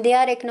 and they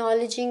are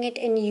acknowledging it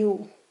in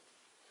you.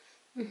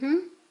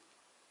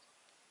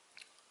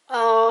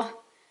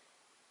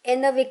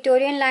 In the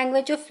Victorian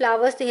language of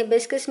flowers, the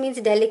hibiscus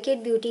means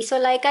delicate beauty. So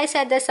like I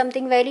said, there's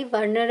something very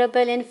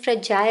vulnerable and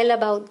fragile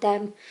about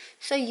them.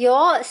 So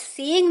you're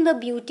seeing the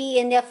beauty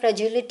in their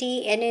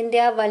fragility and in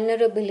their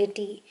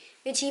vulnerability,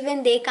 which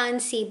even they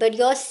can't see, but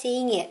you're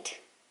seeing it.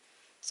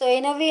 So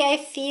in a way, I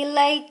feel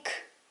like,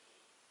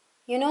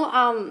 they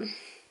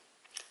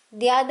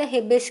are the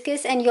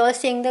hibiscus and you're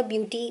seeing the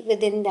beauty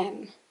within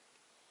them.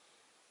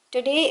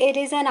 Today, it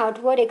is an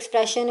outward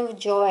expression of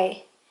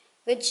joy,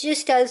 which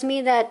just tells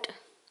me that,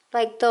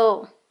 like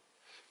the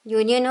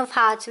union of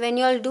hearts, when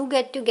you all do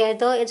get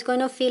together, it's going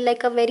to feel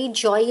like a very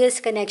joyous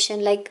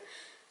connection, like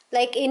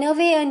in a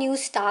way a new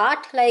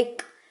start.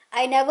 Like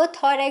I never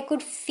thought I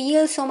could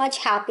feel so much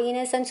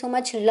happiness and so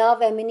much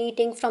love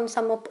emanating from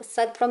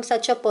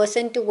such a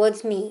person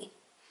towards me,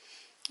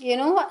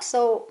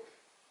 so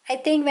I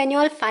think when you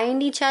all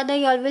find each other,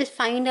 you all will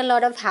find a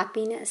lot of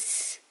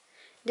happiness,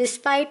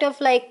 despite of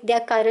like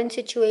their current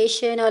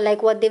situation or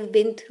like what they've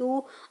been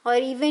through, or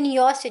even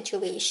your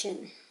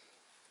situation.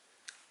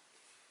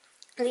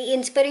 The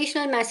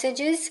inspirational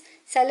messages: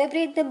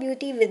 celebrate the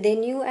beauty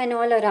within you and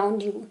all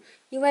around you.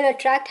 You will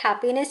attract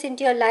happiness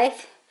into your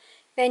life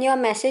when your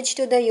message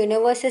to the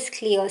universe is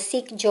clear.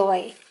 Seek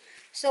joy.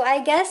 So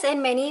I guess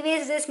in many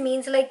ways this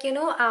means like,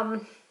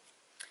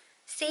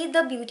 see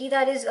the beauty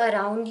that is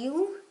around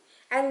you.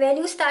 And when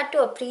you start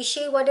to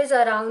appreciate what is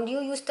around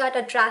you, you start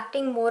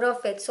attracting more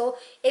of it. So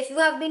if you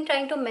have been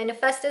trying to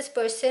manifest this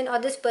person, or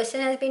this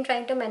person has been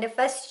trying to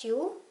manifest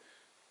you,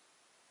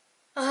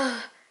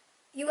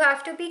 you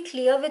have to be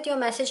clear with your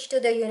message to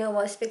the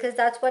universe, because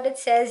that's what it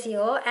says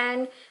here.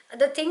 And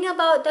the thing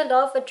about the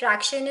law of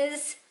attraction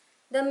is,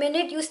 the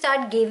minute you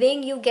start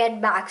giving, you get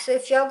back. So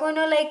if you're going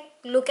to like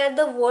look at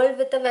the world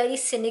with a very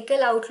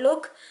cynical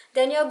outlook,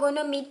 then you're going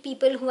to meet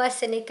people who are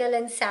cynical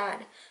and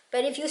sad.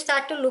 But if you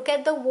start to look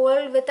at the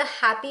world with a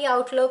happy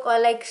outlook, or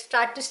like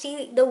start to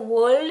see the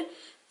world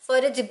for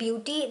its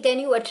beauty, then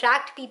you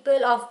attract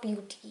people of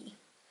beauty.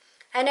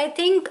 And I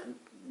think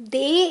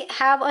they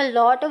have a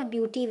lot of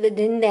beauty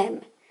within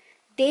them.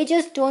 They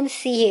just don't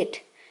see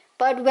it.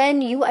 But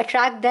when you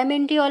attract them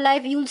into your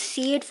life, you'll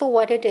see it for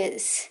what it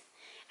is.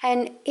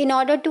 And in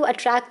order to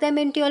attract them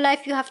into your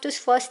life, you have to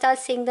first start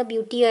seeing the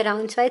beauty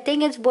around. So I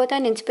think it's both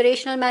an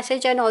inspirational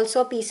message and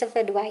also a piece of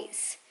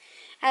advice.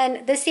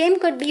 And the same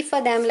could be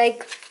for them,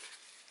 like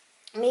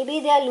maybe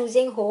they are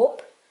losing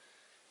hope.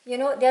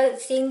 They're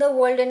seeing the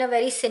world in a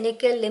very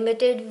cynical,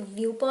 limited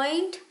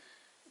viewpoint.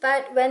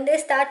 But when they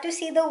start to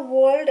see the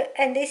world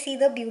and they see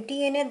the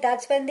beauty in it,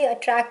 that's when they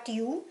attract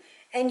you.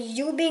 And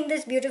you, being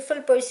this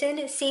beautiful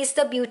person, sees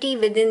the beauty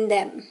within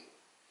them.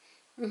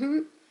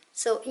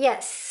 So,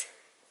 yes.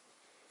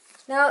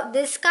 Now,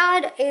 this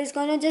card is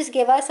going to just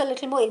give us a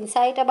little more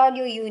insight about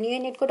your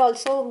union. It could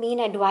also mean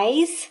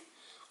advice,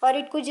 or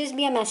it could just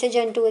be a message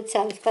unto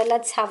itself. But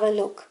let's have a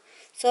look.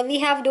 So, we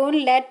have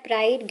don't let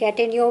pride get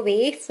in your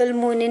way, full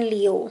moon in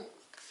Leo.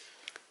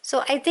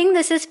 So I think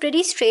this is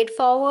pretty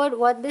straightforward.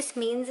 What this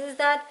means is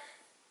that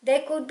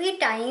there could be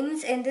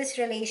times in this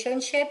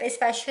relationship,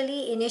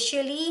 especially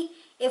initially,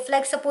 if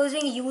like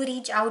supposing you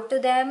reach out to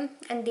them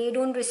and they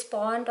don't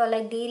respond, or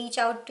like they reach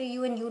out to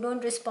you and you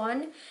don't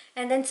respond,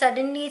 and then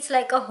suddenly it's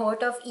like a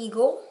hurt of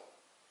ego.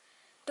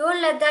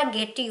 Don't let that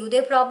get to you.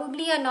 They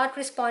probably are not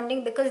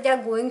responding because they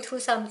are going through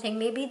something.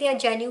 Maybe they are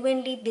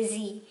genuinely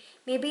busy.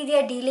 Maybe they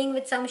are dealing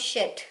with some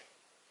shit.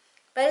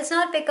 But it's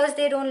not because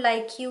they don't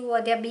like you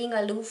or they're being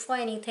aloof or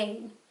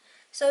anything.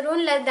 So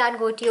don't let that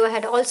go to your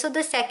head. Also,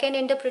 the second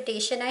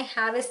interpretation I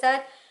have is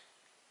that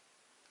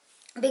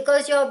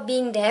because you're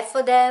being there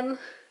for them,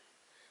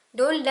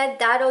 don't let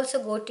that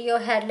also go to your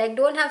head. Like,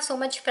 don't have so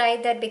much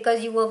pride that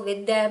because you were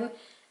with them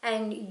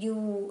and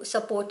you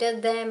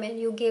supported them and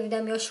you gave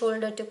them your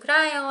shoulder to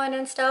cry on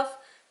and stuff,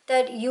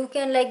 that you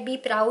can like be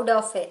proud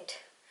of it.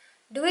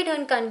 Do it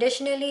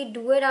unconditionally,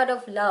 do it out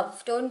of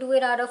love. Don't do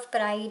it out of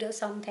pride or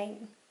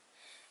something.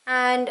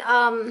 And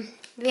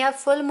we have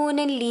full moon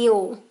in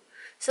Leo.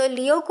 So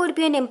Leo could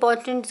be an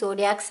important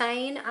zodiac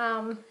sign.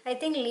 I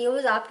think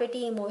Leos are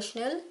pretty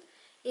emotional,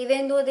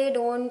 even though they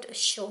don't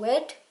show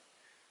it.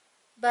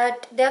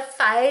 But their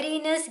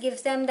fieriness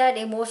gives them that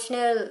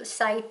emotional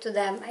side to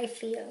them, I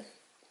feel.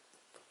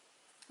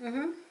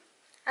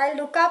 I'll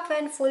look up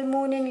when full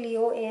moon in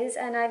Leo is,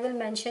 and I will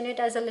mention it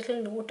as a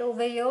little note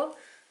over here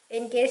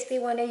in case we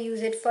want to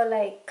use it for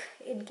like,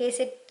 in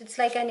case it's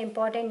like an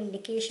important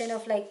indication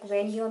of like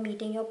when you're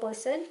meeting your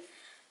person.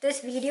 This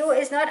video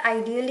is not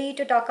ideally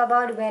to talk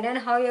about when and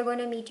how you're going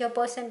to meet your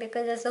person,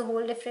 because there's a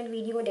whole different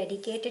video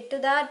dedicated to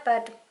that,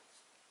 but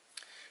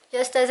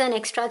just as an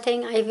extra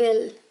thing I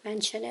will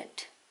mention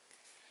it.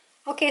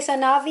 Okay, so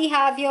now we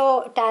have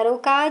your tarot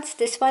cards.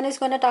 This one is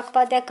going to talk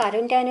about their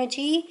current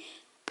energy.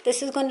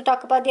 This is going to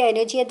talk about their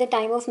energy at the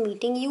time of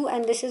meeting you,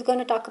 and this is going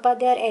to talk about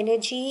their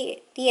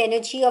energy, the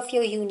energy of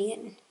your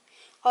union,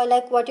 or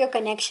like what your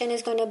connection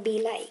is going to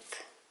be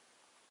like.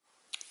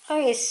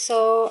 Okay,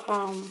 so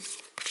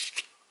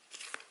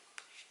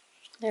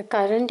their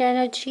current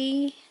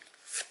energy,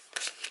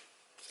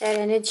 their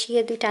energy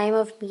at the time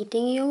of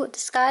meeting you.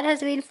 This card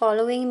has been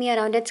following me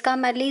around. It's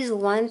come at least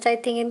once, I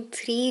think, in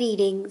 3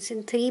 readings,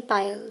 in 3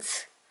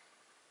 piles.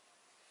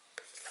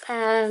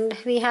 And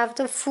we have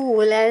the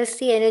Fool as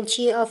the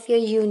energy of your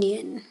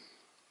union,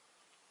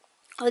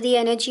 or the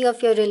energy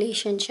of your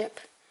relationship.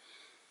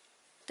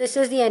 This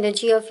is the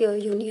energy of your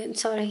union,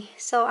 sorry.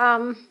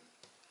 So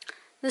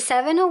the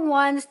 7 of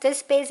Wands,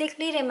 this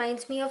basically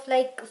reminds me of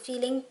like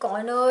feeling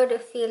cornered,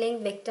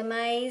 feeling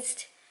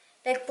victimized,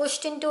 like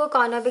pushed into a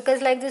corner,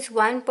 because like this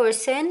one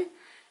person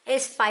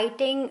is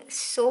fighting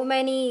so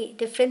many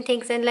different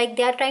things, and like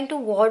they are trying to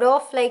ward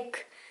off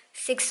like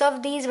 6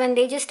 of these when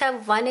they just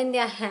have 1 in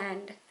their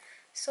hand.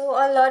 So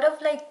a lot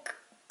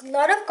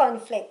of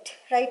conflict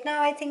right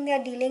now. I think they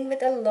are dealing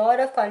with a lot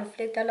of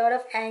conflict, a lot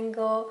of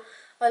anger,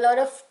 a lot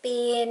of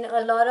pain,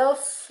 a lot of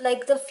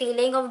like the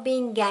feeling of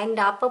being ganged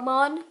up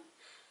upon,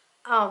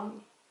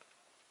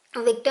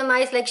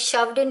 victimized, like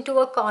shoved into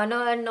a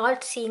corner and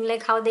not seeing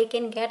like how they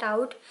can get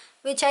out,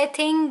 which I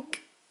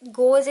think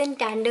goes in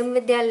tandem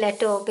with their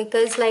letter,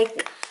 because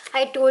like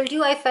I told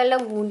you, I felt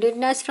a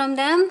woundedness from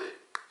them,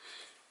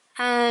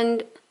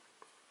 and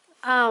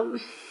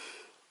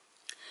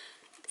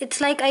it's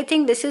like I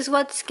think this is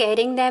what's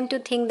scaring them, to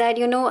think that,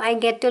 you know, I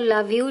get to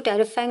love you,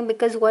 terrifying,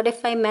 because what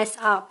if I mess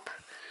up?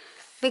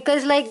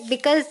 Because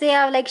they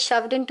are like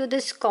shoved into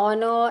this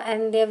corner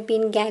and they've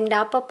been ganged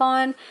up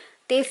upon,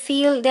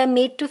 they're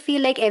made to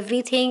feel like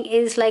everything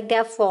is like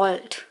their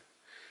fault.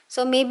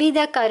 So maybe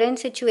their current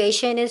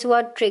situation is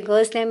what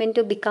triggers them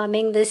into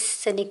becoming this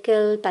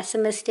cynical,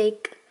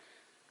 pessimistic,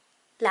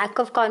 lack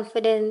of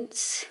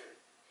confidence,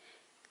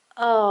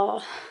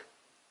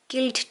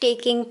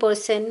 guilt-taking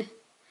person.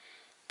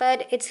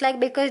 But it's like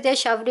because they're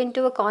shoved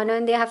into a corner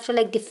and they have to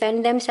like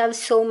defend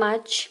themselves so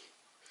much,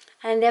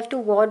 and they have to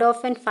ward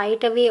off and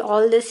fight away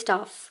all this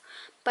stuff.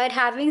 But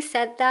having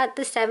said that,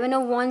 the 7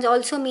 of Wands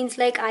also means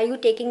like, are you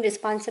taking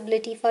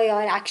responsibility for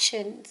your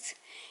actions?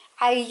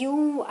 Are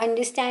you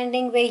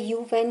understanding where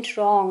you went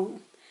wrong?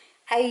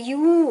 Are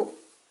you,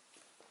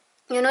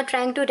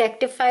 trying to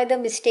rectify the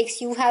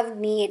mistakes you have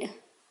made?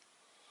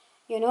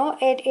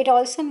 It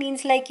also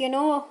means like,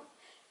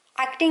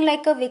 acting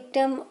like a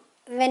victim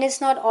when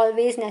it's not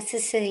always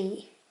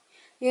necessary.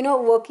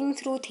 Working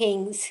through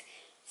things,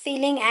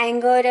 feeling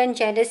anger and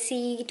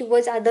jealousy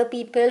towards other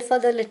people for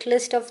the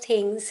littlest of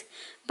things.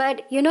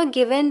 But,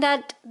 given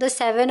that the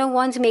 7 of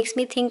Wands makes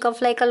me think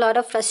of like a lot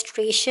of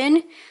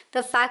frustration,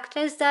 the fact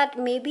is that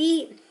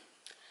maybe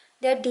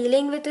they're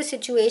dealing with a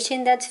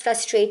situation that's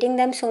frustrating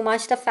them so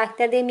much, the fact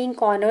that they're being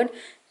cornered,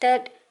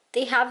 that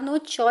they have no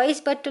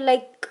choice but to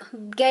like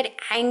get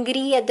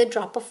angry at the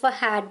drop of a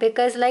hat,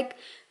 because like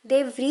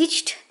they've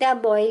reached their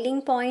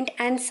boiling point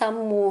and some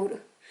more.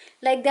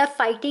 Like they're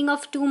fighting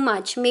off too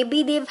much.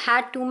 Maybe they've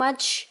had too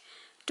much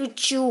to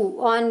chew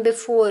on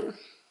before.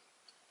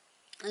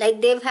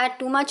 Like they've had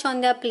too much on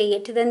their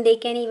plate than they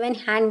can even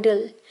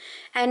handle.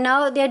 And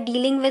now they're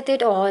dealing with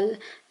it all.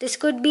 This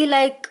could be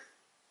like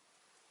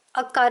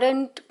a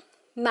current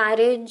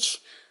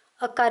marriage,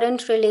 a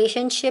current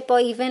relationship,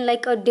 or even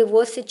like a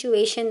divorce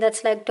situation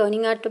that's like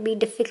turning out to be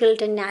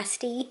difficult and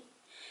nasty.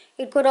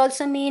 It could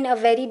also mean a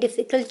very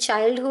difficult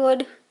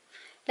childhood.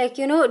 Like,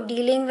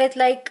 dealing with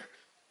like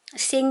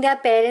seeing their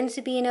parents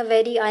be in a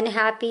very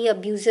unhappy,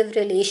 abusive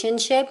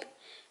relationship,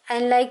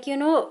 and like, you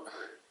know,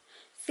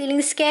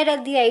 feeling scared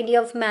at the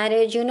idea of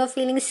marriage, you know,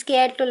 feeling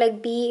scared to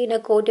like be in a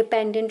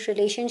codependent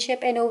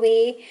relationship in a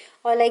way,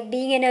 or like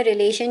being in a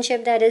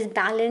relationship that is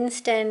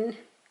balanced and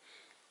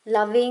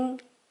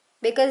loving,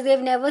 because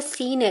they've never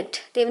seen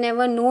it, they've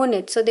never known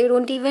it, so they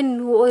don't even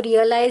know or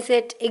realize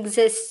it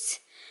exists.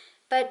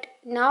 But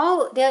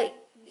now they're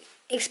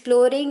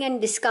exploring and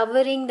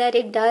discovering that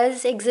it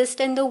does exist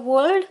in the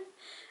world,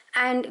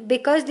 and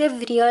because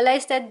they've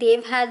realized that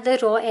they've had the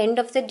raw end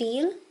of the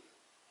deal,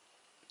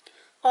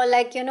 or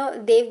like, you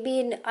know, they've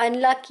been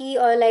unlucky,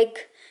 or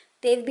like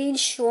they've been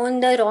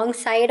shown the wrong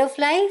side of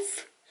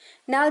life,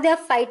 now they're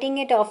fighting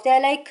it off.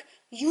 They're like,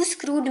 you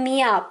screwed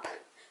me up,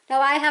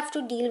 now I have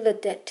to deal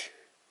with it.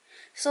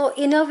 So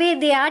in a way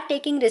they are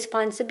taking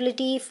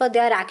responsibility for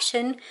their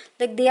action,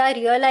 like they are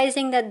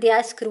realizing that they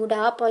are screwed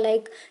up, or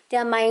like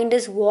their mind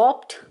is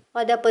warped,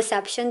 or their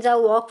perceptions are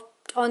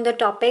warped on the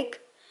topic.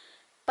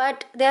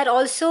 But they are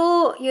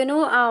also, you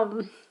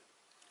know,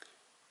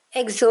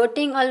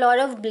 exerting a lot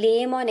of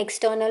blame on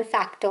external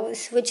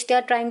factors which they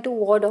are trying to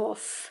ward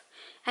off,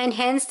 and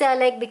hence they are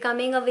like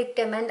becoming a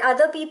victim. And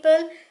other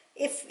people,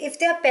 if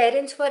their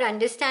parents were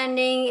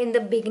understanding in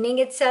the beginning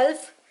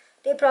itself,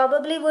 they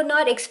probably would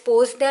not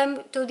expose them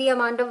to the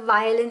amount of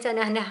violence and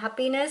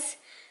unhappiness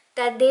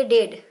that they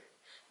did.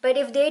 But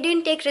if they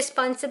didn't take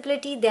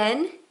responsibility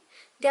then,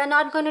 they are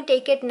not going to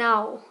take it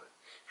now.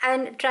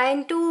 And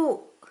trying to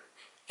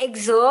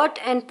exert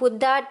and put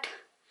that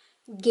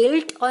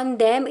guilt on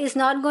them is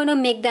not going to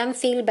make them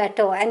feel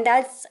better, and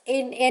that's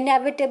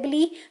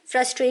inevitably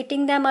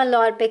frustrating them a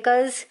lot,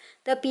 because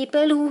the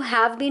people who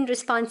have been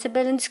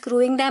responsible in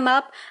screwing them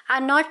up are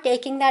not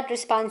taking that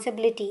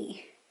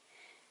responsibility.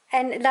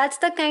 And that's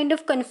the kind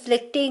of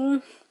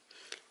conflicting,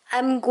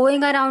 I'm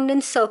going around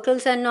in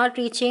circles and not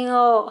reaching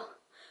a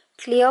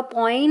clear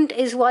point,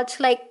 is what's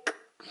like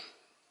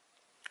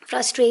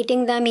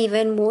frustrating them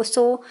even more.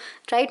 So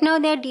right now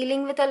they're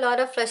dealing with a lot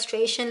of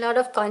frustration, a lot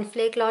of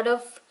conflict, a lot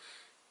of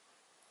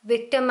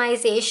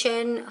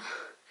victimization,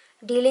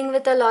 dealing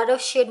with a lot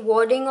of shit,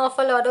 warding off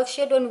a lot of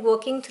shit, and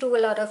working through a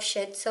lot of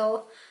shit.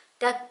 So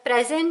the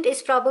present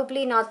is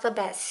probably not the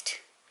best,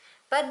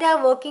 but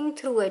they're working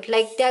through it.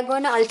 Like they're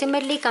going to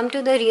ultimately come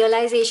to the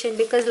realization,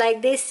 because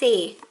like they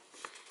say,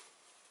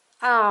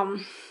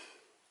 to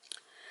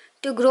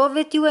grow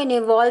with you and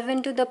evolve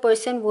into the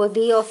person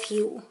worthy of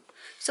you.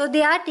 So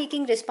they are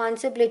taking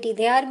responsibility.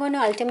 They are going to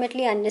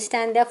ultimately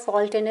understand their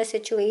fault in a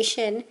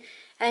situation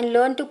and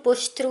learn to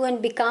push through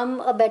and become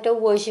a better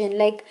version.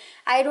 Like,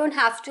 I don't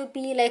have to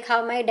be like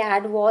how my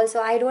dad was,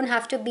 or I don't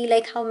have to be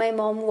like how my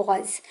mom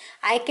was.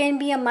 I can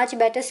be a much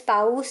better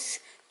spouse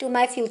to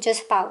my future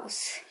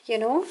spouse, you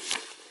know.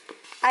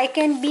 I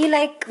can be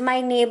like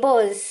my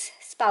neighbor's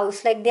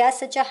spouse. Like, they are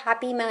such a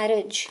happy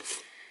marriage.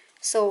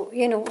 So,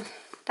 you know,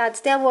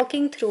 they're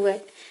working through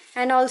it.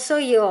 And also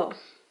here,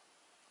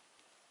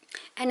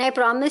 and I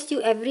promise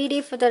you, every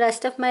day for the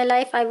rest of my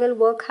life I will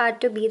work hard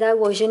to be that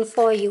version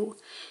for you.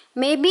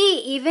 Maybe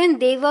even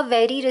they were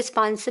very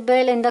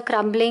responsible in the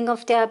crumbling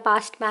of their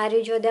past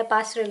marriage or their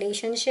past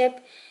relationship.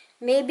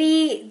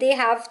 Maybe they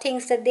have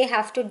things that they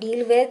have to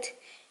deal with.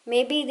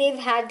 Maybe they've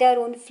had their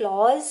own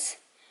flaws.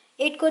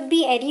 It could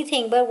be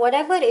anything, but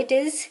whatever it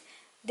is,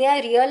 they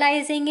are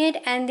realizing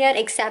it and they are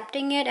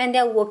accepting it and they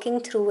are working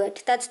through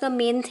it. That's the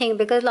main thing,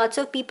 because lots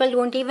of people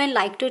don't even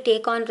like to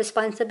take on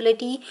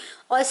responsibility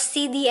or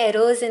see the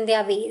errors in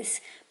their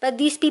ways. But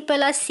these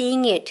people are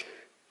seeing it.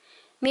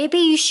 Maybe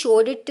you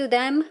showed it to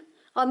them,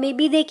 or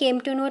maybe they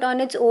came to know it on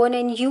its own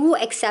and you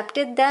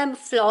accepted them,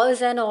 flaws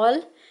and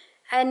all,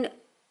 and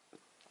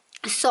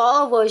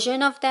saw a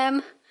version of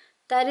them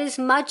that is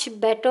much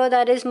better,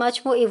 that is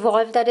much more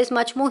evolved, that is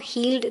much more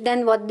healed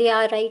than what they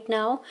are right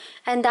now.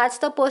 And that's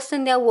the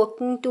person they are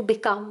working to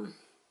become.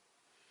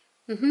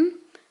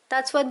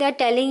 That's what they're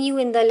telling you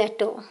in the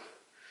letter.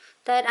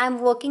 That I'm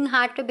working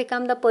hard to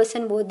become the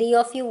person worthy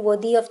of you,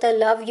 worthy of the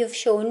love you've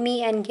shown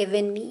me and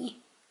given me.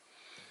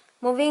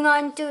 Moving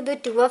on to the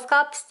Two of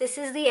Cups. This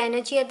is the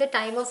energy at the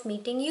time of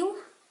meeting you.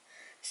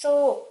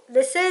 So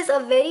this is a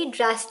very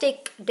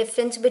drastic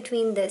difference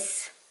between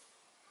this.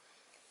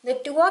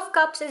 The Two of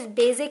Cups is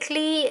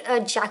basically a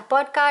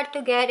jackpot card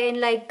to get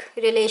in like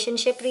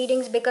relationship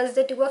readings, because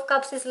the Two of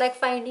Cups is like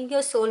finding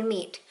your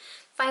soulmate.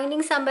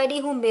 Finding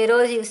somebody who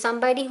mirrors you,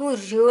 somebody who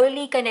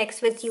really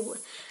connects with you.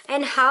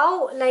 And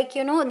how, like,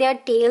 you know, their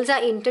tails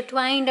are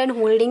intertwined and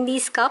holding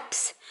these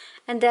cups.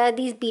 And there are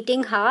these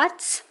beating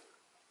hearts.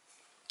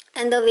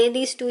 And the way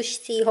these two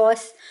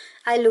seahorses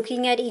are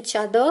looking at each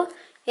other,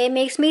 it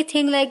makes me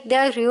think like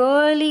they're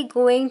really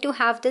going to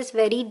have this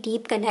very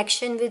deep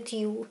connection with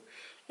you.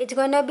 It's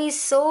gonna be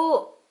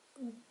so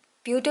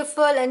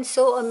beautiful and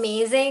so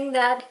amazing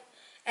that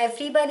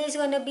everybody's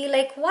gonna be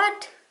like,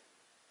 what?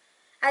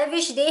 I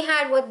wish they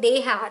had what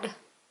they had.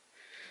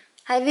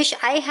 I wish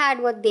I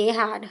had what they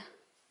had.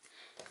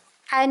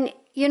 And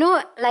you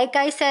know, like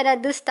I said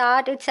at the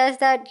start, it says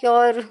that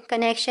your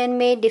connection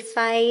may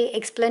defy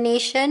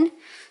explanation.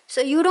 So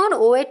you don't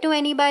owe it to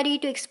anybody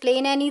to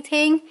explain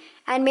anything.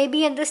 And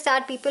maybe at the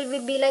start people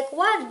will be like,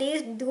 what,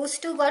 those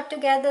two got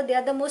together, they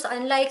are the most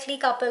unlikely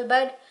couple.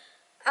 But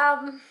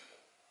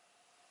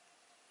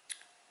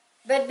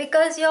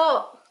because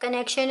your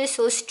connection is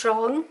so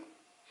strong,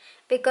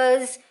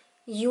 because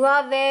you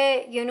are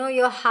where, you know,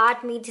 your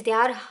heart meets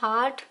their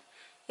heart,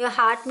 your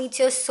heart meets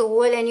your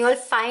soul, and you'll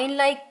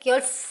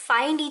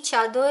find each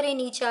other in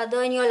each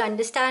other, and you'll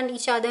understand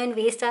each other in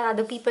ways that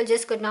other people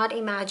just could not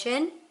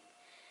imagine.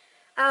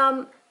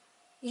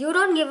 You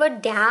don't give a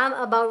damn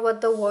about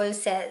what the world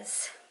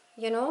says,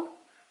 you know.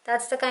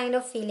 That's the kind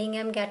of feeling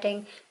I'm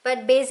getting.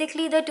 But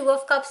basically the Two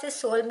of Cups is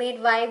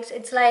soulmate vibes.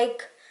 It's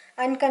like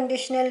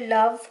unconditional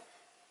love,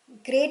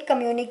 great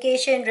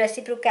communication,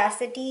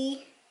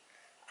 reciprocity,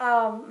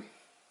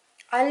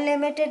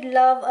 unlimited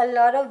love, a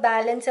lot of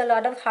balance, a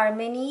lot of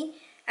harmony,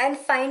 and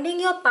finding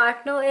your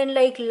partner in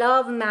like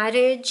love,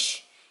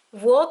 marriage,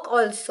 work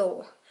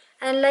also.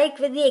 And like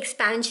with the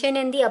expansion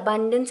and the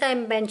abundance I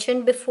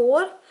mentioned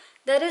before,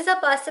 there is a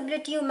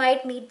possibility you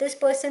might meet this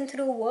person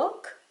through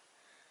work.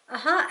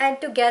 And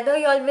together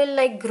you all will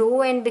like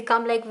grow and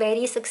become like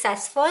very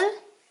successful,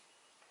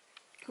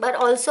 but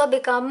also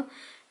become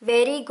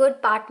very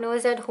good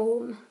partners at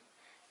home,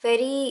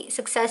 very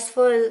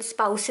successful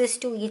spouses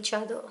to each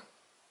other.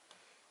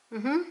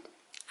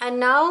 And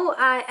now,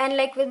 and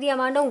like with the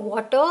amount of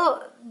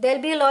water,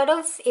 there'll be a lot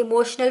of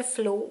emotional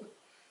flow.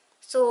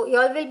 So you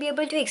all will be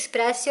able to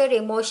express your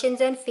emotions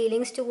and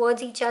feelings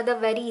towards each other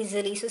very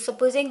easily. So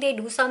supposing they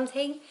do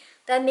something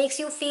that makes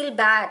you feel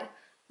bad,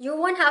 you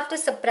won't have to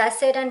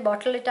suppress it and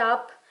bottle it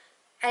up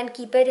and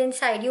keep it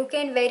inside. You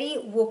can very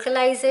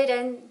vocalize it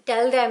and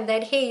tell them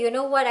that, hey, you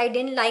know what, I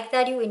didn't like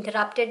that you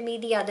interrupted me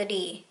the other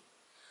day,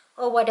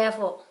 or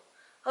whatever.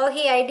 Or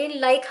hey, I didn't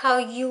like how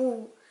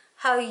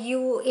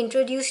you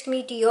introduced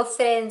me to your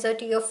friends or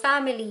to your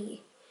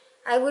family.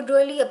 I would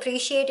really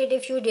appreciate it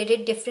if you did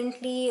it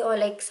differently, or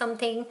like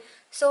something.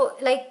 So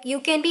like you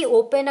can be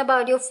open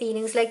about your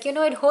feelings, like, you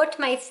know, it hurt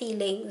my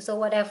feelings or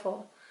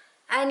whatever.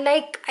 And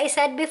like I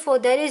said before,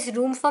 there is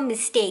room for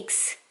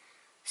mistakes.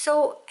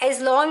 So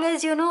as long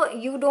as, you know,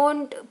 you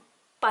don't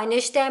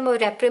punish them or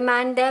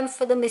reprimand them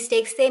for the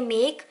mistakes they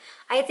make,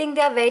 I think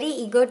they are very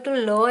eager to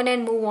learn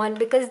and move on,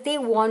 because they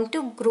want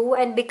to grow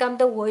and become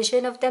the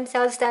version of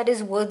themselves that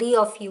is worthy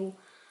of you.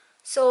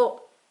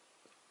 So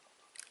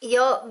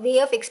your way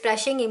of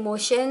expressing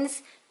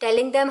emotions,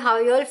 telling them how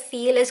you all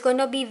feel, is going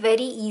to be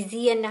very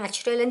easy and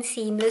natural and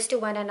seamless to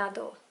one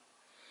another.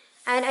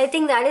 And I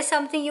think that is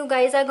something you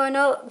guys are going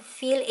to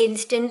feel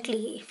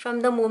instantly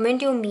from the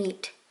moment you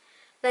meet.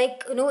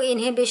 Like, no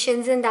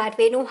inhibitions in that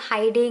way, no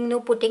hiding,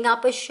 no putting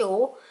up a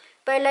show,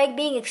 but like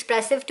being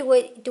expressive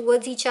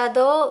towards each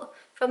other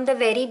from the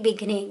very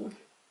beginning.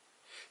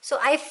 So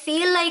I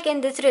feel like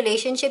in this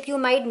relationship, you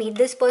might meet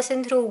this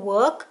person through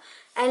work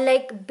and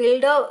like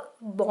build a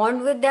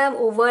bond with them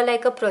over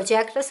like a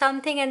project or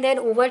something, and then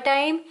over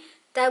time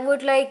that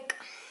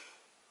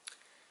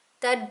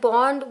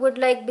bond would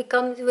like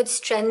would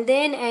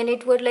strengthen, and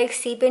it would like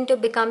seep into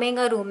becoming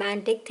a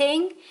romantic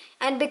thing.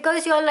 And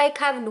because y'all like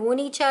have known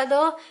each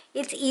other,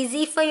 it's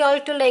easy for y'all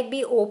to like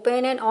be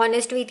open and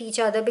honest with each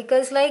other,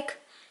 because like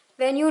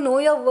when you know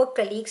your work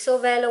colleagues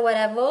so well or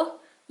whatever,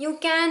 you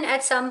can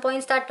at some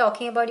point start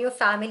talking about your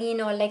family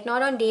and all, like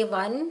not on day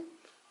one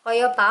or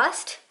your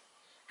past.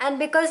 And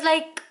because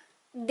like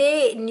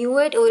they knew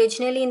it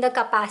originally in the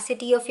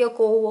capacity of your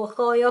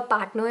co-worker or your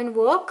partner in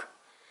work,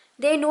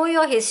 they know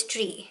your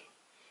history.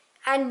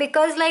 And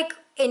because like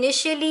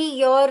initially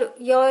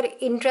your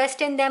interest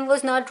in them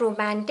was not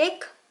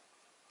romantic,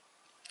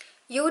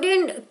 you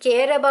didn't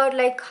care about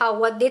like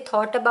what they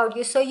thought about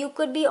you, so you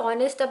could be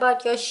honest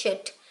about your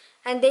shit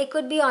and they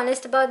could be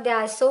honest about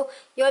theirs. So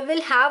you all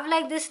will have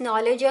like this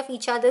knowledge of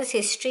each other's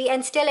history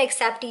and still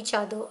accept each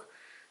other,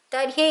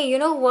 that hey, you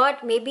know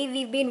what, maybe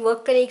we've been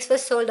work colleagues for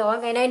so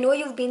long and I know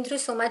you've been through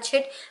so much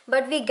shit,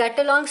 but we get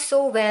along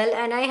so well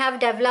and I have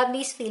developed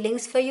these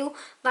feelings for you.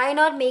 Why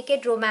not make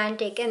it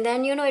romantic? And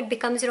then, you know, it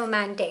becomes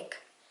romantic.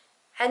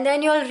 And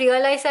then you'll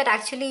realize that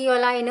actually you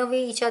all are in a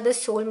way each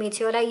other's soulmates,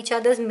 you all are each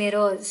other's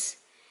mirrors.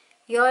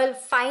 You all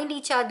find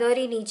each other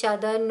in each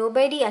other.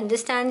 Nobody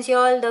understands you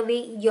all the way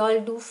you all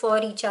do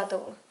for each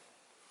other.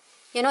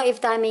 You know, if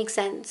that makes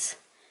sense.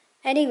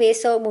 Anyway,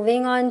 so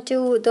moving on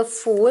to the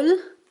Fool.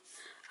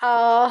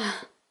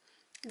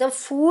 The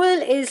Fool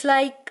is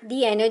like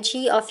the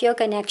energy of your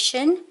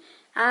connection,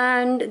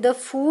 and the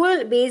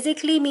Fool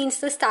basically means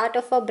the start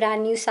of a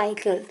brand new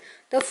cycle.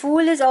 The Fool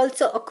is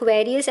also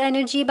Aquarius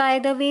energy, by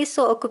the way,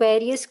 so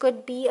Aquarius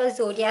could be a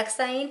zodiac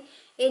sign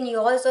in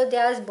yours or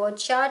theirs birth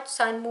chart,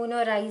 sun, moon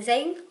or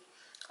rising,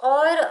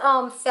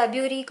 or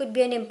February could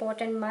be an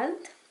important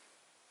month.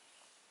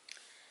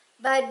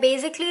 But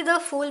basically the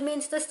Fool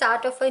means the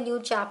start of a new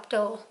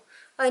chapter,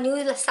 a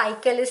new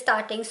cycle is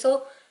starting.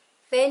 So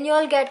when you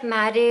all get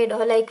married,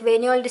 or like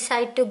when you all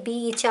decide to be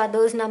each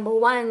other's number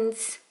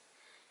ones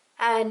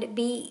and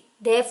be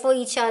there for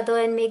each other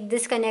and make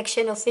this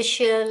connection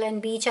official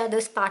and be each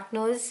other's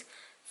partners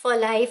for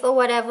life or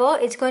whatever,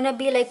 it's going to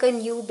be like a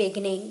new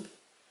beginning.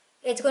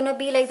 It's going to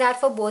be like that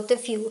for both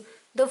of you.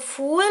 The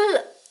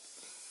Fool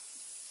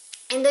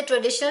in the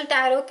traditional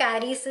tarot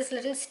carries this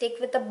little stick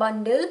with a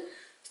bundle.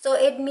 So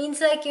it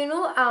means like,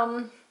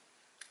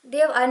 they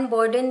have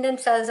unburdened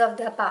themselves of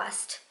their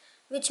past,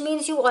 which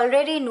means you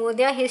already know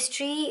their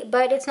history,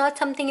 but it's not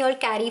something you'll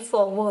carry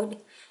forward.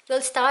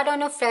 You'll start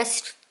on a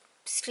fresh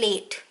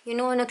slate,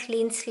 on a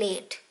clean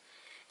slate.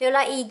 You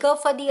are eager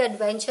for the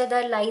adventure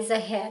that lies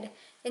ahead.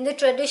 In the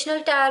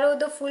traditional tarot,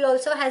 the Fool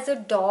also has a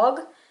dog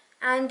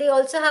and they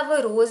also have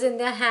a rose in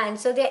their hand.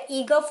 So they're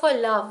eager for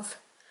love.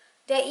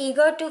 They're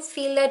eager to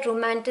feel that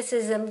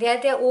romanticism.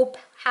 They're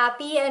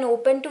happy and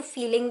open to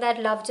feeling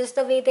that love, just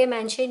the way they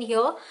mention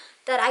here,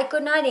 that I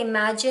could not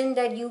imagine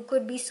that you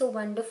could be so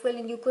wonderful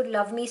and you could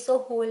love me so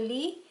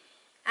wholly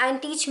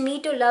and teach me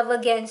to love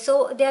again.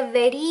 So they're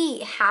very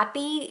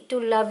happy to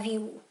love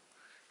you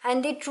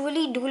and they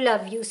truly do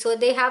love you. So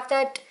they have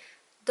that,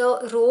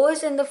 the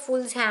rose in the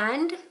Fool's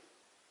hand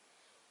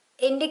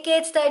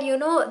indicates that,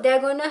 they're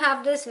going to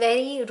have this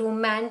very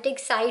romantic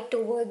side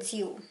towards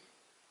you.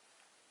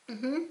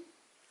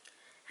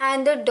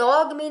 And the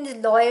dog means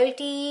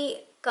loyalty,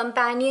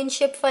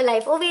 companionship for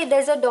life. Oh wait,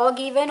 there's a dog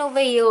even over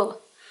here.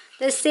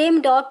 The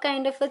same dog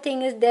kind of a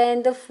thing is there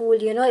in the Fool,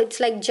 it's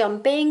like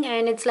jumping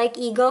and it's like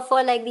eager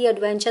for like the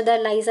adventure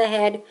that lies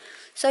ahead.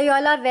 So you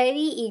all are very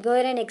eager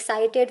and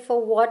excited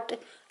for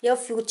what your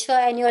future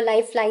and your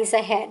life lies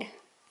ahead.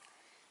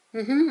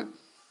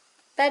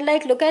 But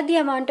like, look at the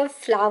amount of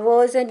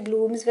flowers and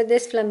blooms with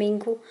this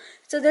flamingo.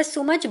 So there's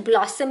so much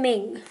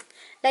blossoming.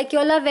 Like, you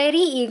all are very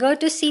eager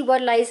to see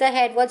what lies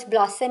ahead, what's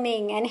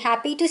blossoming, and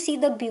happy to see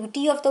the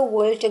beauty of the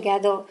world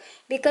together.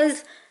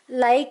 Because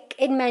like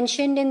it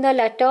mentioned in the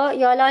letter,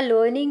 you all are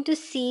learning to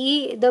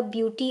see the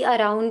beauty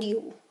around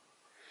you.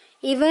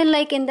 Even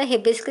like in the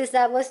hibiscus,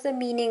 that was the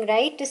meaning,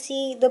 right? To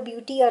see the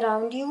beauty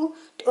around you,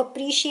 to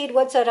appreciate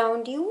what's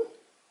around you.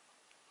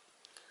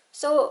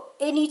 So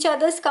in each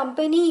other's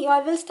company, you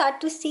all will start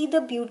to see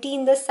the beauty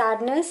in the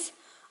sadness,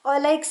 or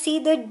like see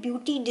the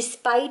beauty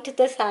despite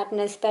the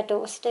sadness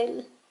better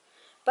still.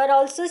 But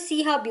also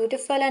see how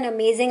beautiful and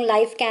amazing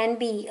life can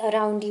be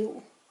around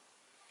you.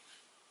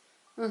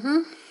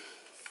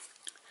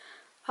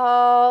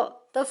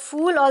 The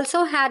Fool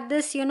also had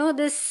this,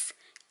 this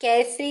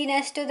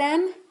carefreeness to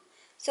them.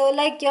 So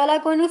like y'all are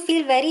going to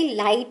feel very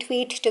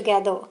lightweight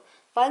together.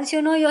 Once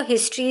your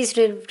history is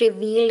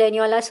revealed and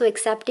y'all are so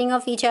accepting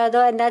of each other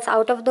and that's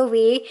out of the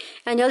way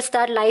and you'll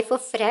start life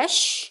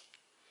afresh,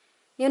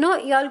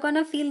 y'all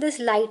gonna feel this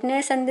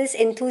lightness and this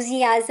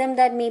enthusiasm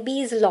that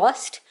maybe is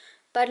lost,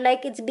 but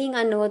like it's being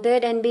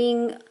unearthed and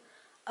being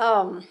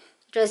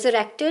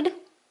resurrected.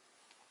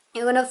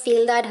 You're gonna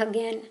feel that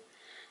again.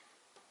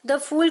 The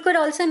Fool could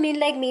also mean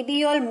like maybe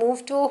you all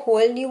move to a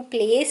whole new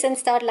place and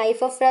start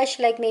life afresh.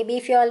 Like maybe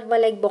if you all were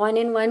like born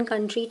in one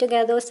country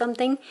together or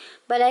something,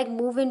 but like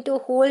move into a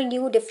whole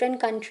new different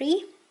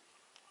country.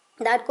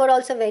 That could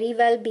also very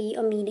well be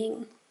a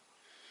meaning.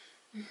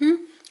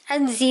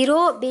 And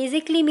 0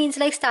 basically means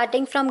like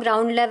starting from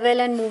ground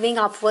level and moving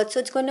upwards. So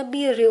it's going to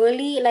be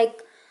really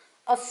like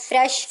a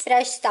fresh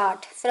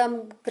start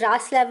from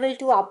grass level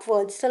to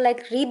upwards. So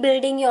like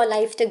rebuilding your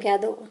life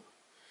together.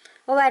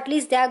 Or at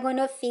least they are going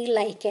to feel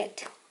like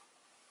it.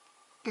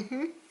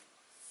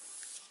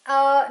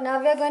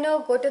 Now we're going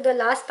to go to the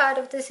last part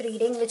of this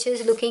reading, which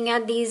is looking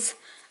at these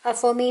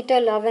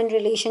affirmator love and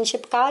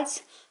relationship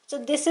cards. So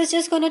this is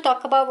just going to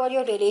talk about what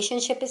your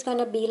relationship is going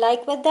to be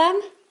like with them.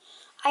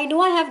 I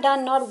know I have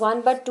done not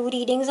one but 2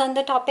 readings on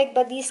the topic,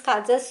 but these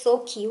cards are so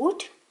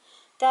cute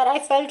that I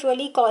felt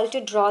really called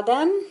to draw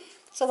them.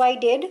 So I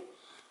did.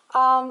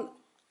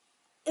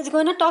 It's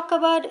going to talk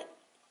about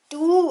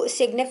 2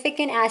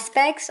 significant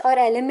aspects or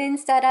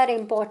elements that are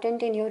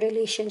important in your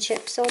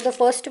relationship. So the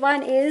first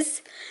one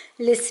is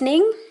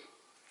listening.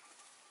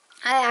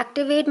 I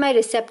activate my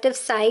receptive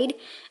side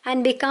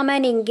and become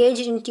an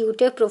engaged,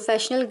 intuitive,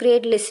 professional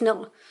grade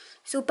listener.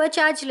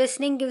 Supercharged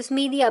listening gives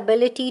me the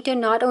ability to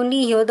not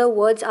only hear the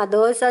words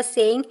others are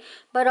saying,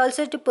 but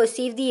also to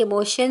perceive the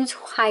emotions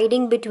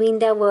hiding between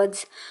their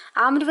words.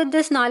 Armed with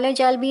this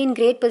knowledge, I'll be in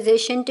great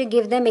position to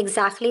give them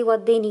exactly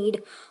what they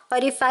need, or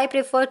if I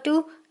prefer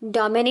to,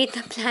 dominate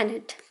the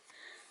planet.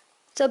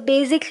 So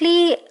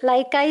basically,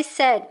 like I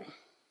said,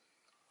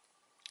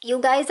 you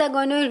guys are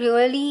going to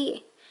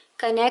really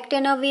connect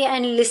in a way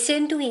and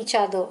listen to each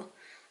other.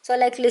 So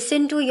like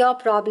listen to your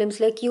problems,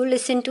 like you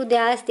listen to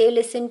theirs, they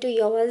listen to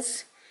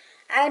yours.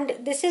 And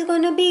this is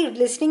going to be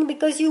listening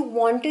because you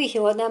want to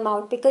hear them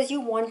out, because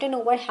you want to know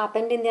what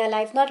happened in their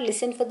life, not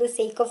listen for the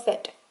sake of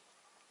it.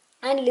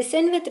 And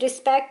listen with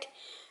respect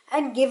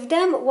and give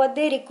them what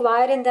they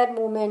require in that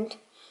moment.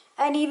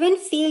 And even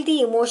feel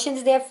the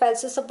emotions they have felt.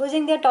 So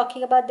supposing they're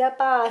talking about their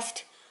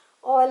past,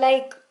 or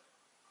like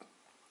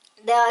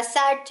their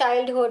sad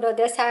childhood or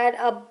their sad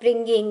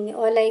upbringing,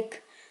 or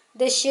like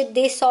the shit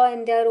they saw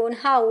in their own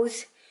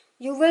house,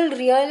 you will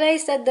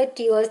realize that the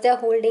tears they're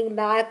holding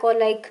back, or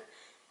like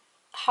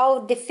how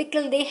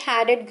difficult they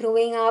had it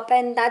growing up,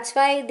 and that's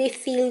why they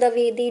feel the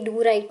way they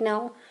do right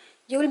now.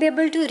 You will be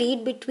able to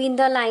read between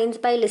the lines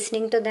by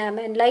listening to them.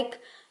 And like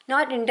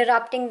not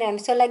interrupting them.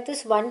 So like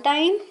this one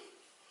time,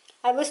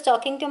 I was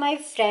talking to my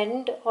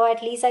friend, or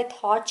at least I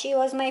thought she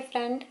was my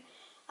friend,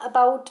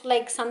 about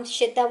like some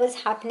shit that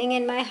was happening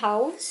in my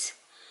house.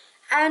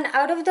 And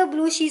out of the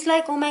blue, she's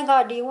like, oh my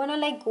god, do you wanna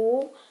like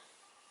go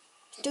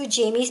to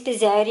Jamie's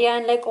Pizzeria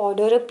and like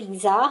order a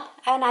pizza?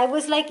 And I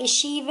was like, is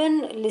she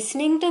even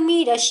listening to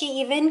me? Does she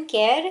even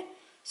care?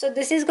 So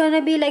this is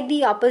gonna be like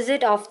the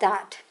opposite of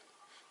that.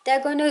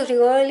 They're gonna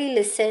really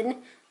listen,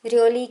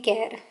 really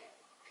care,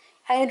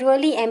 and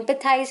really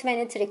empathize when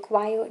it's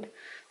required.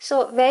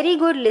 So very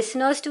good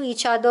listeners to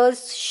each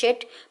other's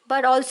shit,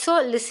 but also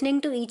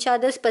listening to each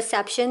other's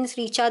perceptions,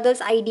 each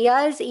other's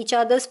ideas, each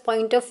other's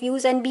point of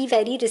views, and be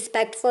very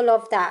respectful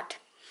of that.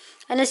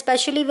 And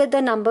especially with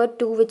the number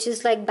 2, which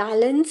is like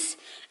balance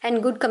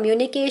and good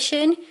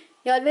communication,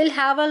 y'all will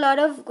have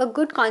a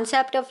good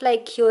concept of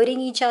like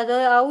hearing each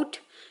other out,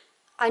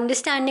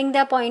 understanding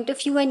their point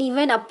of view, and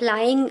even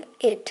applying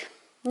it,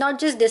 not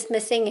just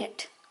dismissing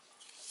it.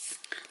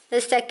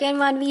 The second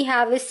one we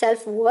have is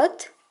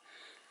self-worth.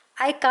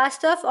 I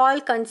cast off all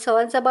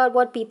concerns about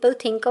what people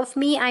think of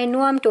me. I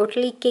know I'm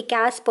totally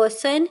kick-ass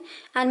person,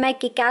 and my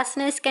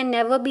kick-assness can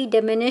never be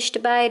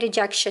diminished by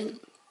rejection.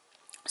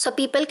 So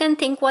people can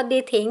think what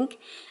they think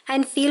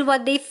and feel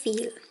what they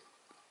feel.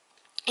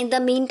 In the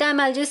meantime,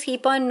 I'll just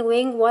keep on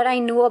knowing what I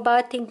know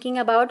about, thinking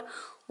about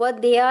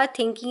what they are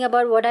thinking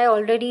about what I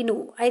already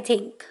know, I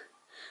think.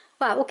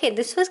 Wow, okay,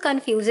 this was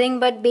confusing,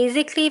 but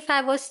basically if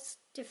I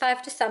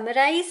have to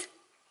summarize,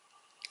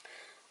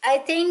 I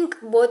think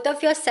both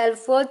of your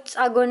self-worths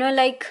are gonna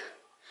like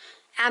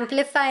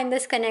amplify in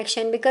this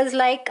connection, because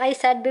like I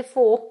said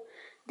before,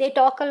 they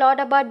talk a lot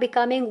about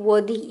becoming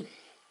worthy.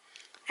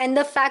 And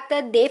the fact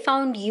that they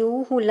found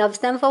you who loves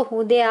them for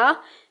who they are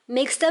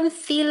makes them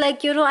feel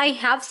like, I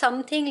have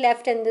something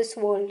left in this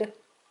world.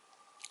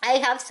 I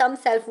have some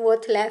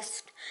self-worth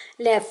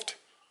left.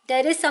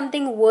 There is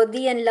something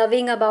worthy and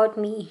loving about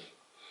me.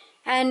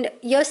 And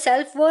your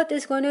self-worth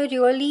is going to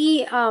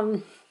really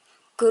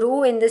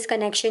grow in this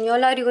connection. You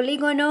all are really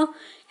going to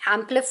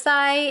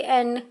amplify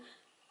and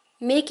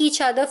make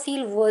each other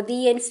feel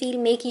worthy and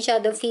make each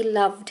other feel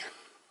loved.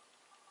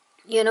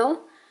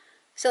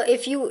 So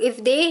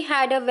if they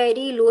had a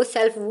very low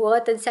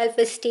self-worth and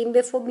self-esteem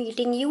before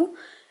meeting you,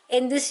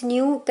 in this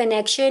new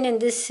connection, in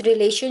this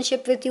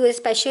relationship with you,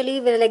 especially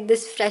with like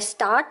this fresh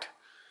start,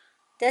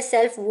 their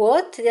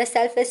self-worth, their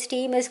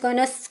self-esteem is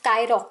gonna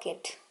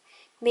skyrocket.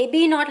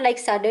 Maybe not like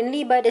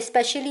suddenly, but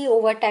especially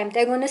over time.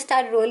 They're gonna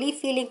start really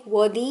feeling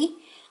worthy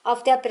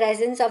of their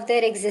presence, of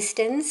their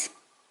existence,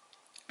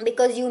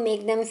 because you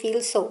make them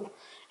feel so,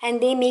 and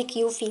they make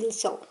you feel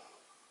so.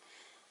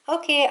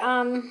 Okay,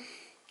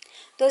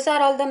 those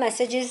are all the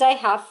messages I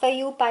have for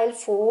you, pile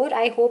 4.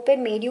 I hope it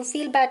made you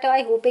feel better.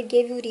 I hope it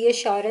gave you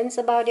reassurance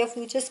about your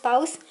future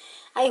spouse.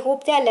 I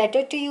hope their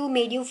letter to you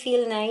made you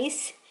feel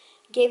nice,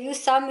 gave you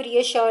some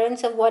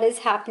reassurance of what is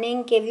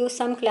happening, gave you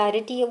some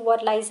clarity of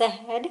what lies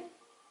ahead.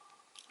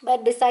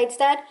 But besides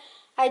that,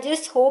 I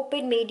just hope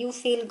it made you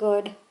feel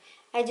good.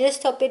 I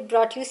just hope it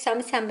brought you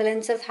some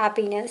semblance of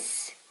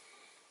happiness.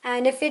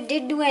 And if it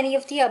did do any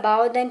of the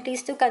above, then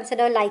please do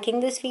consider liking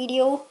this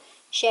video,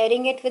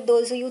 sharing it with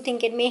those who you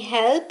think it may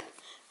help,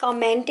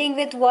 commenting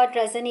with what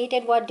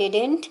resonated, what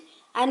didn't,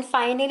 and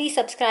finally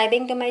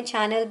subscribing to my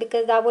channel,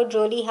 because that would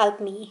really help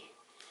me.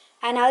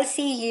 And I'll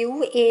see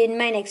you in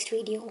my next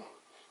video.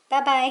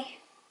 Bye bye.